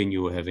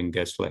continue having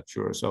guest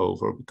lecturers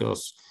over,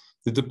 because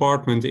the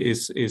department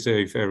is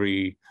a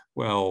very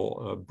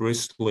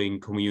bristling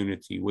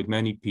community with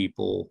many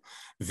people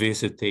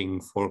visiting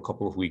for a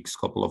couple of weeks,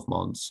 couple of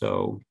months.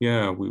 So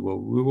yeah, we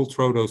will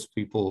throw those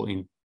people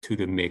into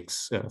the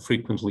mix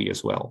frequently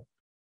as well.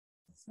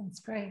 Sounds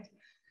great.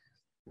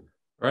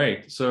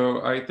 Right.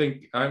 So I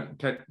think I'm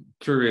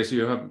curious,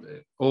 you have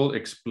all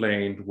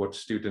explained what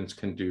students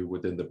can do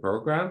within the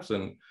programs,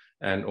 and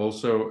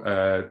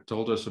also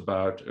told us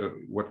about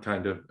what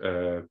kind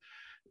of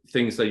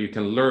things that you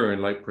can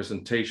learn, like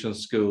presentation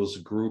skills,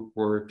 group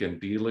work, and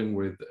dealing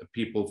with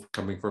people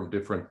coming from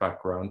different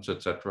backgrounds,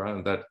 etc.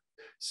 And that's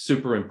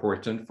super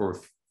important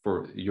for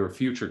your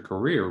future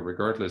career,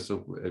 regardless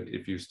of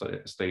if you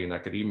stay in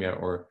academia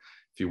or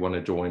if you want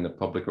to join a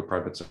public or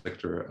private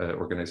sector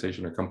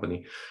organization or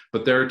company.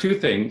 But there are two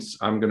things.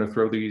 I'm going to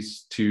throw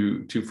these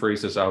two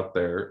phrases out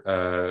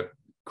there.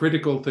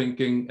 Critical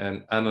thinking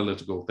and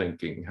analytical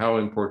thinking. How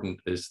important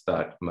is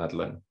that,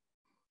 Madeleine?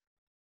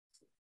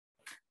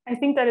 I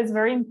think that is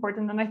very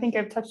important. And I think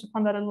I've touched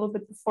upon that a little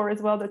bit before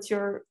as well, that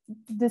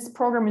this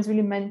program is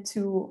really meant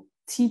to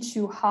teach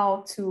you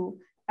how to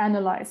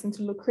analyze and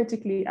to look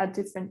critically at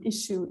different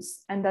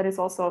issues. And that is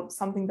also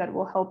something that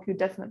will help you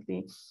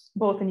definitely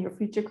both in your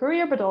future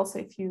career, but also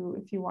if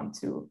you want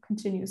to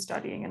continue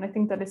studying. And I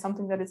think that is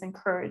something that is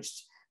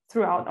encouraged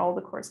throughout all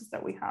the courses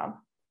that we have.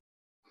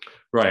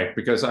 Right,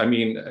 because I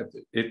mean,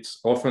 it's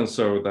often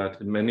so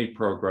that in many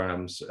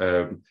programs,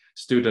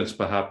 students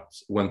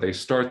perhaps when they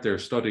start their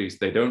studies,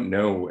 they don't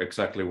know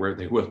exactly where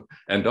they will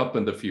end up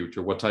in the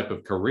future, what type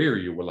of career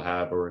you will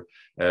have, or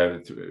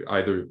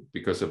either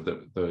because of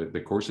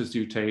the courses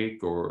you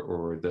take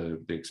or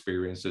the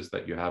experiences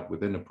that you have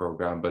within a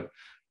program. But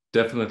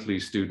definitely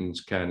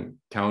students can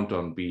count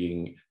on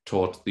being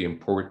taught the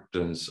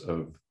importance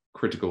of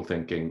critical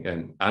thinking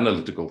and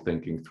analytical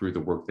thinking through the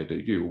work that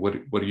they do.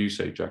 What do you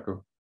say,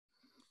 Jacko?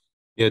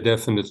 Yeah,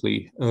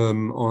 definitely.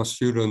 Our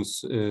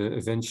students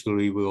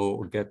eventually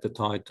will get the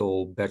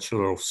title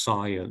Bachelor of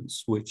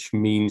Science, which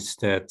means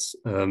that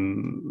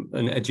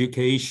an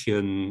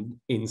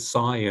education in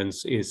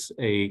science is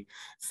a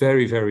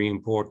very, very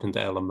important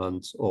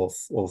element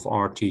of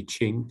our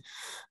teaching.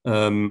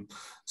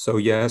 So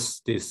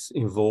yes, this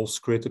involves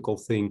critical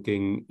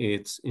thinking.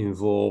 It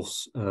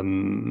involves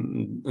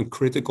a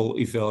critical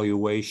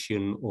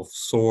evaluation of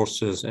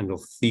sources and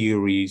of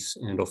theories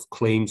and of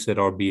claims that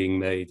are being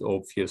made,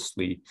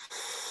 obviously.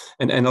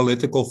 And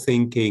analytical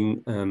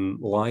thinking,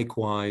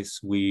 likewise,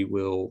 we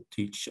will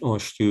teach our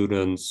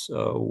students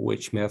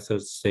which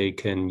methods they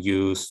can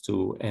use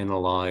to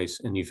analyze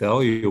and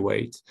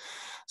evaluate.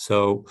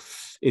 So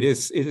it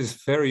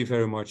is very,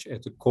 very much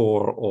at the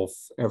core of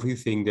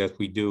everything that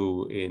we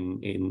do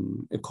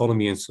in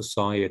economy and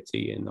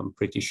society. And I'm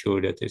pretty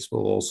sure that this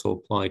will also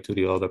apply to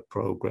the other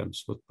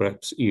programs, but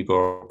perhaps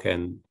Igor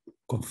can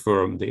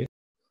confirm this.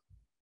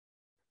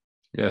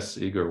 Yes,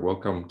 Igor,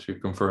 welcome to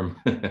confirm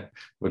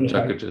what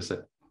Jaka just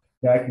said.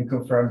 Yeah, I can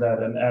confirm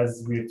that. And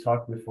as we've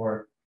talked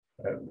before,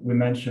 we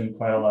mentioned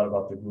quite a lot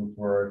about the group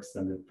works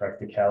and the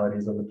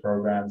practicalities of the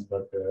programs,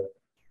 but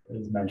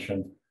as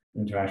mentioned,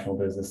 international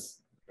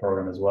business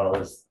program as well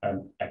as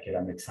an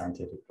academic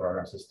scientific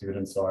program. So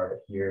students are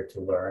here to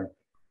learn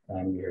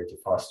and here to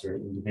foster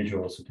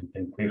individuals who can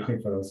think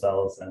clearly for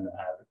themselves and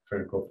have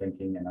critical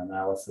thinking and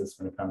analysis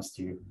when it comes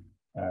to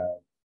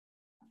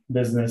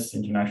business,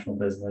 international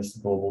business,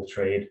 global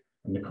trade,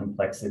 and the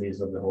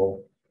complexities of the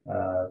whole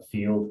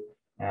field.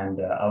 And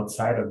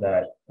outside of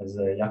that, as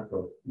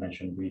Jaakko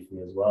mentioned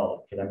briefly as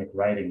well, academic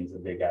writing is a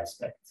big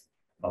aspect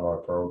of our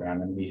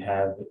program. And we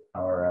have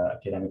our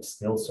academic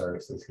skills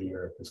services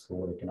here at the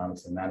School of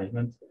Economics and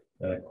Management,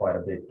 quite a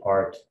big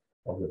part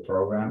of the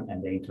program,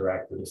 and they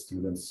interact with the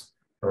students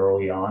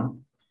early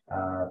on.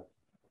 Our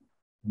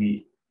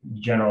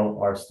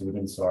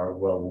students are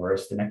well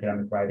versed in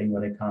academic writing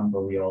when they come,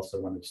 but we also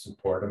want to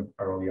support them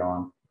early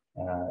on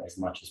as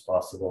much as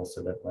possible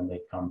so that when they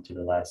come to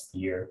the last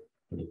year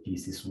for the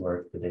thesis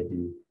work, that they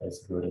do as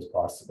good as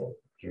possible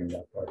during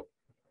that part.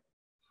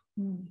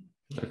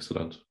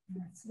 Excellent.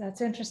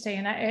 That's interesting.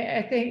 And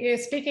I think,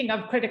 speaking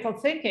of critical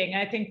thinking,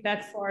 I think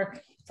that for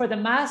the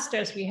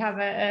masters, we have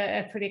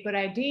a pretty good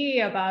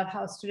idea about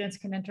how students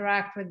can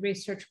interact with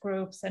research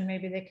groups, and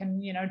maybe they can,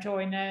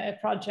 join a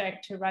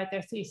project to write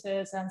their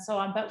thesis and so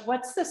on. But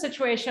what's the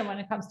situation when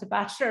it comes to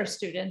bachelor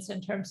students in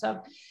terms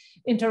of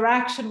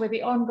interaction with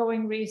the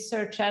ongoing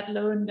research at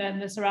Lund and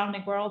the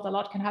surrounding world? A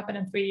lot can happen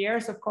in 3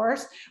 years, of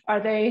course. Are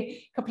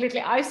they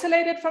completely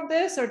isolated from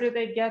this, or do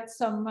they get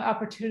some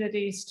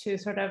opportunities to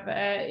sort of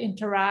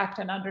interact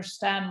and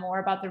understand more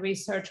about the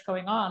research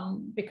going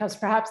on, because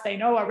perhaps they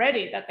know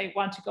already that they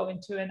want to go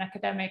into an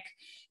academic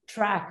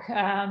track?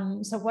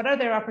 So what are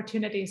their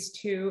opportunities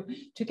to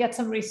get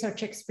some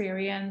research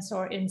experience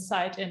or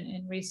insight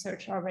in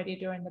research already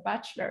during the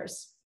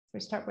bachelor's? We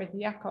start with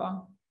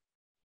Jaakko.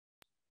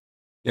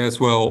 Yes,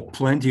 well,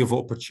 plenty of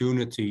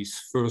opportunities.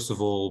 First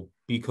of all,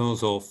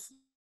 because of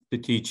the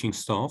teaching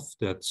staff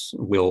that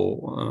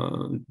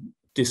will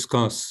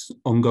discuss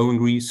ongoing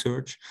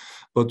research,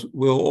 but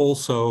we'll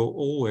also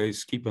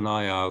always keep an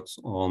eye out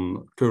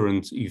on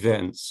current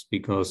events,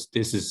 because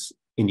this is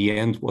in the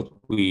end what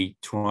we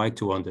try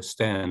to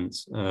understand.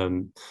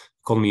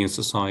 Economy and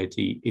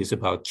society is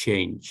about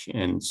change,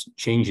 and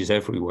change is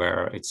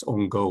everywhere. It's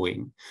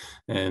ongoing,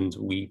 and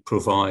we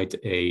provide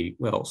a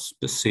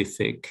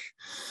specific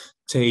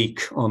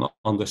take on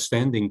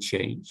understanding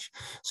change.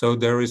 So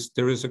there is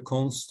a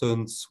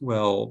constant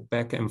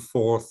back and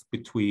forth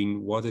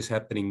between what is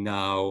happening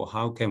now,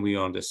 how can we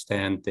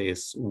understand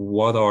this,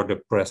 what are the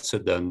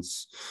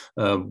precedents,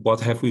 what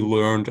have we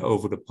learned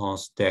over the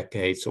past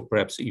decades or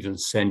perhaps even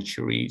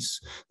centuries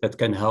that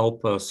can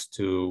help us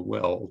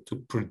to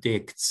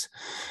predict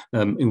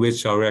in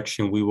which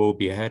direction we will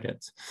be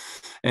headed.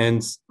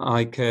 And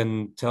I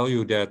can tell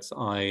you that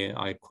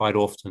I quite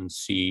often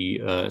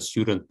see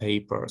student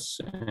papers,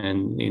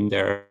 and in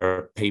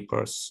their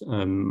papers,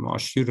 our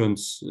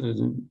students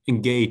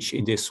engage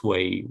in this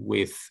way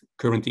with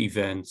current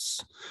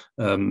events,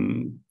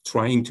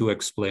 trying to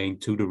explain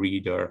to the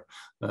reader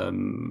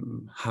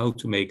how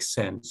to make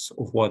sense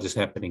of what is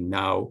happening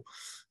now.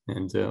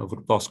 And over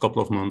the past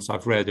couple of months,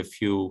 I've read a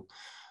few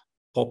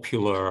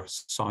popular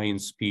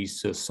science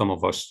pieces some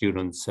of our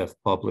students have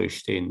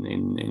published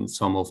in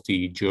some of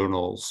the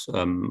journals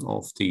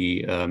of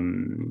the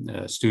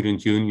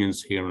student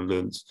unions here in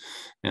Lund.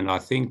 And I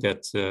think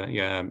that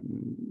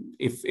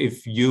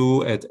if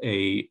you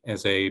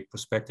as a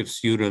prospective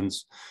student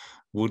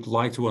would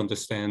like to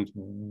understand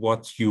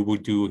what you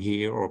would do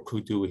here or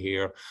could do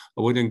here,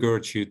 I would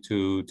encourage you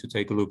to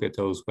take a look at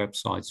those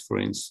websites, for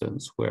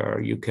instance,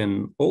 where you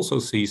can also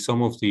see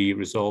some of the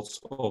results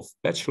of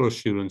bachelor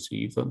students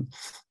even,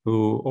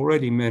 who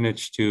already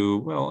managed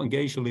to,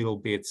 engage a little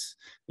bit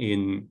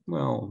in,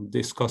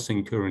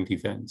 discussing current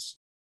events.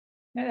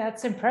 Yeah,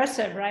 that's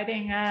impressive,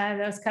 writing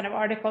those kind of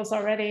articles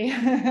already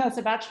as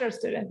a bachelor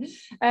student.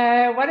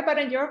 What about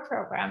in your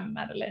program,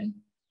 Madeline?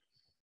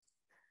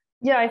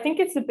 Yeah, I think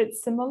it's a bit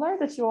similar,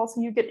 that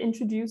you get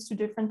introduced to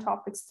different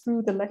topics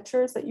through the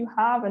lectures that you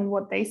have and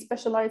what they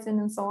specialize in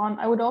and so on.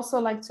 I would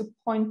also like to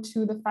point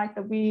to the fact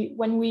that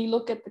when we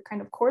look at the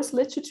kind of course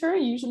literature,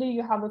 usually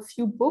you have a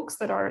few books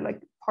that are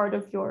like part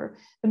of the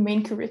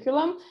main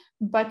curriculum,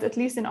 but at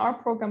least in our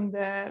program,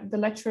 the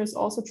lecturers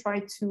also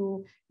try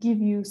to give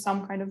you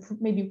some kind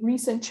of maybe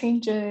recent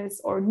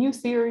changes or new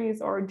theories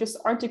or just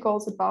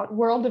articles about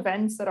world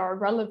events that are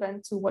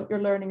relevant to what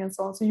you're learning and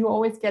so on. So you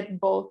always get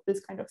both this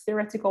kind of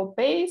theoretical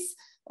base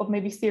of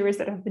maybe theories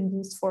that have been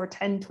used for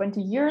 10,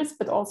 20 years,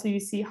 but also you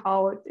see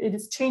how it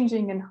is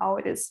changing and how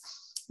it is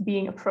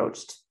being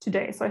approached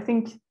today. So I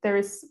think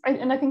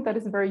I think that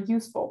is very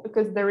useful,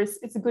 because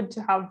it's good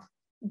to have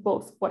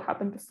both what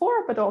happened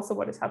before, but also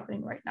what is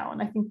happening right now.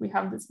 And I think we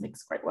have this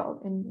mix quite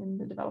well in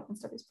the development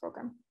studies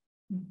program.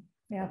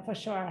 Yeah, for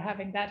sure.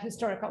 Having that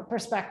historical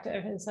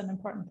perspective is an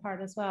important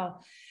part as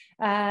well.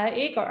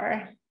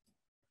 Igor,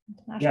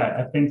 Yeah,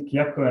 I think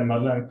Jaakko and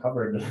Madeleine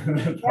covered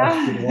the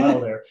parts pretty well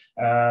there.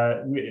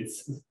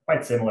 It's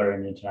quite similar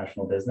in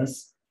international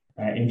business.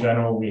 In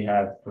general, we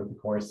have for the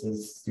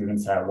courses,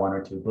 students have 1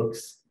 or 2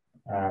 books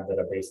that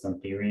are based on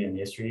theory and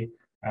history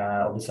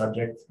of the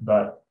subject,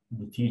 but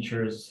the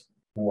teachers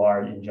who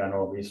are in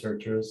general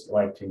researchers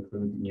like to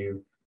include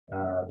new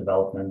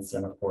developments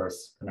and of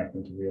course connect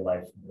them to real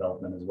life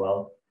development as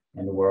well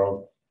in the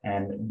world.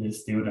 And the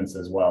students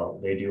as well,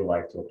 they do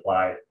like to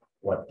apply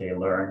what they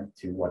learn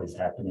to what is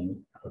happening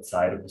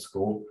outside of the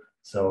school.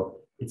 So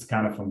it's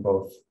kind of from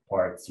both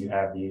parts. You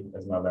have the,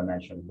 as Mother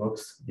mentioned,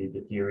 books, the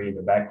theory,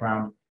 the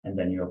background, and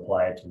then you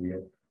apply it to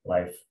real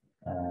life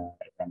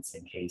events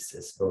and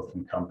cases, both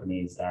in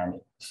companies and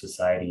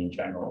society in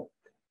general.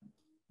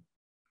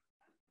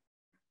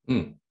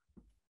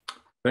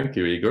 Thank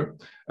you, Igor.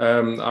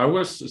 I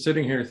was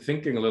sitting here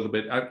thinking a little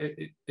bit.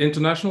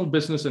 International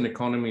Business and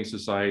Economy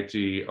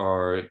Society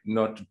are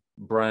not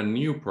brand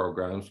new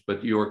programs,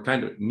 but you're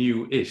kind of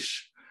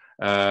new-ish.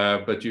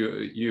 But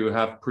you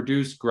have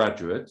produced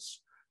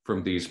graduates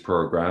from these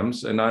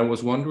programs, and I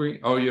was wondering.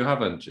 Oh, you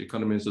haven't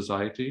Economy and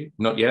Society?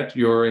 Not yet.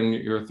 You're in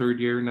your 3rd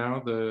year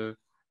now.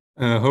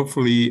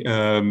 Hopefully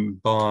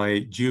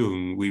by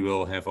June we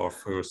will have our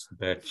first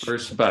batch.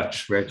 First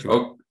batch.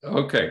 Oh,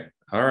 okay.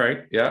 All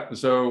right. Yeah.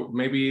 So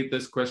maybe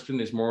this question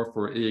is more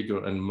for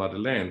Igor and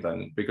Madeleine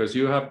then, because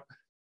you have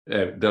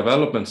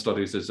development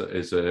studies is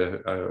a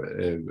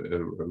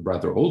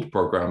rather old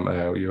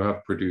program. You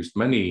have produced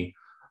many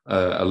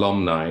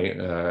alumni,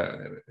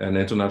 and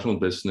international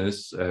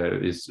business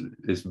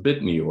is a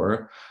bit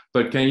newer.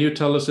 But can you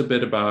tell us a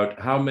bit about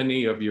how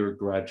many of your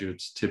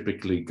graduates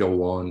typically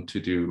go on to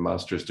do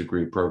master's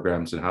degree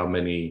programs, and how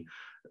many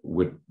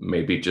would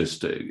maybe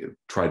just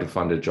try to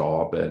find a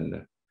job,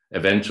 and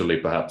eventually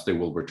perhaps they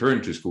will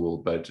return to school?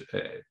 But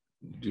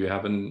do you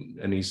have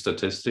any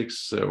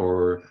statistics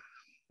or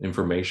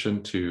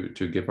information to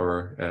give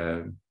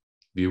our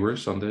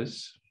viewers on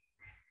this?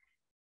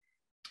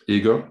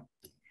 Igor?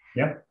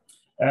 Yeah,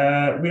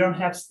 we don't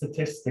have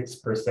statistics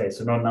per se,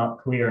 so not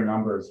clear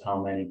numbers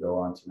how many go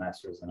on to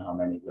masters and how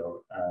many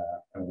go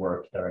and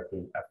work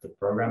directly after the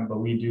program. But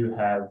we do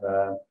have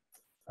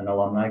an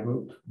alumni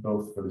group,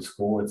 both for the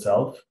school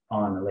itself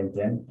on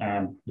LinkedIn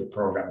and the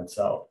program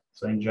itself.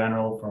 So in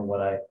general, from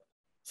what I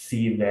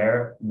see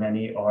there,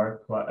 many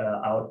are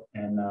out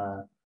and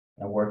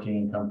working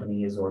in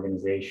companies,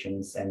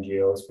 organizations,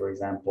 NGOs, for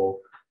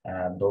example,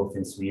 both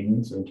in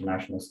Sweden, so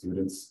international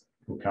students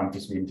who come to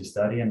Sweden to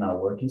study and now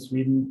work in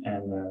Sweden,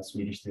 and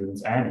Swedish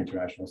students and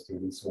international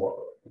students who are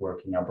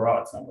working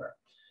abroad somewhere.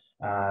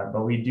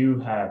 But we do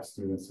have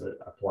students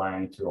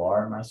applying to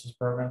our master's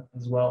program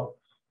as well.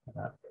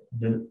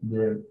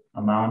 The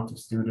amount of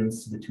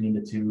students between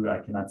the two, I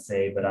cannot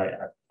say, but I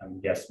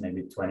guess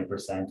maybe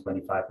 20%,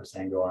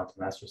 25% go on to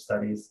master's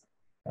studies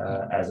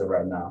as of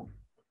right now.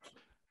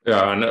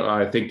 Yeah, and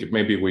I think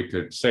maybe we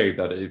could say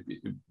that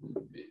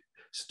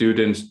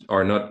students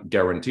are not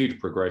guaranteed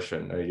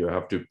progression. You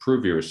have to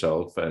prove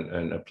yourself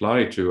and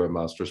apply to a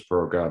master's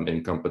program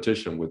in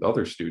competition with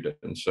other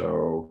students.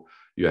 So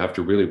you have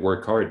to really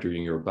work hard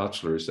during your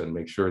bachelor's and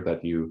make sure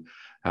that you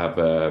have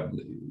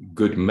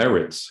good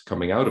merits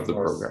coming out of the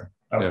program.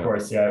 Of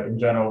course, yeah. In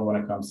general, when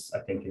it comes, I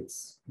think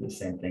it's the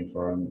same thing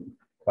for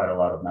quite a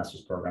lot of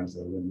master's programs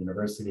at Lund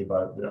University,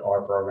 but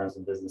our programs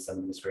in business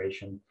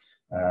administration,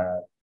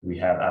 we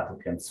have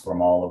applicants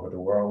from all over the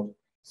world.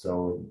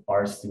 So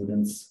our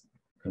students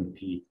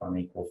compete on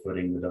equal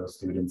footing with those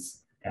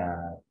students,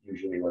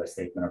 usually with a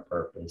statement of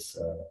purpose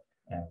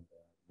and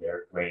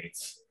their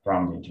grades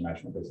from the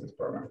international business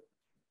program.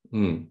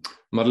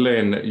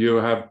 Madeleine, you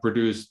have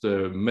produced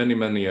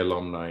many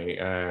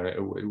alumni.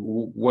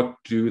 What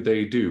do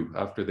they do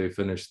after they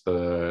finish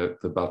the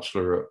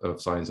Bachelor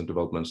of Science and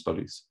Development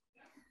Studies?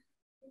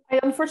 I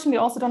unfortunately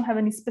also don't have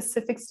any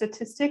specific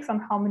statistics on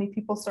how many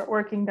people start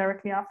working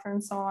directly after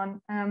and so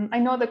on. I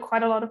know that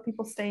quite a lot of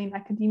people stay in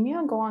academia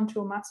and go on to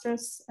a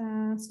master's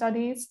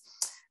studies.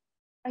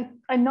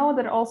 I know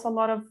that also a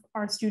lot of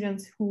our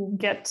students who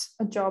get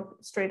a job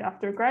straight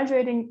after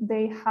graduating,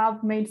 they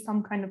have made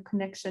some kind of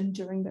connection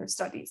during their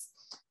studies.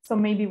 So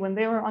maybe when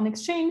they were on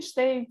exchange,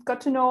 they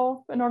got to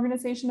know an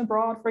organization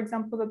abroad, for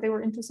example, that they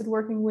were interested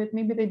working with.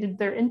 Maybe they did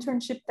their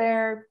internship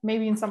there,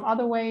 maybe in some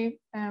other way.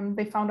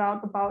 They found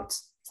out about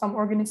some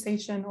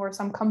organization or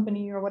some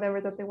company or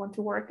whatever that they want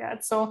to work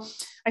at. So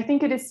I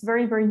think it is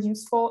very, very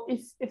useful.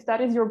 If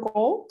that is your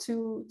goal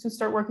to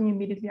start working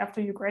immediately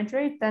after you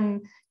graduate,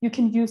 then you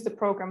can use the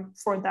program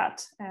for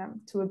that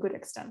to a good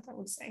extent, I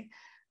would say.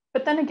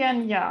 But then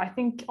again, yeah, I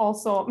think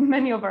also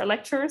many of our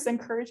lecturers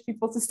encourage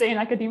people to stay in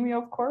academia,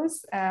 of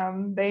course.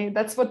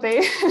 That's what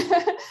they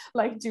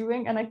like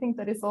doing. And I think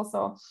that is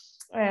also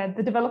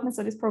the development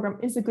studies program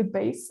is a good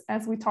base,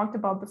 as we talked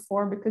about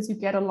before, because you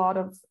get a lot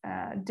of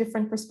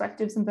different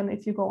perspectives. And then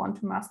if you go on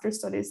to master's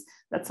studies,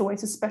 that's a way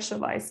to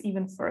specialize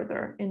even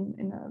further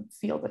in a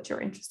field that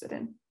you're interested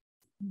in.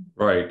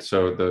 Right.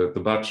 So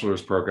the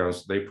bachelor's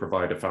programs, they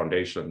provide a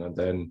foundation, and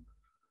then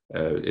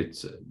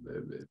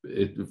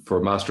for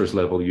master's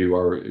level, you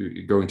are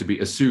going to be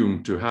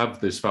assumed to have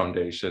this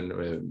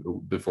foundation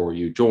before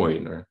you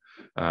join, or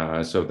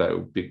so that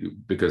would be,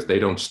 because they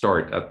don't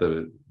start at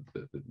the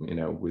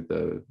with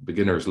the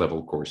beginners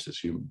level courses,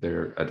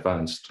 they're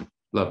advanced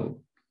level.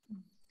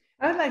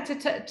 I'd like to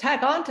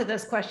tag on to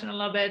this question a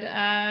little bit.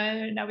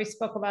 Now we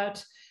spoke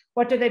about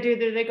what do they do?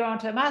 Do they go on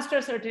to a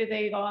master's, or do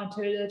they go on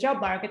to the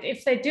job market?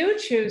 If they do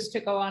choose to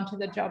go on to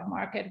the job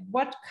market,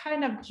 what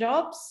kind of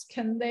jobs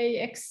can they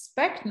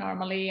expect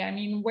normally? I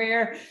mean,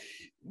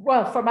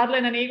 well, for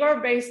Madeline and Igor,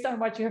 based on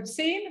what you have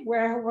seen,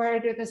 where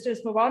do the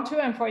students move on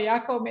to? And for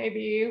Jaakko,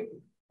 maybe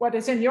what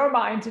is in your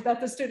mind that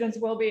the students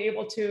will be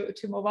able to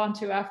move on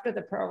to after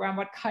the program?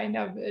 What kind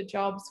of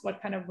jobs, what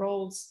kind of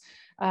roles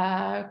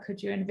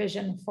could you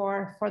envision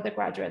for the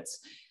graduates?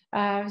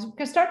 We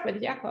can start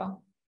with Jaakko.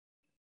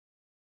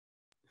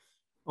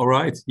 All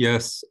right,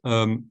 yes.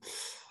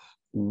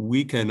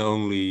 We can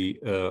only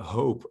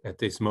hope at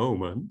this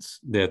moment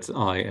that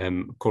I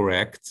am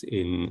correct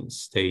in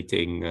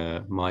stating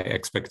my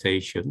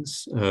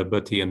expectations,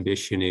 but the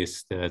ambition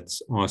is that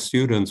our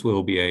students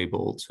will be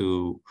able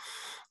to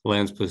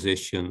land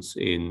positions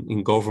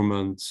in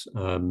government,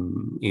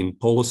 in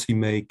policy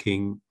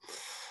making,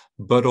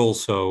 but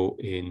also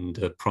in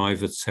the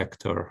private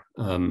sector,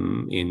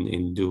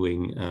 in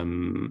doing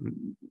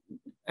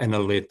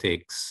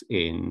analytics,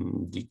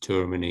 in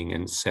determining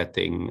and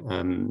setting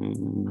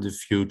the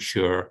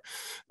future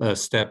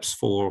steps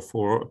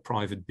for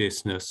private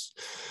business.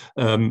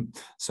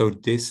 So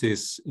this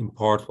is in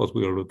part what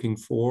we are looking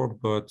for,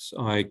 but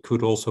I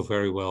could also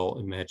very well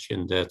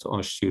imagine that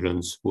our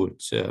students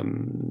would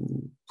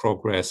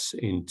progress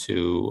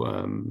into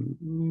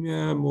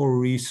more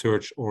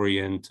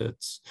research-oriented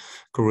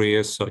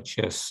careers, such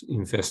as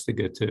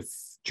investigative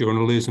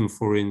journalism,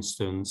 for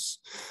instance.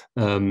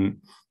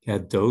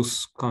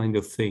 Those kind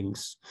of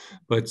things.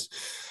 But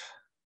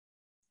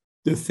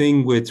the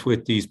thing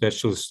with these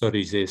bachelor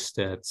studies is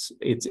that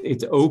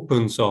it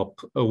opens up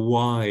a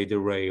wide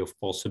array of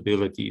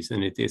possibilities,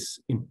 and it is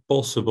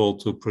impossible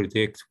to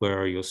predict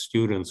where your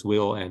students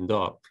will end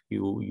up.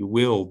 You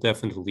will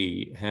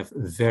definitely have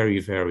a very,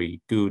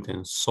 very good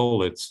and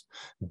solid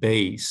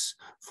base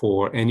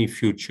for any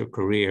future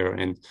career.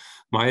 And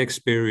my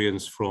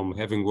experience from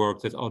having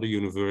worked at other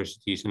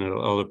universities and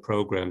other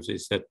programs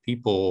is that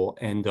people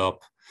end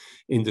up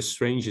in the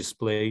strangest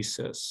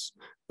places,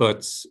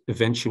 but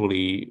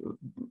eventually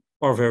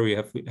are very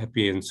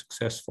happy and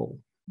successful.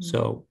 Mm-hmm.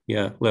 So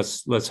yeah,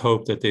 let's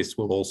hope that this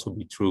will also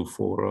be true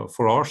for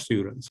our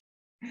students.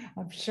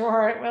 I'm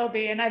sure it will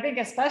be. And I think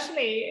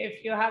especially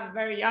if you have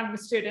very young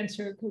students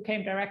who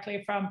came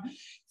directly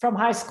from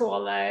high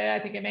school, I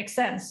think it makes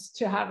sense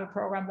to have a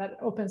program that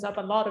opens up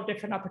a lot of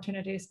different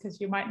opportunities, because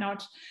you might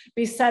not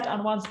be set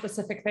on one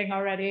specific thing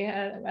already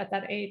at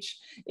that age.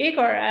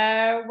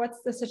 Igor,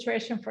 what's the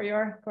situation for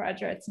your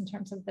graduates in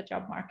terms of the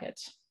job market?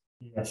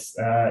 Yes,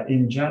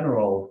 in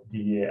general,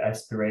 the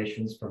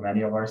aspirations for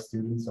many of our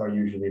students are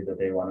usually that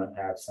they want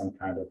to have some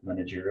kind of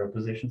managerial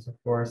positions, of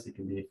course. It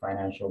can be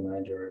financial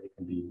manager, it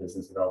can be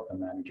business development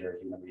manager,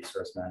 human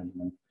resource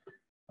management,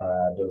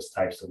 those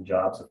types of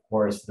jobs. Of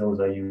course, those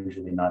are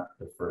usually not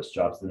the first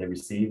jobs that they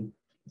receive,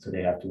 so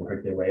they have to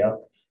work their way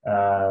up.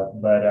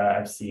 But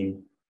I've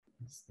seen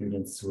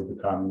students who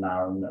become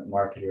now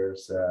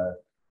marketers,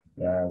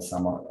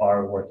 some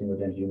are working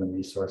within human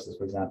resources,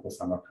 for example,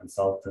 some are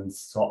consultants,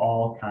 so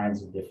all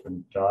kinds of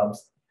different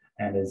jobs.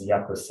 And as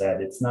Jaakko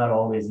said, it's not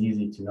always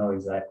easy to know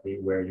exactly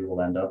where you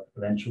will end up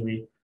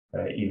eventually,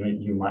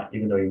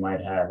 even though you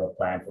might have a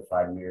plan for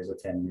 5 years or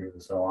 10 years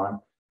and so on.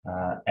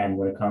 And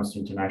when it comes to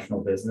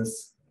international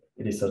business,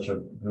 it is such a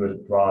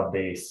good broad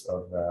base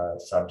of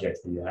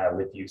subjects that you have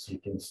with you. So you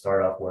can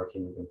start off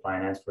working within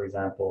finance, for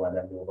example, and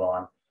then move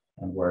on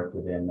and work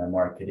within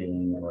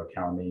marketing or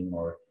accounting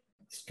or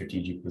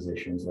strategic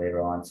positions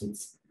later on. So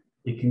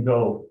it can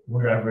go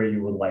wherever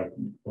you would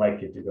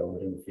like it to go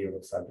within the field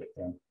of subject.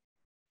 Yeah.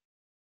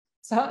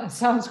 So,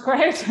 sounds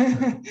great.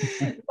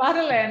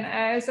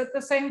 Madeline, is it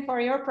the same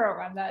for your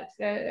program, that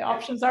the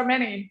options are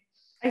many?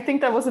 I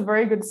think that was a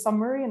very good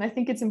summary. And I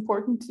think it's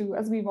important to,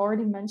 as we've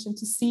already mentioned,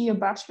 to see a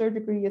bachelor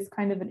degree as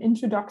kind of an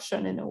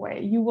introduction in a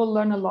way. You will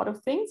learn a lot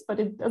of things, but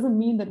it doesn't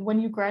mean that when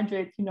you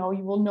graduate, you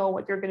will know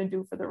what you're going to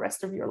do for the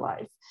rest of your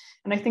life.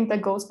 And I think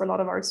that goes for a lot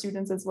of our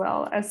students as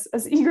well. As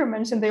Igor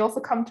mentioned, they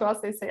also come to us,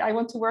 they say, I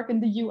want to work in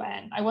the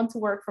UN. I want to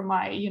work for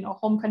my,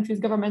 home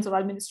country's governmental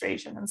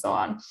administration and so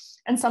on.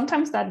 And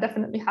sometimes that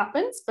definitely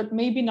happens, but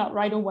maybe not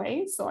right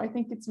away. So I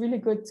think it's really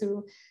good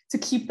to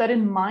keep that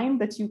in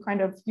mind, that you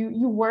kind of,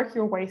 you work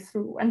your way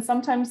through. And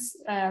sometimes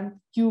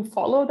you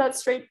follow that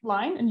straight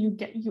line and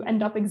you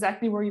end up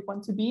exactly where you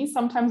want to be.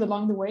 Sometimes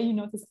along the way you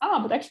notice,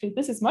 but actually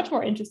this is much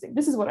more interesting.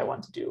 This is what I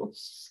want to do.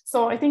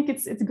 So I think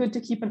it's good to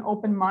keep an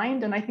open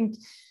mind. And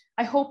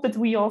I hope that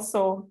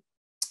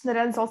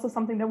that is also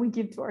something that we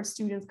give to our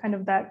students, kind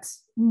of that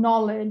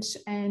knowledge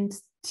and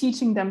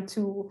teaching them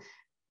to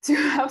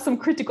have some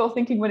critical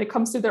thinking when it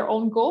comes to their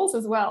own goals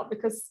as well,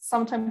 because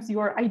sometimes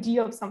your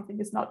idea of something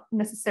is not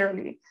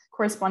necessarily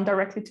correspond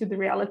directly to the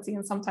reality.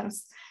 And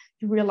sometimes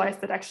you realize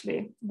that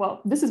actually,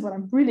 well, this is what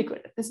I'm really good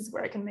at. This is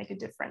where I can make a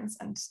difference.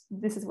 And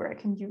this is where I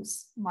can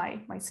use my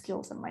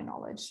skills and my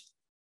knowledge.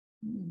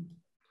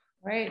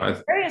 Great.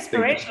 Very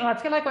inspirational. I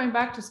feel like going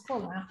back to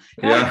school now.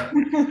 Yeah.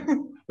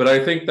 But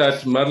I think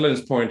that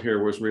Madeleine's point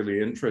here was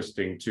really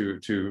interesting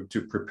to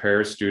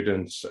prepare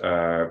students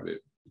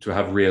to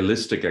have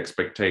realistic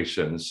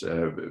expectations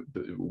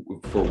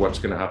for what's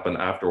going to happen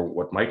after,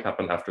 what might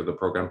happen after the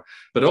program.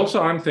 But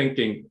also I'm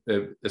thinking,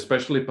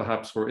 especially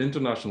perhaps for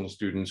international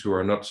students who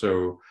are not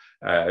so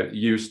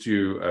used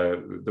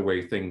to the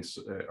way things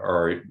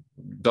are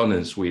done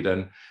in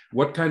Sweden,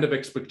 what kind of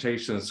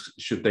expectations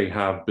should they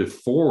have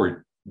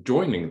before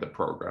joining the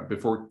program,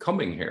 before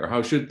coming here?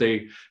 How should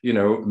they,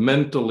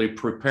 mentally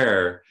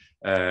prepare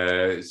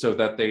so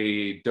that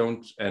they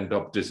don't end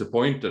up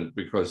disappointed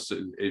because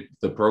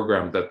the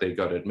program that they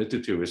got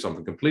admitted to is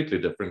something completely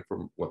different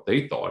from what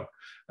they thought.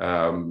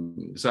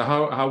 So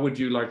how would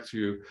you like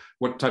to,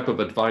 what type of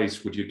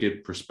advice would you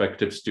give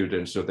prospective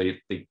students so they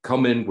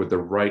come in with the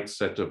right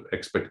set of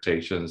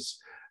expectations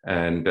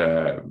and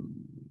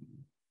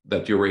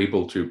that you're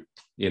able to,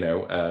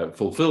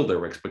 fulfill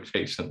their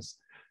expectations?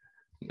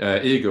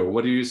 Igor,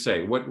 what do you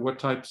say? What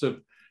types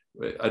of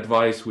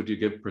advice would you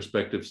give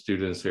prospective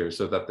students here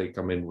so that they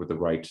come in with the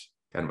right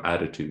kind of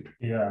attitude?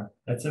 Yeah,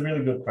 that's a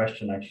really good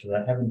question, actually.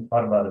 I haven't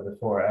thought about it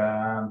before.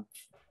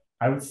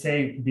 I would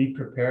say be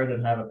prepared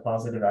and have a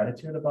positive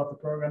attitude about the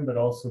program, but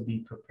also be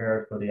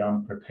prepared for the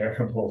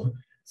unpreparable.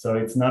 So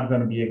it's not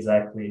going to be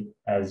exactly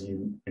as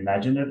you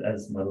imagine it,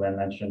 as Madeleine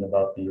mentioned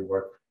about the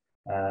work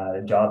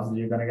jobs that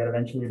you're going to get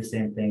eventually. The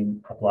same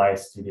thing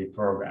applies to the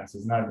programs.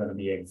 It's not going to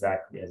be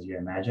exactly as you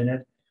imagine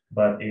it,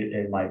 but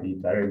it might be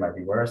better, it might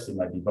be worse, it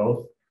might be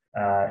both.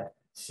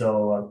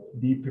 So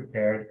be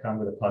prepared, come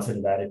with a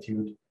positive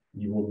attitude.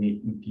 You will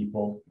meet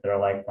people that are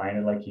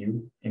like-minded like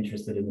you,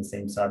 interested in the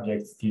same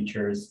subjects,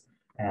 teachers,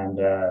 and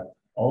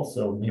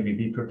also maybe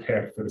be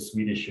prepared for the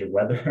Swedish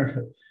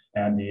weather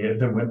and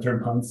the winter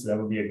months. That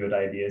would be a good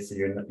idea, so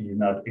you're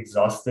not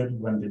exhausted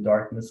when the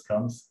darkness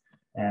comes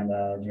and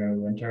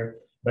during winter.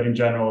 But in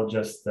general,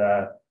 just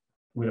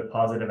with a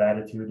positive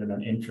attitude and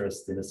an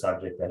interest in the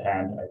subject at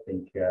hand, I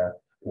think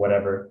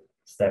whatever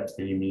steps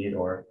that you need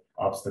or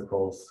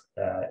obstacles,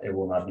 it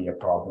will not be a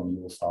problem.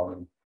 You will solve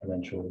them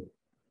eventually.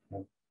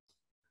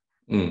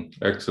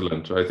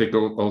 Excellent. I think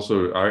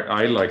also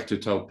I like to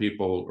tell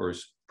people or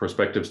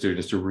prospective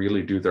students to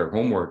really do their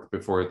homework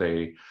before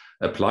they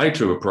apply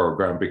to a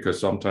program, because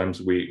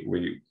sometimes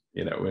we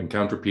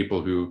encounter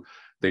people who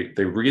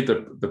they read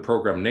the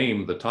program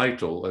name, the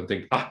title, and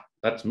think,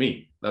 that's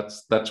me.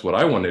 That's what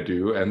I want to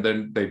do, and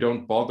then they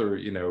don't bother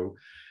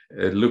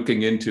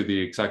looking into the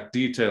exact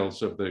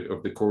details of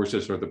the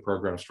courses or the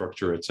program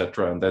structure,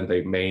 etc. And then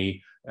they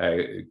may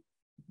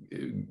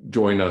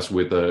join us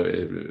with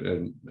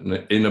an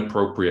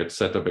inappropriate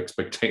set of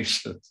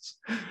expectations.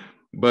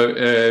 But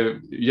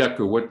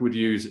Jaakko, what would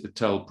you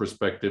tell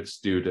prospective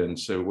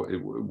students?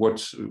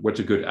 What's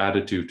a good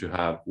attitude to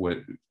have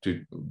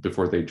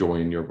before they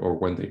join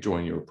when they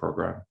join your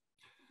program?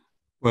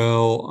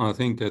 Well, I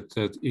think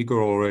that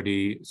Igor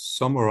already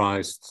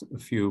summarized a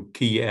few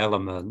key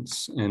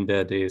elements, and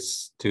that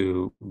is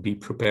to be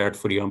prepared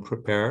for the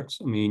unprepared.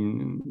 I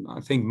mean, I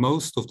think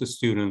most of the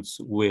students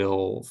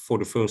will, for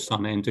the first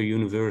time, enter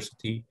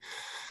university,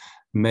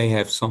 may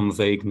have some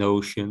vague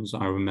notions.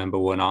 I remember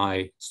when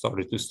I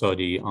started to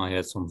study, I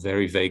had some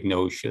very vague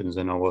notions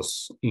and I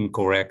was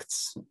incorrect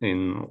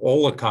in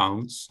all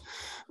accounts.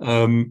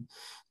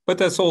 But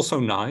that's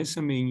also nice.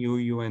 I mean,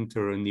 you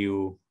enter a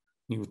new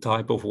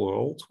type of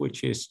world,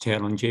 which is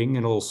challenging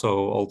and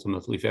also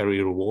ultimately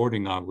very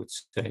rewarding, I would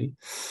say.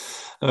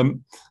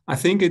 I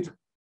think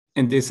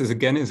and this is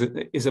again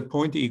is a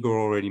point Igor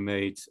already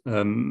made,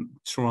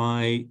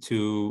 try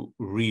to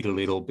read a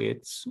little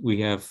bit.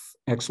 We have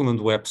excellent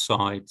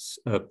websites,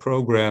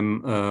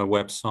 program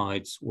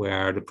websites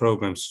where the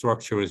program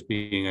structure is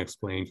being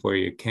explained, where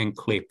you can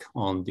click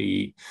on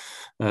the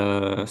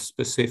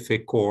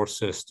specific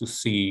courses to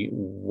see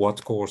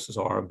what courses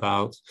are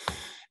about.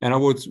 And I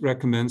would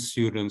recommend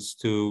students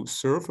to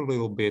surf a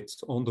little bit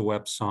on the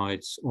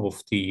websites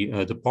of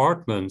the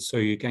department, so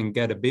you can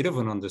get a bit of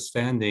an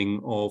understanding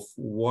of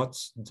what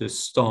the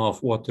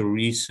staff, what the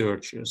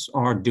researchers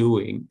are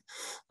doing.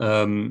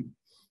 I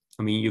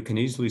mean, you can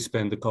easily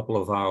spend a couple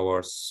of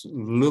hours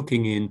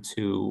looking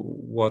into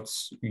what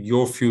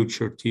your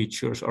future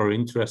teachers are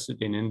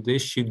interested in, and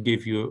this should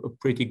give you a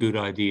pretty good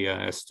idea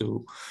as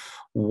to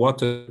what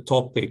the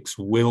topics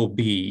will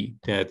be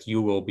that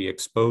you will be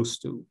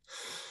exposed to.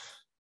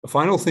 The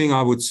final thing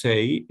I would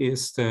say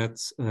is that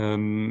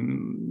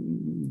Lund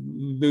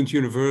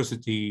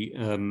University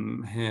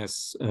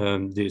has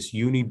this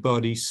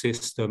uni-buddy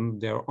system.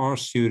 There are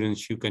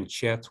students you can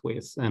chat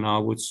with, and I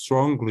would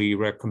strongly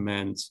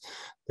recommend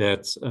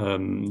that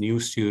new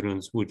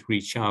students would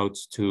reach out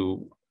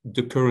to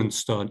the current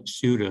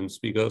students,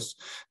 because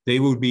they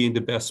would be in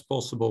the best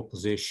possible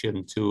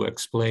position to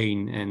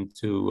explain and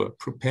to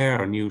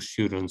prepare new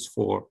students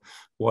for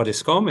what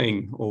is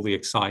coming, all the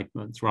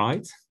excitement,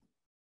 right?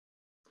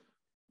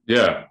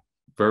 Yeah,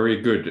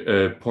 Very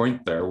good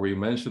point there. We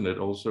mentioned it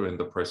also in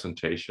the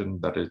presentation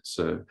that it's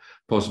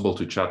possible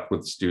to chat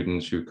with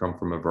students who come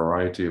from a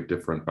variety of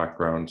different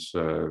backgrounds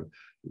to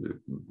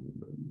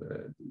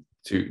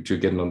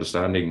get an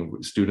understanding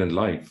of student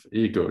life.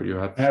 Igor, you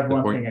have I have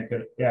one point. thing I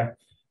could,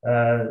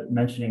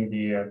 mentioning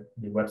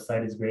the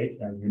website is great,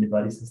 and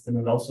Unibody system.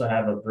 We also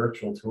have a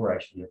virtual tour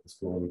actually at the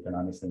school. We can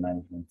understand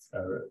management,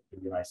 a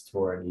really nice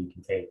tour that you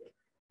can take.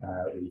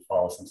 We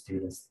follow some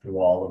students through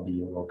all of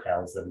the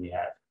locales that we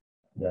have.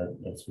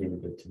 That's really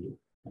good to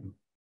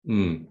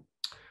do.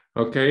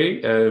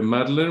 Okay,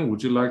 Madeline,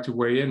 would you like to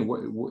weigh in?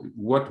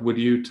 What would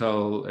you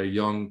tell a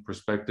young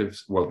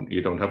prospective, well,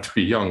 you don't have to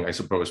be young, I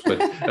suppose,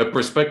 but a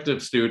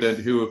prospective student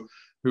who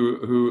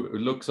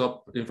looks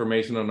up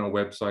information on our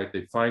website,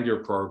 they find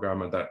your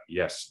program and that,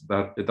 yes,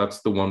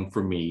 that's the one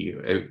for me.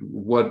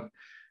 What,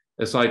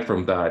 aside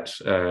from that,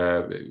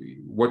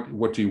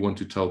 what do you want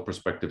to tell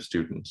prospective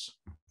students?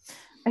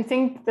 I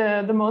think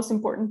the most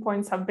important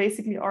points have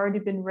basically already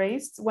been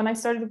raised. When I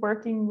started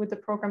working with the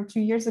program 2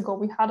 years ago,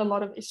 we had a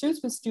lot of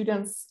issues with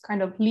students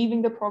kind of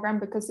leaving the program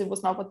because it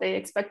was not what they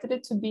expected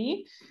it to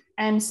be.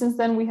 And since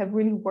then, we have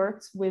really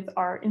worked with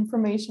our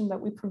information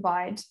that we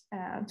provide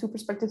to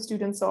prospective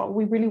students. So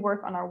we really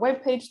work on our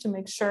webpage to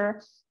make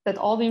sure that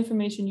all the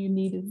information you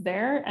need is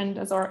there. And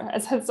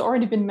as has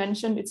already been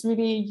mentioned, it's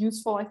really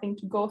useful, I think,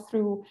 to go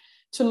through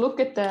to look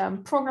at the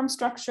program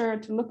structure,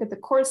 to look at the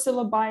course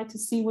syllabi, to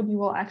see what you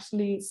will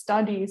actually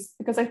study.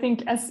 Because I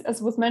think,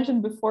 as was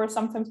mentioned before,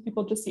 sometimes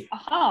people just see,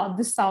 aha,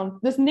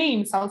 this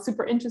name sounds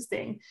super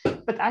interesting,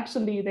 but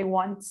actually they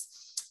want,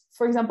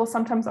 for example,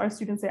 sometimes our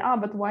students say,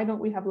 but why don't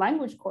we have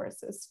language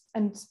courses?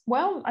 And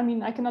well, I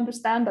mean, I can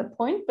understand that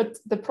point, but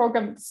the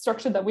program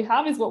structure that we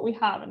have is what we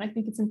have. And I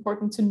think it's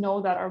important to know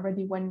that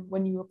already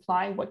when you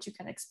apply, what you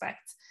can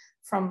expect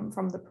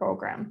from the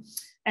program.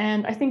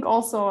 And I think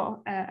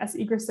also, as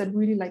Igor said,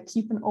 really like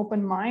keep an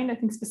open mind. I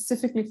think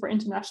specifically for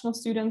international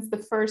students, the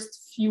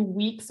first few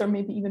weeks or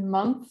maybe even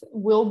month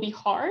will be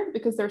hard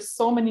because there's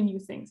so many new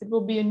things. It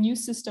will be a new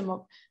system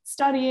of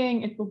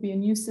studying. It will be a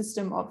new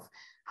system of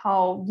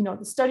how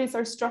the studies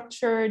are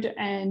structured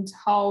and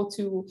how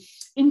to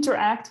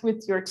interact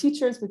with your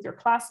teachers, with your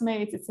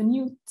classmates. It's a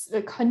new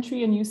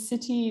country, a new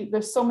city.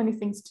 There's so many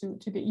things to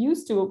get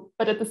used to,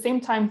 but at the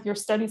same time, your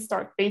studies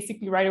start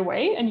basically right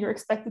away and you're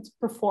expected to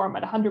perform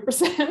at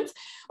 100%.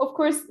 Of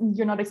course,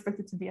 you're not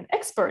expected to be an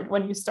expert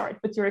when you start,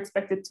 but you're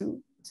expected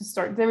to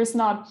start.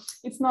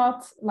 It's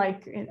not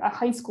like a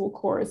high school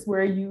course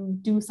where you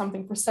do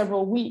something for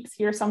several weeks.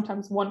 Here,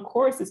 sometimes one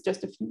course is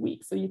just a few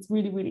weeks. So it's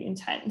really, really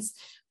intense.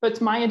 But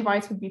my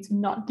advice would be to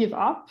not give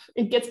up.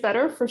 It gets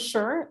better for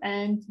sure.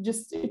 And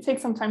just, it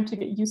takes some time to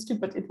get used to,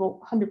 but it will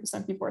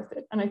 100% be worth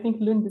it. And I think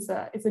Lund is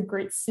a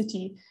great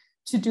city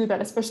to do that,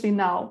 especially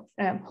now,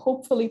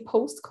 hopefully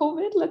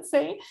post-COVID, let's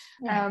say,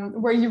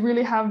 where you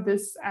really have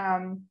this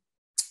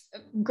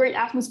great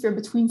atmosphere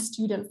between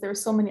students. There are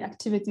so many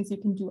activities you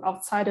can do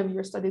outside of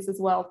your studies as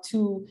well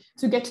to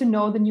get to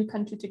know the new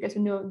country, to get to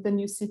know the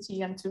new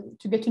city, and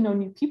to get to know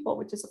new people,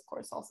 which is of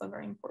course also a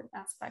very important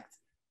aspect.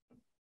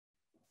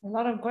 A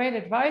lot of great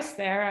advice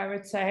there, I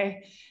would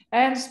say.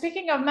 And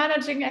speaking of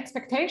managing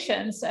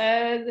expectations,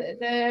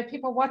 the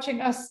people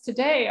watching us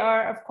today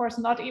are, of course,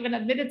 not even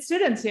admitted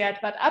students yet,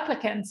 but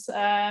applicants,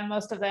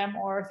 most of them,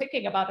 or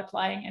thinking about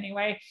applying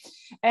anyway.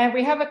 And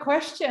we have a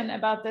question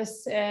about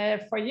this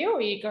for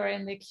you, Igor,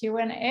 in the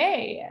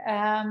Q&A.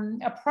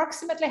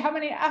 Approximately how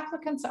many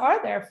applicants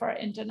are there for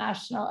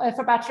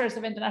Bachelors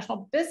of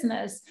International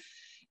Business?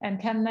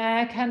 And can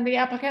the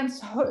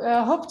applicants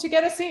hope to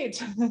get a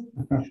seat?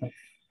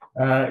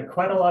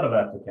 Quite a lot of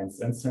applicants,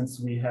 and since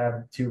we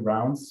have 2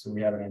 rounds, so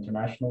we have an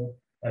international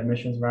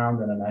admissions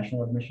round and a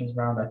national admissions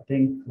round, I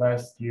think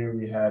last year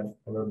we had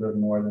a little bit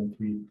more than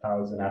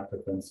 3,000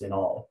 applicants in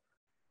all,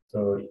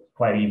 so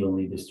quite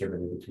evenly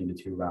distributed between the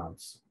 2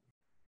 rounds.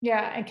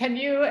 Yeah, and can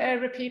you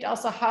repeat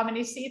also how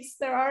many seats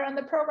there are on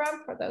the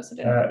program for those who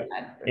didn't?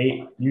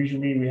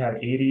 Usually we have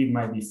 80,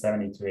 might be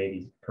 70 to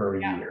 80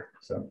 per year,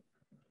 so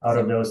out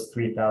of those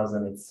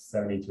 3,000, it's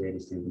 70 to 80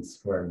 students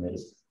who are admitted.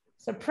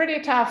 So pretty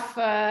tough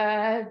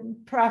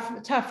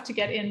to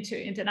get into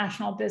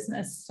international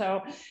business.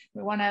 So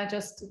we want to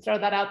just throw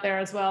that out there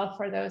as well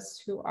for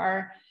those who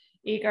are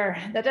eager.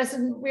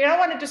 We don't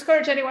want to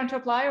discourage anyone to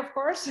apply, of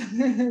course,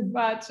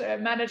 but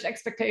manage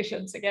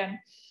expectations again.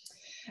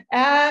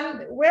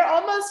 We're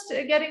almost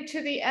getting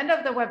to the end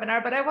of the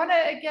webinar, but I want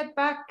to get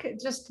back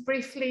just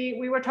briefly.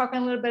 We were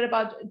talking a little bit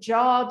about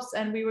jobs,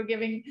 and we were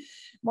giving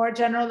more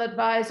general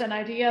advice and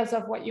ideas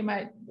of what you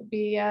might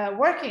be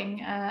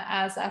working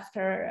as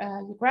after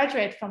you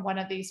graduate from one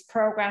of these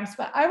programs.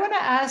 But I want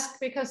to ask,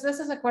 because this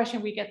is a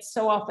question we get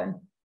so often,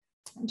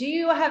 do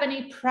you have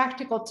any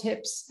practical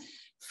tips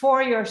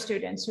for your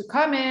students who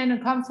come in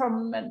and come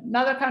from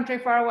another country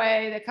far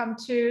away? They come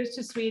to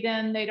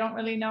Sweden, they don't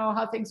really know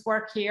how things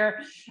work here.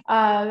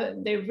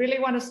 They really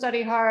want to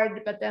study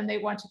hard, but then they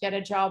want to get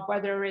a job,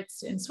 whether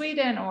it's in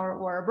Sweden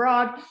or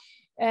abroad.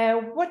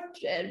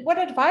 What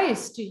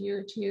advice do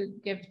you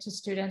give to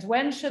students?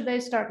 When should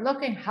they start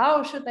looking?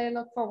 How should they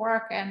look for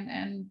work?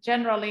 And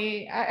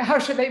generally, how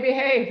should they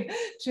behave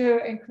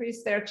to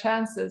increase their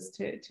chances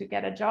to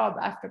get a job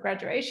after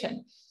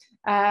graduation?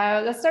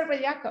 Let's start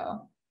with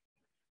Jaakko.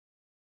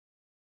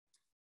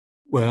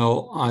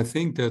 Well, I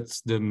think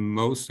that's the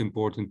most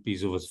important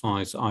piece of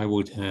advice I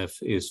would have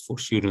is for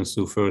students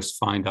to first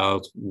find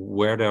out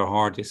where their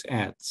heart is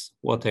at,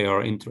 what they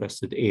are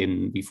interested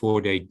in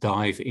before they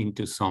dive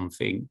into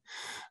something.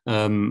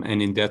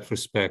 And in that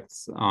respect,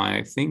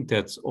 I think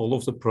that all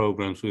of the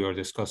programs we are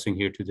discussing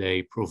here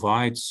today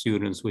provide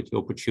students with the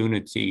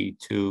opportunity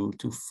to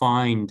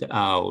find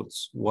out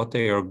what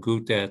they are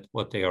good at,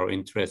 what they are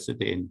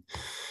interested in.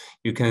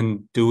 You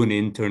can do an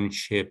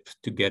internship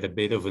to get a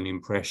bit of an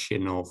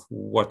impression of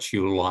what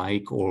you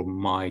like or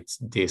might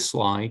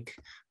dislike.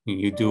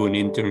 You do an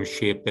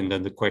internship, and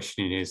then the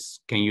question is,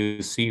 can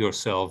you see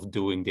yourself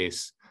doing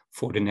this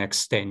for the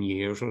next 10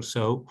 years or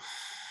so?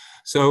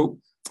 So,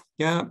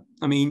 yeah,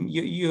 I mean,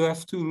 you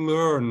have to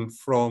learn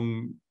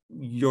from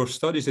your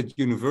studies at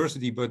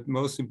university, but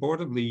most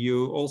importantly,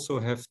 you also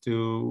have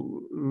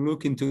to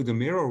look into the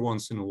mirror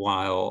once in a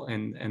while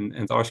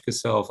and ask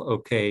yourself,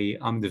 okay,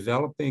 I'm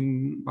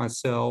developing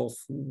myself.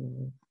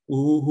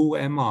 Who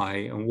am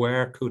I and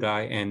where could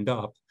I end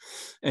up?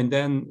 And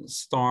then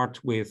start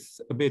with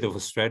a bit of a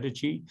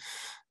strategy.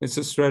 It's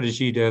a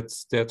strategy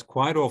that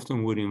quite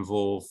often would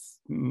involve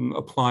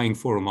applying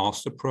for a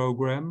master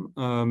program.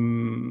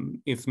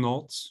 If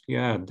not,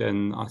 yeah,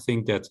 then I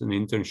think that an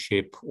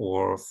internship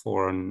or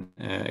for an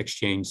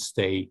exchange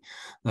stay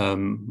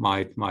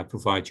might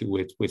provide you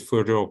with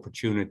further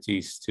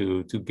opportunities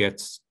to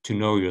get to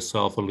know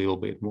yourself a little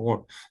bit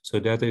more. So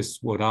that is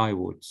what I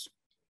would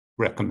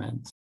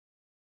recommend.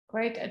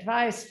 Great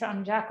advice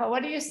from Jaakko.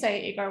 What do you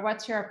say, Igor?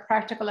 What's your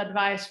practical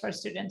advice for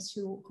students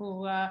who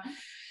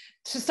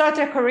to start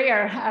their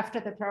career after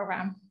the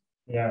program?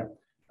 Yeah,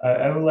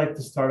 I would like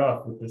to start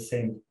off with the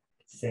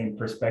same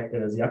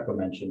perspective as Jaakko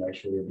mentioned,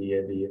 actually,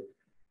 the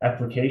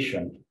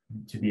application,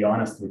 to be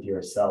honest with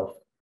yourself.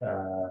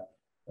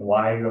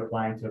 Why are you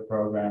applying to a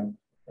program?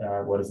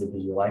 What is it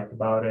that you like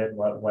about it?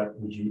 What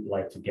would you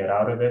like to get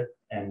out of it?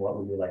 And what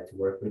would you like to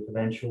work with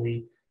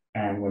eventually?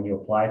 And when you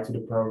apply to the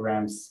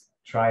programs,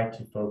 try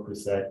to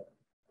focus at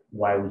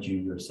why would you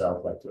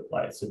yourself like to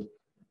apply. So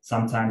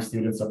sometimes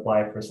students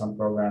apply for some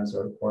programs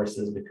or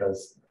courses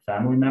because a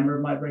family member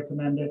might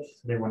recommend it.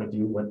 They want to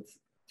do what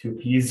to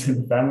appease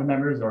the family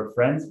members or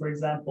friends, for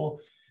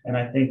example. And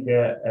I think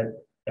at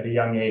a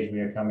young age, we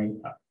are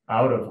coming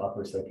out of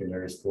upper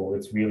secondary school.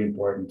 It's really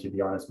important to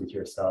be honest with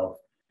yourself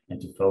and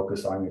to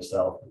focus on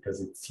yourself, because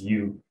it's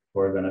you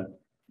who are going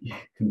to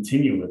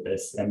continue with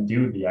this and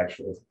do the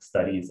actual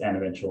studies and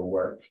eventual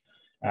work.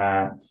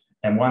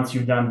 And once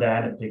you've done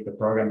that and pick the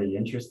program that you're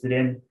interested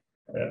in,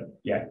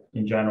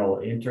 in general,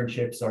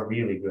 internships are a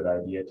really good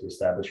idea to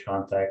establish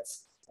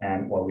contacts.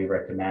 And what we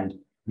recommend,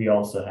 we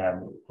also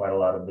have quite a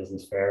lot of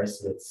business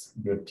fairs. So it's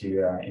good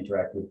to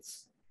interact with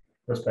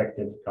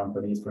prospective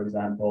companies, for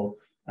example.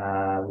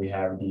 We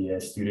have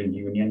the student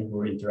union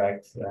who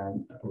interact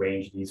and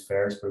arrange these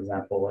fairs, for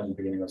example, in the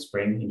beginning of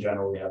spring. In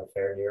general, we have a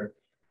fair here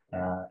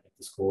at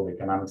the School of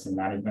Economics and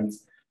Management.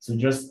 So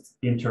just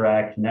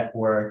interact,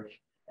 network,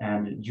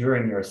 and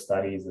during your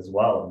studies as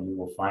well, you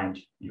will find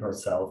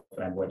yourself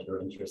and what you're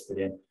interested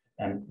in.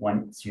 And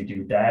once you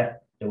do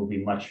that, it will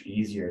be much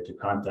easier to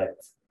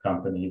contact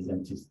companies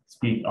and to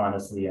speak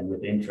honestly and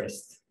with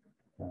interest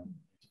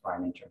to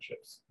find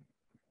internships.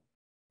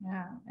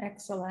 Yeah,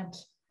 excellent.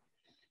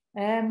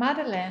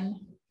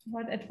 Madeleine,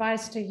 what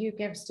advice do you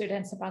give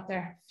students about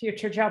their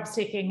future job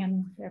seeking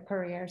and their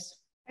careers?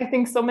 I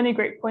think so many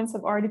great points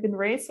have already been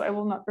raised, so I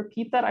will not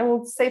repeat that. I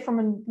will say from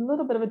a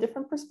little bit of a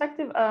different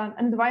perspective,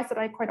 an advice that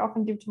I quite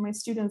often give to my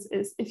students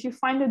is, if you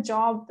find a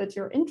job that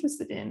you're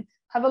interested in,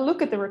 have a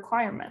look at the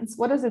requirements.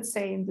 What does it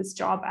say in this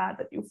job ad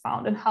that you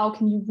found, and how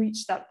can you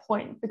reach that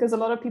point? Because a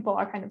lot of people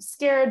are kind of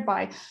scared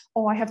by,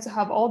 oh, I have to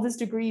have all these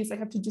degrees, I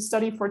have to just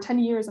study for 10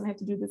 years and I have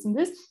to do this and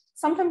this.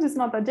 Sometimes it's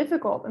not that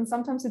difficult. And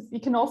sometimes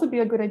it can also be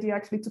a good idea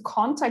actually to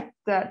contact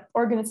that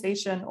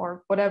organization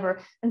or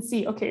whatever and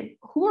see, okay,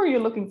 who are you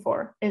looking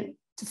for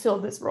to fill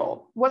this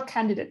role? What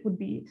candidate would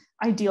be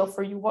ideal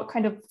for you? What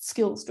kind of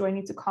skills do I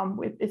need to come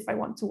with if I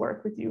want to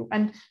work with you?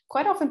 And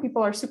quite often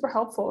people are super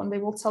helpful and they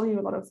will tell you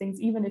a lot of things,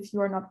 even if you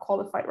are not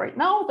qualified right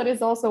now. That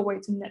is also a way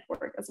to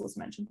network, as was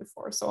mentioned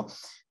before. So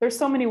there's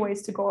so many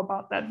ways to go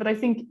about that. But I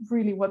think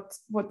really what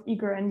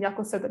Igor and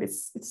Jaakko said, that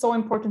it's so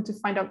important to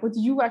find out what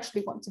you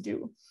actually want to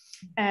do.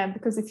 And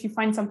because if you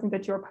find something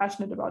that you're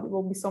passionate about, it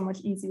will be so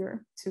much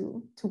easier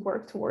to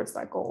work towards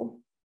that goal.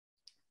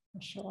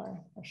 For sure,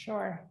 for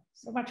sure.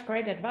 So much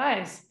great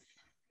advice.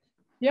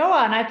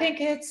 Johan, I think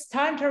it's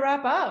time to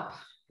wrap up.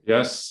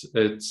 Yes,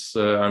 it's.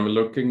 I'm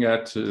looking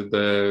at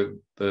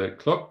the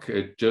clock.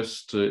 It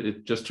just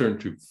turned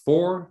to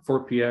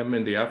 4 p.m.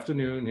 in the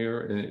afternoon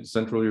here in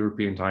Central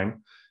European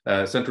time.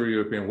 Central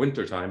European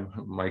winter time,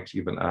 might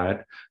even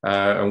add,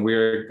 and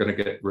we're going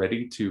to get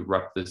ready to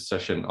wrap this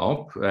session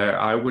up.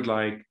 I would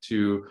like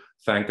to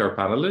thank our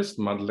panelists,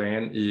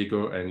 Madeleine,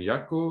 Igor, and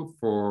Jaakko,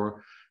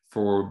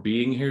 for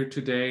being here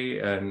today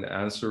and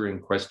answering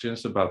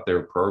questions about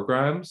their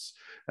programs.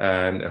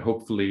 And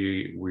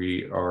hopefully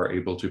we are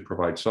able to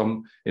provide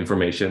some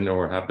information,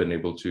 or have been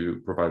able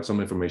to provide some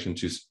information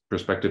to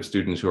prospective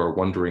students who are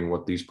wondering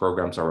what these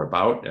programs are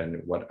about and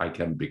what I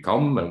can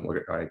become and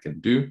what I can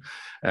do.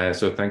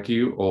 So thank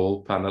you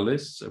all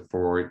panelists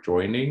for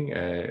joining.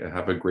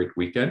 Have a great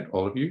weekend,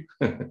 all of you.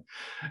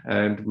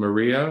 And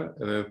Maria,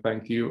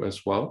 thank you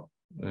as well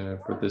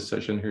for this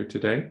session here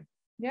today.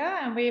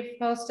 Yeah, and we've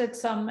posted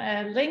some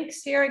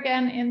links here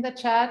again in the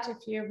chat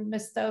if you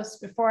missed those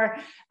before,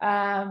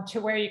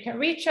 to where you can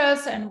reach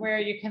us and where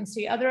you can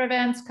see other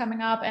events coming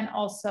up, and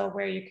also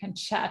where you can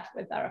chat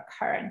with our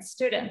current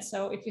students.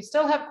 So if you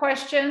still have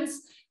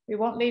questions, we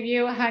won't leave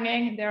you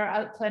hanging. There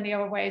are plenty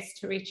of ways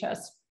to reach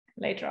us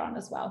later on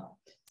as well.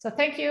 So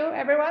thank you,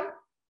 everyone.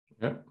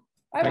 Yeah.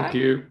 Bye-bye. Thank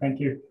you. Thank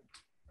you.